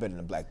 nah, I ain't better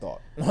than Black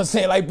Thought. You know what I'm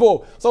saying? Like, boom.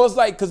 So it's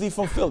like, cause he's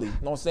from Philly. You know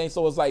what I'm saying?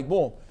 So it's like,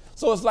 boom.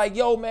 So it's like,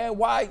 yo, man,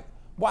 why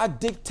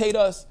dictate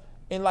us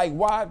and like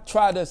why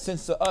try to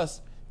censor us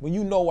when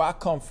you know where I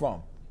come from?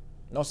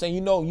 You know what I'm saying?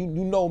 You know me. You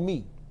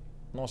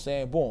know what I'm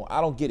saying? Boom.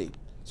 I don't get it.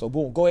 So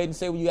boom, go ahead and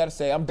say what you gotta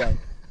say. I'm done.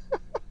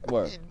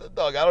 Word.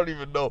 Dog, I don't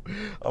even know.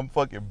 I'm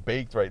fucking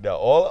baked right now.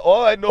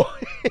 All I know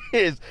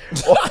is,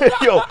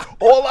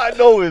 all I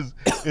know is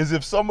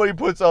if somebody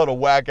puts out a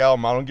whack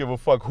album, I don't give a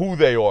fuck who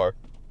they are.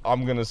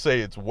 I'm gonna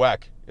say it's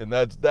whack, and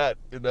that's that.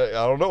 And I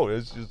don't know.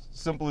 It's just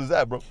simple as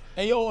that, bro.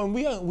 And yo, and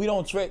we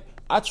don't tread.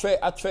 I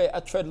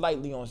tread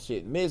lightly on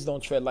shit. Miz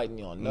don't tread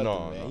lightly on nothing,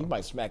 No, man. no. You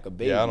might smack a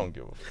baby. Yeah, I don't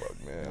give a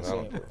fuck, man. I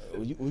don't give a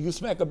fuck. Will you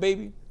smack a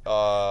baby? If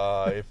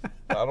I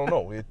don't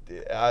know,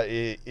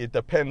 it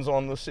depends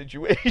on the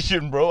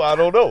situation, bro. I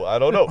don't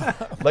know.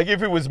 Like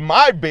if it was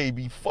my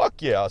baby,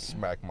 fuck yeah, I'll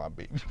smack my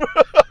baby.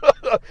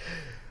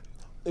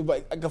 Like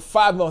a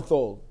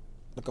 5-month-old.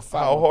 Like a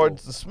 5-month-old. How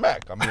hard's the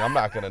smack? I mean, I'm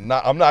not gonna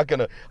knock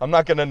the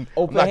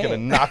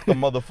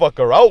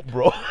motherfucker out,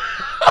 bro.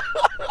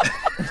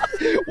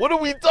 What are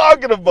we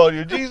talking about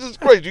here? Jesus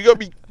Christ, you gotta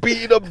be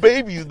beating up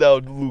babies now,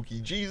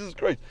 Lukey. Jesus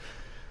Christ.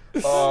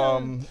 All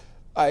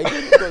right,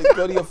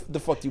 go to the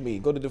fuck you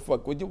mean. Go to the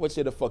fuck. What's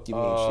your the fuck you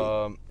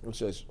mean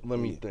shit? Let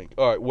me think.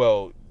 All right,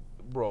 well,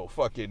 bro,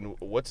 fucking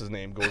what's his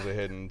name goes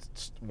ahead and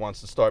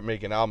wants to start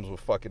making albums with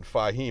fucking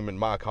Fahim and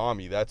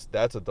Makami.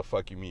 That's what the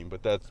fuck you mean.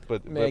 But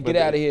Man, get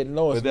out of here.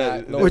 No, it's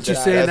not. No, What you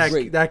saying that's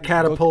that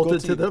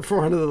catapulted go to the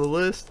front of the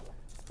list?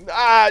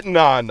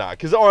 Nah.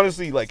 Because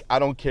honestly, like, I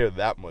don't care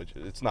that much.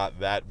 It's not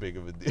that big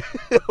of a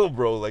deal,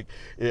 bro. Like,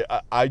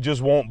 I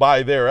just won't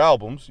buy their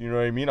albums. You know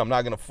what I mean? I'm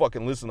not gonna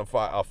fucking listen to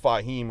a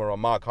Fahim or a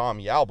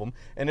Makami album.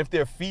 And if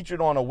they're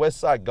featured on a West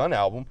Side Gun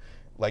album,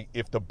 like,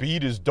 if the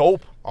beat is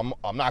dope, I'm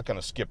not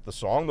gonna skip the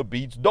song. The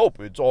beat's dope.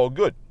 It's all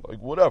good. Like,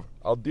 whatever.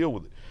 I'll deal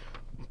with it.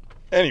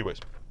 Anyways,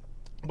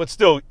 but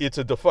still, it's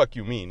a the fuck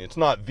you mean. It's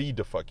not the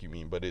fuck you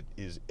mean, but it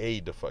is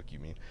a the fuck you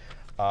mean.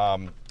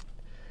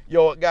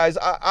 Yo, guys,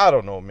 I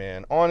don't know,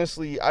 man.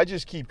 Honestly, I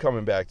just keep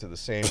coming back to the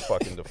same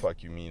fucking the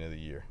fuck you mean of the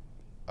year.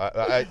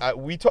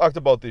 We talked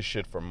about this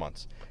shit for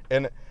months,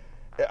 and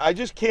I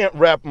just can't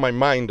wrap my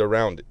mind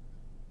around it.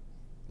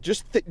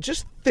 Just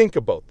think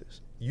about this.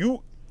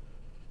 You're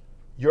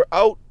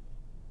out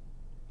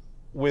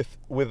with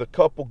a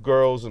couple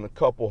girls and a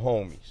couple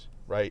homies,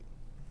 right?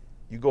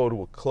 You go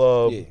to a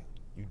club, you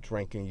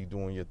drinking, you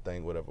doing your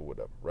thing, whatever,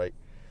 right?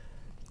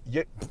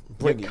 You're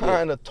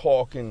kind of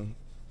talking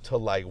to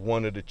like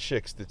one of the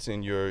chicks that's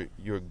in your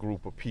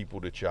group of people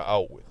that you're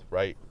out with,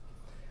 right?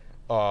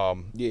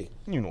 You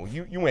know,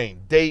 you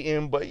ain't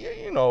dating, but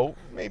you know,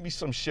 maybe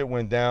some shit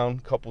went down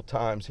a couple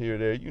times here or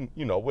there,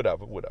 you know,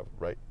 whatever,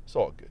 right? It's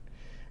all good.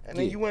 And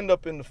then you end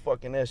up in the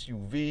fucking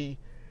SUV,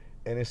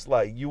 and it's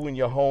like you and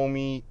your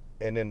homie,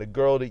 and then the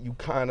girl that you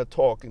kind of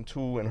talking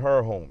to and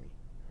her homie,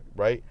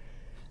 right?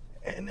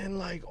 And then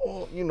like,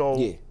 oh, you know,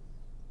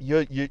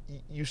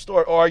 you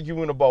start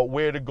arguing about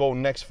where to go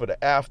next for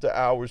the after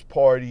hours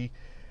party,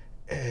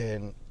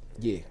 and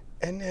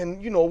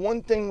then, you know,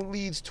 one thing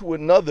leads to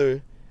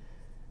another,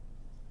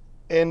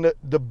 and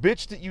the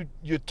bitch that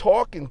you're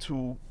talking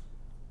to,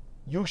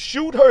 you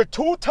shoot her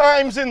 2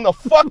 times in the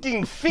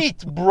fucking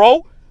feet,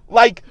 bro.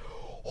 Like,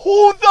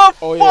 who the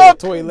fuck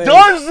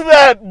does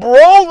that,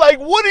 bro? Like,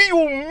 what do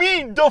you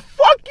mean? The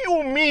fuck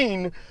you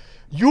mean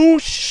you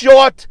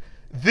shot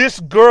this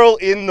girl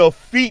in the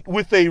feet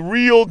with a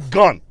real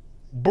gun,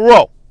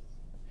 bro?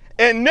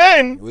 And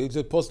then,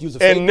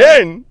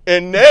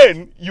 and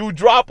then you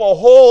drop a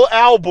whole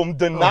album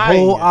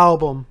denying it.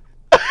 Album.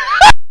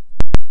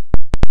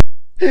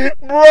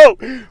 Bro,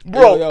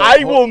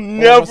 I will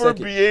never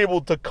be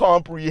able to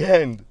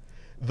comprehend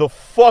the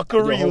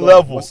fuckery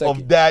level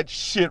of that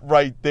shit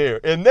right there.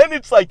 And then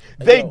it's like,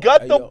 they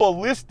got the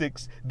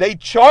ballistics, they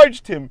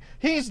charged him,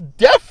 he's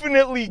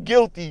definitely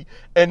guilty,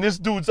 and this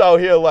dude's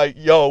out here like,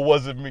 yo, it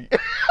wasn't me.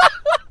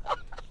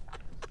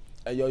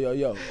 Yo.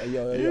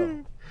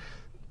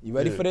 You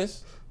ready for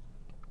this?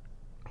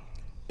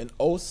 In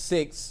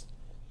 2006,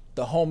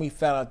 the homie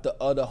found out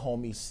the other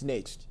homie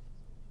snitched.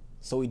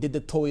 So he did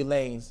the Tory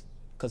Lanez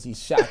because he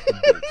shot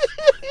the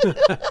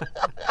bitch.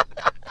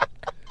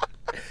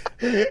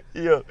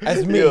 Yo,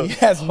 that's me.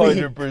 That's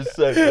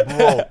 100%,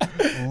 bro.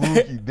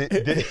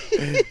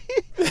 Lukey,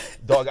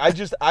 dog.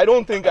 I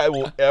don't think I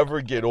will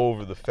ever get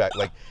over the fact,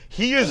 like,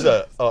 he is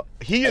then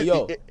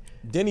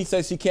he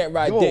says she can't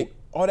ride dick.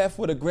 All that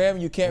for the gram,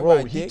 you can't bro,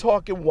 ride dick. He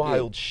talking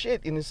wild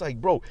shit, and it's like,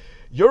 bro,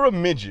 you're a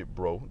midget,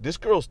 bro. This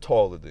girl's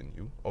taller than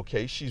you,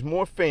 okay? She's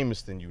more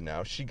famous than you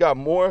now. She got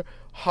more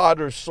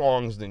hotter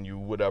songs than you,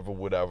 whatever,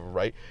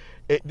 right?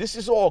 This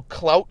is all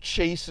clout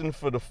chasing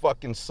for the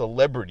fucking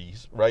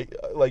celebrities, right?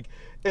 Like,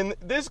 and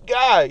this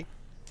guy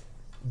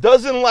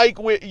doesn't like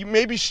where,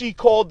 maybe she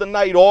called the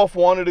night off,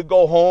 wanted to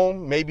go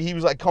home. Maybe he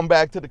was like, come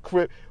back to the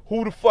crib.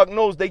 Who the fuck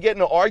knows? They get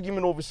in an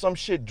argument over some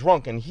shit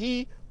drunk, and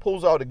he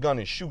pulls out a gun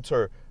and shoots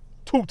her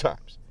 2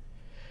 times.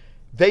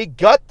 They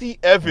got the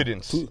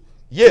evidence.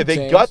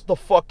 They got the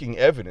fucking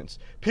evidence.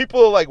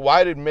 People are like,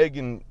 why did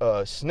Megan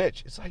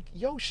snitch? It's like,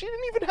 yo, she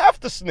didn't even have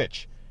to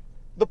snitch.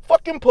 The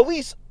fucking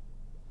police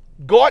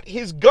got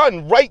his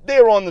gun right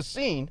there on the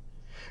scene.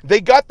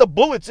 They got the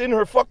bullets in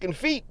her fucking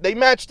feet. They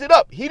matched it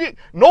up.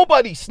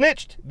 Nobody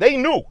snitched. They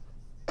knew.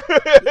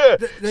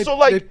 So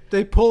like,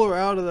 they pull her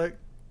out of the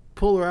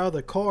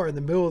car in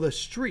the middle of the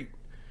street.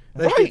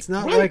 Like, it's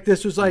not like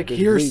this was like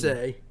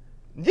hearsay.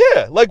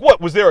 Yeah, like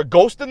what? Was there a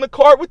ghost in the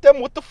car with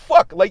them? What the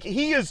fuck? Like,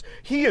 he is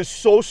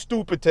so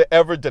stupid to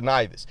ever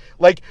deny this.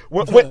 Like,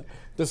 when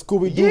the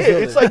Scooby-Doo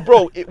villain. It's like,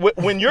 bro,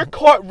 when you're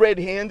caught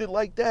red-handed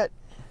like that,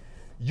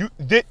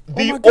 The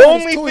my God,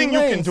 only it's Tory thing you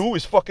can Lanez. do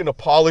is fucking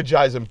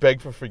apologize and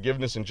beg for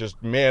forgiveness and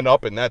just man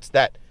up, and that's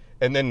that.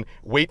 And then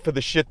wait for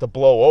the shit to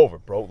blow over,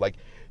 bro. Like,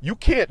 you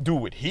can't do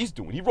what he's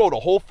doing. He wrote a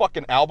whole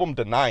fucking album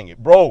denying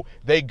it. Bro,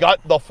 they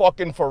got the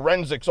fucking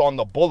forensics on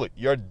the bullet.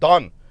 You're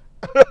done.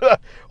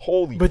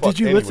 Holy But fuck. did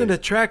you listen to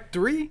Anyways, track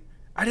 3?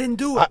 I didn't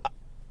do it.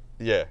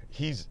 yeah,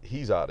 he's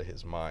out of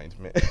his mind,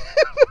 man.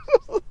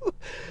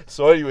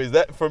 So anyways,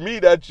 that for me,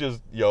 that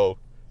just,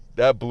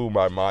 that blew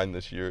my mind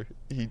this year.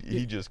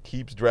 He just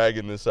keeps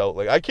dragging this out.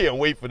 Like, I can't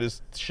wait for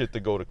this shit to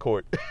go to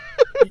court.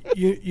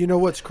 You know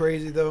what's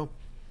crazy though?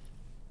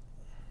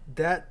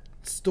 That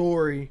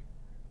story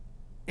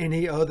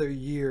any other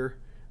year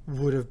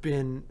would have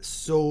been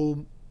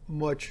so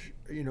much,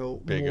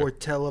 Bigger. more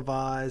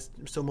televised,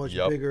 so much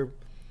Yup. bigger.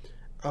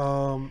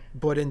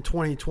 But in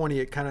 2020,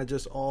 it kind of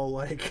just all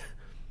like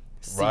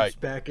seeps Right.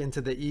 back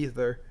into the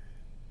ether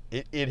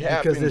It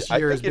happened. because this I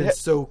year has think been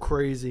so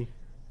crazy.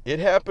 It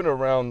happened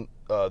around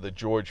the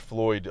George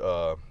Floyd,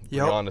 Yep.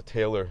 Breonna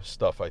Taylor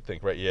stuff, I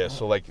think, right? Yeah,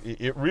 so like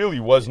it really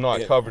was not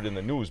Yeah. covered in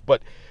the news,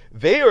 but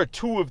they are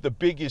two of the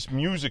biggest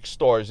music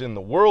stars in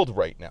the world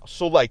right now.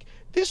 So like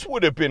this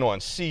would have been on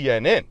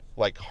CNN,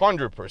 like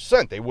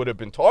 100%. They would have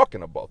been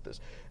talking about this,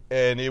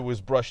 and it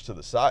was brushed to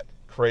the side.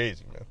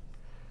 Crazy, man,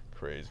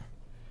 crazy.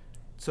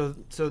 So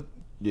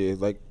Yeah,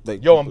 like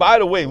Yo, and by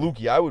the way,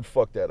 Lukey, I would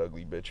fuck that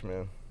ugly bitch,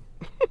 man.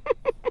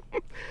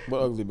 what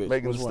ugly bitch?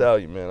 Megan Thee Which one?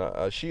 Stallion,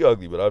 man. She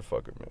ugly, but I'd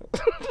fuck her, man.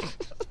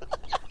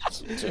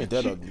 She ain't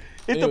that ugly.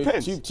 It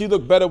depends. She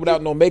looked better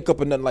without no makeup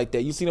or nothing like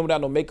that. You seen her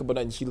without no makeup or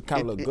nothing, she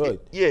kind of look good.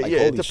 Yeah, like, yeah,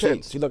 holy it depends.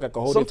 Shit. She look like a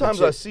whole different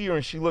Sometimes I chick. see her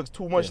and she looks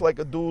too much Yeah. like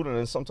a dude, and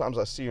then sometimes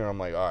I see her and I'm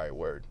like, all right,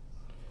 word,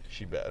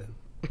 she bad.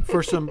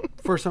 for some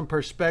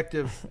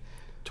perspective,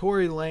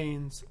 Tory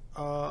Lanez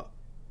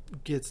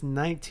gets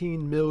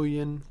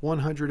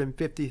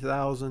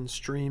 19,150,000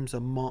 streams a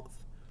month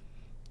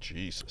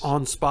Jesus.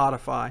 on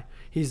Spotify.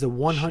 He's the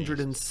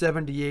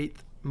 178th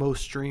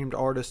most streamed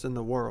artist in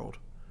the world.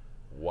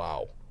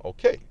 Wow.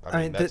 Okay.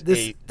 I mean, that's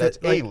this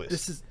A-list.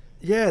 This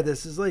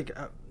is like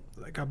a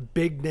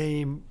big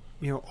name,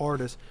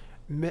 artist.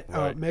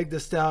 Right. Meg Thee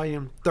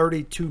Stallion,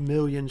 32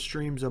 million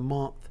streams a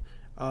month.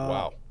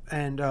 Wow.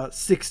 And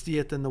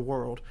 60th in the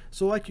world.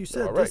 So, like you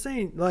said, All right. this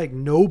ain't like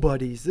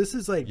nobodies. This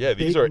is like Yeah,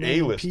 these big are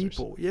name A-listers.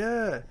 people.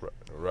 Yeah,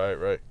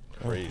 Right.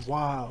 Crazy.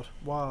 wild.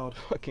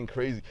 Fucking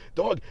crazy.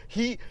 Dog,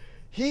 he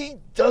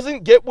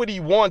doesn't get what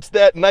he wants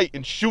that night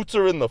and shoots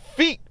her in the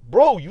feet.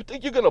 Bro, you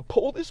think you're going to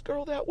pull this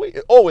girl that way?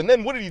 Oh, and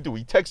then what did he do?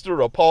 He texted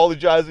her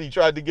apologizing. He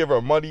tried to give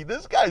her money.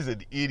 This guy's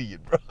an idiot,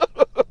 bro.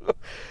 Out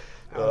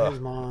of his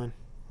mind.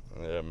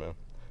 Yeah, man.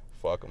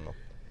 Fuck him, though.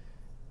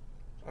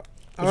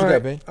 What you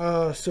got, Ben?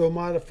 So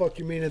my the fuck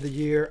you mean of the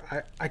year.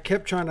 I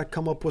kept trying to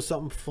come up with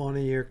something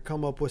funny or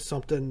come up with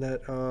something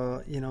that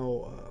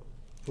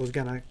was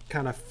gonna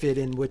kind of fit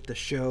in with the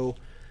show.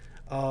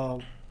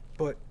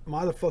 But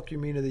my the fuck you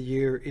mean of the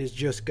year is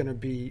just gonna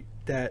be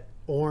that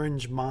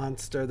orange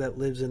monster that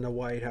lives in the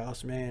White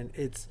House, man.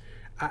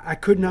 I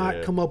could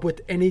not come up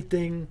with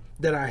anything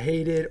that I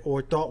hated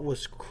or thought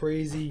was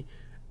crazy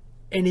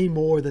any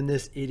more than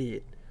this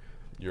idiot.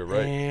 You're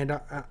right. And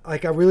I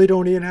really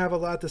don't even have a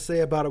lot to say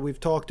about it. We've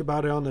talked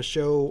about it on the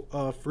show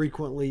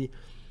frequently,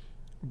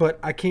 but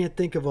I can't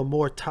think of a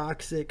more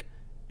toxic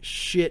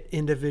shit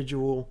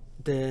individual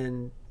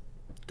than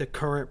the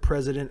current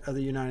president of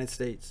the United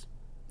States.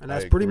 And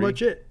that's pretty agree.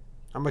 much it.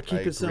 I'm going to keep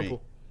I it agree.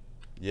 simple.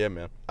 Yeah,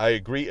 man. I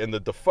agree. And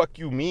the fuck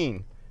you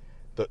mean,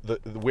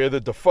 where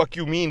the fuck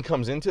you mean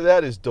comes into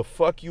that is the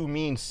fuck you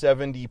mean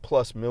 70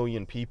 plus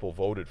million people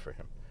voted for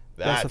him.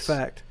 That's a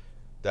fact.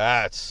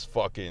 That's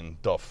fucking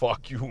the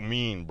fuck you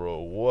mean, bro.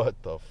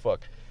 What the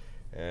fuck?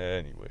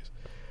 Anyways.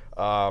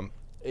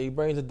 He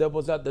brings the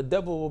devils out. The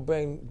devil will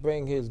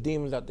bring his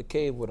demons out the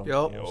cave with him.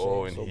 Yup. You know what I'm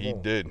Oh, saying? and So he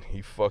boom. did. He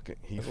what fucking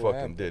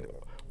happened. did.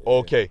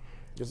 Okay.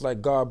 Just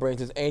like God brings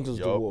his angels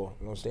to Yup. war.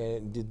 You know what I'm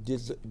saying?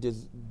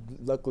 Just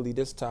luckily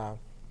this time,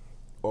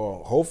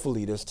 or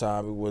hopefully this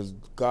time, it was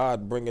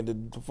God bringing the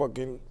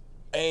fucking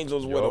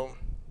angels with Yup. him.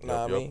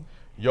 Know what I mean?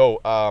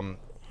 Yo,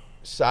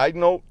 side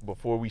note,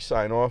 before we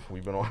sign off,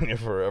 we've been on here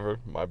forever,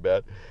 my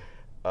bad.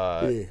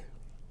 Yeah.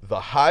 The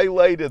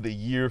highlight of the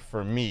year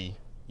for me,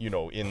 in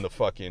the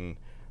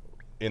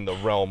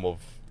realm of,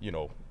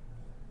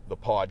 the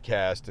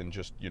podcast and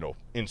just,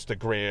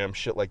 Instagram,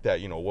 shit like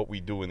that, what we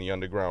do in the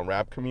underground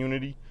rap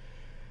community,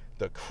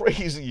 the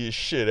craziest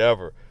shit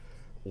ever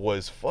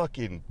was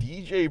fucking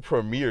DJ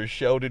Premier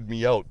shouted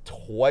me out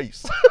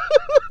twice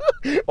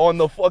on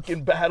the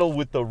fucking battle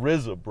with the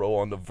RZA, bro,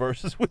 on the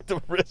verses with the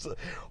RZA.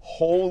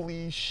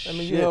 Holy shit. I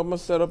mean, you helped him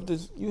set up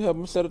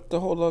the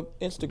whole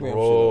Instagram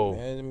bro, shit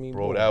up, man. I mean,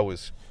 bro, boom. that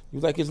was You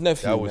like his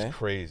nephew, that was man.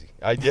 crazy.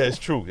 Yeah, it's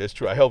true. It's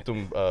true. I helped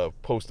him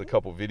post a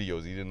couple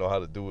videos. He didn't know how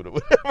to do it or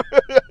whatever.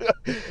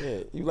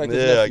 Yeah, you like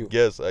his Yeah, nephew.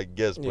 I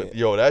guess. But Yeah.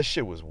 yo, that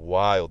shit was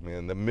wild, man.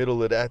 In the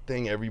middle of that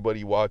thing,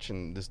 everybody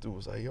watching, this dude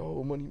was like,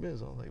 yo, Money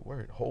Miz. I was like,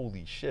 word,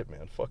 holy shit,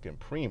 man. Fucking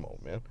primo,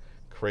 man.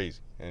 Crazy.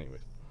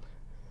 Anyways.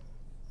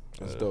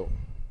 That's dope.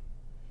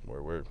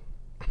 Word.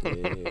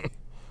 Yeah.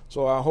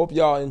 So I hope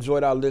y'all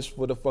enjoyed our list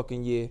for the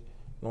fucking year. You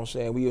know what I'm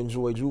saying? We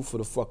enjoyed you for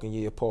the fucking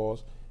year,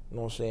 pause. You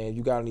know what I'm saying? If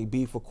you got any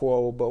beef or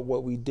quarrel about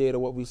what we did or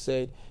what we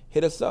said,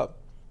 hit us up.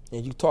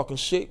 And you talking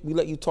shit, we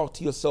let you talk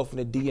to yourself in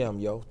the DM,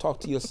 yo.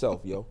 Talk to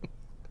yourself, yo.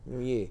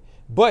 Yeah.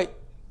 But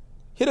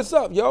hit us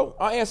up, yo.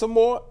 I'll answer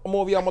more. I'm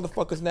over y'all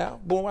motherfuckers now.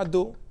 Boom, I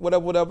do.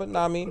 Whatever. Know what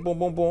I mean? Boom,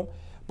 boom, boom.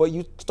 But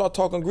you start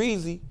talking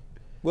greasy,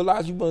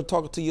 realize you been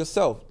talking to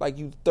yourself like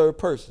you third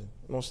person.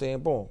 You know what I'm saying?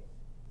 Boom.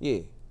 Yeah.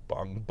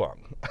 Bong, bong.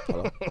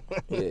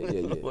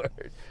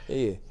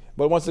 Yeah.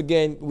 But once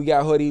again, we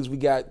got hoodies, we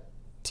got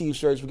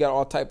t-shirts, we got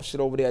all type of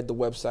shit over there at the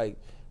website. You know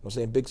what I'm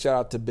saying? Big shout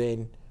out to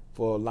Ben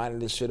for lining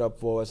this shit up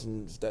for us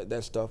and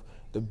that stuff.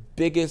 The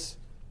biggest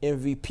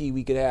MVP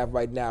we could have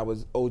right now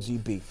is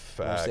OGB. Facts.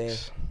 You know what I'm saying?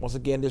 Once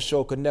again, this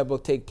show could never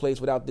take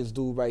place without this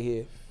dude right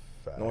here.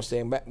 Facts. You know what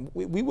I'm saying?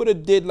 We would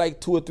have did like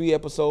 2 or 3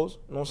 episodes,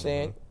 you know what I'm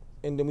saying?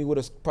 And then we would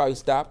have probably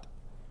stopped. You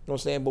know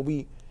what I'm saying? But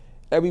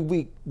every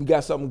week we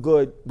got something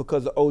good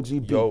because of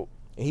OGB. Yo.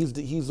 And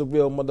he's a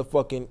real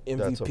motherfucking MVP.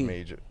 That's a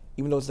major.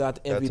 Even though it's not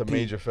the MVP. That's a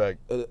major fact.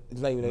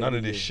 It's not even None MVP.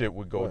 of this shit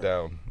would go Right.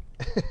 down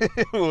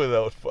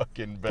without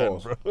fucking Ben,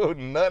 Pause. bro.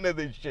 None of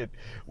this shit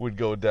would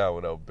go down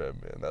without Ben,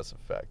 man. That's a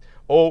fact.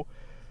 Oh,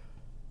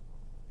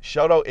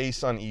 shout out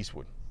A-Son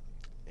Eastwood.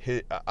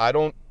 I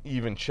don't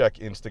even check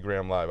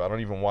Instagram Live. I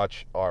don't even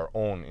watch our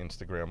own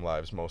Instagram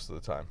Lives most of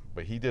the time.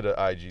 But he did an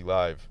IG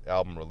Live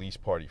album release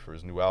party for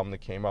his new album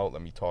that came out,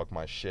 Let Me Talk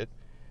My Shit.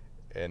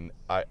 And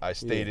I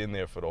stayed in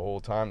there for the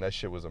whole time. That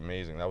shit was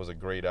amazing. That was a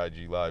great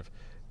IG Live.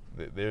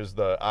 There's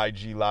the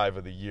IG Live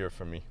of the year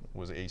for me,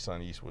 was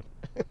A-Son Eastwood.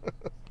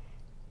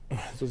 So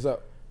what's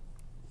up?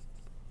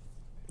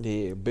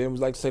 Yeah, Ben would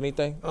like to say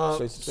anything?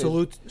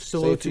 Salute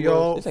few to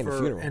y'all words. This ain't a for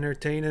funeral.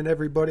 entertaining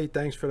everybody.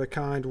 Thanks for the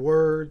kind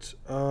words.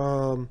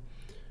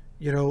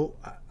 You know,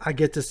 I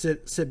get to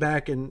sit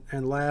back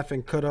and laugh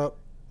and cut up,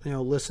 you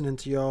know, listening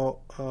to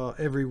y'all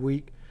every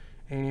week.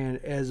 And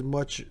as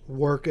much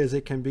work as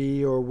it can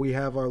be, or we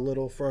have our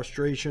little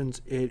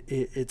frustrations,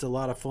 it's a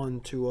lot of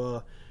fun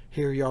to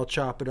hear y'all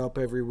chop it up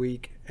every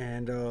week.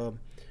 And,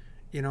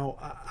 you know,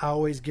 I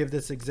always give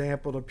this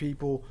example to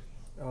people.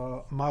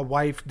 My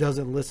wife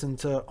doesn't listen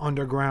to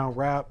underground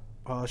rap.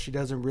 She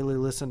doesn't really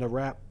listen to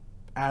rap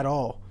at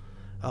all,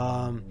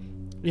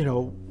 you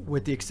know,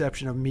 with the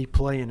exception of me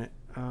playing it.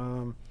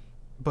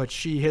 But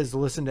she has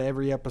listened to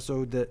every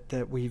episode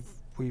that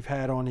we've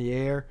had on the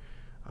air.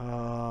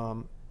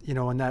 You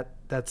know, and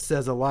that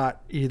says a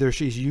lot. Either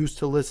she's used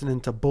to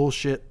listening to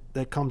bullshit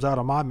that comes out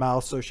of my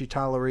mouth, so she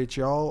tolerates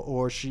y'all,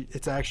 or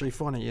it's actually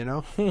funny, you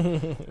know?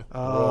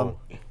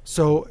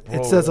 So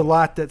it says a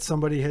lot that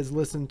somebody has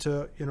listened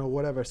to, you know,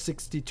 whatever,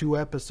 62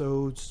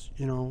 episodes,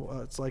 you know,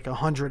 it's like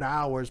 100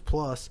 hours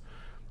plus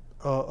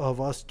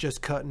of us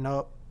just cutting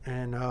up.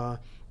 And,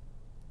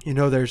 you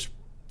know, there's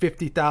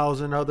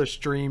 50,000 other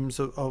streams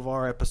of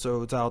our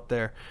episodes out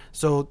there.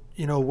 So,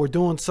 you know, we're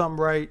doing something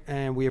right,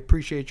 and we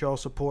appreciate y'all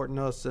supporting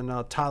us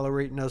and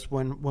tolerating us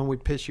when we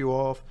piss you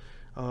off.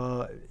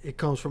 It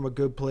comes from a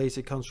good place.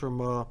 It comes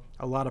from a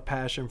lot of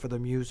passion for the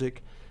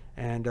music,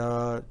 and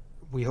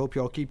we hope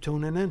y'all keep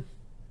tuning in.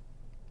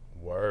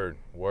 Word.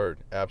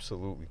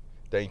 Absolutely.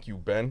 Thank you,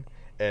 Ben.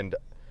 And,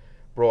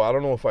 bro, I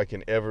don't know if I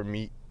can ever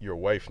meet your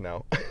wife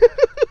now.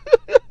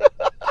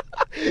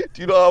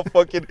 Do you know how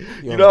fucking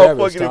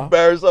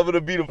embarrassed I'm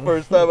gonna be the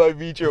first time I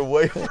meet your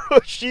wife?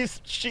 She's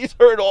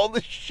heard all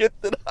the shit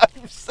that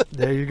I've said.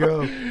 There you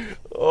go.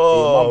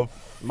 Oh,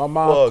 my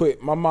mom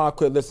quit. My mom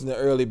quit listening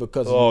early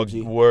because of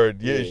you, G.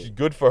 Word. Yeah,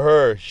 good for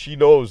her. She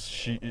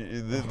knows.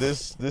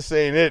 This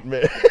ain't it,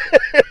 man.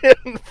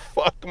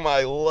 Fuck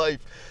my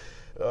life.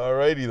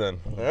 Alrighty then.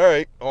 All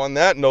right. On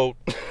that note.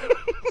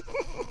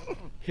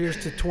 Here's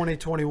to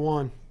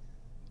 2021.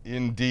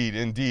 Indeed.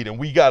 And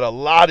we got a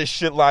lot of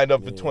shit lined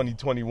up for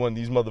 2021.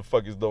 These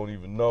motherfuckers don't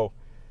even know.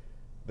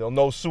 They'll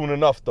know soon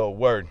enough, though.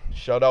 Word.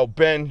 Shout out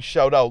Ben.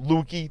 Shout out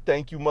Lukey.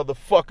 Thank you,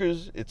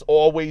 motherfuckers. It's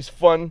always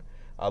fun.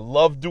 I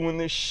love doing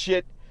this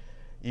shit.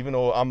 Even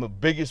though I'm the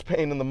biggest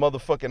pain in the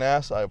motherfucking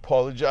ass, I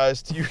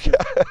apologize to you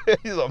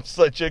guys. I'm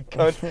such a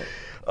cunt.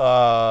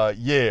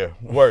 Yeah,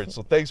 word.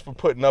 So thanks for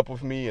putting up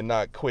with me and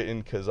not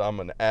quitting, because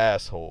I'm an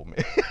asshole,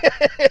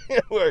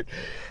 man. Word.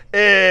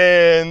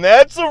 And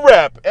that's a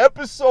wrap.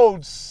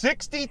 Episode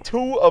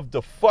 62 of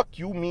the Fuck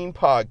You Mean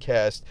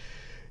podcast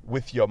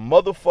with your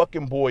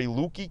motherfucking boy,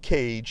 Lukey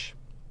Cage.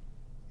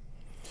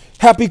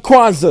 Happy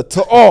Kwanzaa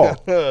to all.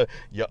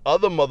 Your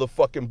other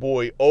motherfucking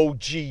boy,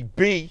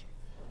 OGB.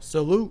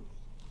 Salute.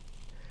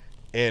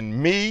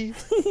 And me,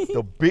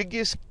 the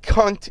biggest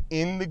cunt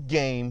in the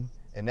game.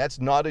 And that's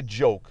not a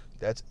joke.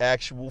 That's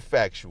actual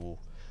factual.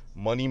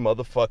 Money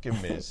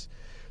motherfucking Miz.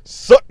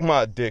 Suck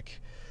my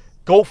dick.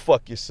 Go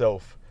fuck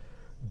yourself.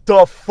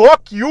 The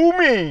fuck you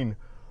mean,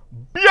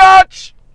 biatch?